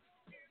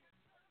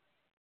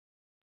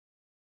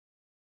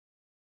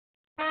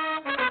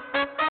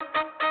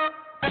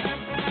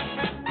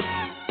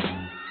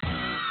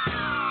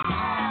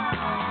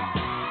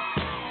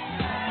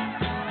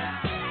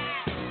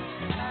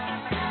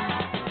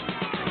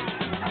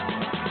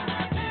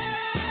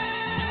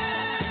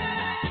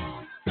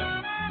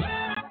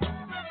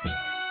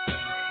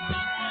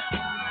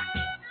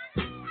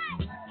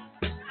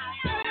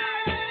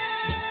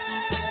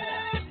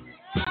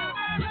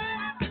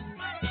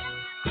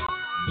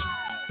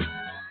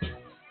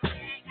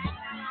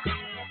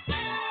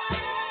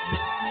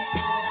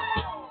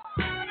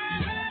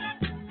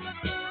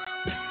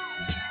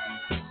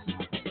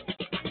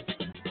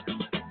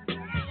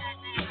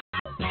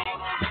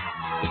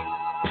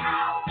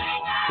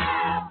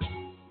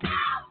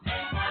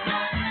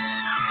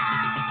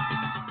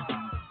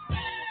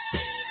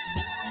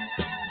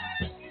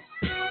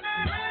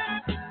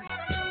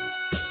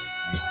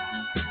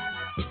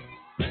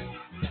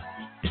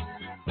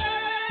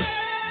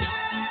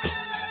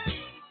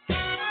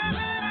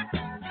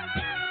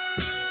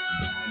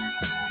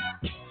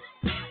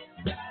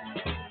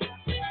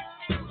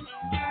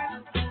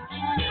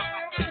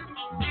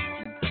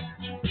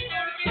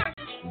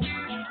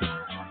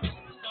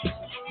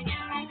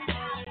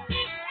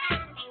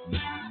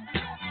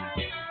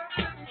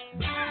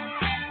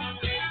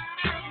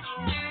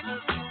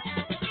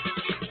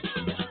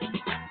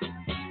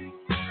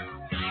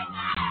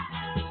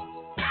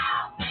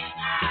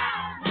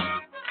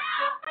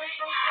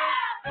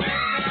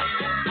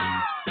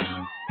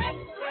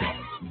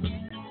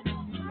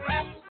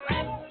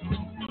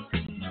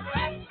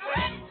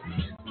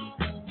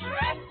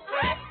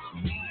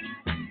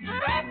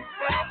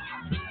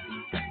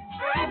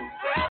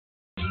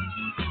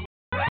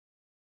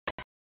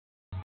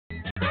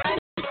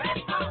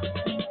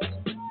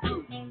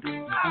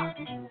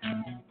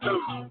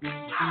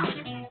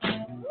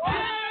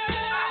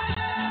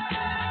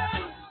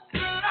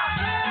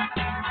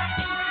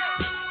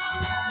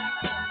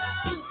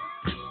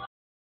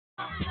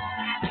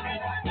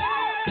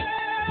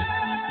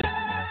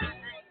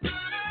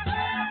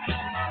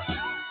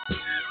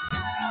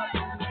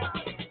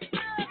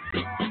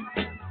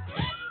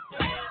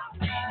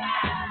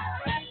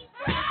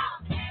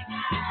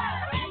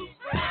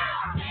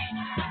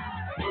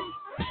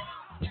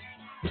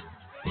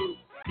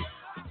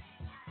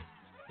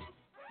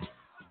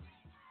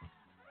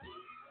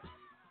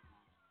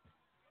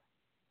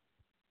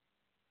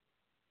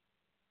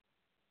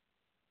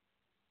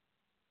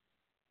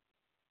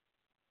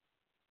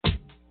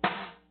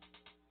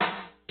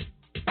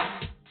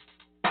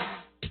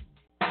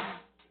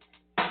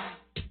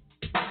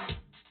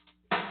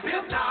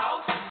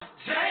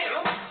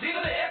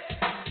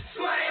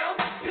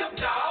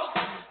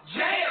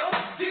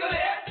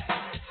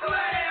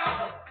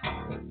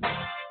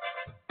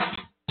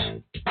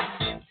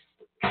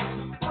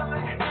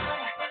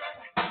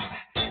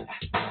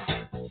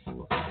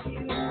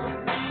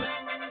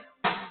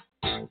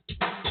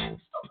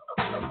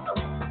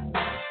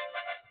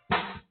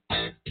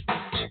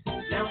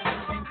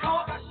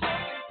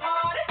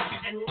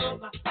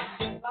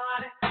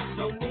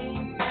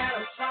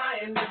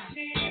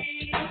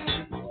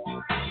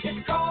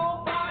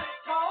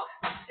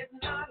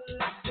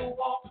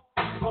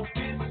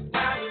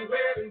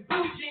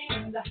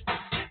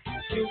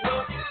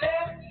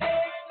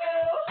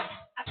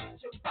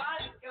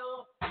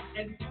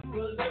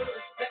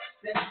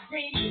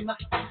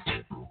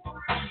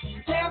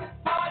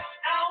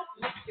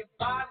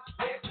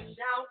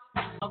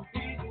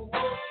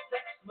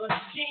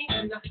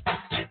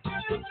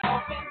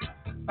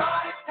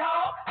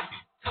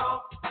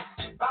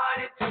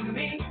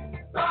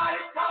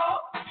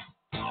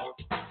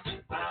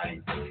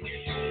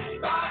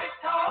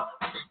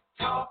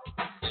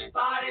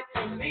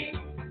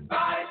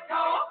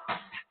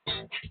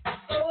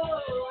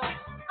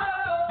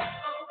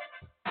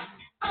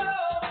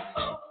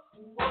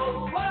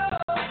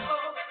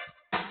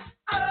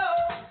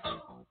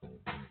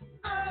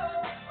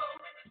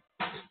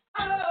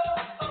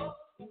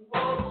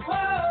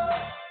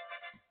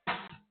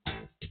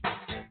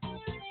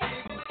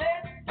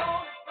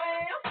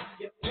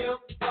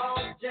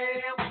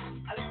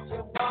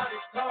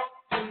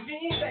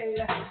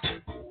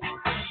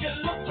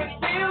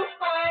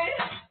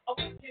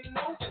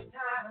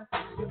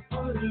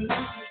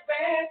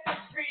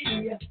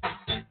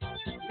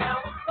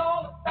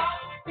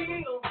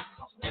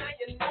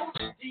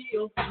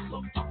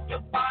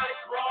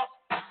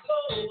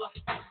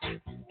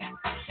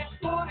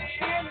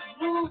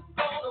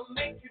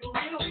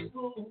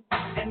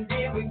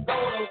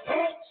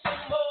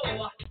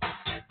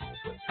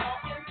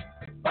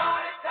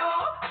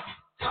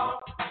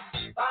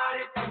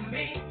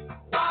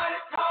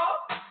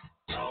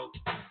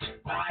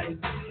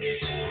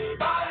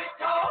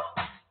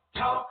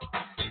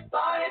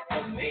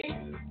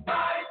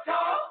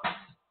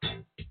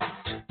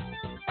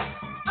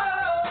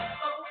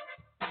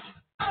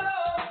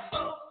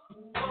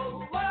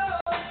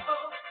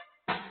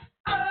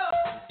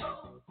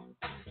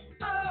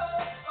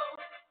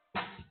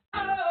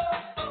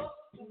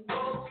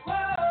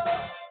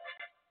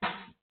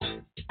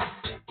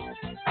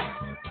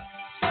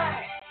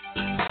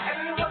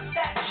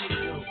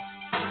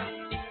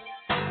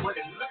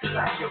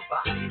 Your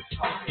body's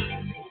talking to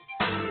me.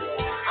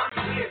 I'm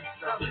hearing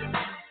something.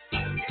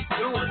 You're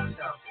doing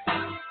something.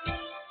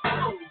 Come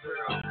on,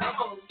 girl. Come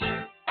on.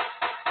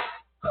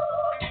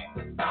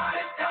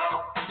 Body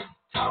talk,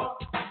 talk.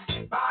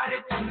 Body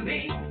to me.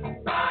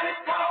 Body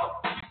talk,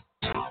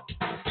 talk.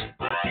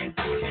 Body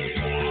to me.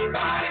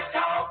 Body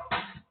talk,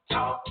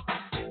 talk.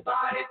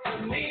 Body to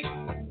me.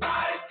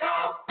 Body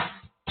talk.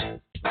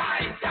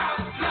 Body talk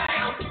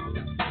slam.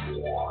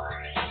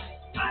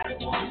 I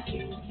want to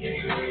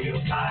hear your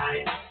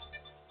body.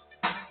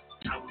 I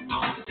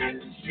want to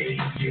shake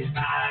your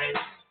body.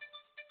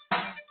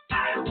 I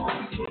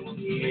want to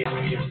hear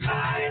your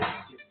body.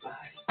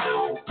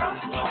 Oh,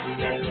 come on,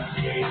 let's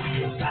shake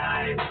your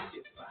body.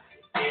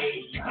 Hey,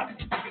 you have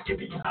to give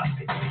me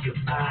your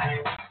body.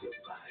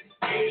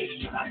 Hey,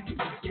 you have to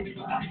give me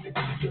your body.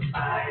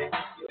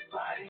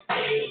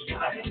 Hey, you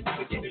have to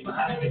give me your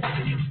body.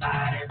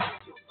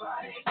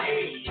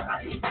 Hey, you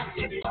have to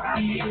give me your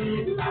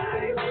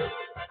body.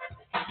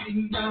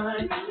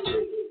 Mine,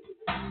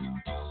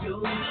 so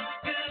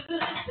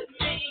good to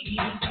me.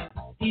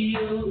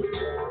 You,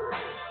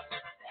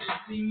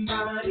 sexy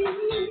body,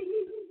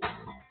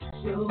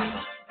 so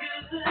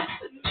good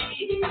to me.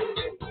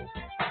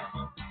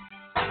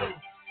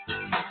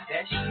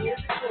 There she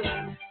is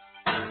again.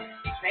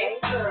 Same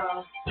girl,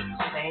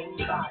 same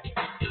body. I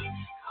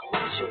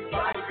want your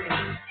body,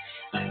 baby.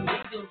 I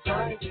need your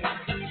body, baby. I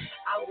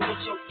want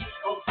your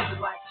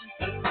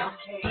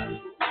P-O-D-Y-T-A-L-K.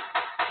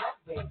 Talk,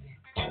 baby.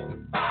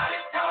 Body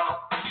talk,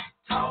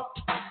 talk.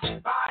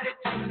 Body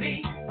to me.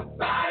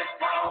 Body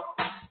talk,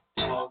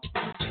 talk.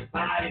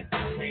 Body to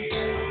me.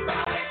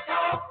 Body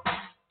talk,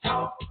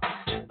 talk.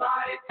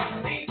 Body to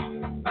me.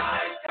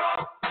 Body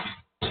talk.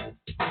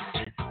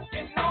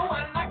 You know I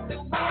like the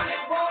way you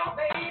walk,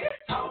 baby.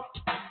 Talk.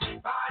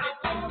 Body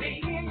to me.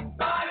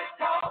 Body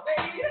talk,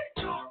 baby.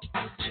 Talk.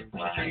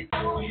 Body to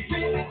me.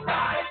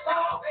 Body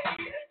talk,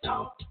 baby.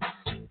 Talk.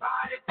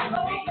 Body to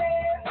me.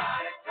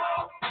 Body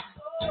talk.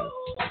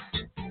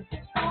 You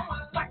know I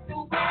like the way you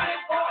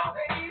walk,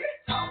 baby.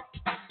 Talk.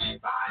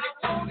 Body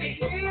to me.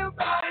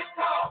 Body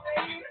talk,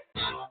 baby.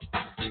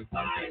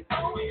 Body to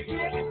me.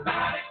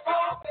 Body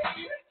talk,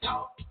 baby.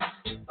 Talk.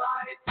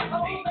 Body to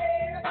me.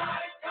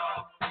 Body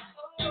talk.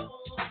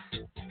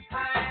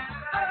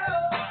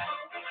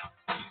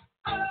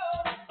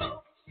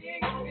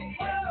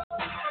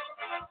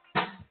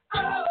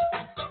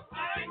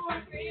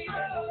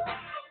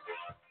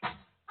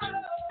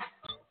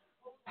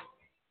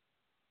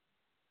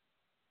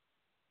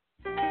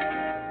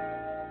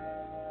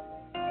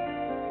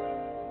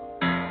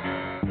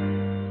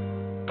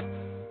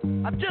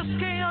 I just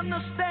can't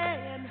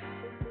understand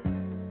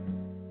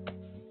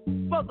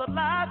for the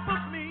life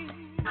of me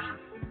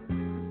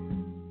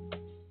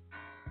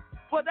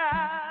what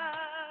I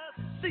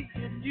see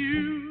in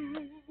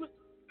you.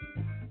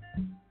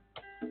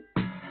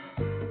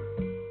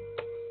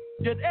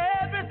 Yet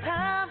every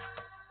time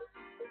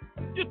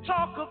you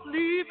talk of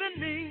leaving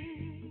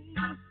me,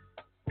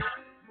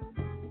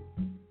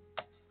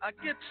 I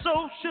get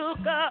so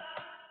shook up,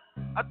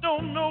 I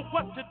don't know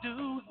what to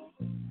do.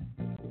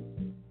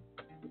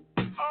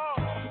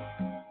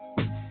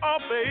 Oh,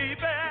 baby,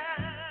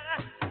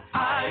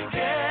 I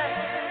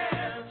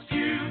guess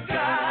you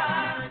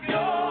got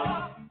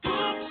your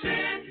books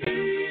in me.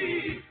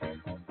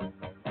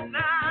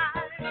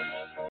 Nice.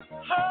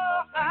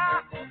 Oh,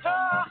 I'm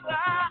caught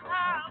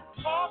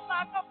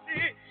like a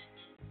fish.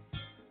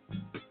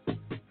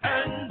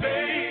 And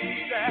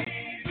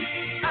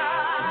baby, I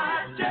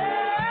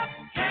just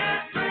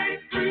can't break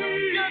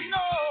free. You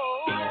know,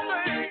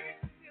 it's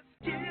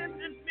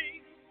killing me.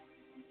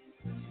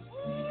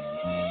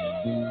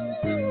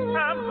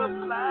 I'm a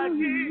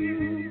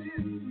flying,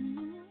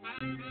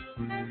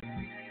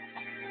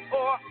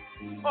 or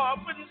I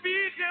wouldn't be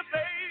here,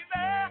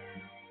 baby.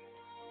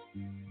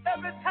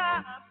 Every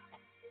time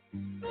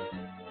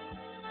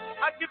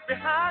I get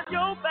behind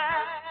your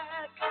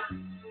back,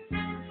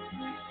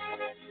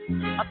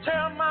 I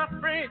tell my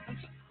friends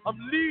I'm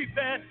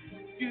leaving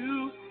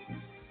you,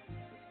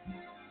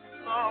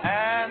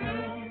 and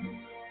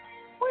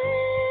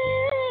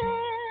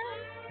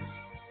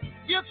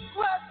you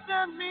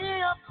question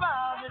me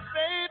about it,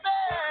 baby.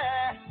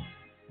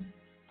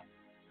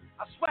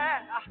 I swear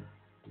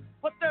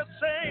what they're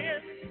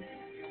saying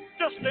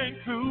just ain't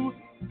true.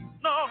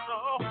 No.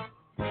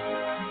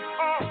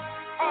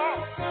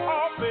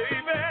 Oh,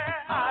 baby.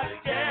 I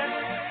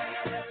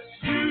guess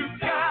you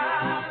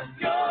got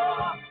your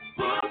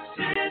books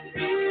in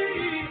me,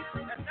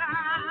 and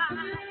I'm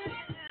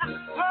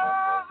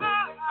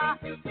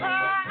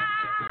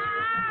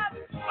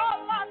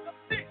like a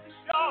fish,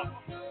 y'all.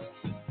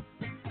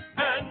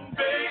 And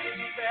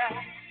baby,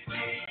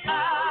 I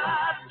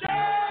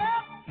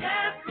just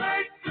can't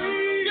break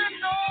free. You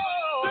know,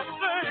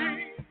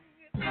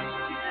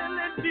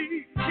 this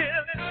thing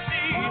killing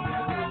me.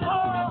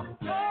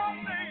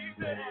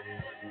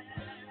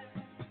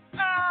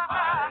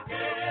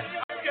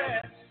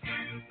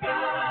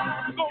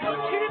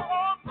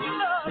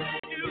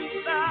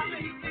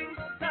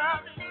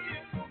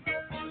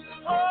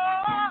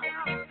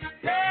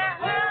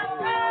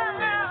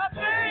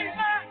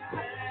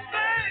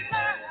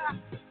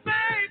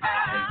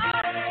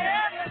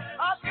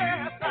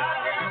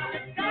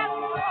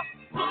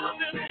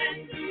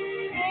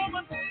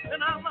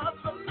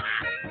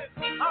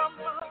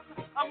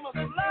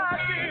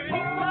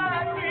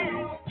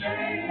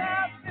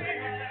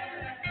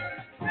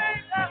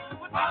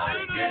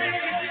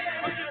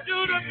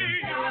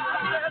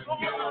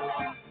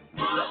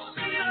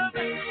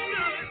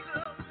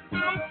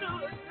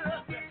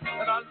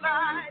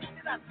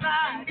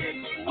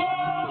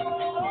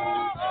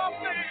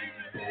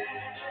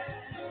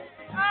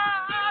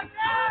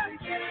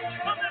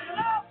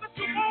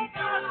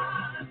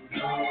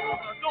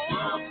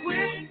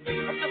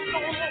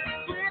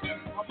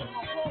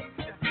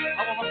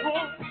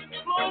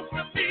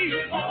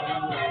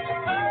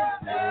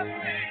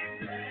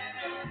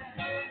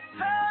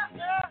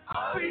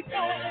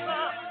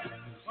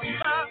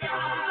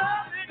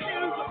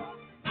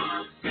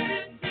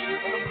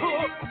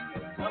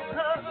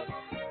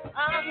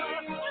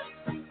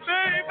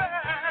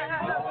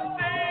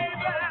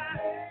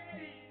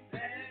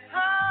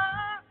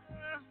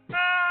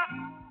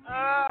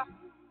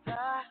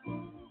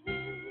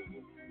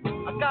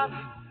 got to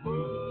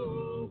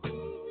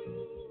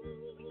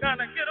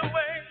gotta get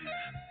away.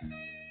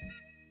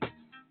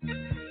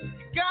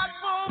 Got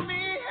for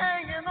me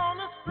hanging on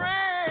the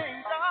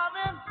string,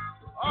 darling.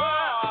 Oh,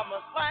 I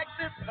must like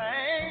this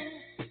thing.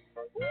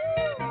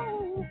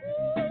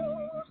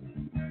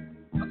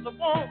 That's a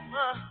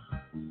woman.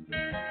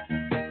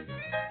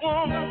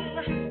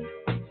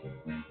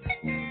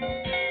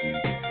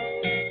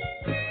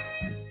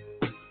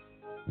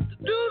 To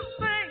do the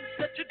things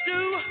that you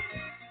do,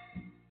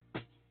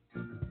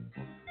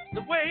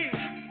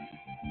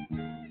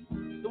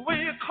 the way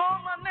you call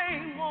my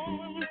name,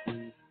 woman,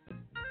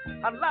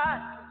 I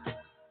like.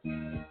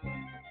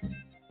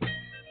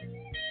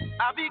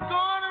 I be going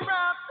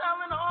around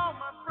telling all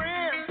my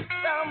friends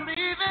that I'm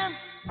leaving.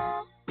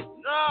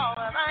 No,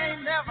 and I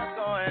ain't never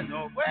going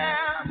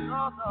nowhere.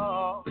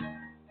 No.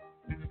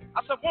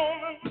 I said,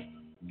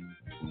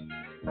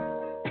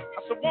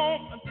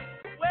 woman,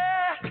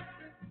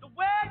 the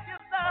way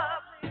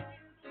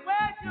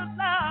you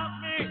love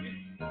me,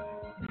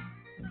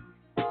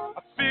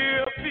 I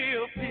feel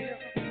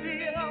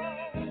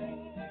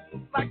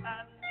like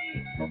I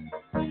need.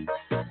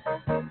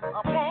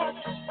 I want,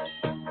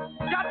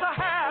 got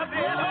to have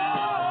it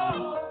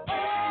all.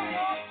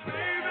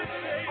 Baby,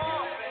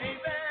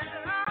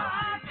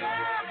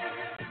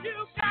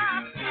 you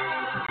got me.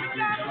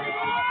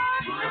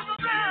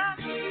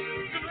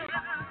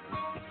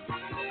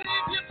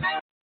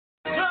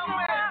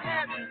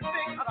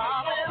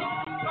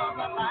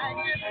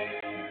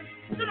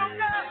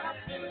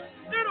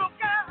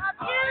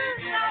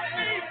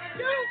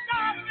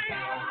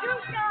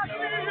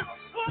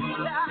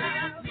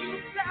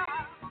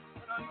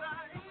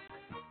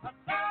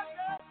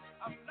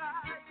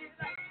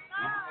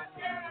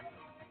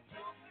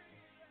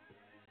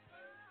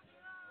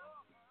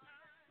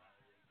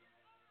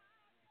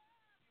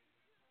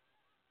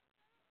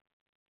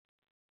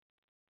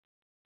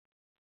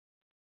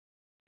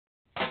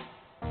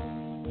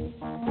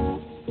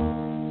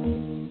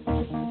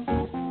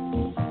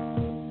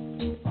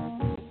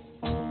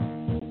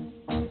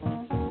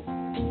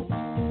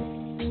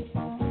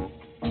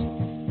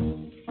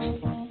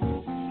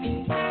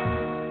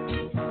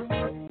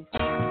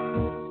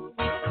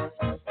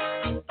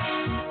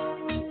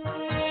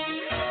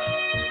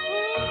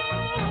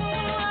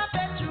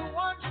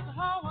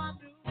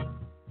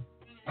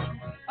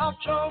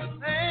 Your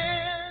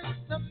plans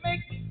to make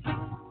me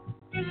blue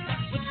with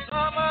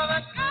some of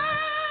the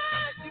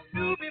guys you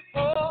knew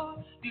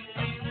before. You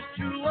see the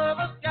two of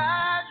us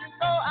guys, you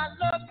know I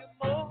love you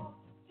more.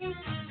 It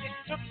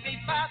took me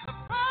by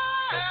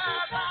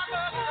surprise, I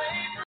must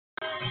say,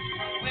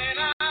 when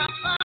I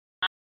found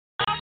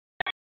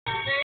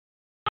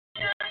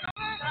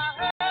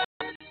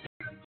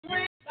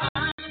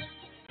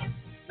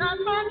not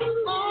much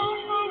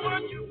more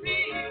would you be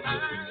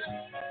mine.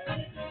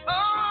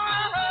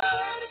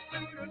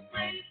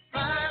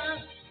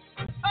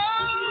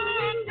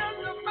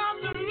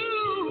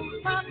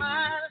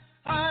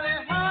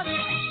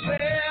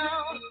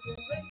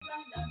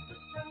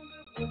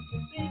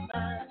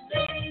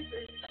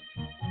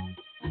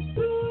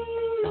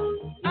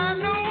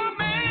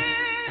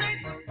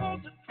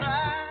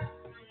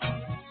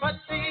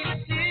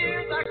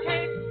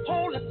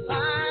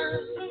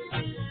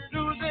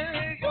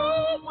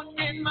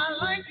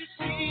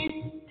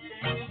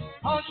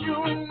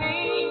 You and me.